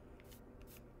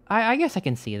 I guess I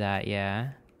can see that,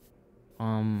 yeah.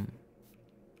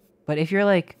 But if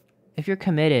you're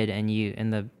committed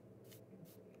and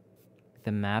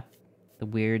the map, the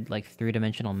weird, like,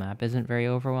 3-dimensional map isn't very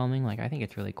overwhelming, like, I think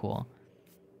it's really cool.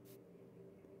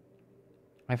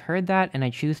 I've heard that, and I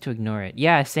choose to ignore it.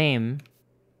 Yeah, same.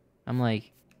 I'm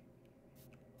like...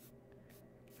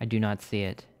 I do not see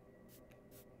it.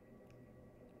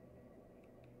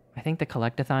 I think the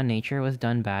collectathon nature was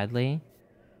done badly.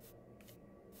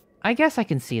 I guess I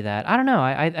can see that. I don't know,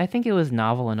 I think it was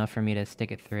novel enough for me to stick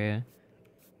it through.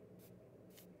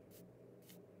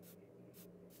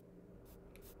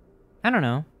 I don't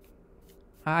know.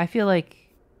 I feel like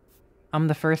I'm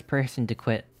the first person to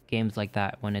quit games like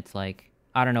that when it's like,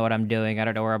 I don't know what I'm doing, I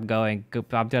don't know where I'm going,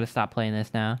 I'm gonna stop playing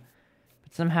this now.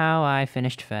 But somehow I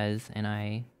finished Fez, and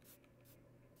I'm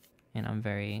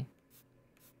very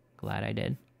glad I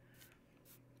did.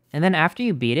 And then after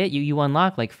you beat it, you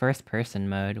unlock, like, first-person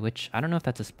mode, which, I don't know if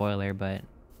that's a spoiler, but...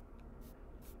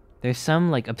 There's some,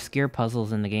 like, obscure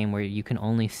puzzles in the game where you can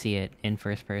only see it in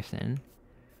first person.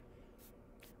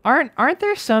 Aren't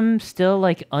there some still,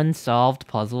 like, unsolved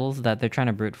puzzles that they're trying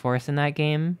to brute force in that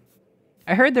game?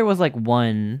 I heard there was, like,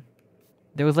 one...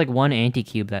 There was, like, one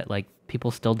anti-cube that, like,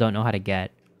 people still don't know how to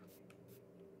get.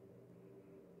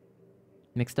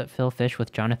 Mixed up Phil Fish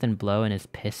with Jonathan Blow and his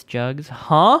piss jugs?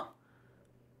 Huh?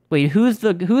 Wait, who's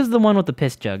the one with the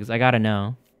piss jugs? I gotta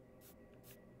know.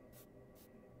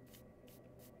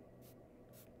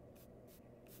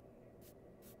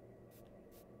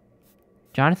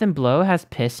 Jonathan Blow has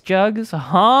piss jugs?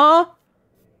 Huh?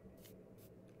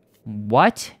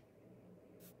 What?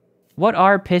 What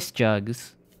are piss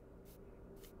jugs?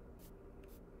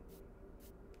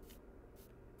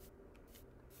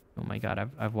 Oh my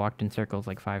god, I've walked in circles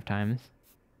like 5 times.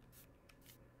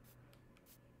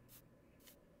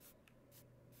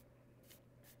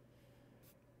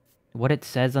 What it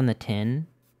says on the tin?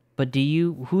 But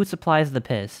who supplies the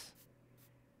piss?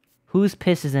 Whose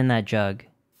piss is in that jug?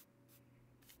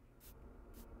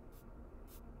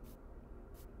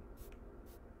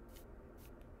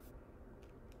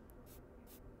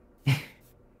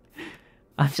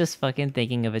 I'm just fucking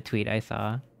thinking of a tweet I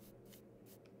saw.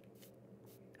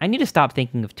 I need to stop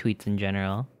thinking of tweets in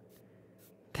general.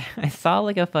 I saw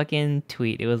like a fucking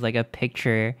tweet. It was like a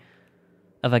picture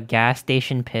of a gas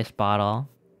station piss bottle.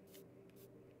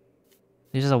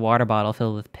 There's just a water bottle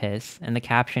filled with piss, and the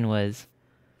caption was,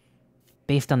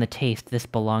 "Based on the taste, this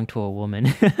belonged to a woman."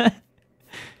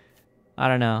 I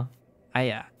don't know.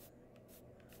 I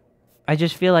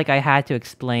just feel like I had to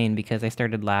explain because I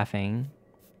started laughing.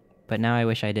 But now I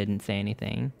wish I didn't say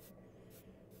anything.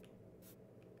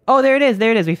 Oh, there it is!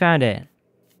 There it is! We found it!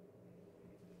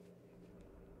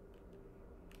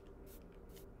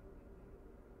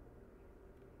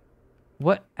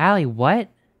 What? Allie, what?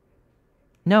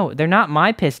 No, they're not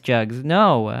my piss jugs.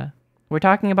 No. We're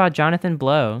talking about Jonathan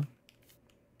Blow.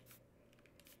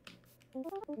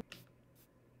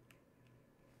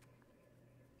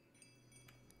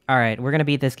 Alright, we're gonna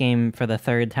beat this game for the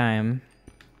 3rd time.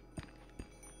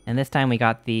 And this time we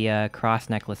got the cross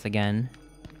necklace again.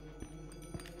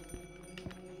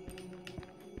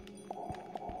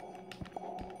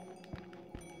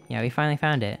 Yeah, we finally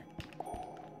found it.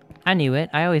 I knew it.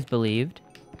 I always believed.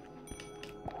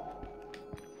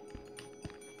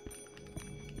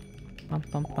 Bum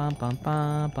bum bum bum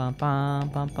bum bum bum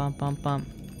bum bum bum bum.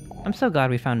 I'm so glad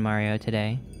we found Mario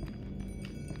today.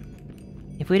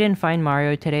 If we didn't find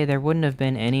Mario today, there wouldn't have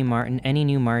been any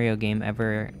new Mario game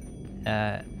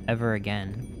ever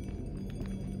again.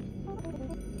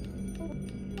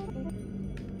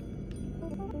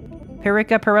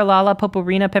 Perica Peralala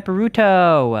Poporina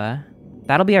Peperuto!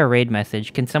 That'll be our raid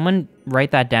message. Can someone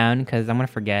write that down? Because I'm gonna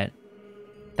forget.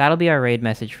 That'll be our raid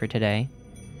message for today.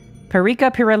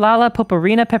 Perica Peralala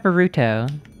Poporina Peperuto.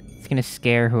 It's gonna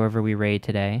scare whoever we raid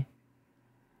today.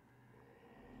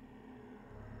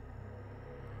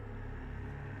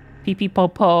 Pee pee po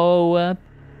po.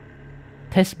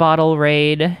 Piss bottle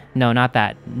raid. No, not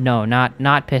that. No,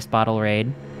 not piss bottle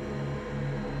raid.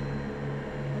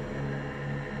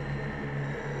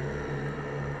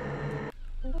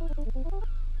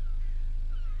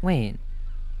 Wait.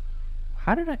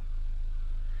 How did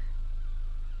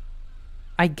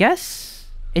I guess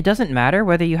it doesn't matter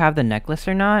whether you have the necklace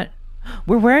or not.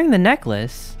 We're wearing the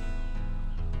necklace.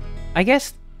 I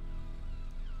guess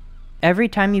every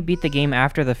time you beat the game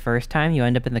after the first time, you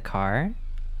end up in the car.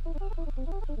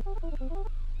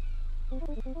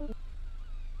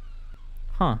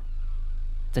 Huh.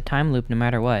 It's a time loop no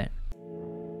matter what.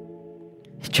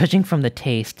 Judging from the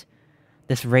taste,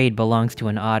 this raid belongs to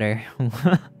an otter.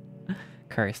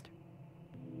 Cursed.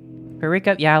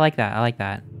 Perica, yeah, I like that, I like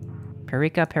that.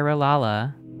 Perica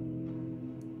Peralala.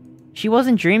 She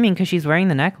wasn't dreaming because she's wearing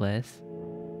the necklace.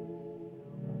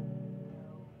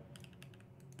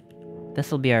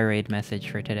 This'll be our raid message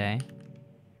for today.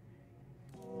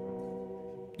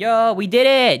 Yo, we did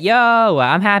it! Yo,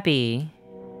 I'm happy.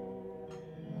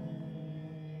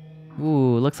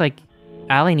 Ooh, looks like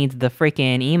Allie needs the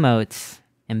freaking emotes.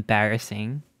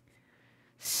 Embarrassing.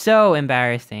 So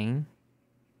embarrassing.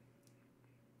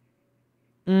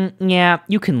 Yeah,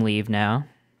 you can leave now.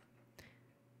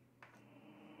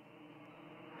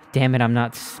 Damn it, I'm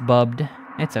not sbubbed.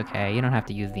 It's okay, you don't have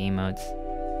to use the emotes.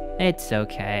 It's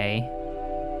okay.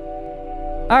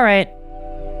 Alright.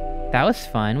 That was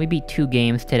fun. We beat 2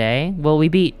 games today. Well, we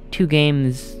beat 2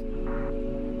 games,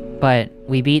 but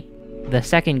we beat the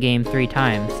second game 3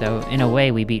 times, so in a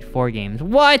way we beat 4 games.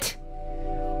 What?!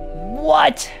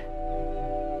 What?!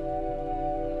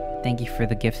 Thank you for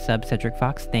the gift sub, Cedric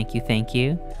Fox. Thank you, thank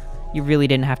you. You really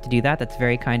didn't have to do that. That's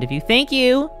very kind of you. Thank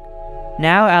you!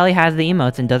 Now Allie has the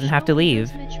emotes and doesn't have to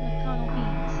leave.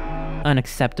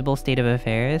 Unacceptable state of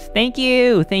affairs. Thank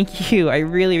you! Thank you! I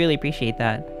really, really appreciate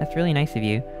that. That's really nice of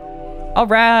you.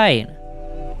 Alright!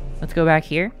 Let's go back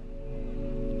here.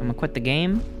 I'm gonna quit the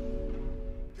game.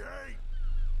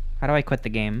 How do I quit the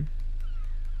game?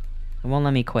 It won't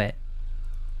let me quit.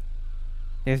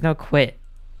 There's no quit.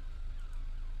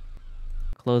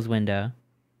 Close window.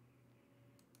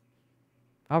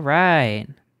 Alright.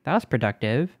 That was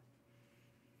productive.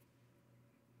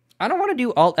 I don't want to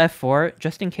do Alt F4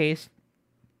 just in case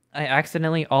I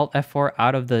accidentally Alt F4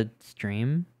 out of the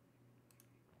stream.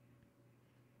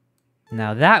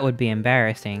 Now that would be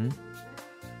embarrassing.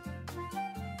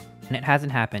 And it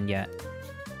hasn't happened yet.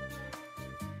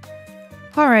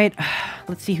 Alright,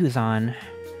 let's see who's on.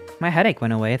 My headache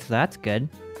went away, so that's good.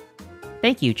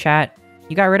 Thank you, chat.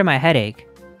 You got rid of my headache.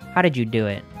 How did you do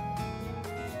it?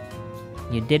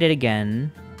 You did it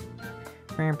again.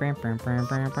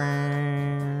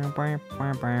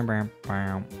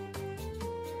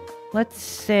 Let's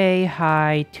say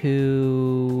hi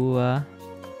to...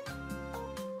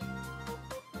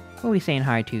 Who are we saying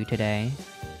hi to today?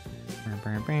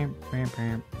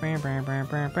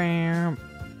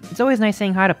 It's always nice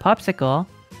saying hi to Popsicle.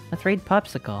 Let's raid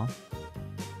Popsicle.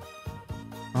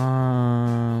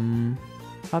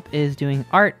 Pop is doing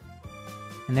art.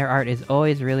 And their art is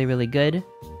always really, really good.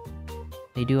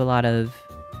 They do a lot of,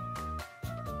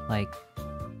 like,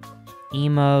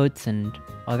 emotes and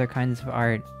other kinds of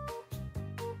art.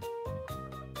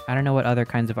 I don't know what other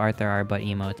kinds of art there are but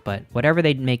emotes, but whatever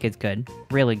they make is good.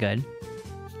 Really good.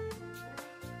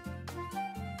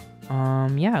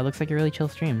 Yeah, it looks like a really chill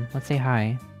stream. Let's say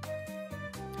hi.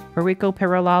 Perico,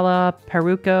 Perolala,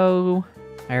 Peruco...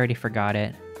 I already forgot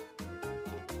it.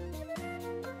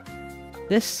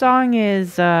 This song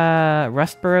is,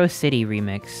 Rustboro City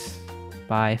remix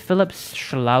by Philip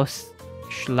Schlauser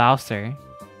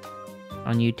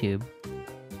on YouTube.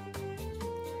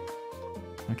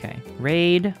 Okay,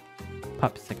 raid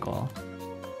Popsicle.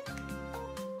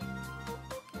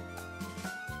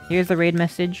 Here's the raid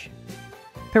message.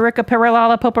 Perica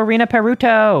Perolala Poparina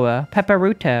Peruto!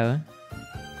 Peperuto.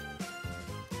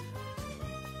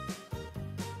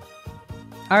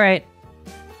 Alright.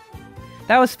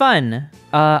 That was fun.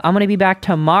 I'm gonna be back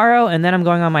tomorrow, and then I'm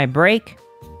going on my break.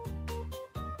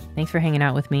 Thanks for hanging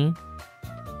out with me.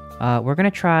 We're gonna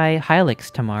try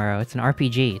Hylics tomorrow. It's an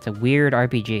RPG. It's a weird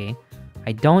RPG.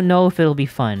 I don't know if it'll be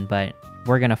fun, but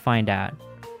we're gonna find out.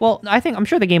 Well, I'm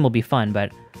sure the game will be fun,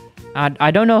 but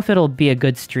I don't know if it'll be a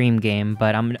good stream game,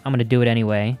 but I'm gonna do it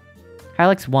anyway.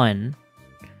 Hylics 1.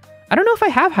 I don't know if I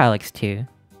have Hylics 2,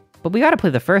 but we gotta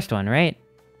play the first one, right?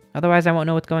 Otherwise, I won't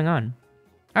know what's going on.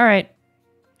 Alright.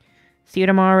 See you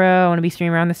tomorrow. I want to be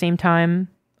streaming around the same time.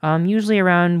 Usually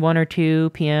around 1 or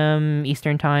 2 p.m.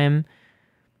 Eastern Time.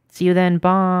 See you then.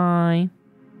 Bye.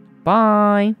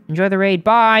 Bye. Enjoy the raid.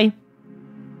 Bye.